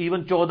تک،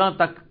 ایون 14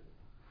 تک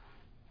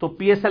تو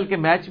پی ایس ایل کے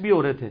میچ بھی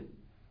ہو رہے تھے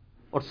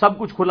اور سب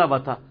کچھ کھلا ہوا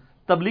تھا.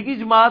 تبلیغی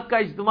جماعت کا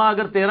اجتماع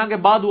اگر 13 کے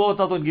بعد ہوا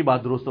ہوتا تو ان کی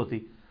بات درست ہوتی.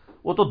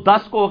 وہ تو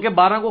 10 کو ہو کے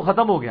 12 کو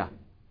ختم ہو گیا.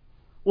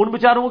 ان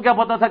بیچاروں کو کیا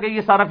پتا تھا کہ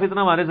یہ سارا فتنہ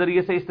ہمارے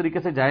ذریعے سے اس طریقے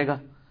سے جائے گا.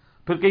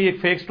 پھر کہ یہ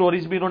فیک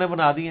سٹوریز بھی انہوں نے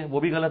بنا دی ہیں، وہ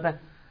بھی غلط ہے.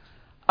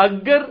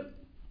 اگر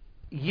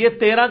یہ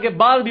 13 کے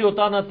بعد بھی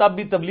ہوتا نا تب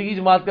بھی تبلیغی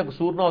جماعت کا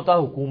قصور نہ ہوتا،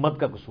 حکومت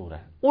کا قصور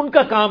ہے. ان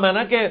کا کام ہے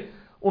نا کہ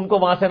ان کو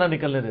وہاں سے نہ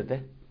نکلنے دیتے.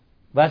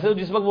 ویسے تو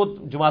جس وقت وہ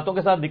جماعتوں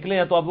کے ساتھ نکلے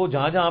ہیں تو اب وہ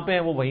جہاں جہاں پہ ہیں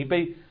وہ وہیں پہ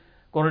ہی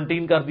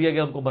کوارنٹین کر دیا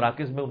گیا ان کو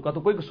مراکز میں. ان کا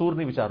تو کوئی قصور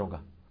نہیں بیچاروں کا.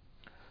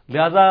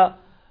 لہذا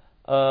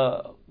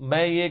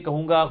میں یہ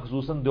کہوں گا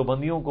خصوصاً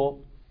دیوبندیوں کو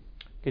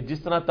کہ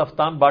جس طرح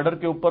تفتان بارڈر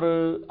کے اوپر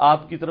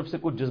آپ کی طرف سے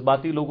کچھ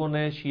جذباتی لوگوں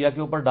نے شیعہ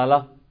کے اوپر ڈالا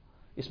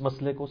اس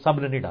مسئلے کو، سب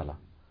نے نہیں ڈالا.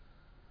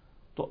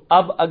 تو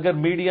اب اگر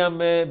میڈیا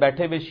میں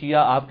بیٹھے ہوئے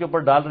شیعہ آپ کے اوپر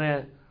ڈال رہے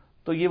ہیں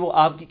تو یہ وہ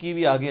آپ کی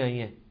بھی آگے آئی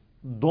ہیں.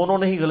 دونوں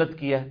نے ہی غلط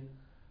کیا ہے،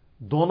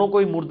 دونوں کو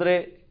ہی مردرے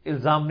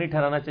الزام نہیں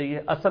ٹھہرانا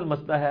چاہیے. اصل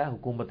مسئلہ ہے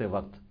حکومت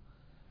وقت،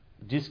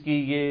 جس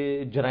کی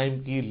یہ جرائم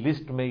کی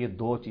لسٹ میں یہ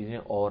 2 چیزیں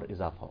اور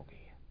اضافہ ہو گئی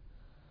ہیں.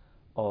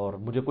 اور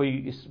مجھے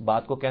کوئی اس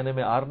بات کو کہنے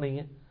میں آر نہیں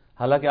ہے،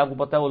 حالانکہ آپ کو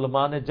پتہ ہے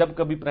علماء نے جب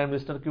کبھی پرائم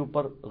منسٹر کے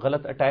اوپر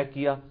غلط اٹیک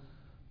کیا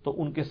تو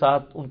ان کے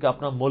ساتھ ان کا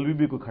اپنا مولوی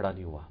بھی کوئی کھڑا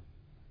نہیں ہوا،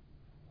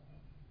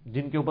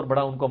 جن کے اوپر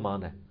بڑا ان کو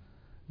مان ہے.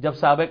 جب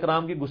صحابہ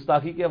کرام کی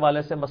گستاخی کے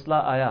حوالے سے مسئلہ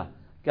آیا،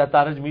 کیا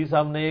تارج میر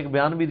صاحب نے ایک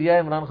بیان بھی دیا ہے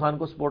عمران خان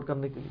کو سپورٹ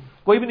کرنے کے لیے؟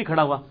 کوئی بھی نہیں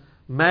کھڑا ہوا.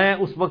 میں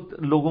اس وقت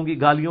لوگوں کی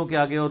گالیوں کے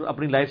آگے اور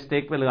اپنی لائف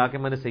سٹیک پہ لگا کے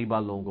میں نے صحیح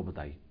بات لوگوں کو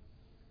بتائی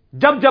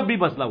جب بھی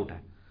مسئلہ اٹھا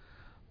ہے.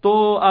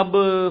 تو اب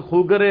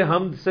خوگر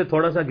حمد سے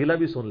تھوڑا سا گلہ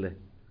بھی سن لے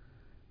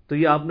تو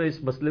یہ آپ نے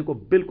اس مسئلے کو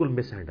بالکل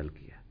مس ہینڈل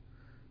کیا.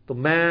 تو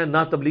میں نہ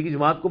تبلیغی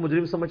جماعت کو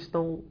مجرم سمجھتا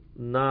ہوں،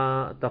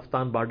 نہ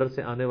تفتان بارڈر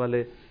سے آنے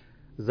والے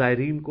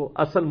زائرین کو.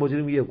 اصل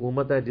مجرم یہ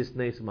حکومت ہے جس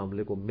نے اس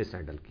معاملے کو مس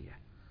ہینڈل کیا ہے،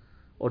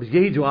 اور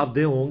یہی جواب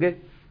دہ ہوں گے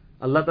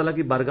اللہ تعالیٰ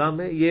کی بارگاہ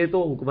میں. یہ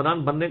تو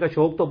حکمران بننے کا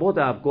شوق تو بہت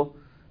ہے آپ کو،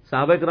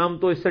 صحابہ کرام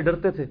تو اس سے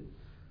ڈرتے تھے.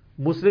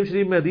 مسلم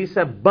شریف میں حدیث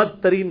ہے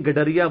بدترین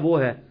گڈریا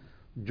وہ ہے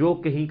جو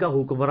کہیں کا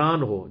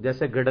حکمران ہو.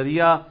 جیسے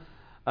گڈریا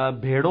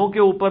بھیڑوں کے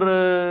اوپر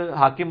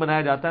حاکم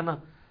بنایا جاتا ہے نا،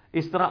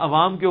 اس طرح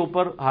عوام کے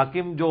اوپر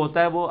حاکم جو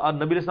ہوتا ہے وہ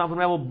نبی علیہ السلام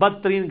فرمایا وہ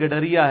بدترین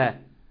گڈریا ہے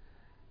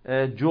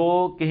جو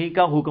کہیں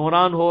کا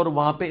حکمران ہو اور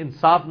وہاں پہ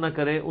انصاف نہ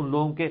کرے، ان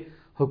لوگوں کے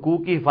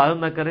حقوق کی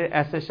حفاظت نہ کرے.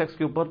 ایسے شخص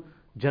کے اوپر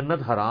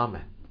جنت حرام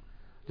ہے.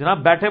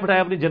 جناب بیٹھے بٹھائے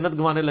اپنی جنت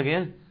گنوانے لگے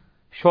ہیں.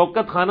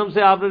 شوکت خانم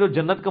سے آپ نے جو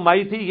جنت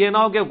کمائی تھی، یہ نہ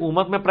ہو کہ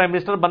حکومت میں پرائم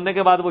منسٹر بننے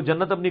کے بعد وہ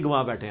جنت اپنی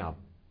گنوا بیٹھے ہیں آپ.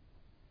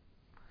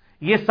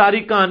 یہ ساری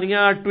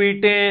کہانیاں،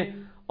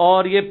 ٹویٹیں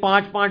اور یہ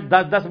 5-5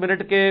 10-10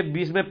 منٹ کے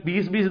بیچ میں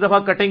 20-20 دفعہ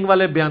کٹنگ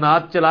والے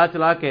بیانات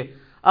چلا کے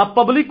آپ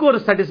پبلک کو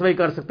سیٹسفائی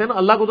کر سکتے ہیں نا،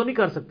 اللہ کو تو نہیں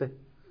کر سکتے.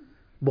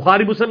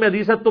 بخاری مسلم میں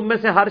حدیث ہے تم میں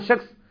سے ہر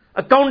شخص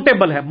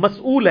اکاؤنٹیبل ہے،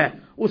 مسئول ہے،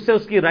 اس سے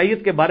اس کی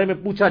رعیت کے بارے میں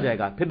پوچھا جائے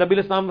گا. پھر نبی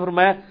علیہ السلام نے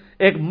فرمایا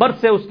ایک مرد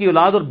سے اس کی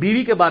اولاد اور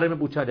بیوی کے بارے میں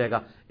پوچھا جائے گا،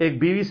 ایک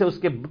بیوی سے اس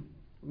کے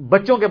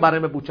بچوں کے بارے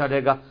میں پوچھا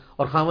جائے گا،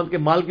 اور خاوند کے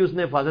مال کی اس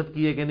نے حفاظت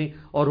کی ہے کہ نہیں،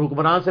 اور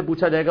حکمران سے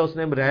پوچھا جائے گا اس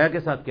نے رعایا کے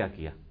ساتھ کیا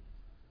کیا.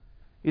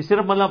 یہ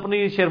صرف مطلب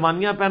اپنی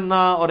شیروانیاں پہننا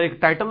اور ایک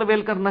ٹائٹل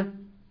اویل کرنا ہے.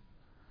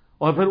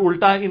 اور پھر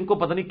الٹا ان کو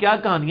پتہ نہیں کیا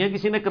کہانیاں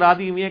کسی نے کرا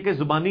دی ہوئی ہیں کہ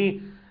زبانی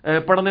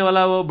پڑھنے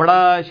والا وہ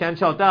بڑا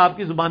شہنشاہ ہوتا ہے. آپ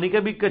کی زبانی کے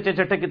بھی کچے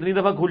چٹے کتنی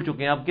دفعہ کھل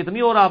چکے ہیں، آپ کتنی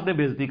اور آپ نے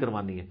بے عزتی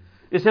کروانی ہے.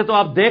 اسے تو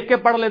آپ دیکھ کے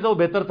پڑھ لیتے وہ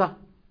بہتر تھا.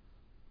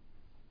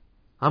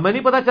 ہمیں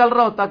نہیں پتا چل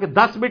رہا ہوتا کہ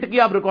 10 منٹ کی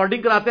آپ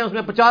ریکارڈنگ کراتے ہیں، اس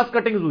میں 50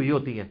 کٹنگز ہوئی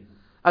ہوتی ہیں.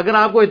 اگر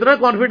آپ کو اتنا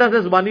کانفیڈنس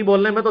ہے زبانی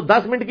بولنے میں تو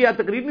 10 منٹ کی آپ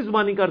تقریر نہیں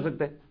زبانی کر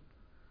سکتے.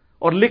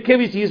 اور لکھے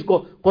ہوئی چیز کو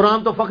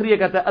قرآن تو فخر یہ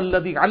کہتا ہے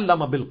الذی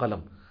علم بالقلم،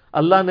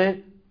 اللہ نے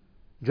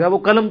جو ہے وہ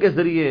قلم کے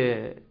ذریعے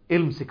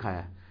علم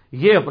سکھایا.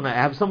 یہ اپنا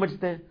عیب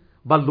سمجھتے ہیں.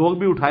 بس لوگ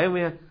بھی اٹھائے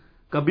ہوئے ہیں،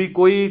 کبھی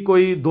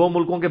کوئی 2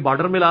 ملکوں کے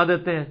بارڈر ملا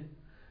دیتے ہیں،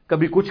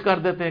 کبھی کچھ کر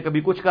دیتے ہیں،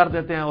 کبھی کچھ کر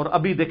دیتے ہیں. اور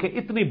ابھی دیکھیں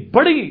اتنی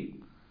بڑی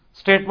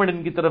سٹیٹمنٹ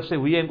ان کی طرف سے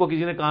ہوئی ہے، ان کو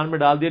کسی نے کان میں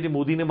ڈال دیا کہ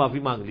مودی نے معافی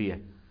مانگ لی ہے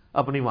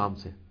اپنی عوام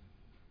سے.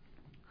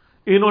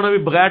 انہوں نے بھی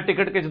بغیر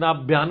ٹکٹ کے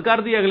جناب بیان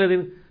کر دیا اگلے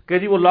دن کہ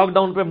جی وہ لاک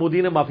ڈاؤن پہ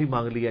مودی نے معافی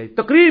مانگ لی ہے.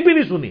 تقریر بھی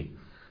نہیں سنی.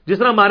 جس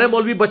طرح ہمارے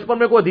مولوی بچپن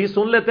میں کوئی حدیث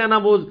سن لیتے ہیں نا،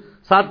 وہ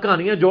 7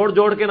 کہانیاں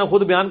جوڑ کے نا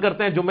خود بیان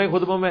کرتے ہیں جمعے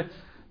خطبوں میں،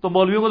 تو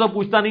مولویوں کو تو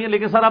پوچھتا نہیں ہے.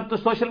 لیکن سر اب تو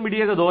سوشل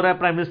میڈیا کا دور ہے،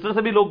 پرائم منسٹر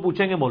سے بھی لوگ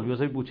پوچھیں گے، مولویوں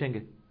سے بھی پوچھیں گے.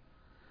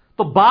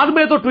 تو بعد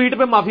میں تو ٹویٹ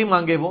پہ معافی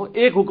مانگے. وہ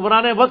ایک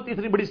حکمران وقت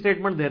اتنی بڑی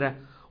سٹیٹمنٹ دے رہا ہے.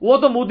 وہ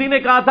تو مودی نے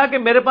کہا تھا کہ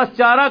میرے پاس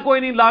چارہ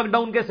کوئی نہیں لاک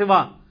ڈاؤن کے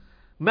سوا،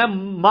 میں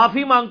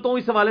معافی مانگتا ہوں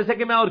اس حوالے سے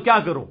کہ میں اور کیا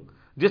کروں.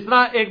 جس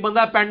طرح ایک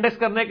بندہ اپینڈکس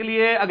کرنے کے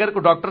لیے اگر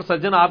کوئی ڈاکٹر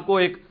سرجن آپ کو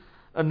ایک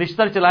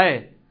نشتر چلائے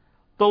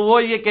تو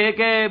وہ یہ کہے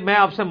کہ میں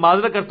آپ سے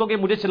معذرت کرتا ہوں کہ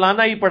مجھے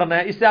چلانا ہی پڑنا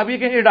ہے، اس سے آپ یہ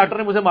کہیں ڈاکٹر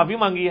نے مجھے معافی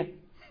مانگی ہے.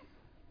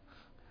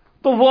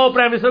 تو وہ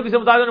پرائم منسٹر کسی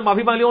بتا دیں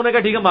معافی مانگ لی، انہوں نے کہا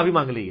ٹھیک ہے معافی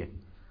مانگ لی ہے.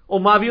 وہ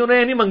معافی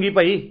انہیں نہیں مانگی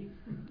پائی،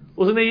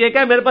 اس نے یہ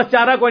کہا میرے پاس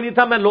چارہ کوئی نہیں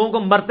تھا, میں لوگوں کو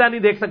مرتا نہیں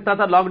دیکھ سکتا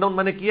تھا, لاک ڈاؤن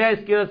میں نے کیا ہے,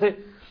 اس کی وجہ سے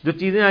جو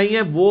چیزیں آئی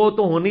ہیں وہ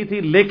تو ہونی تھی,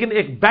 لیکن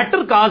ایک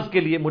بیٹر کاز کے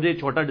لیے مجھے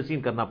چھوٹا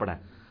ڈیسیژن کرنا پڑا ہے.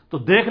 تو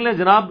دیکھ لیں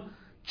جناب,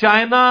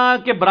 چائنا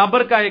کے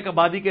برابر کا ایک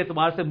آبادی کے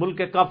اعتبار سے ملک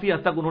کے کافی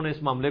حد تک انہوں نے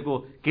اس معاملے کو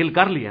کل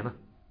کر لیا نا.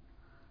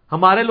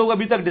 ہمارے لوگ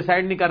ابھی تک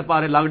ڈیسائیڈ نہیں کر پا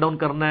رہے لاک ڈاؤن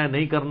کرنا ہے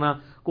نہیں کرنا,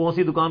 کون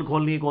سی دکان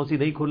کھولنی ہے کون سی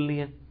نہیں کھولنی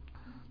ہے.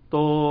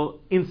 تو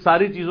ان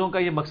ساری چیزوں کا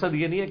یہ مقصد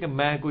یہ نہیں ہے کہ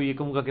میں کوئی یہ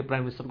کہوں گا کہ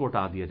پرائم منسٹر کو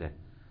اٹھا دیا جائے.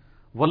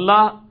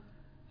 واللہ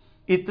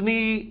اتنی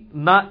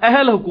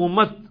نااہل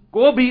حکومت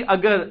کو بھی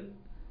اگر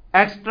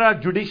ایکسٹرا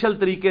جوڈیشل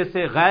طریقے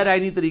سے, غیر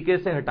آئینی طریقے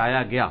سے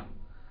ہٹایا گیا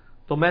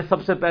تو میں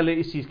سب سے پہلے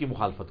اس چیز کی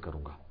مخالفت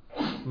کروں گا.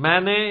 میں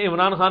نے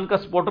عمران خان کا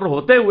سپورٹر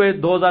ہوتے ہوئے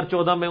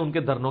 2014 میں ان کے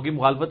دھرنوں کی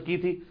مخالفت کی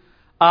تھی.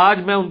 آج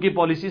میں ان کی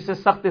پالیسی سے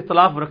سخت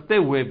اختلاف رکھتے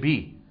ہوئے بھی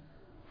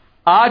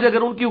آج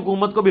اگر ان کی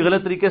حکومت کو بھی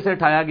غلط طریقے سے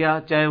اٹھایا گیا,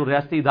 چاہے وہ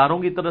ریاستی اداروں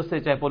کی طرف سے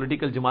چاہے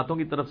پولیٹیکل جماعتوں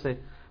کی طرف سے,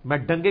 میں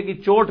ڈنگے کی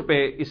چوٹ پہ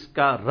اس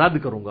کا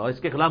رد کروں گا اور اس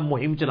کے خلاف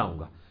مہم چلاؤں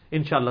گا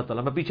انشاءاللہ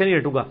تعالی. میں پیچھے نہیں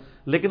ہٹوں گا.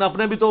 لیکن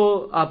اپنے بھی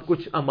تو آپ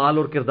کچھ اعمال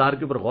اور کردار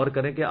کے اوپر غور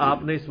کریں کہ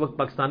آپ نے اس وقت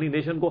پاکستانی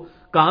نیشن کو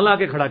کہاں لا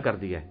کے کھڑا کر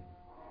دیا ہے,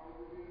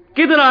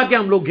 کدھر آ کے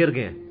ہم لوگ گر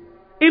گئے ہیں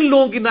ان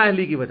لوگوں کی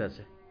نااہلی کی وجہ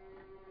سے.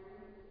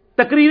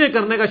 تقریریں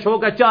کرنے کا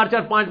شوق ہے,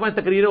 4-4 5-5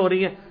 تقریریں ہو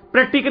رہی ہیں,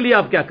 پریکٹیکلی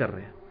آپ کیا کر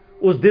رہے ہیں؟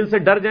 اس دن سے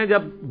ڈر جائیں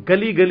جب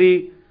گلی گلی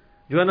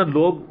جو ہے نا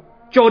لوگ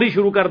چوری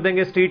شروع کر دیں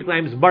گے, اسٹریٹ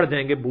کرائمز بڑھ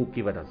جائیں گے بھوک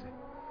کی وجہ سے.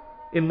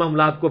 ان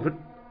معاملات کو پھر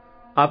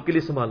آپ کے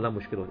لیے سنبھالنا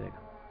مشکل ہو جائے گا.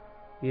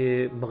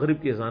 یہ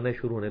مغرب کی اذانیں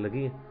شروع ہونے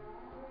لگی ہیں,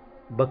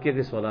 بقیہ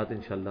کے سوالات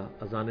انشاءاللہ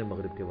اذان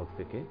مغرب کے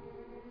وقفے کے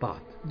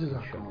بعد.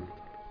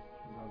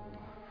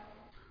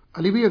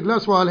 علی بھائی اگلا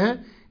سوال ہے,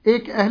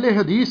 ایک اہل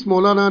حدیث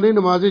مولانا نے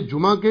نماز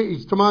جمعہ کے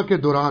اجتماع کے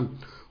دوران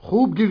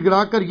خوب گر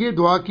گرا کر یہ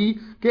دعا کی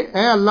کہ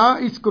اے اللہ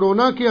اس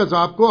کرونا کے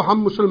عذاب کو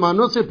ہم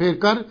مسلمانوں سے پھیر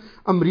کر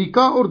امریکہ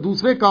اور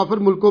دوسرے کافر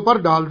ملکوں پر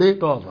ڈال دے.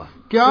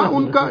 کیا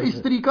ان کا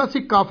اس طریقہ سے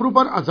کافروں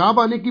پر عذاب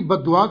آنے کی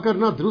بد دعا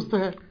کرنا درست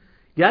ہے؟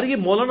 یار یہ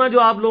مولانا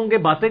جو آپ لوگوں کے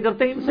باتیں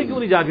کرتے ہیں ان سے کیوں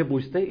نہیں جا کے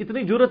پوچھتے؟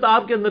 اتنی جرت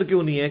آپ کے اندر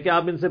کیوں نہیں ہے کہ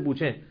آپ ان سے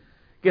پوچھیں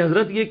کہ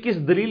حضرت یہ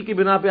کس دلیل کی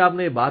بنا پہ آپ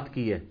نے یہ بات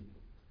کی ہے؟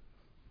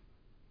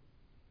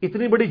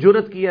 اتنی بڑی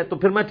جرت کی ہے تو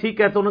پھر میں ٹھیک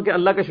کہتا ہوں کہ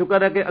اللہ کا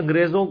شکر ہے کہ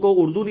انگریزوں کو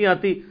اردو نہیں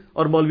آتی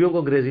اور مولویوں کو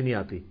انگریزی نہیں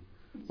آتی,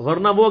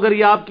 ورنہ وہ اگر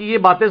یہ آپ کی یہ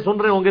باتیں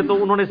سن رہے ہوں گے تو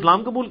انہوں نے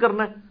اسلام قبول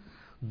کرنا ہے.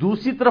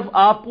 دوسری طرف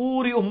آپ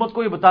پوری امت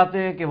کو یہ بتاتے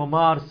ہیں کہ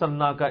وما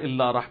ارسلناک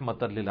الا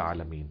رحمۃ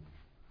للعالمین.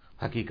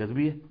 حقیقت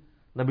بھی ہے,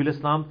 نبی علیہ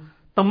السلام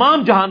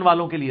تمام جہان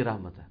والوں کے لیے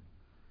رحمت ہے,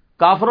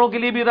 کافروں کے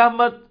لیے بھی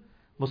رحمت,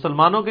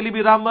 مسلمانوں کے لیے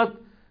بھی رحمت,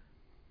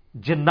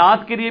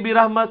 جنات کے لیے بھی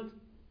رحمت,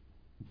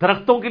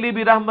 درختوں کے لیے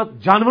بھی رحمت,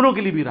 جانوروں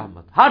کے لیے بھی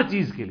رحمت, ہر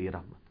چیز کے لیے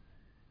رحمت.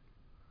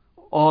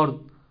 اور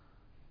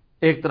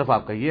ایک طرف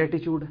آپ کا یہ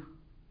ایٹیچیوڈ ہے.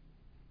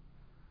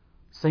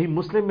 صحیح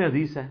مسلم میں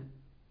حدیث ہے,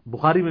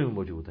 بخاری میں بھی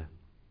موجود ہے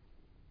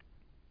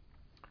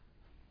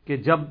کہ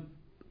جب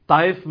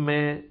طائف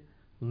میں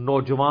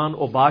نوجوان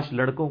اوباش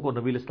لڑکوں کو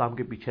نبی الاسلام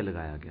کے پیچھے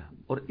لگایا گیا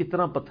اور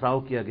اتنا پتھراؤ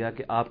کیا گیا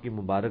کہ آپ کی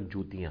مبارک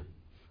جوتیاں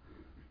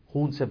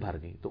خون سے بھر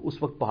گئیں, تو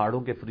اس وقت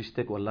پہاڑوں کے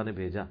فرشتے کو اللہ نے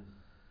بھیجا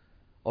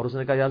اور اس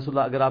نے کہا یا رسول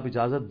اللہ اگر آپ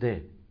اجازت دیں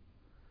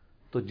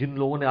تو جن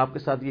لوگوں نے آپ کے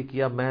ساتھ یہ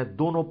کیا میں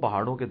دونوں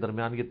پہاڑوں کے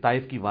درمیان یہ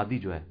طائف کی وادی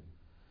جو ہے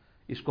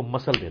اس کو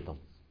مسل دیتا ہوں.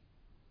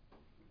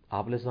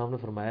 آپ علیہ السلام نے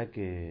فرمایا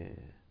کہ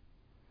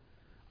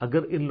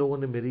اگر ان لوگوں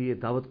نے میری یہ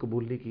دعوت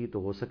قبول نہیں کی تو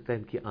ہو سکتا ہے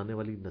ان کی آنے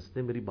والی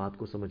نسلیں میری بات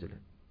کو سمجھ لیں.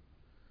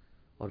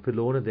 اور پھر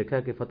لوگوں نے دیکھا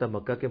کہ فتح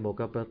مکہ کے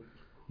موقع پر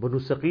بنو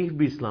ثقیف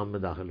بھی اسلام میں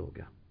داخل ہو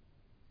گیا,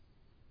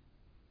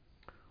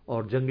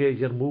 اور جنگ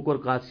یرموک اور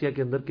قادسیہ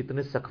کے اندر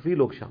کتنے ثقفی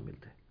لوگ شامل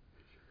تھے,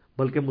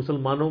 بلکہ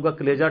مسلمانوں کا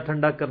کلیجہ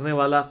ٹھنڈا کرنے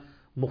والا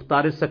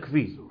مختار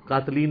ثقفی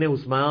قاتلین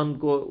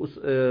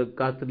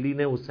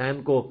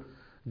حسین کو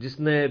جس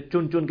نے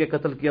چن چن کے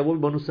قتل کیا وہ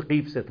بھی بنو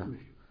ثقیف سے تھا.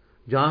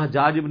 جہاں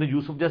حجاج ابن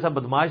یوسف جیسا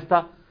بدماش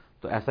تھا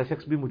تو ایسا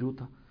شخص بھی موجود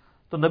تھا.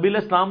 تو نبی علیہ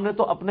السلام نے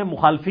تو اپنے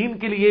مخالفین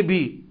کے لیے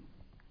بھی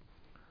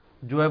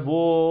جو ہے وہ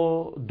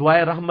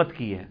دعائے رحمت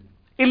کی ہے,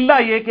 الا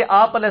یہ کہ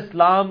آپ علیہ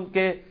السلام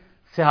کے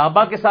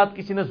صحابہ کے ساتھ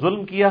کسی نے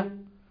ظلم کیا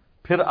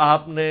پھر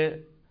آپ نے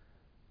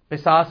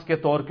قصاص کے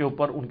طور کے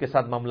اوپر ان کے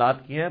ساتھ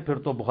معاملات کیے ہیں, پھر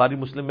تو بخاری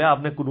مسلم میں آپ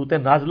نے قنوت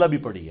نازلہ بھی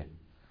پڑھی ہے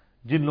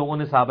جن لوگوں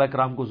نے صحابہ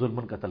کرام کو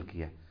ظلمن قتل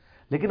کیا ہے.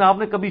 لیکن آپ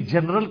نے کبھی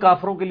جنرل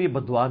کافروں کے لیے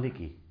بددعا نہیں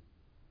کی,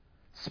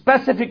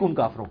 اسپیسیفک ان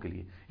کافروں کے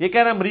لیے. یہ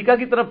کہہ رہے ہیں امریکہ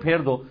کی طرف پھیر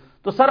دو,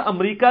 تو سر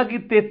امریکہ کی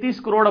 33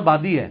 کروڑ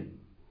آبادی ہے,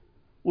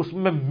 اس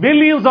میں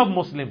ملینز آف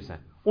مسلمز ہیں,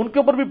 ان کے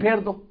اوپر بھی پھیر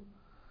دو.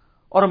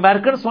 اور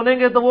امریکن سنیں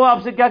گے تو وہ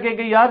آپ سے کیا کہیں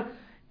گے, یار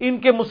ان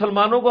کے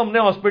مسلمانوں کو ہم نے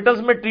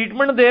ہاسپٹلز میں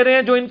ٹریٹمنٹ دے رہے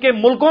ہیں جو ان کے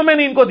ملکوں میں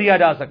نہیں ان کو دیا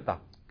جا سکتا,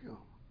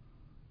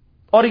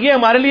 اور یہ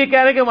ہمارے لیے کہہ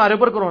رہے ہیں کہ ہمارے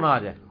اوپر کورونا آ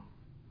جائے.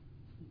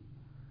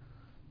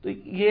 تو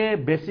یہ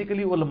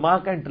بیسیکلی علماء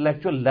کا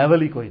انٹلیکچوئل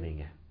لیول ہی کوئی نہیں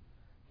ہے.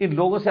 ان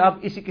لوگوں سے آپ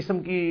اسی قسم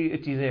کی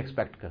چیزیں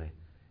ایکسپیکٹ کریں.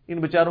 ان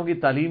بیچاروں کی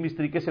تعلیم اس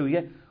طریقے سے ہوئی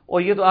ہے,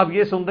 اور یہ تو آپ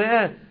یہ سن رہے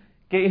ہیں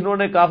کہ انہوں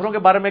نے کافروں کے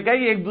بارے میں کہا,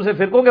 یہ ایک دوسرے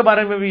فرقوں کے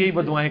بارے میں بھی یہی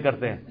بددعائیں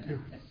کرتے ہیں.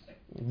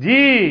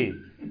 جی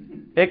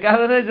ایک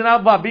کہتے ہیں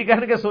جناب بھابی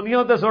کہنے کے سنی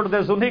ہوتے سٹ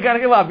دے, سنی کہنے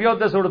کے بھابی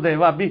ہوتے سٹ دے,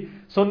 بھابی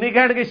سنی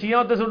کہن کے شیعہ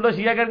ہوتے سن لو,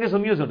 شیعہ کہن کے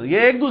سنی سن لو, یہ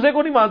ایک دوسرے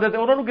کو نہیں مان دیتے,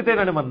 انہوں نے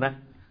کتنے نے مننا ہے.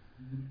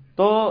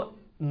 تو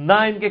نہ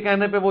ان کے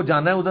کہنے پہ وہ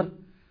جانا ہے ادھر.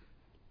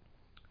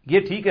 یہ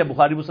ٹھیک ہے,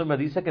 بخاری مسلم میں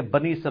حدیث ہے کہ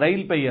بنی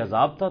اسرائیل پہ یہ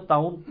عذاب تھا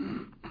طاعون,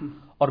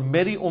 اور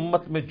میری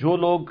امت میں جو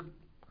لوگ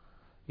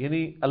یعنی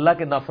اللہ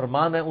کے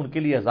نافرمان ہیں ان کے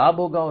لیے عذاب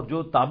ہوگا, اور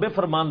جو تابع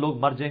فرمان لوگ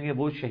مر جائیں گے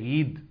وہ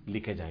شہید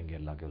لکھے جائیں گے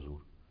اللہ کے حضور.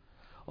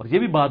 اور یہ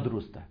بھی بات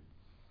درست ہے.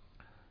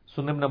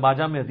 سنن ابن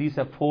ماجہ میں حدیث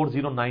ہے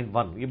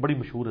 4091, یہ بڑی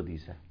مشہور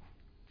حدیث ہے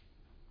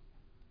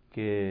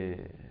کہ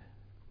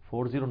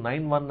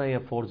 4091 ہے یا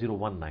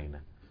 4019 ہے,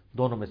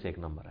 دونوں میں سے ایک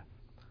نمبر ہے,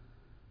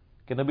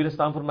 کہ نبی علیہ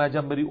السلام فرمایا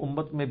جب میری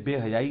امت میں بے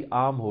حیائی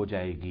عام ہو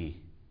جائے گی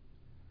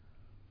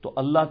تو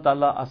اللہ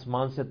تعالیٰ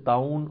آسمان سے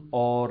طاعون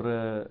اور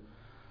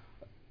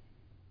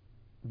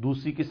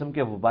دوسری قسم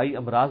کے وبائی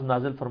امراض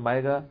نازل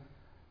فرمائے گا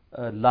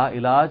لا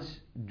علاج,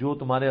 جو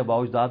تمہارے آباء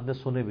و اجداد نے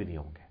سنے بھی نہیں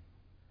ہوں گے.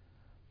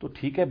 تو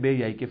ٹھیک ہے, بے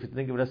حیائی کے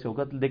فتنے کی وجہ سے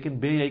ہوگا, لیکن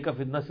بے حیائی کا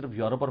فتنہ صرف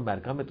یورپ اور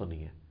امریکہ میں تو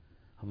نہیں ہے,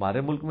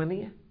 ہمارے ملک میں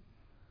نہیں ہے.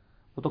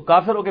 وہ تو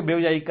کافر ہو کے بے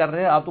حیائی کر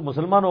رہے ہیں, آپ تو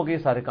مسلمان ہو کے یہ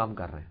سارے کام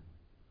کر رہے ہیں.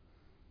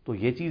 تو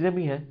یہ چیزیں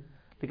بھی ہیں,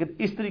 لیکن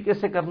اس طریقے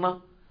سے کرنا,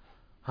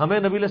 ہمیں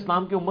نبی علیہ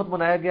السلام کی امت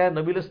بنایا گیا ہے.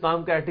 نبی علیہ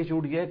السلام کا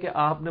ایٹیچیوڈ یہ ہے کہ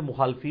آپ نے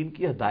مخالفین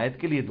کی ہدایت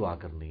کے لیے دعا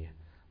کرنی ہے,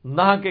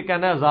 نہ کہ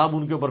کہنا ہے عذاب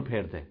ان کے اوپر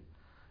پھیر دے.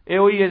 اے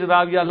وہی ہے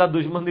جناب, یا اللہ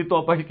دشمن دی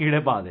توپا کیڑے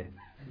پا دے.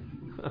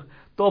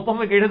 توپوں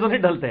میں کیڑے تو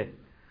نہیں ڈلتے.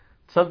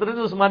 سلطنت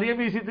عثمانیہ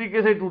بھی اسی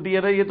طریقے سے ٹوٹی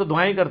ہے, یہ تو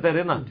دعائیں کرتے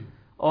رہے نا.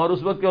 اور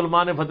اس وقت کے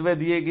علماء نے فتوے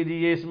دیے کہ جی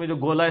یہ اس میں جو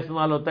گولا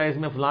استعمال ہوتا ہے, اس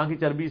میں فلاں کی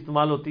چربی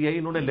استعمال ہوتی ہے.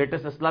 انہوں نے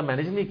لیٹسٹ اسلحہ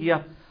مینج نہیں کیا,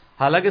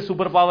 حالانکہ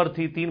سپر پاور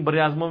تھی, 3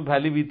 براعظموں میں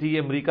پھیلی ہوئی تھی.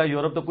 امریکہ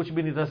یورپ تو کچھ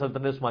بھی نہیں تھا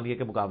سلطنت عثمانیہ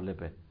کے مقابلے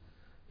پہ,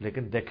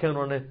 لیکن دیکھیں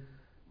انہوں نے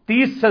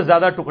 30 سے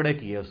زیادہ ٹکڑے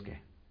کیے اس کے.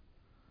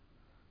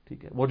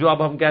 ٹھیک ہے, وہ جو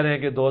اب ہم کہہ رہے ہیں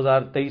کہ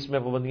 2023 میں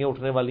پابندیاں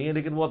اٹھنے والی ہیں,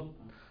 لیکن وہ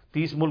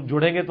 30 ملک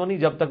جڑیں گے تو نہیں,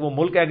 جب تک وہ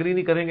ملک ایگری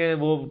نہیں کریں گے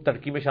وہ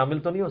ترکی میں شامل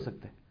تو نہیں ہو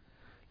سکتے.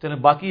 چلیں,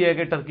 باقی یہ ہے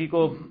کہ ٹرکی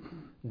کو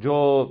جو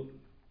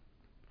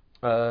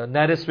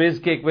نہر سویز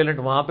کے ایکویلنٹ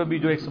وہاں پہ بھی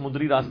جو ایک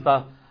سمندری راستہ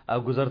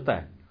گزرتا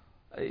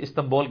ہے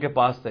استنبول کے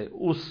پاس سے,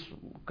 اس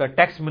کا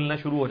ٹیکس ملنا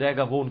شروع ہو جائے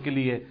گا. وہ ان کے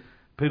لیے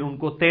پھر ان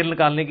کو تیل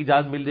نکالنے کی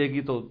اجازت مل جائے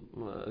گی, تو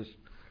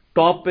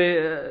ٹاپ پہ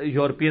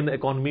یورپین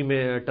اکانومی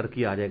میں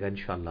ٹرکی آ جائے گا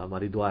انشاءاللہ.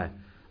 ہماری دعا ہے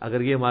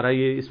اگر یہ ہمارا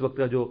یہ اس وقت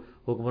کا جو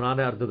حکمران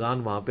ہے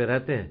اردوغان وہاں پہ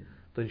رہتے ہیں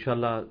تو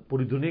انشاءاللہ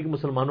پوری دنیا کے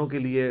مسلمانوں کے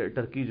لیے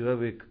ٹرکی جو ہے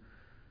وہ ایک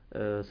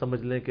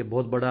سمجھ لیں کہ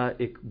بہت بڑا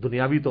ایک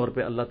دنیاوی طور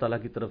پہ اللہ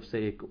تعالیٰ کی طرف سے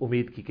ایک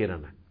امید کی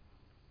کرن ہے.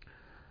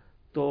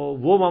 تو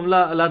وہ معاملہ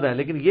علیحدہ ہے,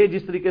 لیکن یہ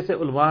جس طریقے سے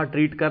علماء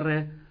ٹریٹ کر رہے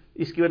ہیں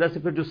اس کی وجہ سے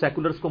پھر جو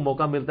سیکولرز کو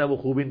موقع ملتا ہے وہ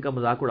خوب ان کا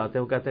مذاق اڑاتے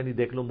ہیں. وہ کہتے ہیں نہیں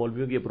دیکھ لو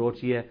مولویوں کی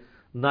اپروچ یہ ہے,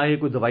 نہ یہ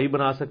کوئی دوائی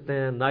بنا سکتے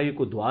ہیں, نہ یہ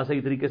کوئی دعا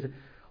صحیح طریقے سے.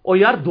 اور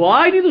یار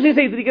دعا ہی نہیں تسی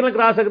صحیح طریقے میں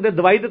کرا سکتے,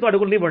 دوائی تو تہاڈے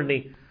کول نہیں بننی,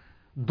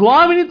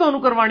 دعا بھی نہیں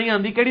تانوں کروانی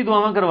آندی, کیڑی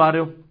دعاواں کروا رہے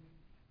ہو.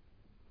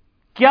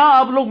 کیا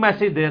آپ لوگ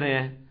میسج دے رہے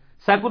ہیں؟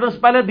 سیکولرز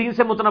پہلے دین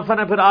سے متنفر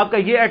ہیں, پھر آپ کا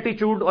یہ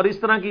ایٹیچیوڈ اور اس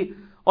طرح کی,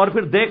 اور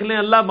پھر دیکھ لیں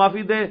اللہ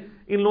معافی دے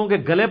ان لوگوں کے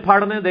گلے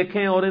پھاڑنے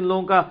دیکھیں, اور ان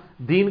لوگوں کا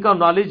دین کا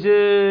نالج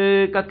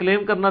کا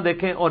کلیم کرنا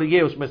دیکھیں, اور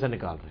یہ اس میں سے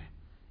نکال رہے ہیں.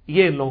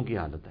 یہ ان لوگوں کی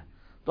حالت ہے.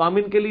 تو ہم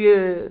ان کے لیے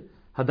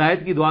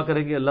ہدایت کی دعا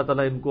کریں گے, اللہ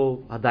تعالیٰ ان کو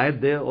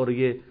ہدایت دے اور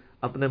یہ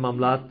اپنے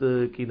معاملات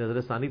کی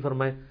نظر ثانی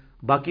فرمائے.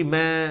 باقی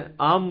میں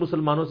عام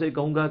مسلمانوں سے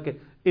کہوں گا کہ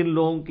ان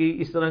لوگوں کی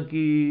اس طرح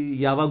کی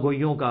یاوا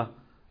گوئیوں کا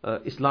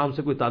اسلام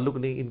سے کوئی تعلق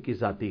نہیں, ان کی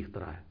ذاتی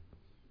اختراع ہے.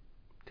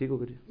 ٹھیک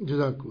ہوگا جی,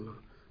 جزاک اللہ.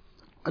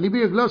 علی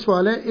بھائی اگلا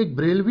سوال ہے, ایک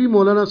بریلوی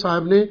مولانا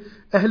صاحب نے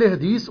اہل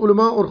حدیث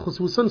علماء اور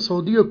خصوصاً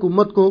سعودی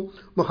حکومت کو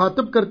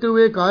مخاطب کرتے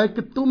ہوئے کہا ہے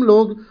کہ تم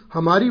لوگ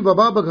ہماری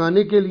وبا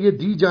بھگانے کے لیے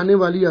دی جانے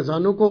والی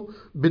اذانوں کو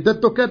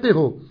بدعت تو کہتے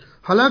ہو,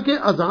 حالانکہ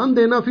اذان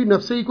دینا فی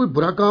نفسے ہی کوئی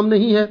برا کام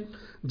نہیں ہے,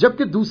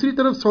 جبکہ دوسری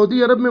طرف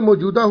سعودی عرب میں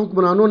موجودہ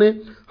حکمرانوں نے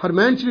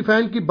حرمین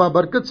شریفین کی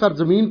بابرکت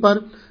سرزمین پر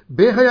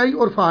بے حیائی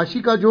اور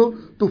فحاشی کا جو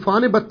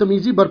طوفان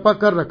بدتمیزی برپا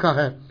کر رکھا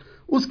ہے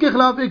اس کے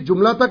خلاف ایک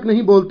جملہ تک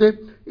نہیں بولتے.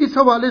 اس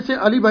حوالے سے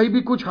علی بھائی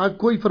بھی کچھ حق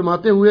گوئی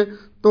فرماتے ہوئے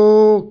تو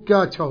کیا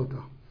اچھا ہوتا.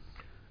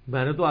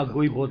 میں نے تو حق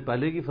گوئی بہت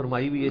پہلے کی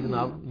فرمائی ہوئی ہے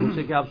جناب, مجھ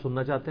سے کیا آپ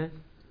سننا چاہتے ہیں؟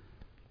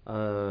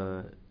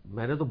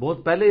 میں نے تو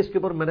بہت پہلے اس کے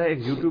اوپر میرا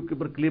ایک یوٹیوب کے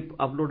اوپر کلپ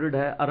اپلوڈڈ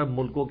ہے, عرب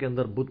ملکوں کے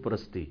اندر بت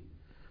پرستی.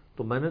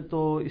 تو میں نے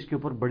تو اس کے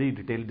اوپر بڑی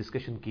ڈیٹیل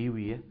ڈسکشن کی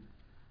ہوئی ہے.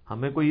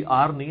 ہمیں کوئی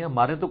آر نہیں ہے,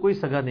 ہمارے تو کوئی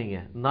سگا نہیں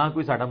ہے, نہ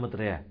کوئی ساڈا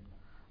متریا ہے.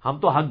 ہم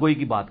تو حق گوئی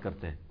کی بات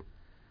کرتے ہیں.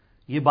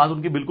 یہ بات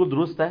ان کی بالکل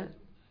درست ہے.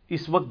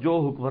 اس وقت جو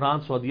حکمران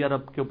سعودی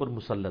عرب کے اوپر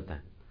مسلط ہیں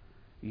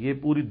یہ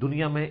پوری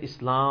دنیا میں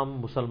اسلام,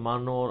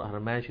 مسلمانوں اور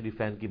حرمین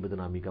شریفین کی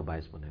بدنامی کا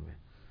باعث بنے ہوئے.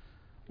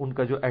 ان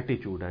کا جو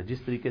ایٹیچیوڈ ہے,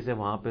 جس طریقے سے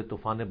وہاں پہ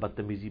طوفان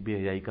بدتمیزی بے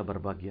حیائی کا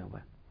برپا کیا ہوا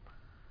ہے.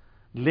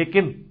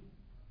 لیکن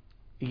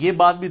یہ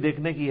بات بھی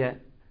دیکھنے کی ہے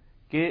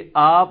کہ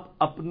آپ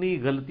اپنی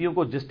غلطیوں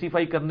کو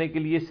جسٹیفائی کرنے کے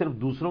لیے صرف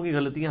دوسروں کی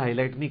غلطیاں ہائی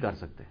لائٹ نہیں کر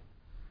سکتے.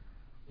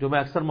 جو میں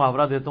اکثر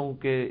محاورہ دیتا ہوں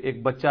کہ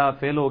ایک بچہ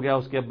فیل ہو گیا,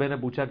 اس کے ابے نے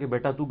پوچھا کہ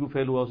بیٹا تو کیوں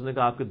فیل ہوا؟ اس نے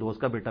کہا آپ کے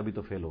دوست کا بیٹا بھی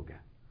تو فیل ہو گیا.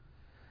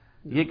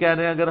 یہ کہہ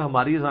رہے ہیں اگر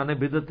ہماری اذانیں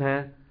بدعت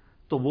ہے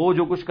تو وہ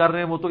جو کچھ کر رہے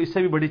ہیں وہ تو اس سے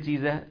بھی بڑی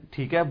چیز ہے.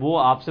 ٹھیک ہے, وہ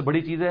آپ سے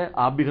بڑی چیز ہے,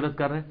 آپ بھی غلط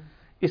کر رہے ہیں.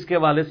 اس کے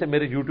حوالے سے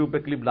میرے یوٹیوب پہ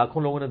کلپ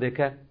لاکھوں لوگوں نے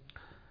دیکھا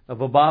ہے.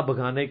 وبا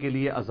بھگانے کے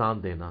لیے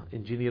اذان دینا،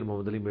 انجینئر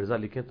محمد علی مرزا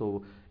لکھے تو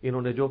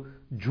انہوں نے جو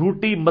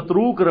جھوٹی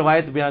متروک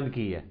روایت بیان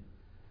کی ہے،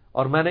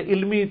 اور میں نے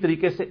علمی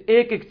طریقے سے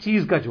ایک ایک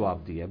چیز کا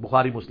جواب دیا ہے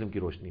بخاری مسلم کی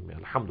روشنی میں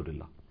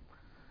الحمدللہ،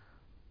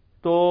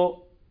 تو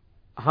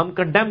ہم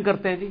کنڈیم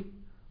کرتے ہیں جی.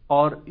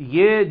 اور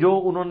یہ جو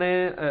انہوں نے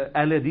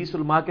اہل حدیث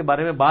علماء کے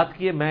بارے میں بات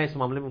کی ہے، میں اس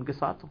معاملے میں ان کے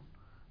ساتھ ہوں،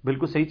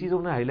 بالکل صحیح چیز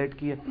انہوں نے ہائی لائٹ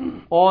کی ہے.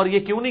 اور یہ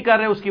کیوں نہیں کر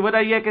رہے، اس کی وجہ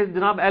یہ ہے کہ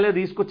جناب اہل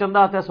حدیث کو چندہ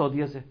آتا ہے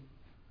سعودیہ سے،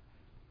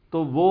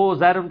 تو وہ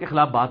ظاہر ان کے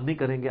خلاف بات نہیں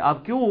کریں گے.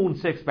 آپ کیوں ان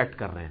سے ایکسپیکٹ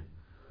کر رہے ہیں؟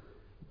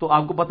 تو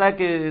آپ کو پتا ہے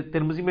کہ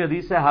ترمذی میں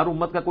حدیث ہے ہر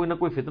امت کا کوئی نہ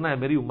کوئی فتنہ ہے،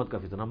 میری امت کا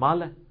فتنہ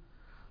مال ہے.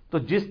 تو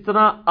جس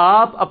طرح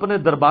آپ اپنے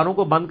درباروں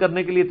کو بند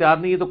کرنے کے لیے تیار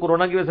نہیں ہے، تو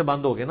کورونا کی وجہ سے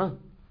بند ہو گئے نا،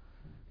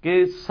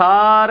 کہ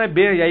سارے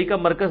بے حیائی کا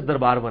مرکز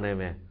دربار بنے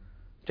ہوئے ہیں،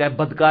 چاہے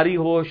بدکاری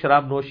ہو،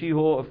 شراب نوشی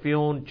ہو،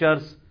 افیون،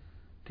 چرس،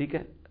 ٹھیک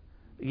ہے،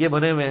 یہ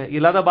بنے ہوئے ہیں. یہ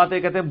لادہ باتیں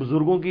کہتے ہیں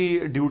بزرگوں کی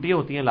ڈیوٹیاں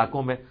ہوتی ہیں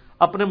علاقوں میں،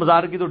 اپنے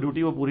مزار کی تو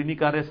ڈیوٹی وہ پوری نہیں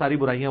کر رہے، ساری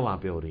برائیاں وہاں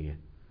پہ ہو رہی ہیں.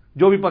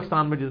 جو بھی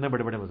پاکستان میں جتنے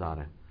بڑے بڑے مزار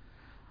ہیں،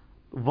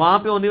 وہاں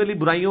پہ ہونے والی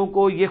برائیوں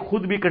کو یہ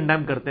خود بھی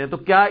کنڈیم کرتے ہیں. تو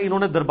کیا انہوں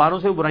نے درباروں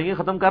سے برائیاں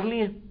ختم کر لی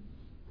ہیں؟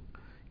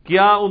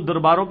 کیا ان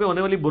درباروں پہ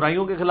ہونے والی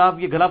برائیوں کے خلاف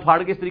یہ گلا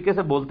پھاڑ کے اس طریقے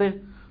سے بولتے ہیں؟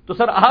 تو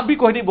سر آپ بھی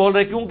کوئی نہیں بول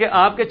رہے، کیونکہ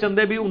آپ کے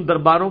چندے بھی ان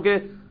درباروں کے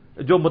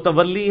جو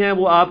متولی ہیں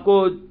وہ آپ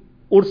کو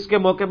عرس کے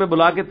موقع پہ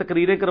بلا کے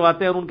تقریریں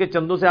کرواتے ہیں اور ان کے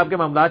چندوں سے آپ کے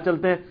معاملات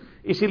چلتے ہیں.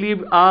 اسی لیے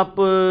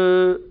آپ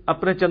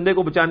اپنے چندے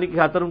کو بچانے کی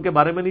خاطر ان کے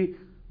بارے میں نہیں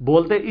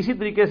بولتے. اسی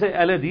طریقے سے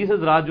اہل حدیث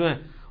حضرات جو ہیں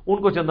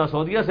ان کو چندہ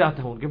سعودیہ سے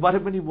آتے ہیں، ان کے بارے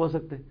میں نہیں بول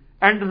سکتے.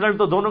 اینڈ رزلٹ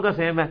تو دونوں کا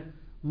سیم ہے،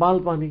 مال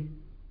پانی،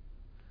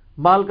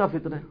 مال کا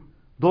فتنہ ہے،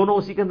 دونوں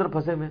اسی کے اندر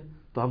پھنسے ہوئے ہیں.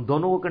 تو ہم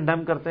دونوں کو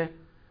کنڈیم کرتے ہیں،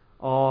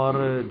 اور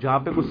جہاں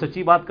پہ کچھ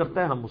سچی بات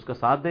کرتا ہے ہم اس کا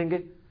ساتھ دیں گے،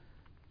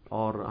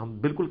 اور ہم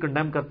بالکل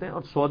کنڈیم کرتے ہیں.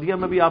 اور سعودیہ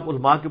میں بھی آپ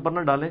علماء کے اوپر نہ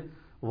ڈالیں،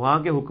 وہاں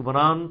کے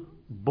حکمران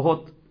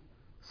بہت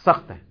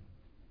سخت ہیں.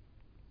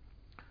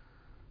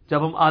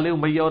 جب ہم آل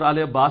امیہ اور آل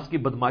عباس کی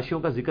بدماشیوں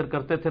کا ذکر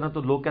کرتے تھے نا،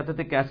 تو لوگ کہتے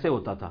تھے کیسے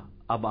ہوتا تھا.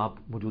 اب آپ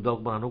موجودہ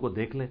حکمرانوں کو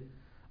دیکھ لیں،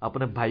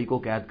 اپنے بھائی کو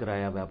قید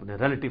کرایا ہوا ہے، اپنے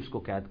ریلیٹیوز کو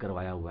قید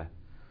کروایا ہوا ہے،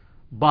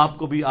 باپ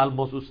کو بھی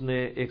آلموسٹ اس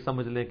نے ایک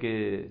سمجھ لیں کہ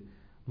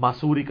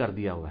معصور ہی کر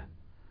دیا ہوا ہے.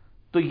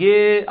 تو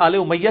یہ آل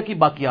امیہ کی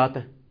باقیات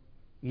ہیں،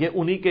 یہ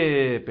انہی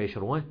کے پیش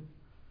رو ہیں،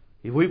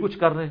 یہ وہی کچھ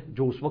کر رہے ہیں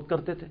جو اس وقت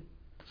کرتے تھے.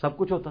 سب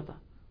کچھ ہوتا تھا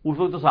اس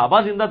وقت، تو صحابہ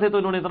زندہ تھے تو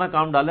انہوں نے اتنا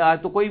کام ڈالا،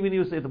 آج تو کوئی بھی نہیں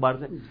اس اعتبار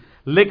سے.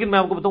 لیکن میں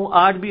آپ کو بتاؤں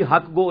آج بھی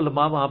حق گو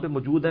علماء وہاں پہ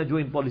موجود ہیں جو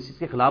ان پالیسیز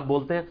کے خلاف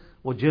بولتے ہیں،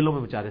 وہ جیلوں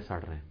میں بیچارے سڑ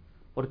رہے ہیں.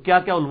 اور کیا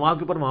کیا علماء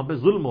کے اوپر وہاں پہ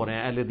ظلم ہو رہے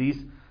ہیں، اہل حدیث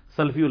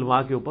سلفی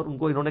علماء کے اوپر، ان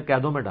کو انہوں نے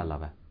قیدوں میں ڈالا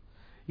ہوا ہے.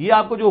 یہ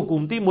آپ کو جو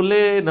حکومتی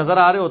ملے نظر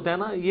آ رہے ہوتے ہیں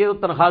نا، یہ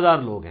تنخواہ دار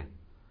لوگ ہیں،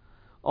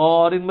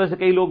 اور ان میں سے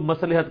کئی لوگ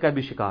مصلحت کا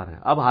بھی شکار ہیں.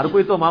 اب ہر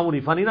کوئی تو امام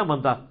حنیفہ نہیں نہ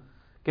مانتا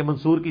کہ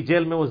منصور کی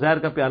جیل میں وہ زہر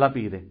کا پیالہ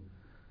پی دے.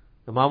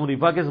 امام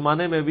حنیفہ کے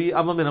زمانے میں بھی،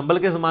 امام بن حنبل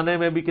کے زمانے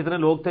میں بھی کتنے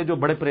لوگ تھے جو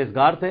بڑے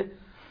پرہیزگار تھے،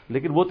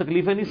 لیکن وہ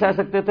تکلیفیں نہیں سہ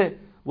سکتے تھے،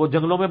 وہ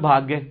جنگلوں میں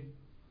بھاگ گئے،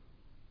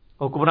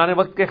 حکمران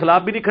وقت کے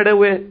خلاف بھی نہیں کھڑے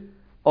ہوئے،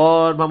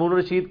 اور مامون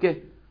رشید کے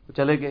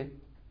چلے گئے.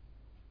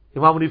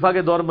 امام حنیفہ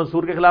کے دور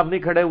منصور کے خلاف نہیں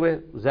کھڑے ہوئے،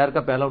 زہر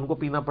کا پیالہ ان کو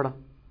پینا پڑا.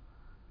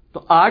 تو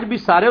آج بھی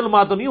سارے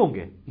علماء تو نہیں ہوں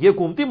گے، یہ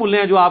حکومتی ملے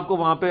ہیں جو آپ کو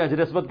وہاں پہ حجر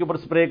اسود کے اوپر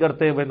سپرے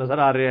کرتے ہوئے نظر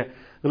آ رہے ہیں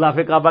غلاف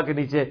کعبہ کے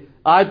نیچے.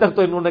 آج تک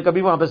تو انہوں نے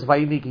کبھی وہاں پہ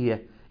صفائی نہیں کی ہے.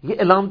 یہ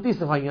علامتی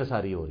صفائیاں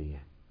ساری ہو رہی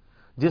ہیں.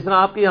 جس طرح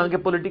آپ کے یہاں کے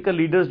پولیٹیکل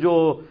لیڈرز جو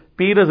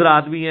پیر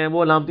حضرات بھی ہیں،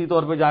 وہ علامتی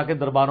طور پہ جا کے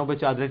درباروں پہ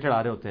چادریں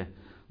چڑھا رہے ہوتے ہیں،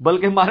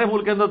 بلکہ ہمارے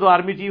ملک کے اندر تو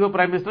آرمی چیف اور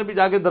پرائم منسٹر بھی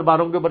جا کے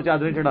درباروں کے اوپر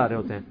چادریں چڑھا رہے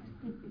ہوتے ہیں.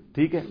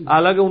 ٹھیک ہے،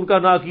 حالانکہ ان کا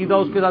نہ عقیدہ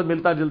اس کے ساتھ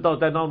ملتا جلتا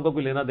ہوتا ہے، نہ ان کو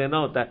کوئی لینا دینا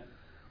ہوتا ہے.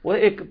 وہ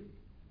ایک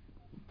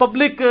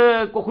پبلک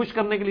کو خوش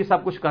کرنے کے لیے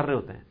سب کچھ کر رہے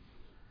ہوتے ہیں.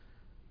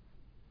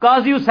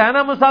 قاضی حسین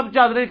احمد صاحب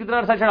چادریں کتنا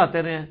عرصہ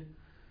چڑھاتے رہے ہیں،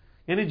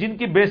 یعنی جن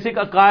کی بیسک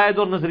عقائد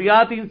اور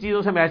نظریات ان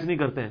چیزوں سے میچ نہیں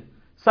کرتے ہیں،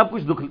 سب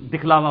کچھ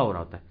دکھلاوا ہو رہا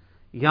ہوتا ہے.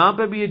 یہاں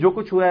پہ بھی یہ جو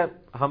کچھ ہوا ہے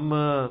ہم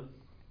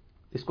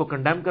اس کو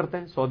کنڈیم کرتے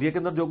ہیں. سعودیہ کے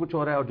اندر جو کچھ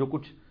ہو رہا ہے اور جو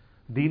کچھ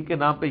دین کے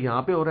نام پہ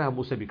یہاں پہ ہو رہا ہے، ہم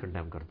اسے بھی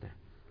کنڈیم کرتے ہیں.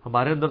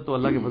 ہمارے اندر تو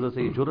اللہ کے فضل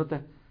سے یہ جرأت ہے،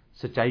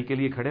 سچائی کے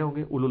لیے کھڑے ہوں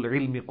گے. اولو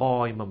العلم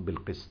قائما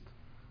بالقسط.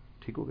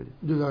 ٹھیک ہو گیا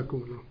جی، جزاکم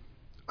اللہ.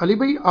 علی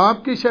بھائی،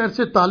 آپ کے شہر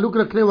سے تعلق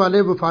رکھنے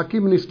والے وفاقی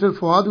منسٹر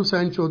فواد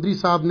حسین چودھری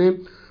صاحب نے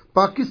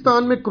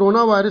پاکستان میں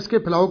کرونا وائرس کے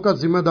پھیلاؤ کا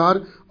ذمہ دار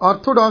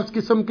آرتھوڈاکس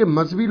قسم کے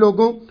مذہبی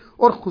لوگوں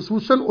اور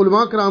خصوصاً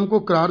علماء کرام کو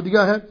قرار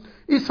دیا ہے.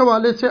 اس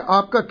حوالے سے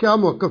آپ کا کیا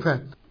موقف ہے؟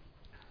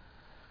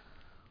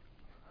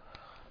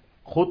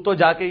 خود تو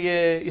جا کے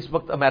یہ اس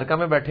وقت امریکہ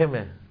میں بیٹھے ہوئے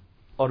ہیں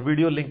اور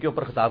ویڈیو لنک کے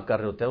اوپر خطاب کر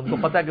رہے ہوتے ہیں. ان کو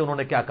پتہ ہے کہ انہوں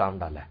نے کیا کام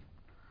ڈالا ہے.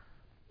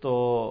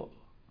 تو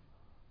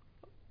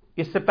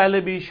اس سے پہلے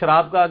بھی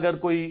شراب کا اگر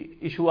کوئی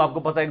ایشو آپ کو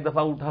پتہ ایک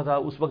دفعہ اٹھا تھا،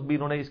 اس وقت بھی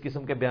انہوں نے اس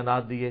قسم کے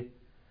بیانات دیے.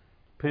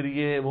 پھر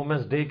یہ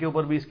وومنس ڈے کے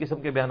اوپر بھی اس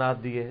قسم کے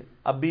بیانات دیے.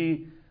 اب بھی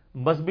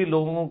مذہبی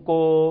لوگوں کو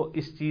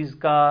اس چیز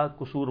کا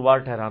قصوروار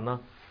ٹھہرانا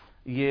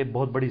یہ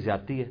بہت بڑی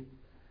زیادتی ہے.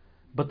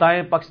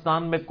 بتائیں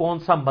پاکستان میں کون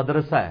سا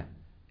مدرسہ ہے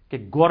کہ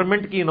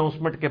گورنمنٹ کی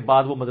اناؤنسمنٹ کے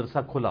بعد وہ مدرسہ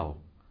کھلا ہو.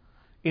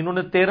 انہوں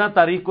نے 13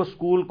 تاریخ کو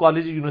سکول،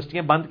 کالج،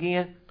 یونیورسٹیاں بند کی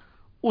ہیں،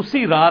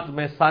 اسی رات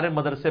میں سارے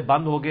مدرسے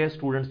بند ہو گئے،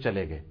 اسٹوڈنٹس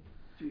چلے گئے.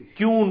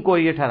 کیوں ان کو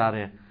یہ ٹھہرا رہے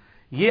ہیں؟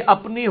 یہ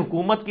اپنی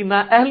حکومت کی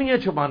نااہلیاں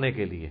چھپانے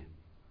کے لیے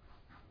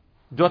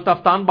جو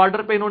تفتان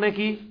بارڈر پہ انہوں نے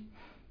کی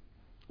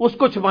اس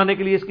کو چھپانے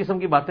کے لیے اس قسم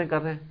کی باتیں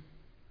کر رہے ہیں،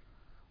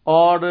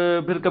 اور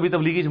پھر کبھی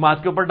تبلیغی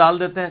جماعت کے اوپر ڈال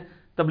دیتے ہیں.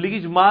 تبلیغی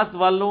جماعت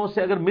والوں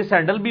سے اگر مس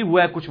ہینڈل بھی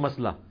ہوا ہے کچھ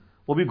مسئلہ،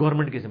 وہ بھی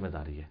گورنمنٹ کی ذمہ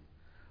داری ہے.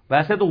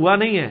 ویسے تو ہوا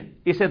نہیں ہے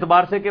اس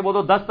اعتبار سے کہ وہ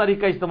تو 10 تاریخ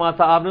کا اجتماع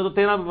تھا، آپ نے تو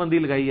 13 پہ بندی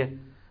لگائی ہے،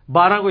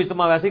 12 کو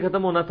اجتماع ویسے ہی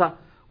ختم ہونا تھا.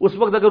 اس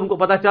وقت اگر ان کو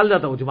پتا چل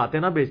جاتا وہ جماعتیں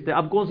نہ بھیجتے.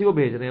 اب کون سی وہ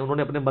بھیج رہے ہیں؟ انہوں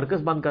نے اپنے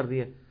مرکز بند کر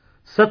دیے.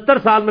 70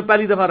 سال میں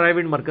پہلی دفعہ رائے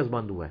ونڈ مرکز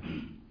بند ہوا ہے.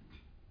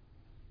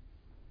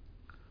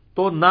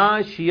 تو نہ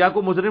شیعہ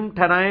کو مجرم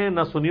ٹھہرائیں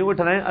نہ سنیوں کو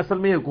ٹھہرائیں، اصل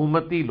میں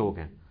حکومتی لوگ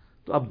ہیں.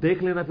 تو اب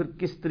دیکھ لینا پھر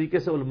کس طریقے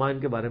سے علماء ان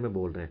کے بارے میں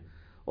بول رہے ہیں،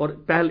 اور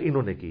پہل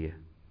انہوں نے کی ہے.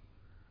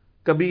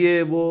 کبھی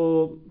یہ وہ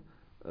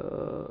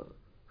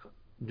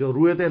جو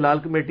رویت ہلال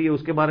کمیٹی ہے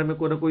اس کے بارے میں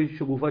کوئی نہ کوئی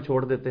شگوفہ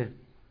چھوڑ دیتے ہیں،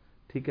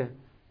 ٹھیک ہے،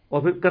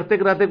 اور پھر کرتے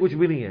کراتے کچھ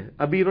بھی نہیں ہے.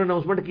 ابھی انہوں نے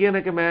اناؤنسمنٹ کیا نا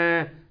کہ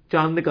میں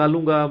چاند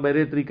نکالوں گا،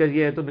 میرے طریقہ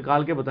یہ ہے، تو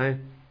نکال کے بتائیں.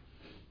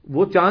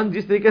 وہ چاند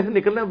جس طریقے سے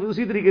نکلنا ہے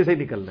اسی طریقے سے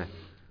ہی نکلنا ہے.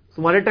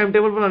 تمہارے ٹائم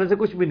ٹیبل بنانے سے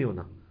کچھ بھی نہیں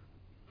ہونا.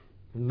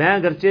 میں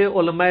اگرچہ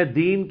علماء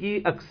دین کی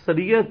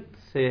اکثریت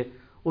سے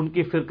ان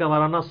کی فرقہ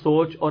وارانہ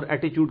سوچ اور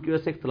ایٹیچیوڈ کی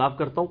وجہ سے اختلاف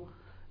کرتا ہوں،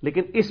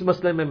 لیکن اس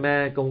مسئلے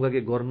میں کہوں گا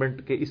کہ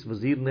گورنمنٹ کے اس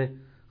وزیر نے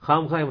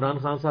خام خواہ عمران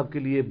خان صاحب کے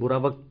لیے برا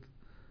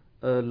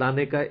وقت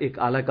لانے کا ایک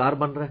اعلی کار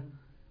بن رہا ہے.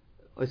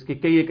 اس کی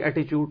کئی ایک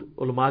ایٹیچیوڈ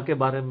علماء کے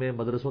بارے میں،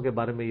 مدرسوں کے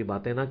بارے میں یہ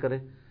باتیں نہ کریں،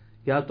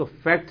 یا تو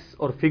فیکٹس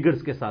اور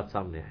فگرز کے ساتھ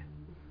سامنے آئیں،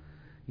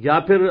 یا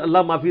پھر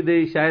اللہ معافی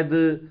دے شاید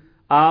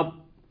آپ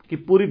کی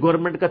پوری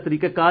گورنمنٹ کا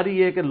طریقہ کار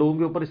ہی ہے کہ لوگوں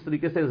کے اوپر اس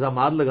طریقے سے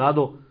الزامات لگا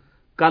دو،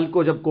 کل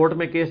کو جب کورٹ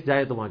میں کیس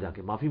جائے تو وہاں جا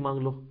کے معافی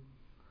مانگ لو.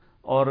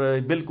 اور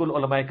بالکل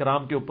علماء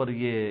کرام کے اوپر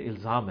یہ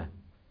الزام ہے،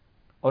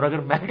 اور اگر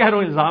میں کہہ رہا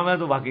ہوں الزام ہے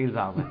تو واقعی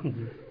الزام ہے،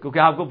 کیونکہ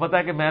آپ کو پتا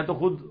ہے کہ میں تو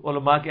خود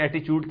علماء کے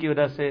ایٹیچیوڈ کی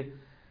وجہ سے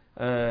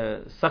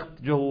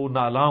سخت جو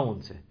نالاں ہوں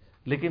ان سے،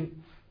 لیکن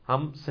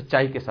ہم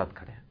سچائی کے ساتھ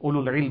کھڑے ہیں. اولو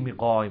العلم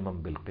قائما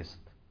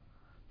بالقسط.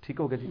 ٹھیک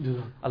ہو گیا جی؟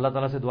 اللہ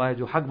تعالیٰ سے دعا ہے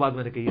جو حق بات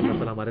میں نے کہی ہے اللہ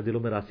تعالیٰ ہمارے دلوں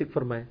میں راسخ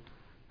فرمائے.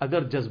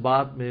 اگر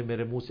جذبات میں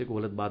میرے منہ سے کوئی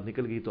غلط بات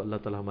نکل گئی تو اللہ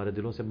تعالیٰ ہمارے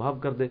دلوں سے معاف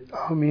کر دے.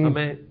 آمین.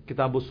 ہمیں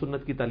کتاب و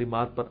سنت کی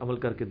تعلیمات پر عمل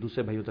کر کے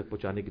دوسرے بھائیوں تک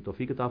پہنچانے کی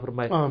توفیق عطا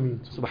فرمائے. آمین.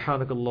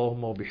 سبحانک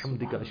اللہم و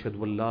بحمدک اشہد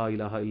ان لا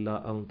الہ الا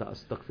انت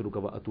استغفرک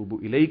و اتوب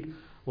الیک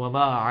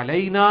وما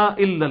علینا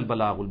الا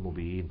البلاغ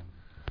المبین.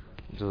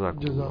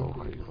 جزاک اللہ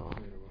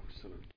خیر.